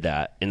he did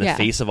that in the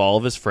face of all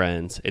of his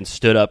friends and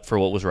stood up for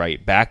what was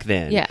right back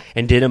then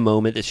and did a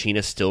moment that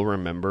Sheena still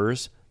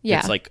remembers. Yeah.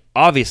 It's like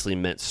obviously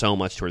meant so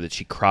much to her that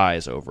she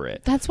cries over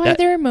it. That's why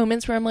there are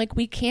moments where I'm like,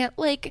 we can't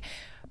like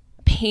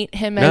paint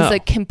him as a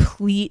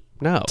complete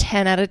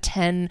 10 out of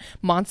 10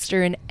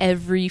 monster in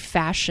every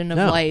fashion of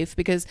life,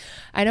 because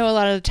I know a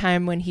lot of the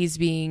time when he's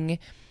being,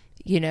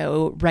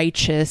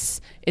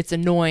 righteous, it's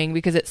annoying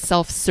because it's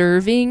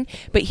self-serving,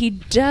 but he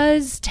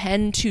does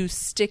tend to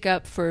stick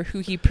up for who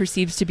he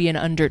perceives to be an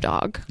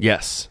underdog.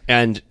 Yes.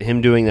 And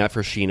him doing that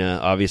for Sheena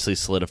obviously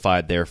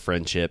solidified their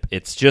friendship.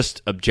 It's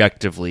just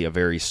objectively a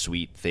very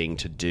sweet thing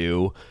to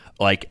do.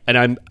 Like,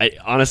 and it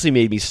honestly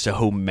made me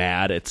so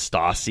mad at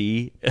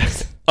Stassi.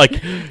 Like,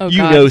 can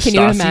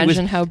you imagine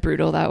was, how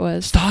brutal that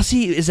was?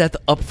 Stassi is at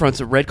the upfronts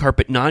of red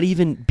carpet, not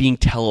even being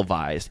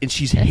televised, and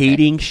she's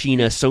hating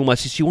Sheena so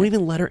much that she won't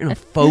even let her in a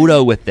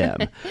photo with them.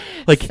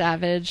 Like,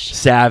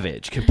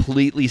 savage,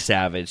 completely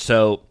savage.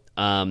 So,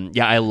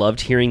 I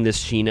loved hearing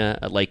this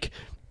Sheena. Like,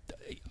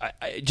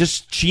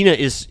 Sheena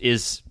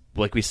is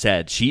like we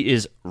said, she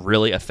is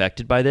really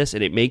affected by this,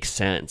 and it makes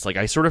sense. Like,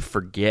 I sort of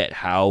forget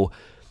how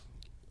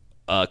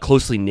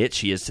closely knit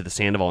she is to the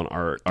Sandoval and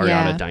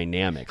Ariana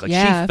dynamic. Like,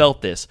 she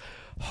felt this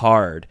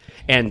hard.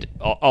 And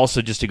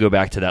also, just to go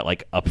back to that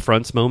like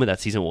upfronts moment, that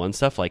season 1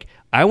 stuff, like,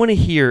 I want to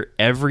hear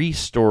every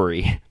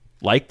story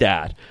like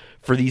that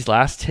for these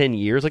last 10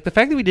 years. Like, the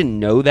fact that we didn't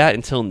know that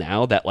until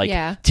now, that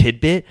like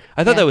tidbit,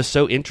 I thought that was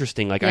so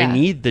interesting. Like, I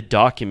need the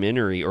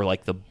documentary or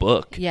like the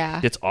book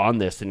that's on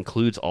this that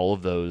includes all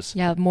of those.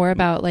 Yeah, more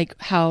about like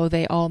how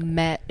they all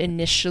met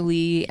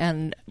initially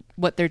and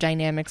what their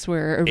dynamics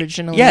were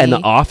originally. Yeah, and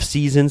the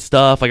off-season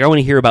stuff. Like, I want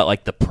to hear about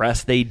like the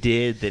press they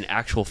did, then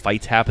actual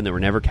fights happened that were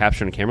never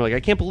captured on camera. Like,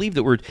 I can't believe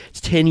that it's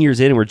 10 years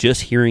in and we're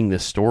just hearing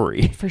this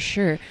story. For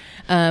sure.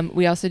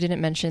 We also didn't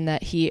mention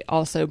that he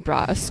also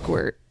brought a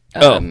squirt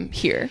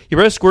here. He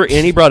brought a squirt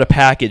and he brought a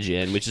package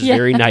in, which is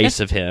very nice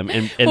of him.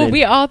 And well,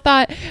 we all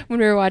thought when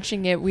we were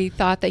watching it, we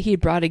thought that he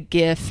brought a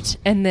gift,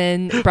 and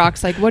then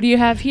Brock's like, what do you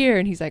have here?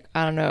 And he's like,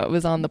 I don't know, it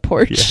was on the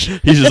porch. Yeah.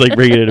 He's just like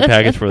bringing in a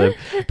package for them.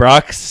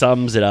 Brock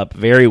sums it up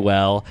very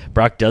well.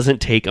 Brock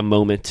doesn't take a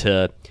moment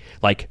to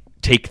like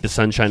take the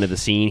sunshine of the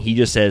scene. He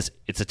just says,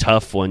 it's a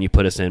tough one you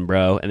put us in,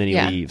 bro. And then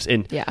he leaves.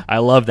 And I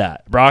love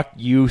that. Brock,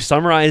 you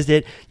summarized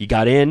it. You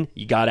got in,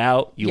 you got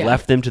out, you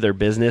left them to their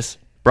business.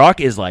 Brock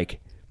is like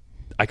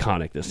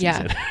iconic this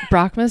season.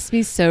 Brock must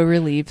be so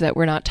relieved that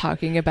we're not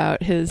talking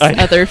about his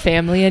other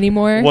family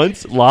anymore.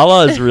 Once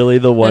Lala is really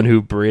the one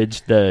who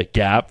bridged the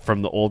gap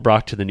from the old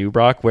Brock to the new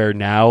Brock, where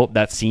now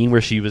that scene where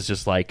she was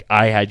just like,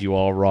 I had you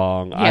all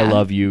wrong. I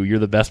love you. You're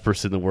the best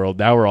person in the world.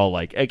 Now we're all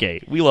like,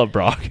 okay, we love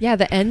Brock. Yeah,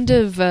 the end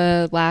of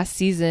last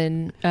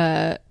season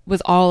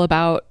was all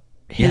about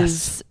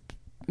his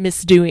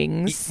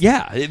misdoings.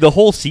 Yeah, the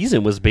whole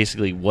season was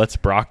basically what's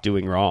Brock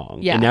doing wrong.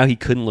 Yeah. And now he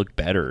couldn't look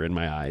better in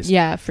my eyes.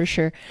 Yeah, for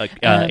sure. Like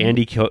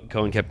Andy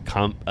Cohen kept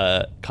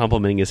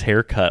complimenting his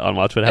haircut on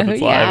Watch What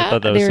Happens Live. I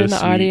thought that was they were so in the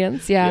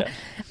sweet.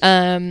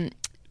 audience.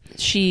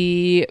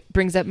 She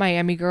brings up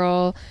Miami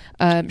Girl.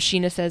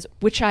 Sheena says,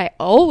 which I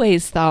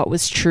always thought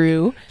was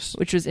true,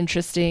 which was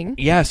interesting.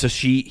 Yeah, so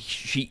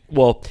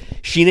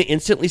Sheena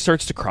instantly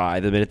starts to cry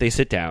the minute they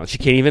sit down. She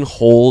can't even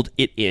hold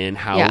it in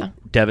how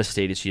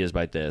devastated she is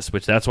by this,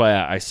 which that's why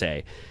I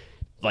say,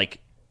 like,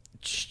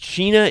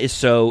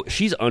 Sheena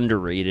she's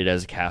underrated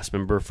as a cast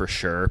member for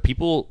sure.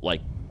 People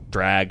like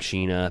drag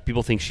Sheena.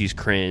 People think she's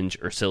cringe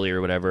or silly or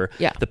whatever.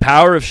 Yeah. The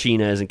power of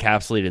Sheena is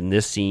encapsulated in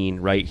this scene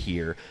right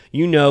here.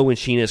 You know when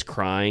Sheena's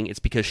crying, it's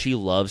because she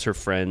loves her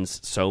friends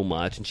so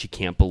much and she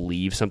can't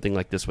believe something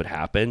like this would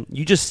happen.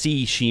 You just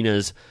see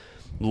Sheena's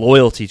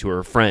loyalty to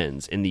her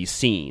friends in these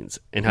scenes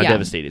and how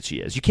devastated she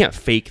is. You can't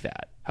fake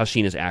that, how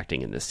Sheena's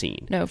acting in this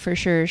scene. No, for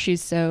sure.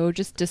 She's so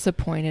just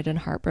disappointed and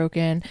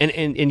heartbroken.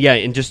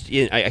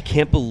 I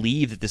can't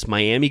believe that this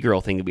Miami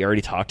Girl thing that we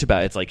already talked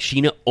about, it's like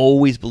Sheena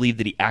always believed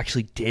that he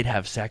actually did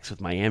have sex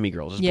with Miami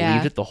Girl. Just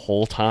believed it the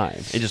whole time.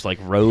 It just like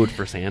rode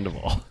for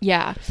Sandoval.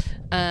 Yeah.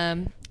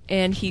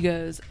 And he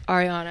goes,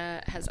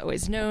 Ariana has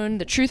always known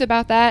the truth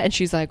about that. And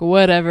she's like,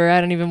 whatever, I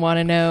don't even want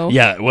to know.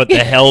 Yeah, what the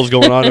hell's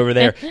going on over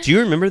there? Do you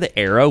remember the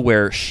era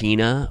where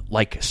Sheena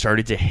like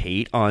started to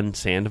hate on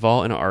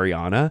Sandoval and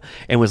Ariana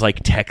and was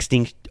like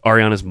texting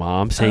Ariana's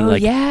mom saying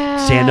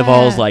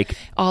Sandoval's like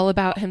all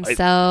about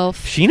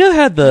himself. Sheena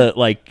had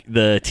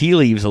the tea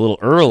leaves a little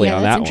early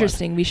on that one. That's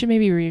interesting. We should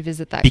maybe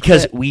revisit that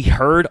because clip. we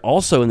heard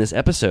also in this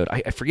episode,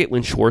 I forget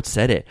when Schwartz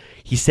said it.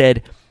 He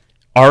said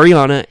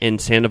Ariana and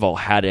Sandoval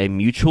had a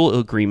mutual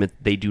agreement.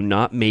 They do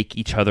not make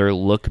each other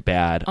look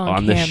bad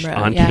on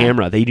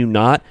camera. They do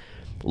not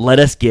let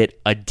us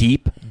get a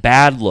deep,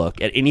 bad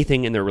look at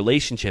anything in their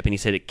relationship. And he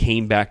said it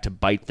came back to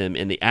bite them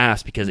in the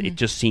ass because it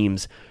just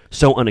seems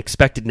so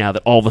unexpected now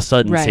that all of a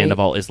sudden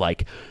Sandoval is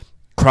like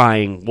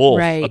crying wolf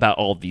about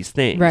all of these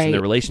things in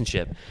their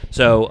relationship.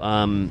 So,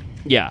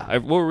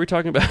 what were we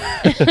talking about?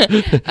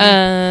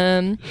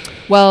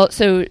 Well,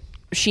 so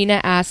Sheena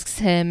asks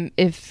him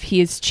if he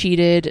has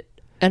cheated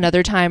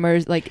another time, or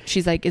like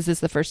she's like, is this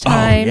the first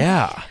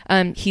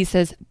time? He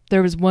says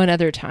there was one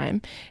other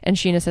time, and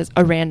Sheena says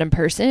a random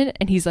person,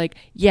 and he's like,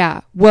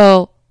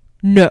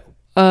 no,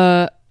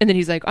 and then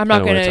he's like, I'm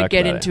not gonna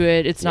get into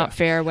it. It's not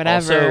fair,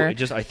 whatever. Also,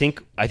 just I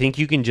think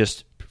you can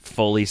just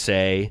fully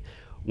say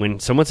when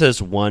someone says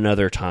one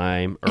other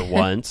time or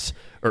once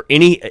or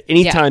any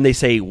time they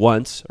say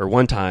once or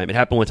one time, it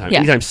happened one time.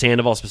 Anytime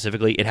Sandoval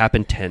specifically, it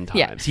happened 10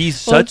 times. He's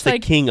such the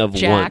king of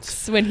Jax,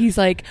 once. When he's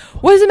like,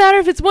 what does it matter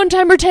if it's one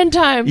time or 10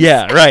 times?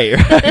 Yeah, right.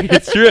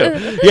 It's true.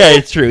 Yeah,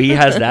 it's true. He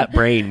has that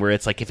brain where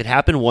it's like, if it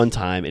happened one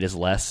time, it is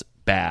less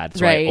bad.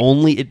 So I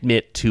only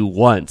admit to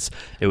once.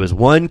 It was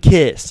one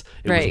kiss.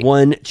 It was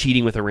one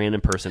cheating with a random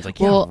person. It's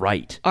like,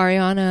 right.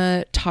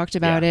 Ariana talked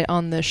about it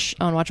on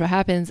on Watch What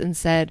Happens and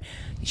said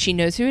she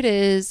knows who it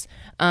is.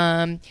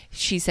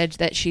 She said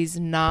that she's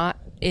not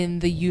in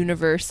the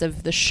universe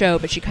of the show,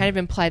 but she kind of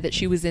implied that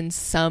she was in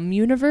some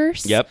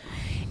universe. Yep.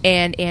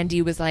 And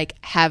Andy was like,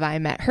 have I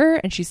met her?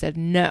 And she said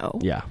no.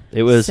 Yeah.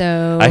 It was.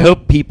 So, I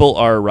hope people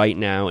are right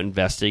now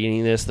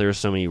investigating this. There's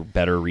so many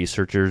better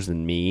researchers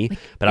than me,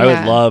 but I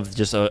would love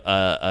just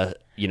a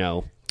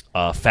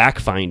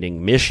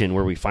fact-finding mission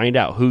where we find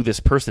out who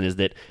this person is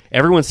that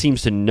everyone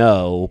seems to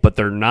know, but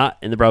they're not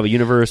in the Bravo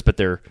universe, but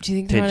they're... Do you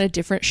think they're on a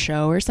different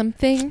show or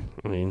something?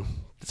 I mean,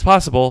 it's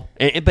possible.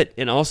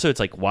 And also it's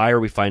like, why are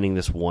we finding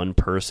this one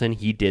person?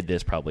 He did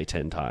this probably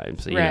 10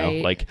 times. You know?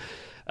 Like,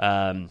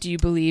 do you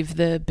believe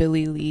the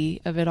Billy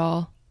Lee of it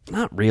all?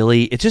 Not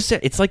really.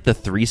 It's like the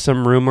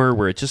threesome rumor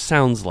where it just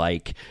sounds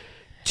like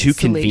too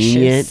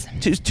convenient,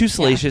 too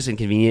salacious and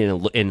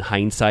convenient. In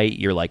hindsight,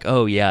 you're like,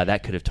 oh yeah,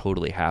 that could have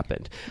totally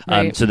happened.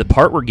 So the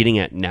part we're getting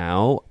at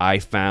now, I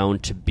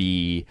found to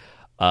be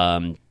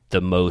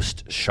the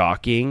most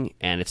shocking,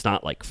 and it's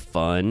not like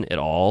fun at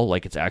all.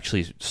 Like, it's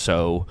actually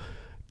so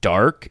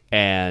dark,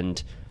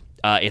 and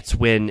it's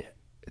when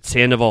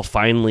Sandoval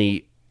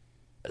finally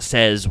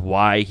says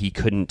why he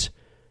couldn't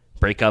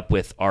break up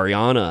with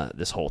Ariana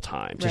this whole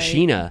time to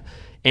Sheena,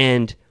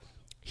 and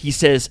he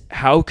says,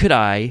 how could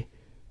I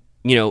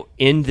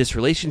end this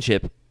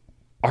relationship?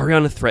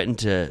 Ariana threatened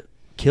to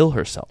kill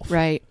herself.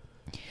 Right.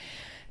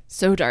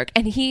 So dark.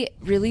 And he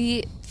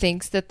really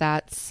thinks that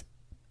that's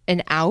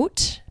an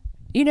out,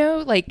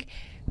 like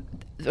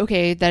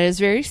okay, that is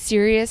very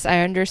serious. I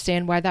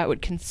understand why that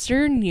would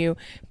concern you,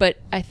 but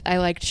I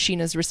liked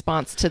Sheena's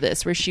response to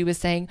this, where she was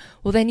saying,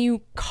 well, then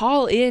you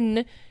call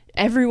in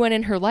everyone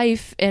in her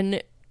life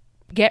and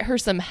get her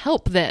some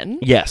help then.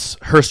 Yes,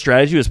 her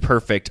strategy was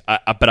perfect,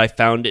 but I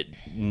found it,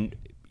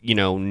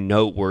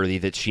 noteworthy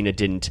that Sheena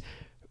didn't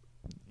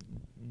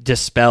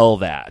dispel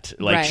that.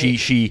 Like,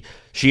 right.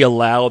 she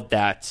allowed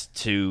that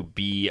to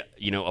be,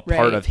 a part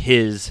right. of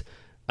his,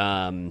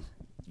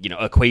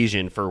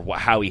 equation for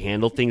how he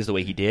handled things the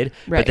way he did.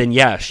 Right. But then,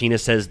 Sheena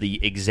says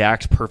the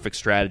exact perfect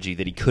strategy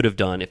that he could have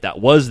done if that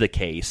was the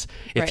case,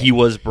 if right. he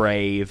was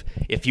brave,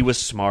 if he was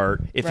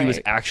smart, if he was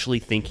right. actually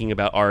thinking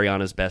about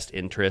Ariana's best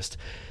interest.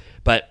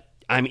 But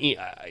I mean,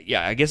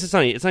 I guess it's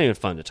not even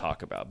fun to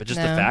talk about. But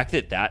just the fact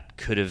that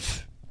could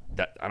have,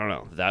 I don't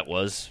know, that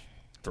was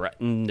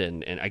threatened,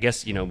 and I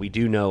guess we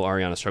do know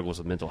Ariana struggles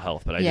with mental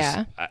health. But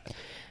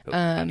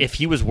if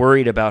he was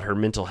worried about her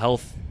mental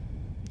health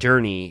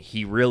journey,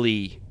 he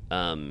really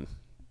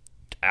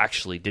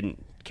actually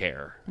didn't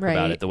care right.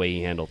 about it the way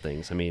he handled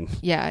things. I mean,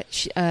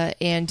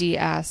 Andy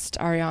asked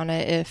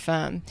Ariana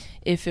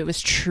if it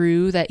was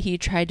true that he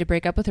tried to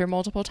break up with her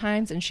multiple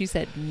times, and she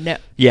said no.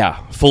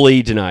 Yeah,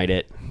 fully denied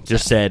it.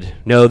 Just said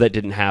no, that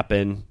didn't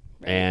happen.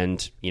 And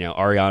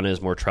Ariana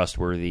is more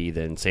trustworthy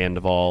than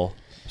Sandoval,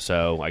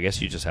 so I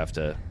guess you just have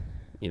to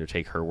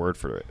take her word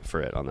for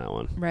it on that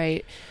one.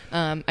 Right.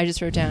 I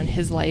just wrote down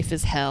his life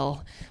is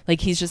hell.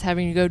 Like, he's just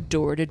having to go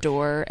door to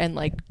door and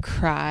like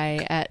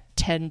cry at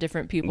 10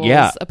 different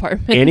people's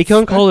apartments. Andy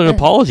Cohen called an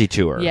apology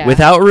to her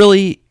without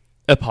really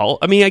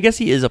I mean, I guess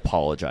he is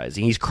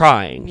apologizing. He's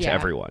crying to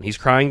everyone. He's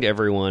crying to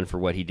everyone for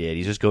what he did.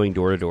 He's just going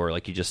door to door,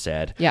 like you just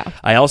said. Yeah.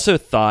 I also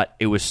thought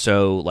it was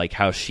so like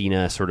how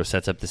Sheena sort of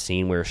sets up the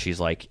scene where she's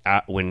like,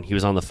 when he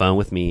was on the phone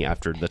with me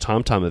after the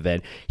Tom Tom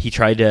event, he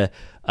tried to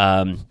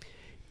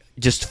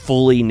just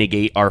fully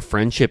negate our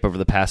friendship over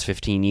the past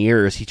 15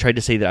 years. He tried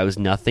to say that I was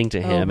nothing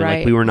to him, and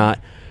like we were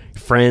not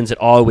friends at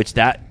all, which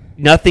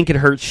nothing could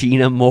hurt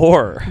Sheena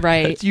more.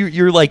 Right.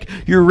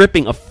 You're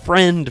ripping a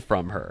friend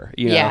from her.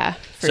 Yeah,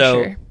 for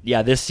sure.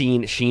 Yeah, this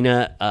scene,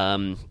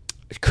 Sheena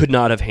could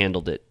not have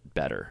handled it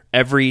better.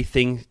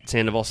 Everything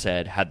Sandoval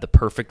said had the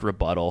perfect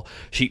rebuttal.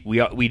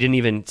 We didn't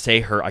even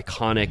say her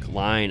iconic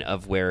line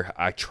of where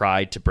I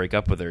tried to break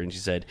up with her, and she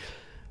said,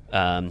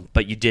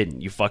 but you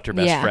didn't. You fucked her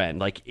best friend.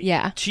 Like,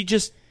 she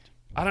just,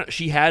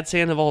 she had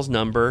Sandoval's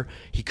number.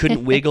 He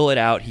couldn't wiggle it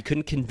out. He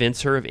couldn't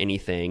convince her of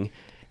anything.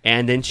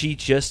 And then she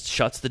just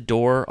shuts the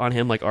door on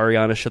him like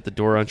Ariana shut the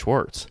door on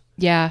Schwartz.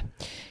 Yeah.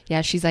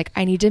 Yeah, she's like,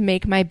 I need to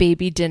make my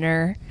baby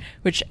dinner,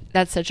 which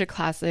that's such a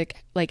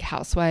classic like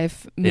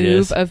housewife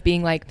move of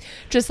being like,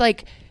 just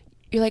like,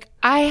 you're like,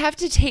 I have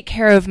to take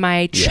care of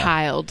my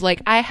child.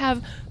 Like, I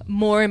have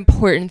more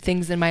important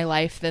things in my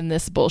life than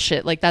this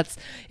bullshit. Like,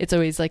 it's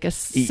always like a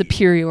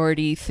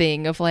superiority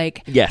thing of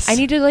like, yes, I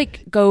need to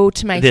like go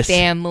to my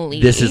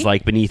family. This is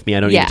like beneath me. I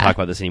don't need to talk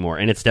about this anymore.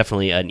 And it's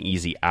definitely an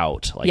easy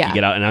out. Like, you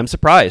get out, and I'm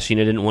surprised Sheena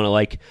didn't want to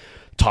like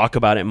talk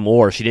about it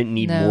more. She didn't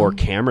need more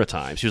camera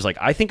time. She was like,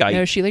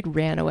 she like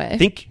ran away.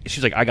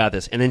 She's like, I got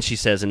this. And then she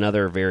says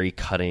another very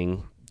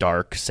cutting,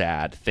 dark,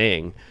 sad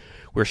thing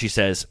where she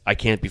says, I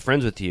can't be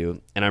friends with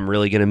you, and I'm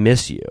really going to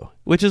miss you.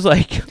 Which is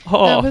like,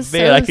 oh, man,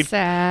 so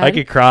sad. I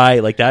could cry.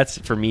 Like, that's,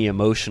 for me,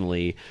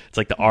 emotionally, it's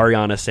like the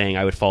Ariana saying,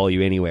 I would follow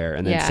you anywhere.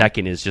 And then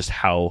second is just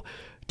how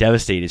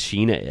devastated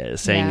Sheena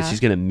is, saying that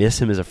she's going to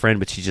miss him as a friend,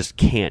 but she just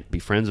can't be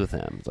friends with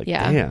him. It's like,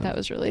 damn. That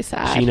was really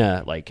sad.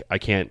 Sheena, like, I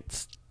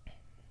can't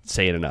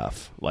say it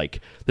enough.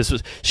 Like,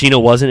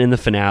 Sheena wasn't in the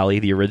finale,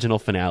 the original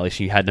finale.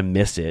 She had to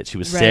miss it. She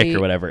was sick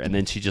or whatever. And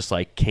then she just,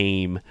 like,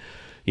 came...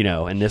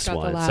 in this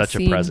one, such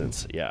a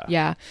presence.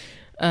 Yeah.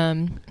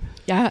 And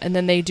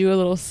then they do a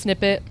little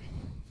snippet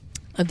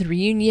of the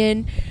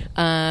reunion.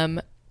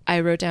 I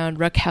wrote down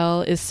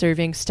Raquel is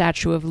serving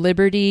Statue of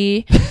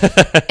Liberty,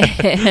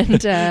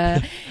 and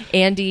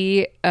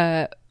Andy.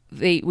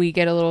 We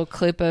get a little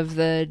clip of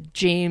the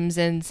James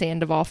and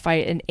Sandoval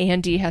fight, and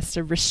Andy has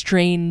to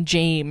restrain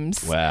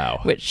James.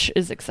 Wow, which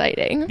is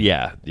exciting.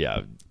 Yeah.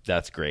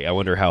 That's great. I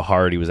wonder how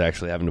hard he was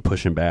actually having to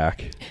push him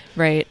back.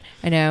 Right.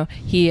 I know.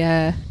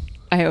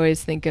 I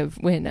always think of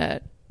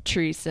when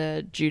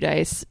Teresa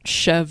Giudice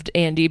shoved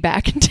Andy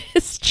back into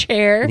his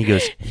chair. And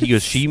he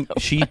goes, she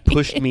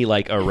pushed me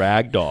like a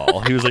rag doll.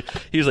 He was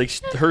like,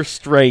 her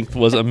strength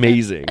was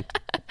amazing.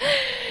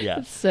 Yeah.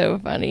 It's so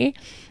funny.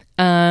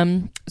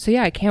 So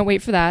I can't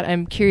wait for that.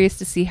 I'm curious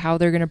to see how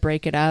they're going to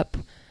break it up.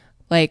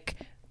 Like,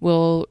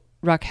 will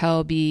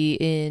Raquel be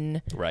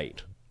in?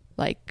 Right.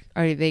 Like,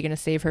 are they going to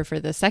save her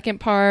for the second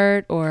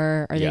part,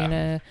 or are they going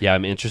to? Yeah,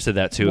 I'm interested in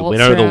that too. When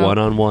are the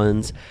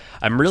one-on-ones?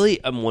 I'm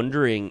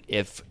wondering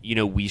if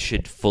we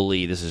should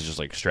fully. This is just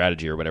like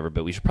strategy or whatever,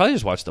 but we should probably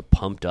just watch the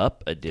pumped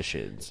up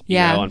editions.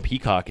 On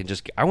Peacock, and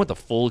just I want the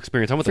full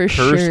experience. I want the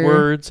curse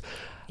words.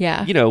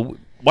 Yeah.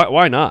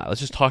 Why not?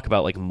 Let's just talk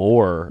about like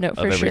more of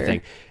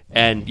everything. Sure.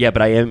 And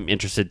but I am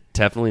interested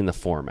definitely in the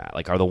format.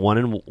 Like, are the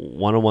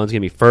one-on-ones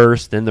going to be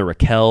first, then the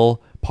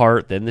Raquel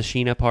part, then the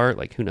Sheena part?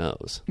 Like, who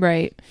knows?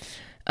 Right.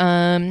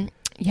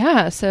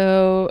 Yeah,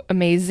 so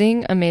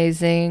amazing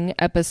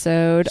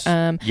episode.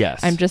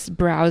 Yes. I'm just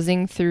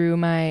browsing through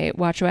my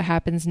Watch What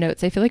Happens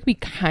notes. I feel like we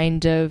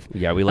kind of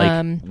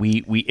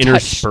we we touched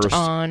interspersed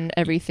on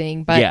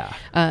everything. But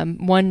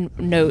one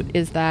note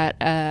is that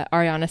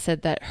Ariana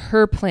said that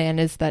her plan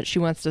is that she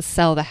wants to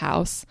sell the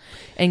house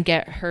and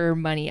get her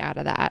money out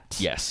of that.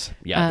 Yes.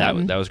 Yeah,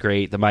 that was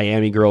great. The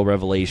Miami Girl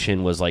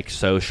revelation was like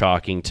so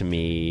shocking to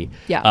me.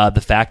 Yeah. The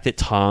fact that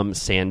Tom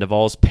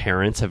Sandoval's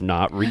parents have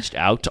not reached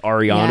out to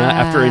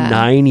Ariana after a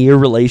 9-year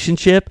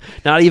relationship,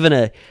 not even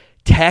a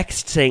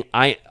text saying,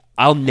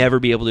 I'll never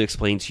be able to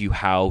explain to you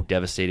how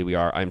devastated we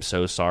are. I'm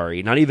so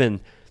sorry. Not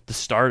even the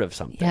start of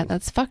something. Yeah,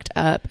 that's fucked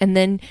up. And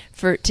then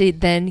to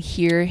then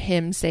hear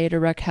him say to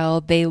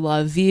Raquel, they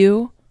love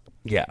you.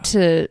 Yeah.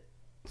 To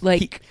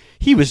like...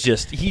 He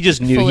just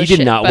knew he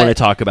did not want to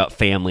talk about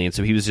family, and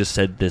so he was just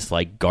said this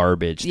like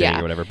garbage thing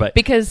or whatever. But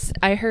because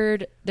I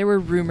heard there were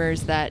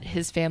rumors that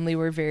his family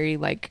were very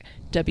like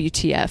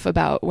WTF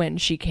about when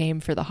she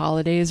came for the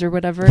holidays or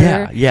whatever.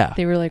 Yeah.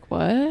 They were like,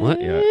 what? What?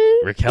 Yeah.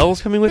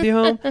 Raquel's coming with you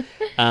home?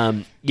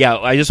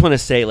 I just want to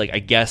say, like, I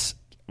guess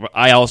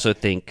I also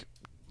think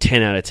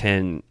 10 out of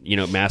 10,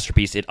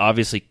 masterpiece. It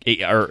obviously,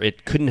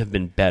 it couldn't have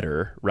been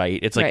better, right?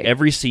 It's like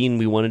every scene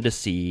we wanted to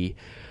see.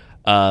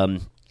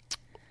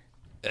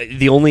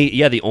 The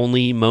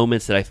only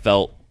moments that I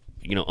felt,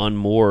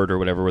 unmoored or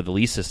whatever were the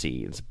Lisa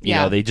scenes. You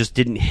know, they just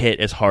didn't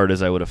hit as hard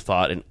as I would have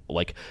thought, and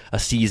like a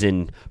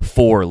season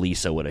 4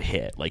 Lisa would have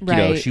hit. Like,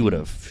 she would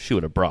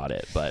have brought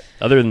it. But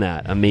other than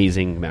that,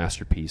 amazing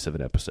masterpiece of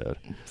an episode.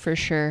 For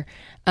sure.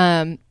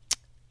 Ariana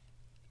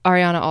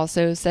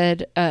also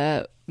said,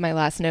 my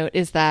last note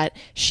is that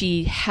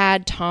she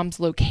had Tom's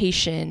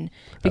location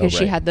because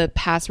she had the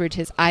password to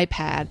his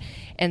iPad,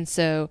 and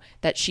so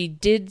that she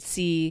did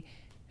see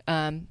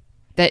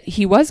that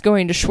he was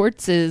going to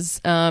Schwartz's.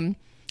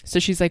 So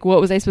she's like,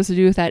 what was I supposed to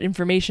do with that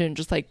information?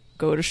 Just like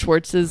go to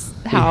Schwartz's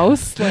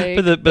house? Like,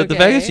 but the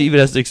fact that she even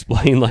has to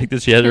explain like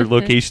that she had her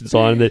locations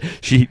on, that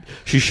she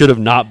should have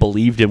not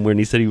believed him when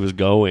he said he was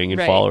going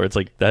and follow her. It's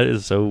like, that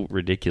is so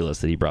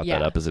ridiculous that he brought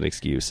that up as an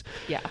excuse.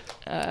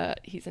 Yeah.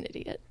 He's an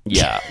idiot.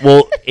 Yeah.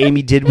 Well,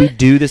 Amy, did we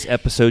do this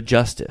episode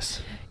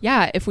justice?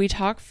 Yeah. If we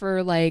talk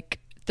for like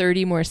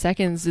 30 more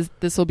seconds,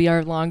 this will be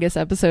our longest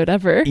episode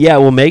ever. Yeah.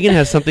 Well, Megan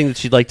has something that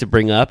she'd like to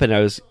bring up, and I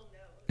was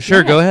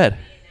sure. Go ahead.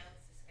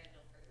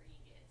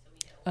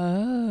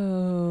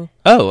 Oh,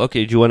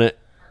 okay. Do you want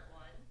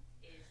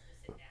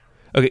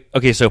to?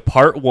 Okay. So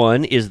part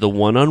 1 is the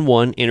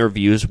one-on-one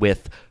interviews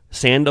with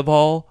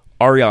Sandoval,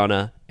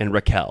 Ariana, and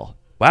Raquel.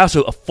 Wow.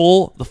 So the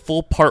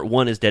full part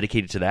 1 is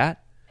dedicated to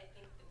that. I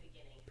think the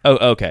beginning.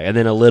 Oh, okay. And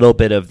then a little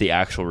bit of the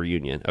actual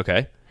reunion. Okay.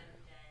 And then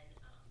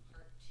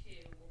part 2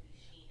 will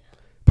be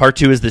Sheena. Part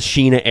 2 is the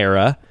Sheena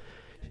era.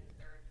 And the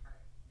third part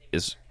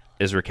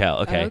Is Raquel.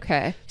 Okay.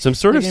 Okay. So I'm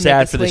sort of They're gonna sad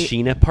make us for the wait.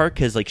 Sheena part,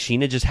 because like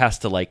Sheena just has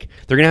to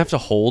they're going to have to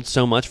hold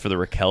so much for the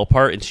Raquel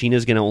part, and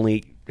Sheena's going to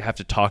only have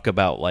to talk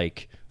about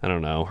like, I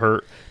don't know,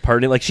 her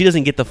part. Like, she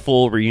doesn't get the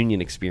full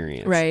reunion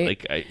experience. Right.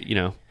 Like, It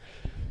looks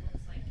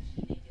like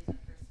Sheena gets her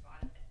first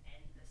spot at the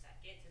end, the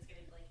second. So it's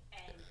going to like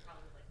end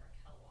probably like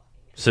Raquel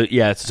walking. So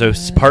yeah,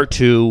 part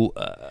 2,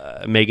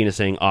 Megan is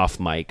saying off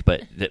mic,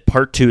 but that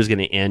part 2 is going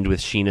to end with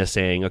Sheena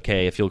saying,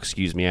 "Okay, if you'll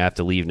excuse me, I have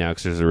to leave now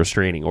because there's a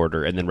restraining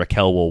order," and then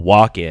Raquel will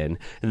walk in, and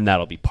then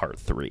that'll be part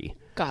 3.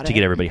 Got to it.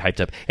 get everybody hyped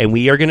up. And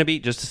we are going to be,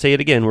 just to say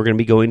it again, we're going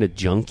to be going to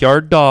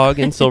Junkyard Dog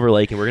in Silver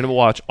Lake, and we're going to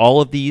watch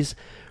all of these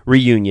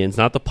reunions,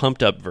 not the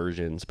pumped up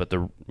versions, but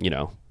the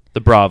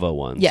Bravo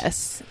ones.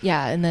 Yes.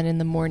 Yeah. And then in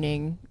the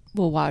morning,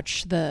 we'll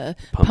watch the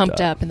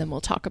Pumped Up, Up. and then we'll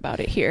talk about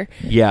it here.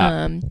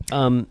 Yeah.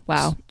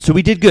 Wow. So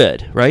we did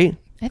good, right?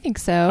 I think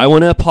so. I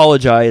want to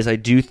apologize. I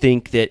do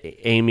think that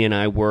Amy and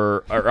I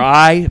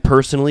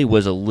personally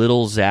was a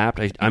little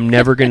zapped. I'm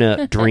never going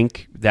to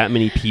drink that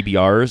many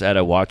PBRs at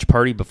a watch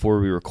party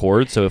before we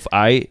record. So if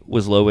I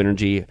was low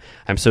energy,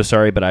 I'm so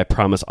sorry, but I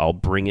promise I'll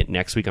bring it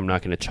next week. I'm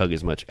not going to chug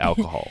as much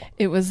alcohol.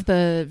 It was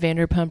the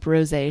Vanderpump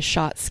Rosé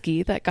shot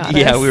ski that got us.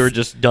 Yeah, we were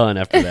just done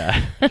after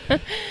that.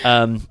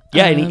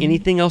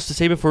 Anything else to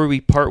say before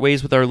we part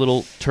ways with our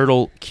little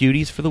turtle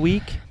cuties for the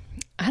week?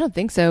 I don't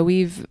think so.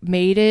 We've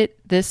made it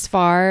this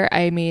far.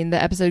 I mean,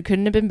 the episode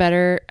couldn't have been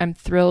better. I'm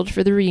thrilled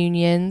for the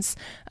reunions.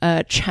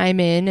 Chime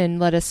in and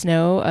let us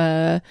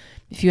know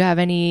if you have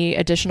any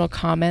additional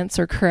comments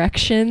or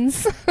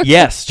corrections.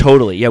 Yes,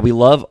 totally. Yeah, we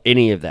love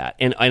any of that.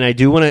 And I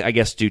do want to, I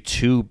guess, do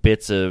 2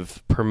 bits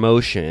of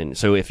promotion.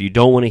 So if you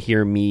don't want to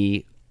hear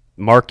me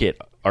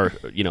market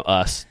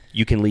us,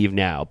 you can leave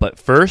now. But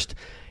first,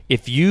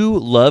 if you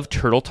love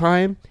Turtle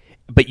Time,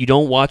 but you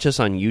don't watch us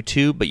on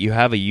YouTube, but you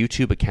have a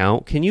YouTube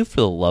account, can you, for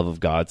the love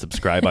of God,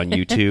 subscribe on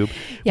YouTube?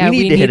 Yeah,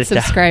 we need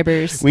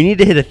subscribers. We need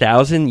to hit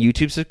 1,000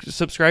 YouTube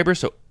subscribers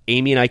so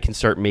Amy and I can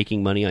start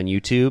making money on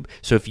YouTube.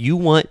 So if you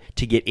want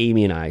to get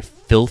Amy and I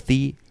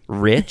filthy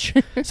rich,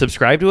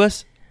 subscribe to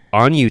us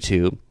on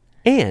YouTube.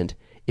 And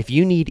if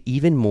you need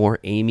even more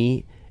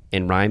Amy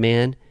and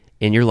Ryman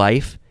in your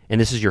life, and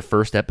this is your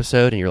first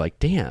episode, and you're like,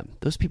 damn,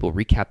 those people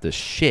recap the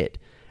shit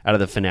out of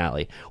the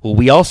finale. Well,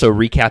 we also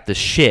recap the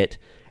shit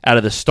out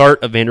of the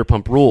start of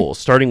Vanderpump Rules,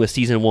 starting with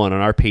season 1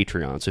 on our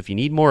Patreon. So if you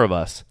need more of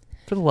us,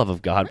 for the love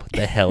of God, what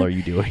the hell are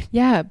you doing?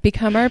 Yeah,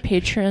 become our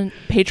patrons.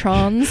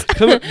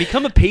 Become a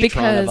patron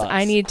Because of us.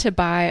 I need to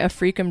buy a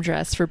Freakum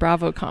dress for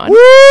BravoCon.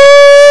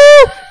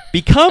 Woo!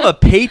 Become a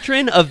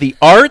patron of the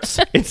arts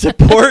and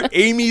support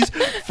Amy's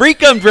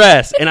Freakum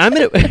dress. And I'm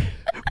going to...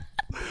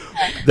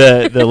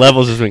 The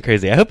levels just went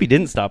crazy. I hope you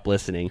didn't stop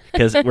listening,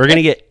 because we're going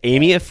to get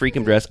Amy a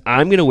Freakum dress.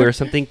 I'm going to wear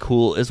something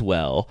cool as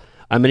well.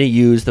 I'm going to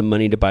use the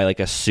money to buy like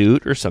a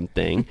suit or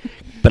something.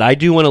 But I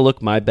do want to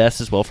look my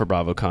best as well for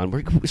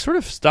BravoCon. We sort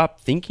of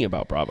stopped thinking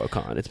about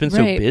BravoCon. It's been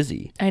so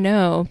busy. I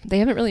know. They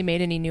haven't really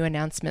made any new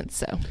announcements,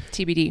 so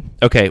TBD.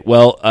 Okay,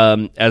 well,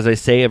 as I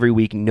say every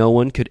week, no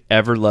one could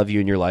ever love you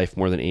in your life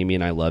more than Amy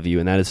and I love you.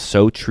 And that is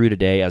so true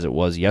today, as it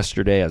was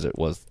yesterday, as it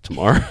was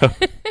tomorrow.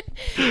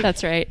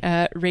 That's right.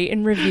 Rate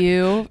and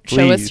review. Please.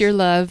 Show us your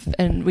love,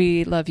 and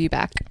we love you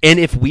back. And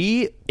if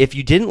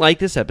you didn't like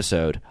this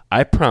episode,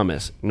 I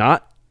promise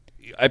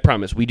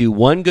we do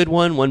one good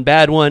one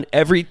bad one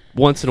every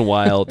once in a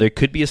while. There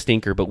could be a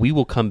stinker, but we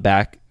will come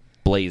back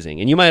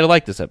blazing. And you might have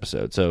liked this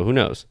episode, so who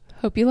knows?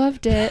 Hope you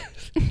loved it.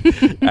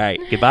 All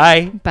right,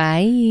 goodbye.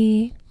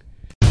 Bye.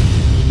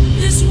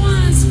 This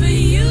one's for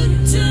you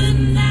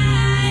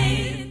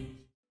tonight.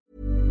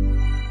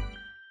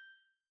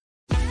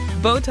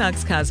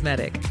 Botox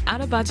Cosmetic,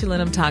 out of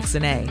botulinum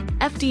toxin A,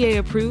 FDA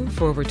approved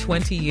for over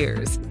 20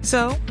 years.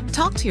 So,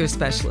 talk to your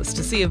specialist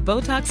to see if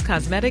Botox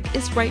Cosmetic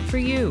is right for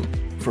you.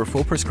 For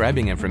full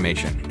prescribing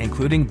information,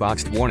 including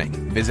boxed warning,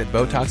 visit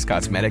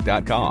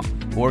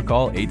BotoxCosmetic.com or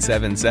call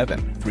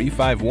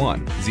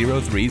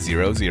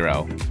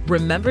 877-351-0300.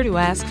 Remember to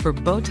ask for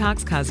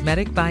Botox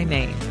Cosmetic by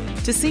name.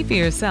 To see for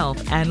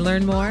yourself and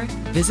learn more,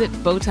 visit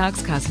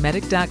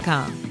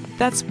BotoxCosmetic.com.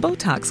 That's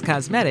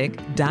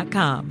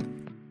BotoxCosmetic.com.